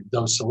toward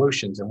those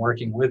solutions and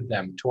working with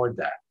them toward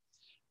that.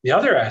 The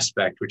other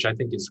aspect, which I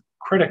think is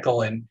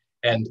critical and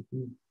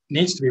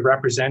needs to be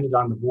represented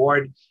on the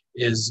board,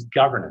 is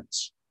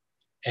governance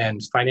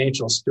and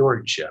financial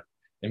stewardship,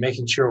 and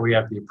making sure we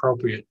have the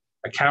appropriate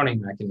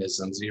accounting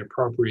mechanisms, the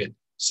appropriate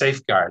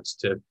safeguards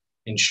to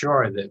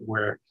ensure that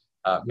we're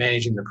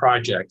managing the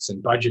projects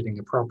and budgeting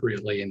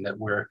appropriately, and that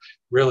we're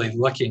really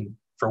looking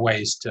for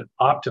ways to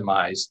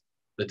optimize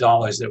the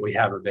dollars that we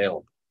have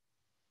available.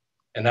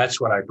 And that's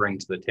what I bring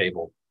to the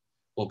table,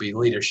 will be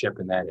leadership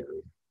in that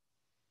area.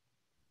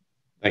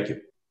 Thank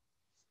you.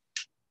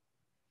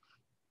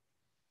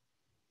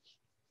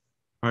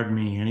 Pardon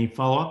me, any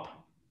follow-up?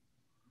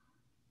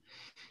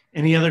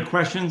 Any other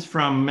questions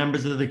from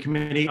members of the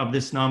committee of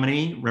this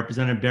nominee,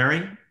 Representative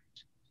Berry?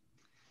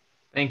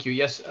 Thank you.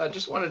 Yes,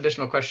 just one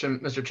additional question,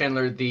 Mr.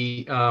 Chandler.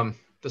 The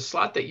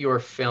slot that you're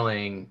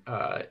filling,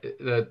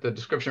 the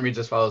description reads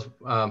as follows: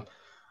 a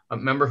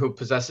member who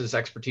possesses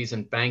expertise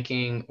in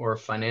banking or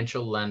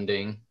financial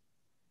lending,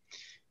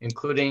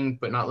 including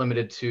but not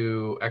limited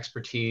to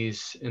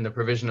expertise in the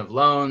provision of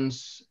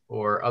loans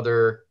or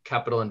other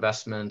capital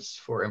investments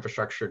for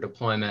infrastructure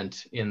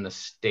deployment in the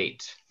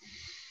state.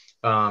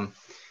 Help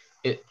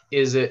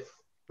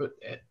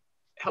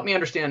me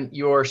understand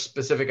your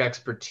specific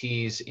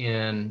expertise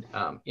in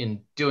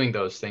doing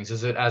those things.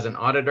 Is it as an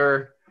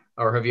auditor,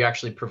 or have you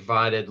actually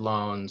provided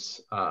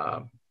loans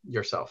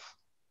yourself?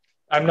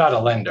 I'm not a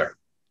lender.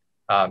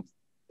 I've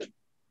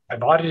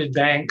audited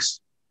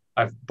banks.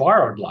 I've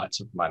borrowed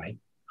lots of money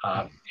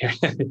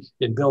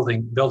in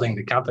building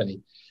the company,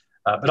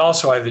 but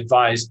also I've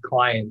advised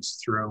clients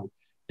through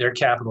their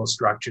capital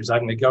structures.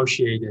 I've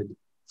negotiated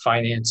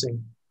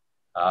financing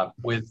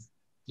with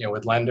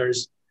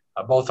lenders,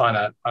 both on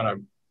a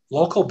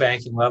local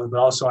banking level, but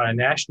also on a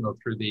national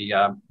through the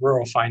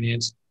Rural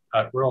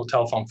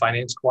Telephone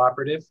Finance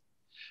Cooperative,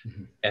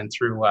 and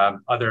through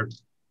other,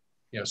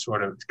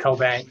 sort of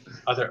co-bank,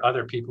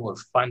 other people have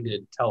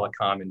funded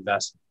telecom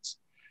investments.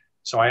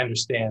 So I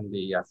understand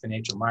the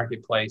financial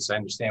marketplace. I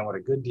understand what a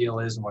good deal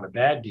is and what a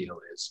bad deal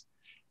is,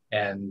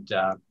 and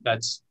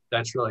that's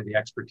really the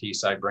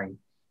expertise I bring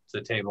to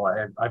the table.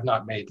 I've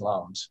not made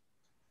loans.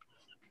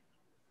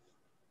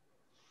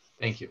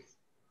 Thank you.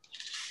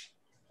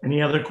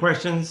 Any other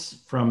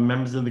questions from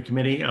members of the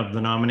committee of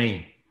the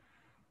nominee?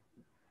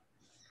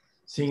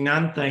 Seeing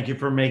none, thank you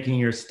for making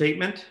your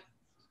statement.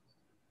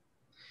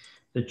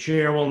 The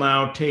chair will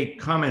now take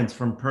comments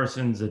from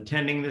persons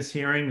attending this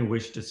hearing who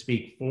wish to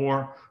speak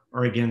for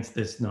or against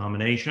this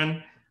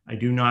nomination. I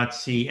do not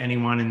see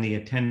anyone in the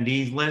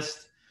attendees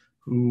list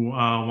who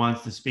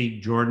wants to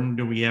speak. Jordan,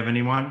 do we have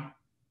anyone?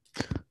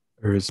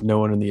 There is no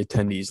one in the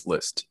attendees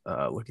list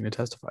looking to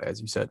testify,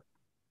 as you said.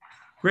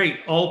 Great.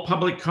 All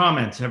public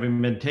comments having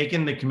been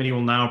taken, the committee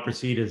will now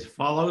proceed as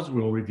follows.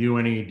 We'll review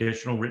any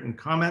additional written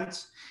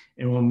comments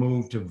and we'll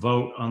move to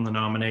vote on the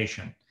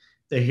nomination.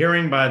 The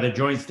hearing by the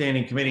Joint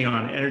Standing Committee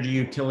on Energy,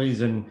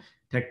 Utilities, and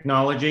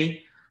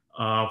Technology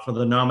for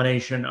the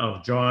nomination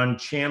of John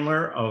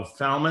Chandler of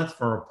Falmouth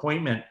for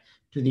appointment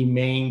to the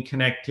Maine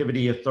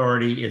Connectivity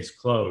Authority is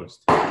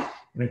closed.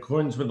 In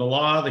accordance with the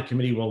law, the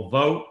committee will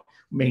vote,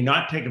 may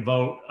not take a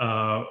vote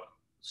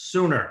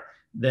sooner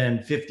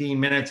than 15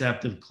 minutes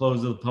after the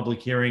close of the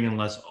public hearing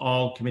unless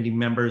all committee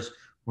members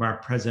who are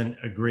present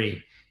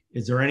agree.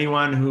 Is there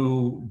anyone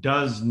who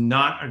does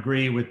not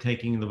agree with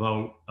taking the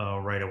vote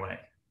right away?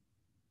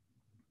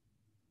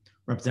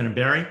 Representative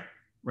Berry,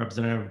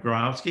 Representative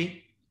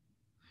Grabowski,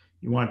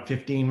 you want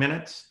 15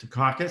 minutes to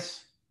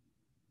caucus?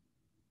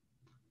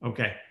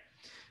 Okay.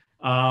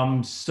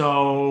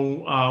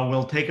 So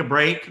we'll take a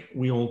break.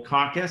 We will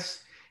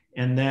caucus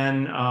and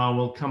then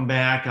we'll come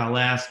back. I'll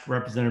ask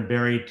Representative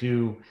Berry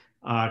to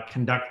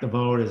conduct the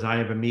vote as I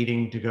have a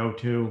meeting to go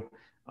to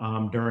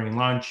during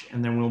lunch,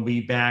 and then we'll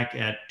be back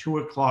at 2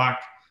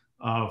 o'clock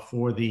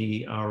for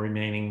the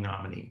remaining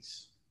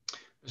nominees.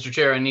 Mr.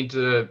 Chair, I need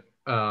to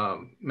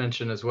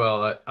mention as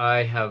well that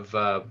I have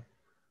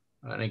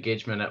an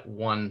engagement at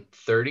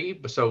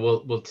 1:30, so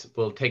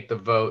we'll take the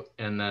vote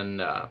and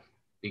then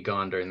be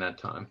gone during that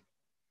time.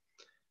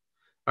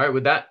 All right,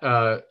 with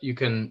that, you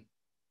can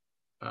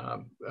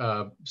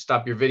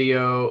stop your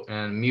video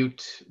and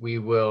mute. We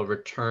will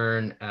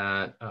return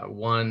at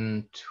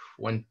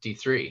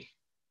 1:23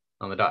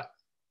 on the dot.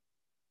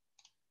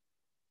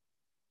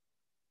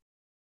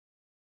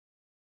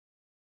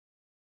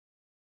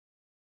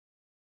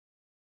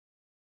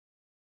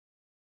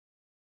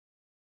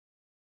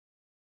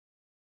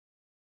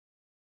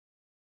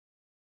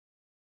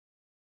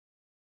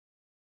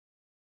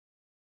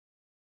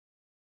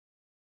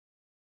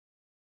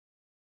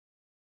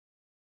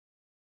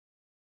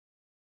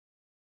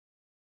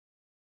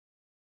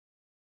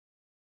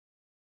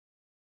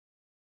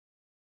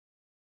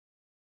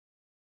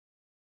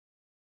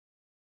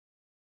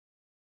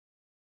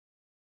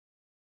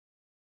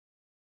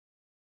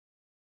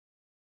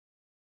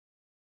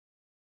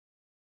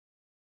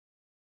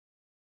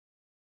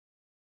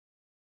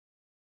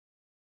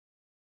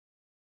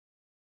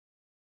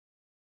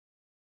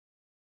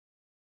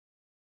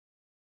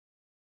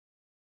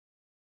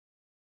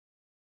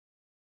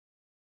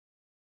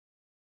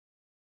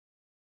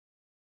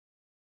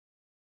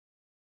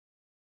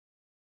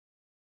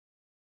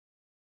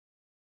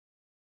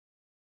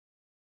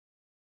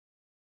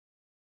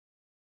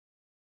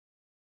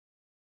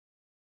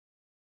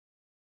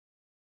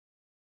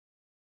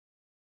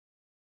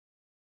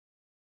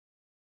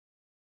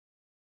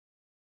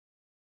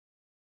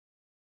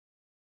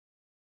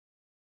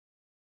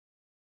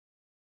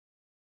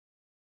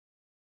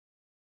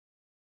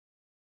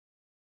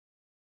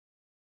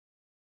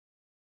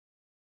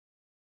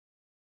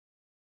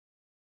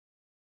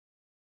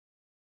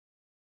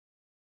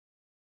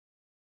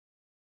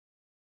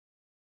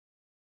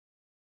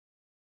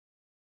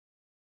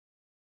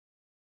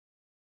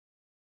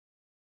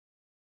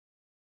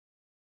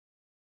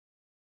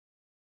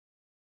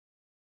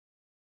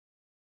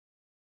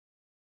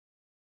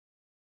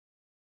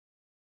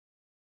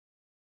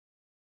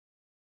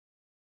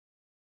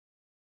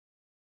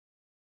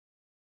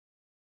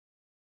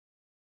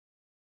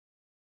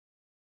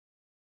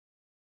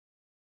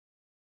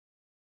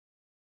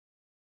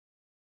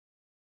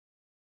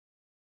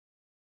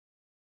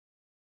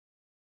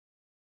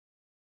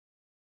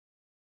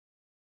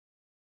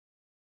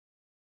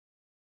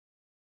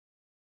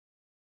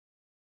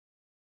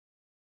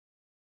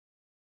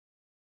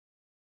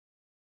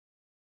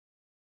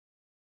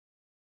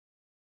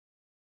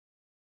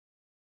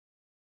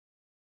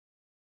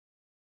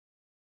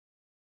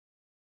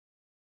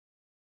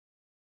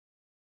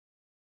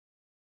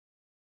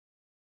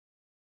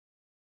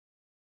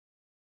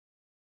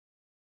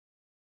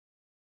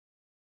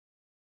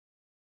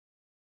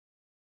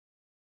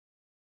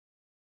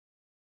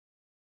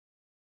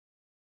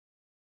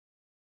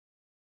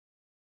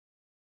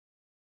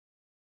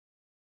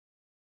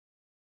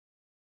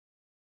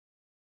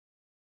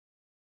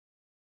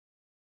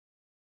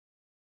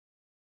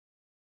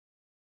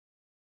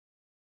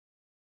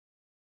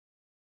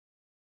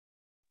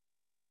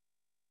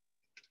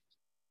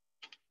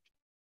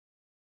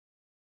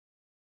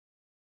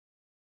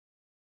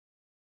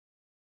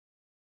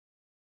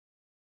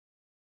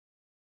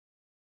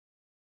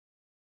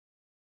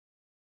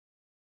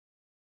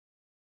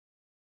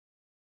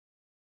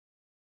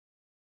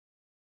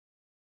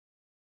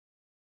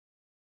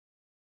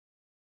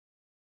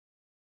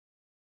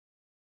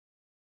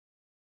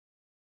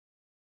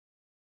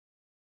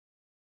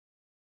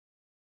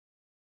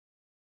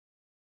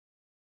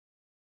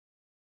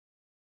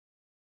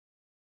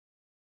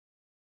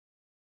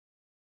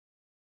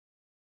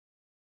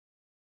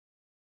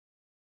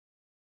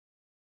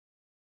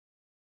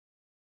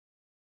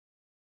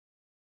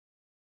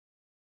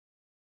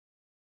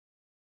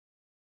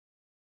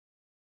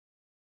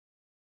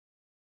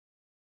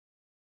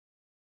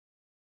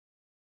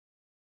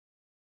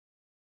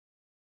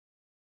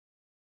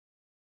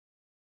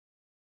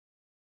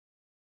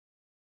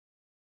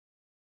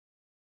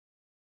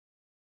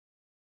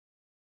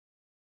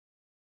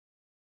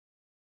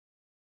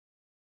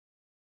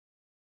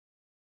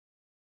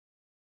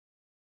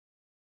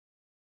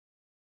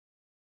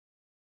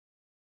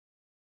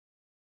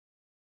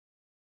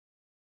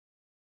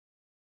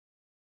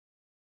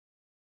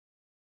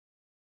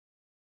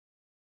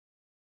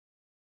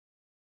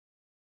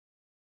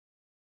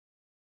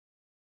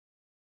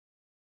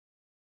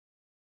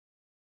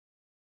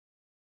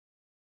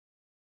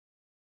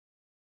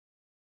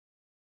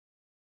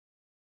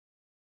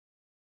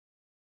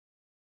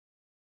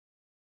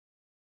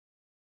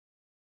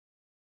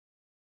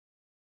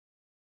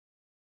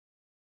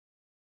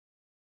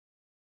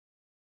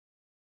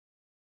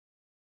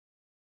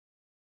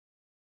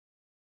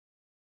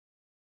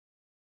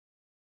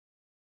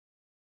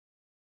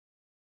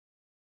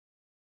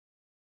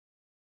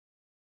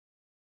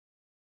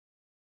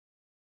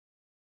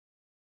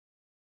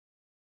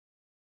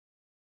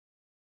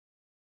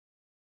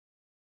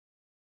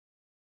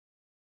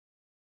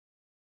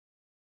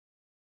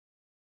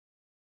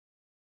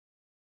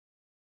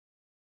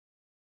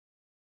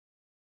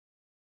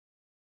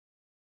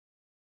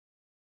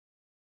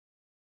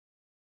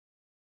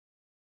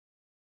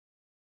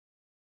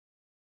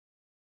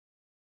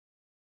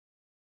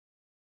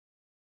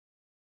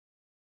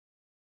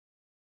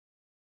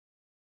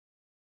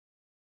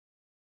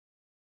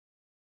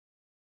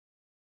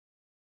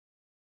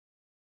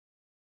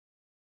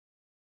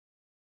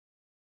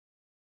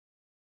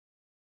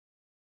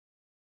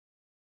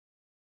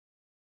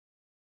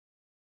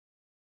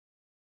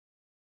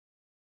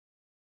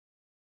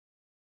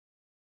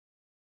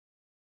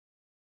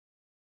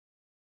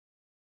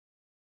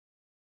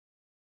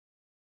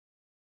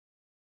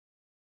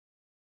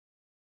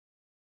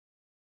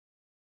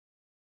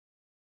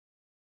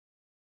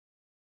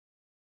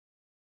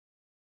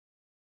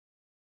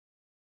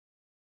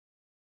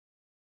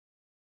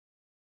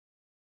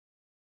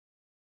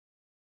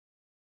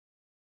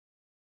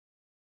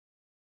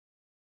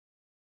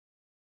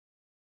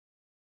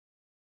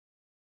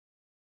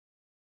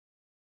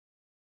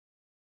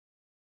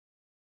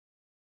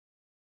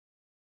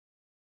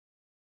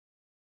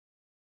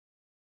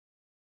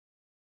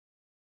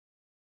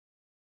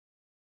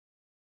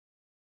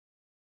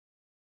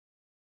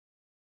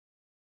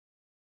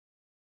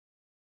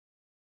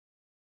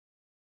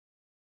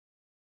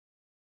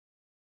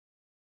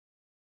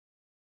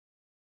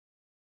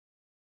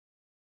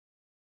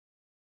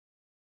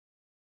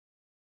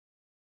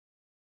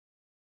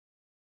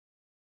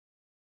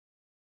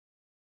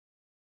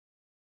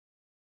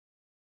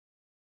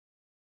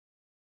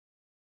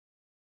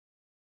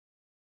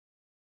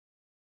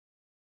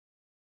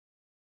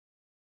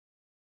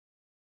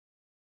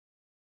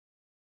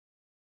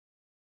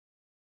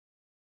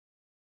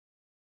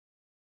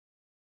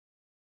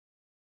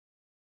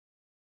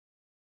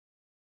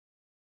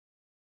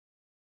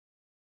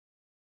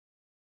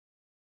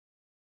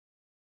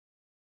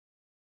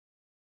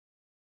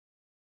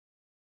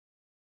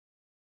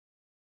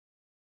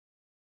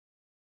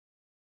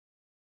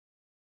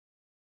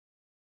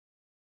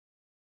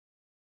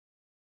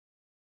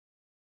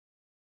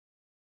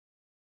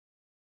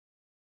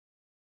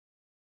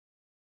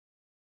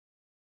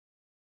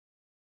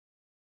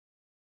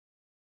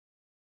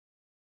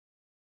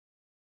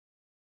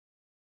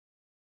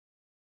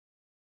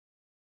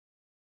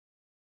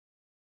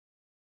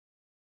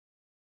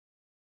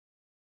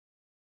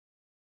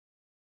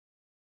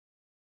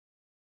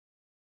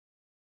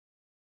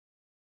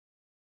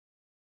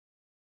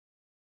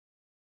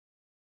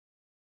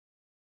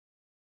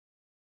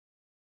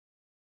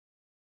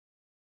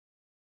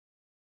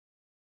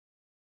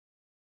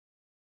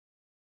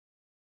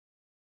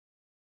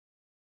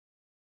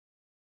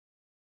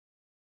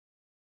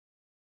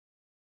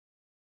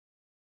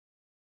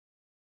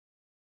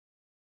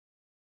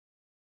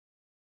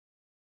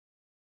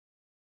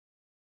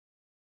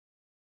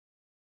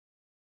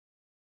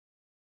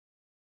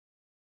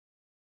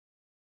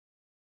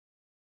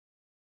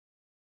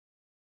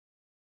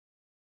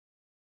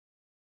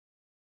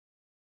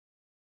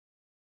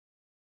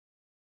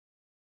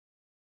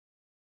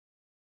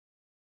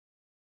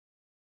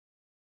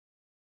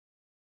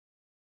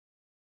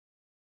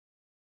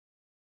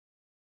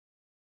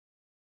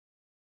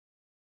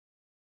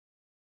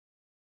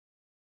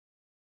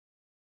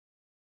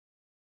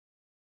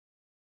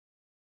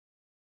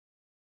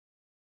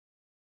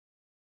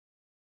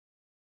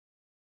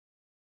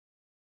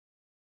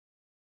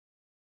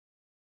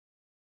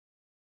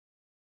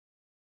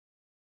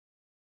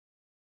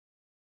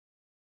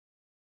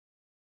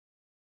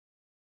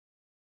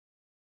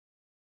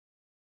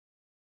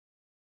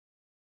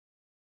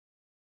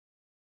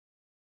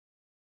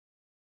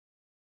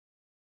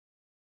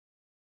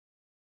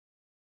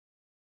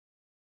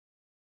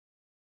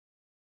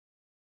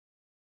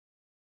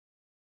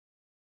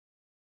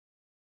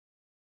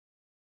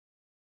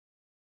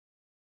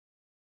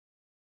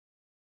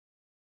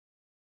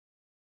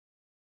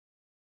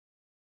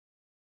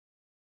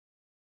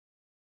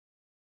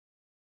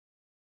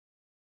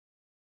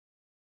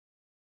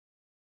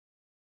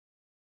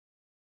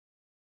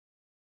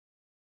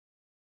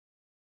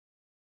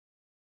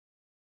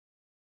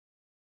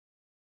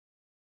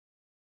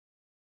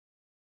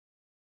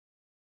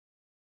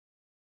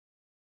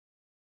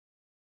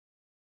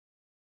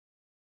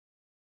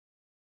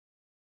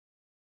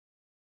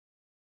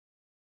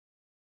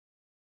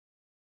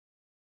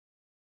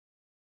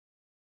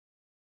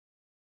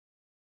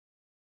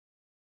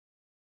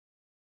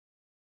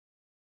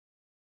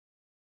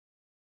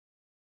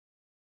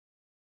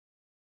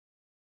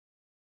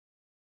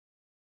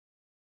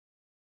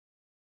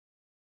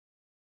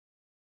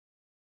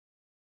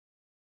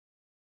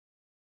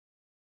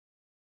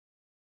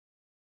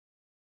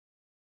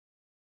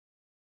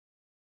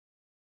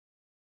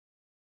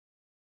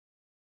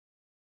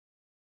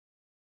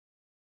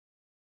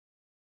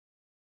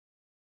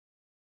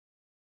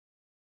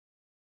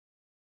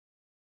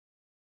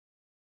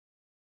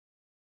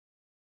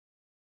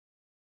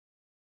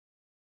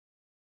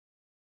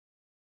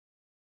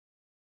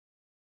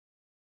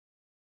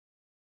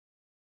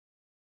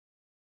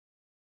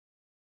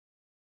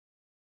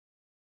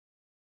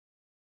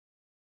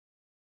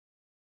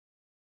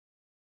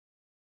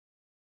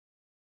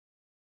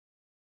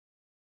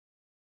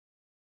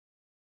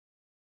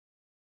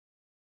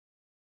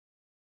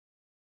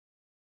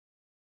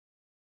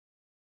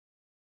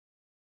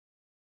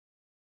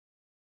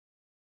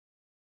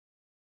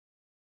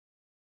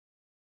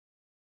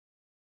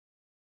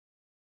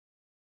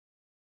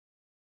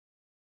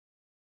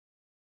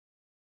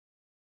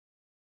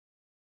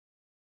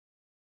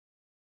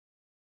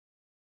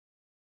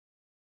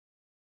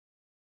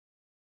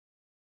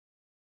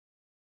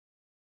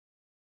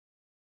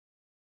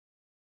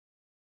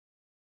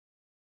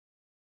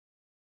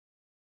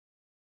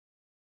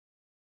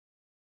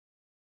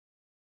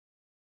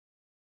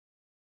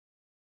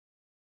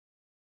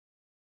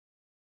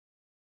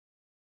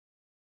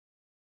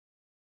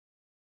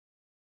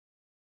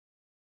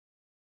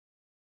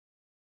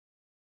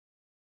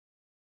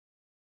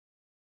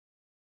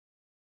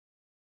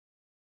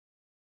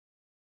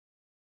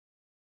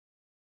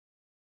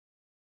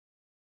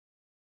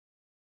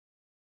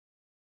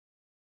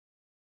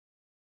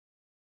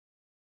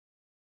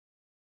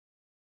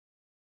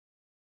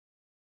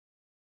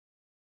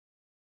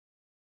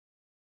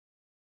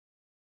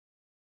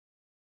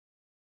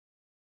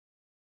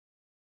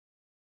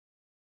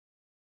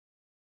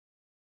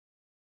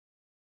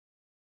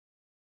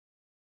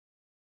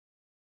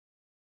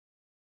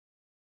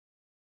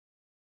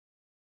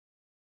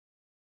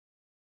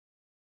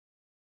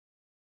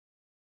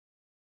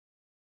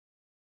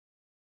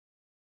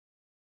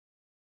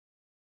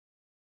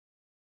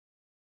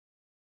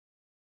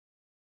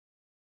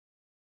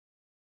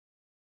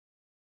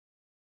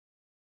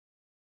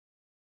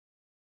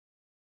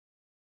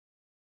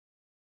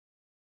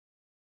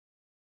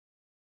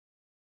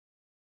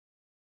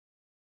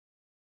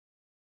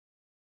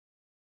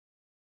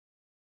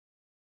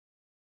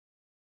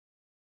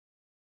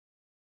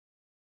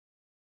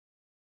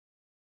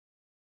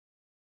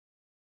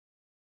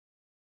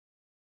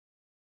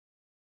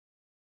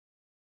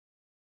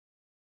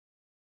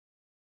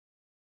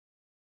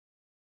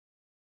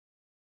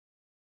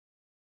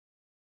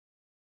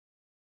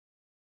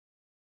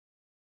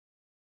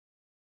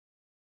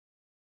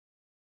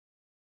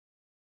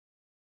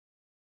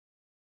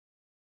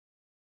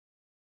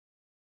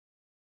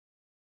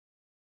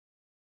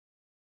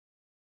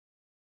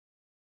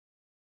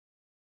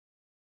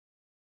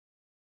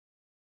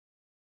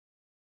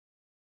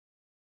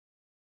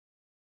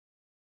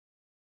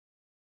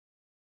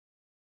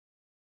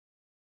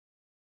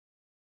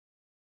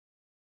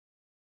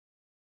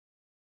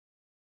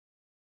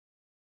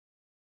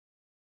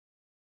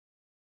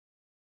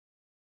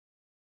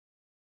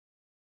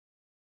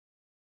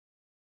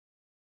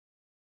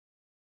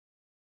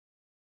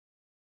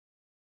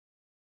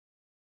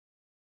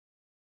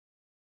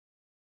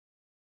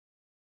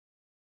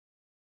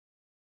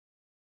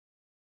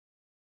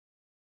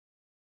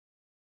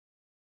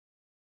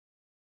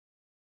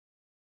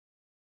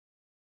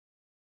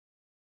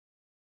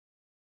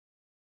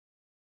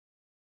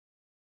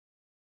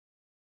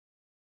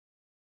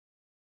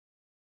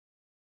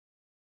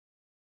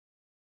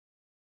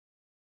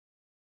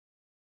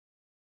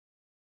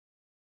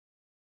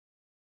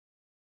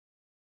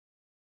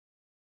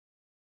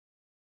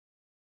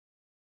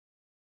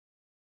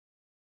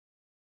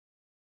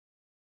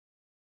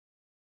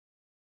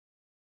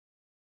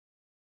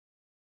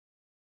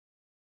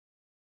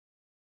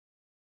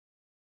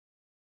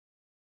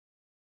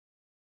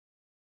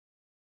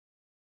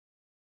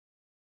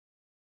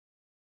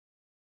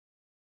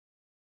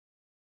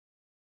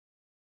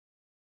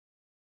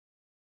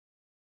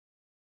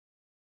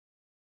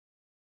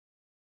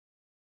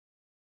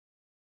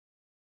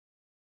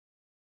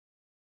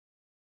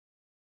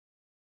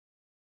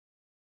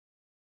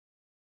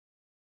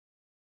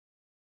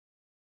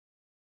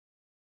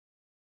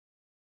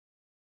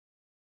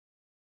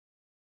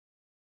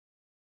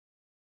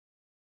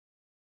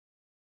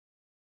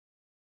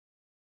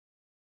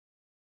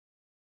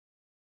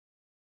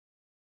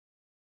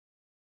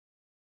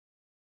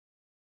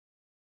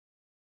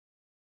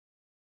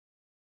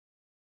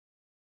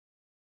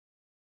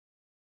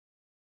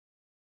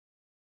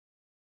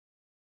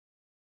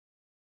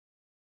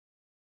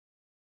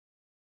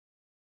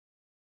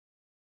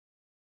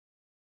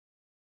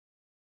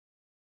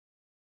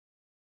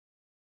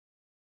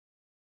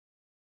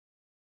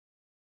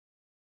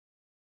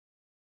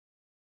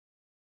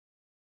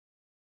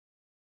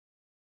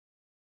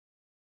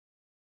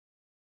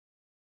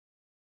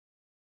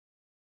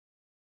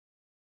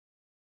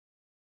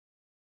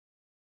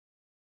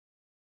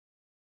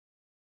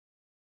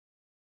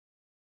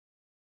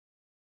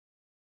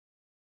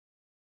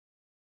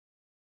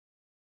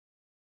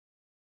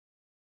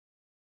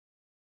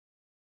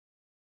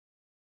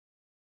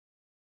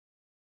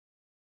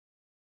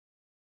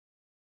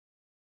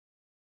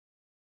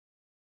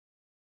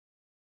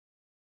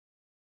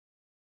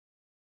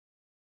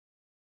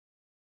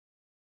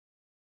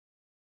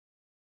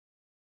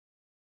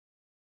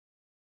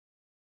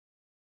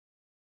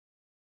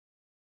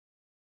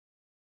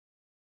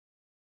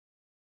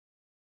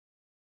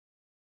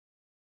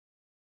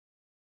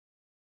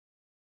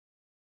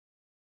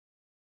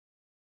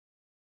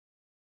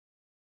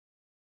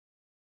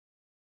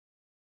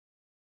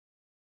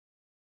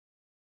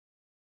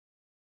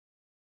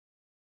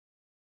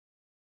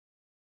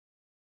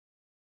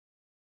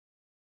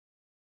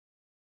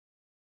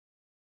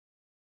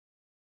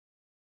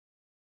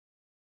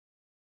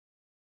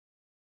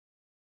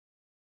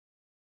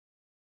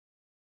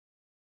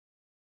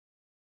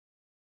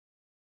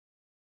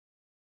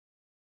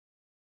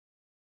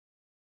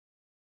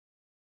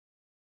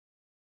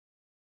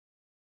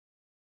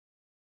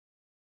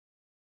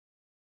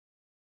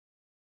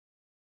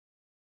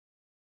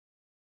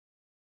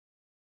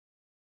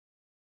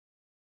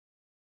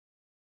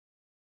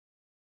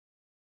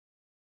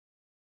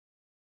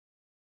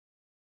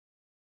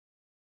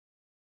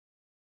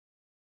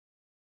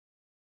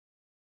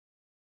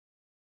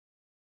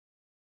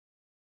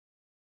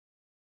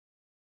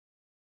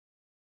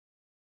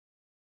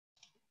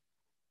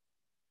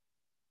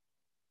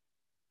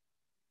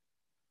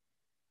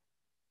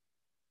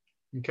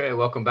 Okay,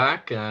 welcome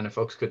back. And if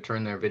folks could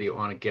turn their video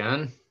on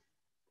again,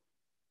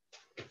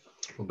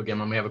 we'll begin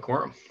when we have a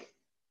quorum.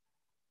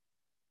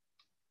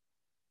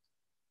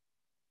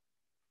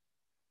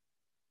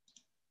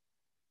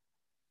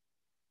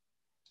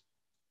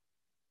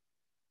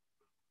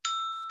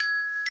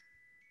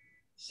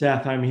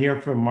 Seth, I'm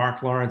here for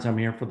Mark Lawrence. I'm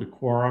here for the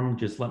quorum.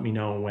 Just let me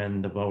know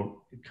when the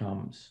vote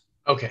comes.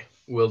 Okay,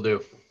 will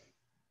do.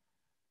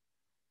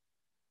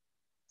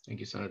 Thank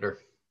you, Senator.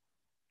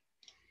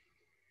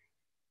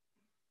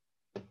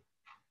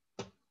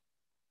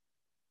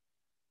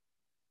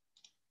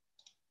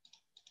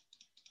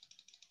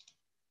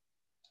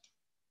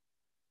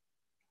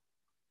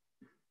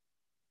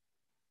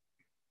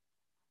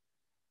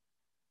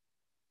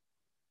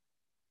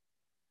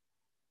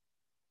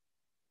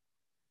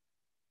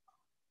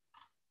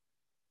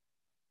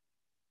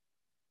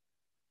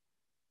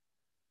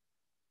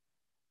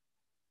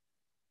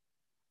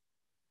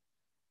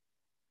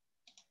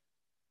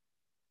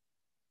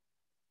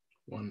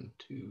 One,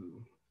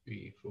 two,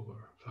 three,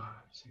 four,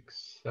 five,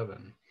 six,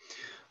 seven.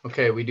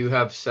 Okay, we do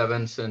have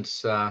 7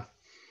 since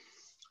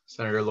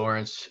Senator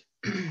Lawrence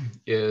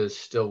is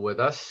still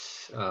with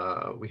us.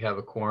 We have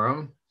a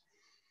quorum,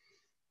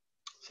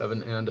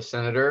 7 and a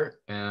senator.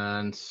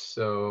 And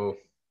so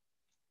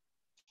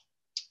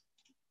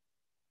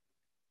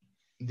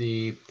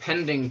the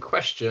pending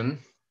question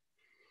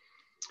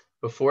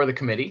before the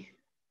committee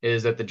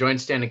is that the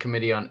Joint Standing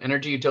Committee on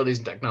Energy, Utilities,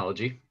 and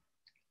Technology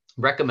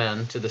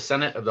recommend to the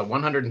Senate of the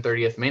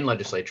 130th Maine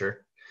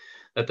Legislature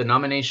that the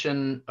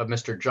nomination of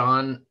Mr.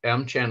 John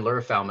M. Chandler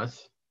of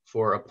Falmouth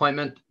for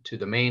appointment to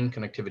the Maine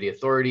Connectivity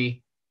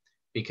Authority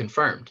be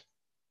confirmed.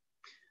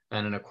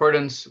 And in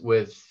accordance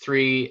with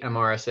 3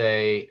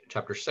 MRSA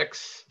Chapter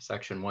 6,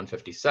 Section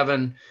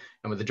 157,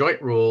 and with the joint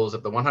rules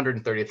of the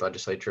 130th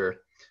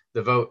Legislature,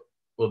 the vote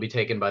will be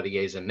taken by the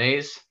yeas and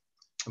nays.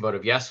 A vote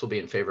of yes will be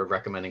in favor of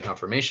recommending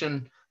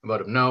confirmation. A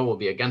vote of no will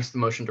be against the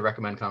motion to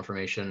recommend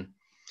confirmation.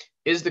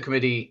 Is the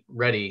committee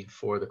ready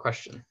for the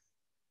question?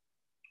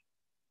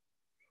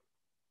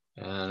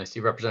 And I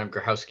see Representative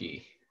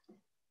Grahowski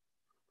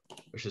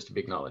wishes to be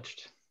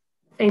acknowledged.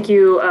 Thank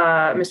you,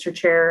 Mr.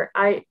 Chair.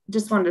 I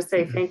just wanted to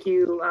say thank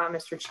you,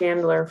 Mr.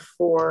 Chandler,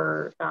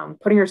 for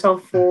putting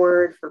yourself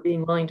forward, for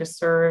being willing to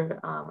serve.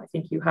 I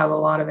think you have a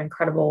lot of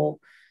incredible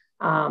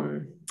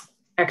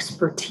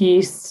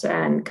expertise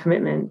and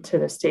commitment to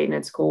the state and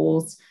its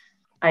goals.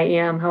 I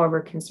am,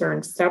 however,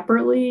 concerned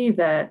separately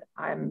that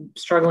I'm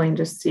struggling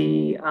to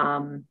see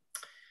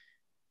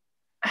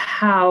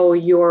how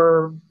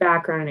your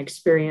background and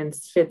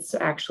experience fits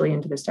actually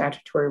into the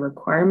statutory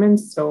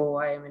requirements. So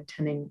I am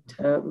intending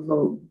to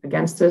vote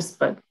against this,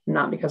 but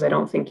not because I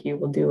don't think you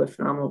will do a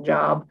phenomenal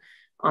job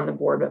on the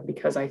board, but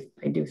because I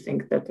do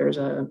think that there's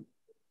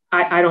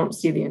I don't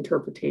see the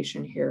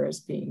interpretation here as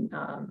being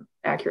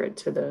accurate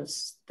to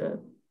the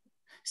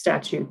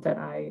statute that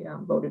I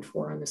voted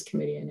for on this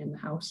committee and in the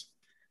House.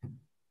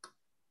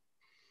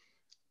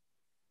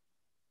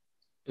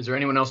 Is there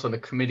anyone else on the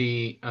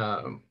committee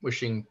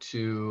wishing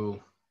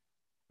to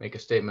make a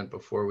statement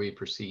before we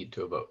proceed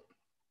to a vote?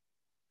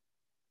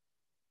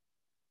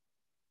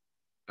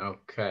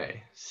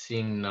 Okay,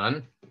 seeing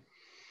none,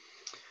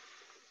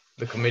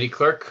 the committee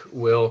clerk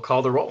will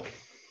call the roll.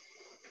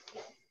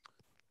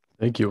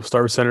 Thank you. We'll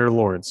start with Senator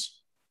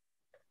Lawrence.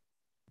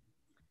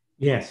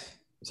 Yes.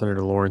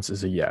 Senator Lawrence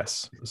is a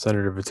yes.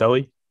 Senator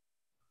Vitelli?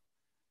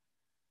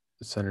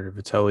 Senator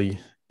Vitelli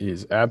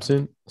is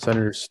absent.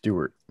 Senator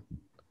Stewart?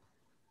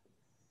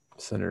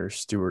 Senator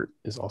Stewart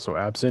is also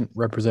absent.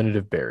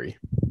 Representative Barry?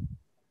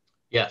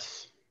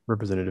 Yes.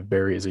 Representative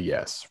Barry is a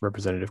yes.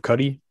 Representative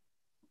Cuddy?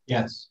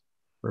 Yes.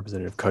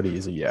 Representative Cuddy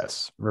is a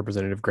yes.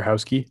 Representative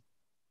Grahowski?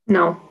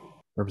 No.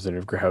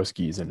 Representative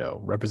Grahowski is a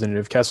no.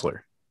 Representative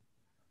Kessler?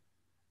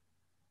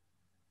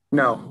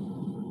 No.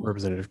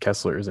 Representative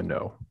Kessler is a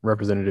no.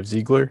 Representative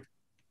Ziegler?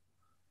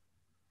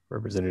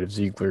 Representative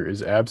Ziegler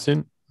is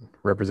absent.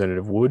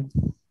 Representative Wood?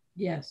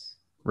 Yes.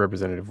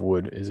 Representative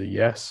Wood is a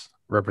yes.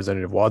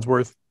 Representative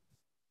Wadsworth?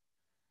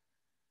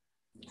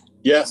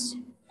 Yes.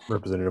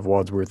 Representative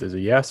Wadsworth is a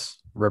yes.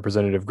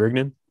 Representative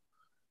Grignon?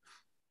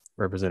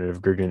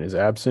 Representative Grignon is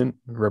absent.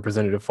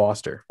 Representative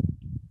Foster?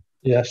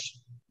 Yes.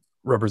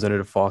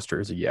 Representative Foster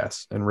is a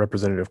yes. And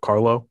Representative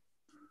Carlo?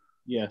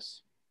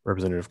 Yes.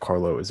 Representative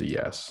Carlo is a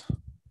yes.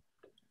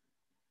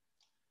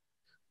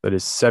 That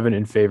is 7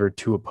 in favor,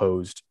 2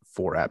 opposed,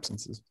 4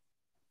 absences.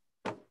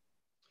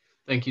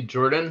 Thank you,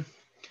 Jordan.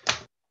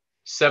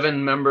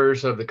 7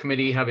 members of the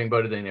committee having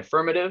voted in the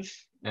affirmative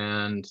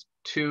and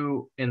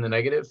 2 in the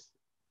negative.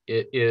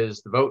 It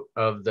is the vote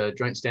of the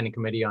Joint Standing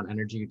Committee on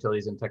Energy,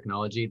 Utilities, and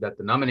Technology that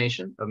the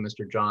nomination of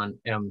Mr. John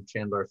M.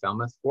 Chandler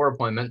Falmouth for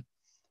appointment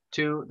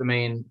to the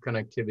Maine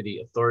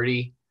Connectivity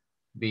Authority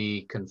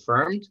be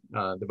confirmed.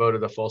 The vote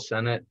of the full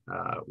Senate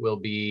will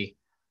be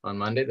on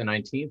Monday, the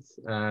 19th.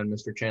 And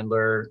Mr.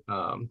 Chandler,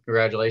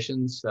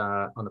 congratulations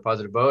on the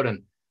positive vote.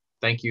 And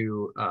thank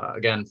you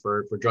again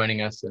for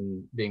joining us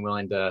and being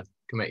willing to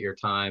commit your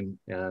time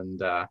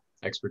and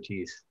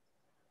expertise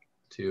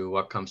to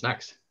what comes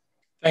next.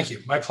 Thank you.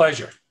 My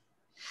pleasure.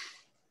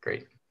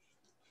 Great.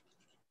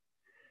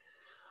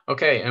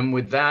 Okay, and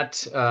with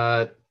that,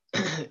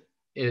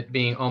 it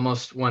being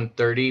almost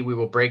 1:30, we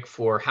will break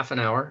for half an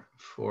hour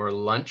for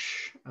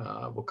lunch.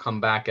 We'll come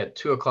back at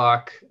 2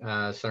 o'clock,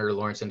 Senator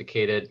Lawrence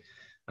indicated,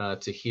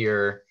 to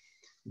hear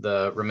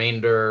the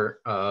remainder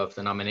of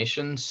the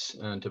nominations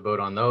and to vote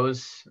on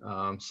those.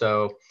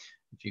 So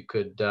if you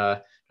could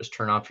just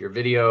turn off your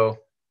video.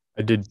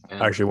 I did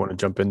actually want to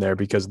jump in there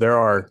because there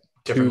are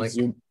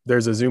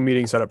there's a Zoom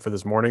meeting set up for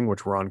this morning,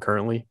 which we're on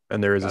currently,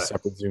 and there is a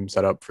separate Zoom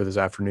set up for this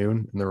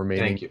afternoon and the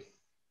remaining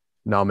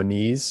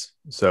nominees.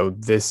 So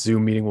this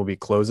Zoom meeting will be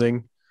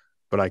closing,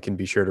 but I can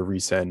be sure to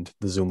resend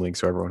the Zoom link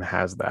so everyone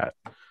has that.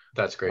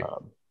 That's great.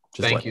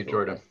 Thank you,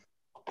 Jordan.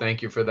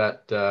 Thank you for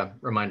that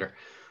reminder.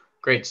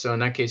 Great. So in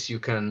that case, you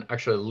can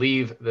actually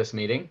leave this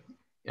meeting.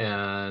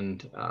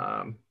 And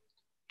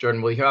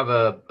Jordan, will you have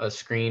a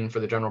screen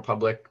for the general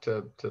public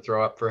to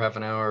throw up for half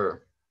an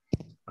hour?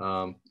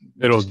 Or,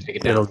 it'll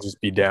just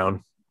be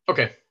down.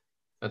 Okay,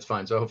 that's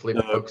fine. So hopefully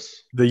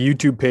folks. The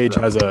YouTube page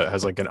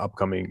has like an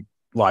upcoming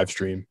live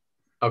stream.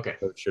 Okay.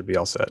 So it should be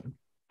all set.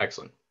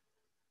 Excellent.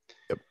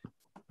 Yep.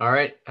 All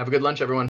right. Have a good lunch, everyone.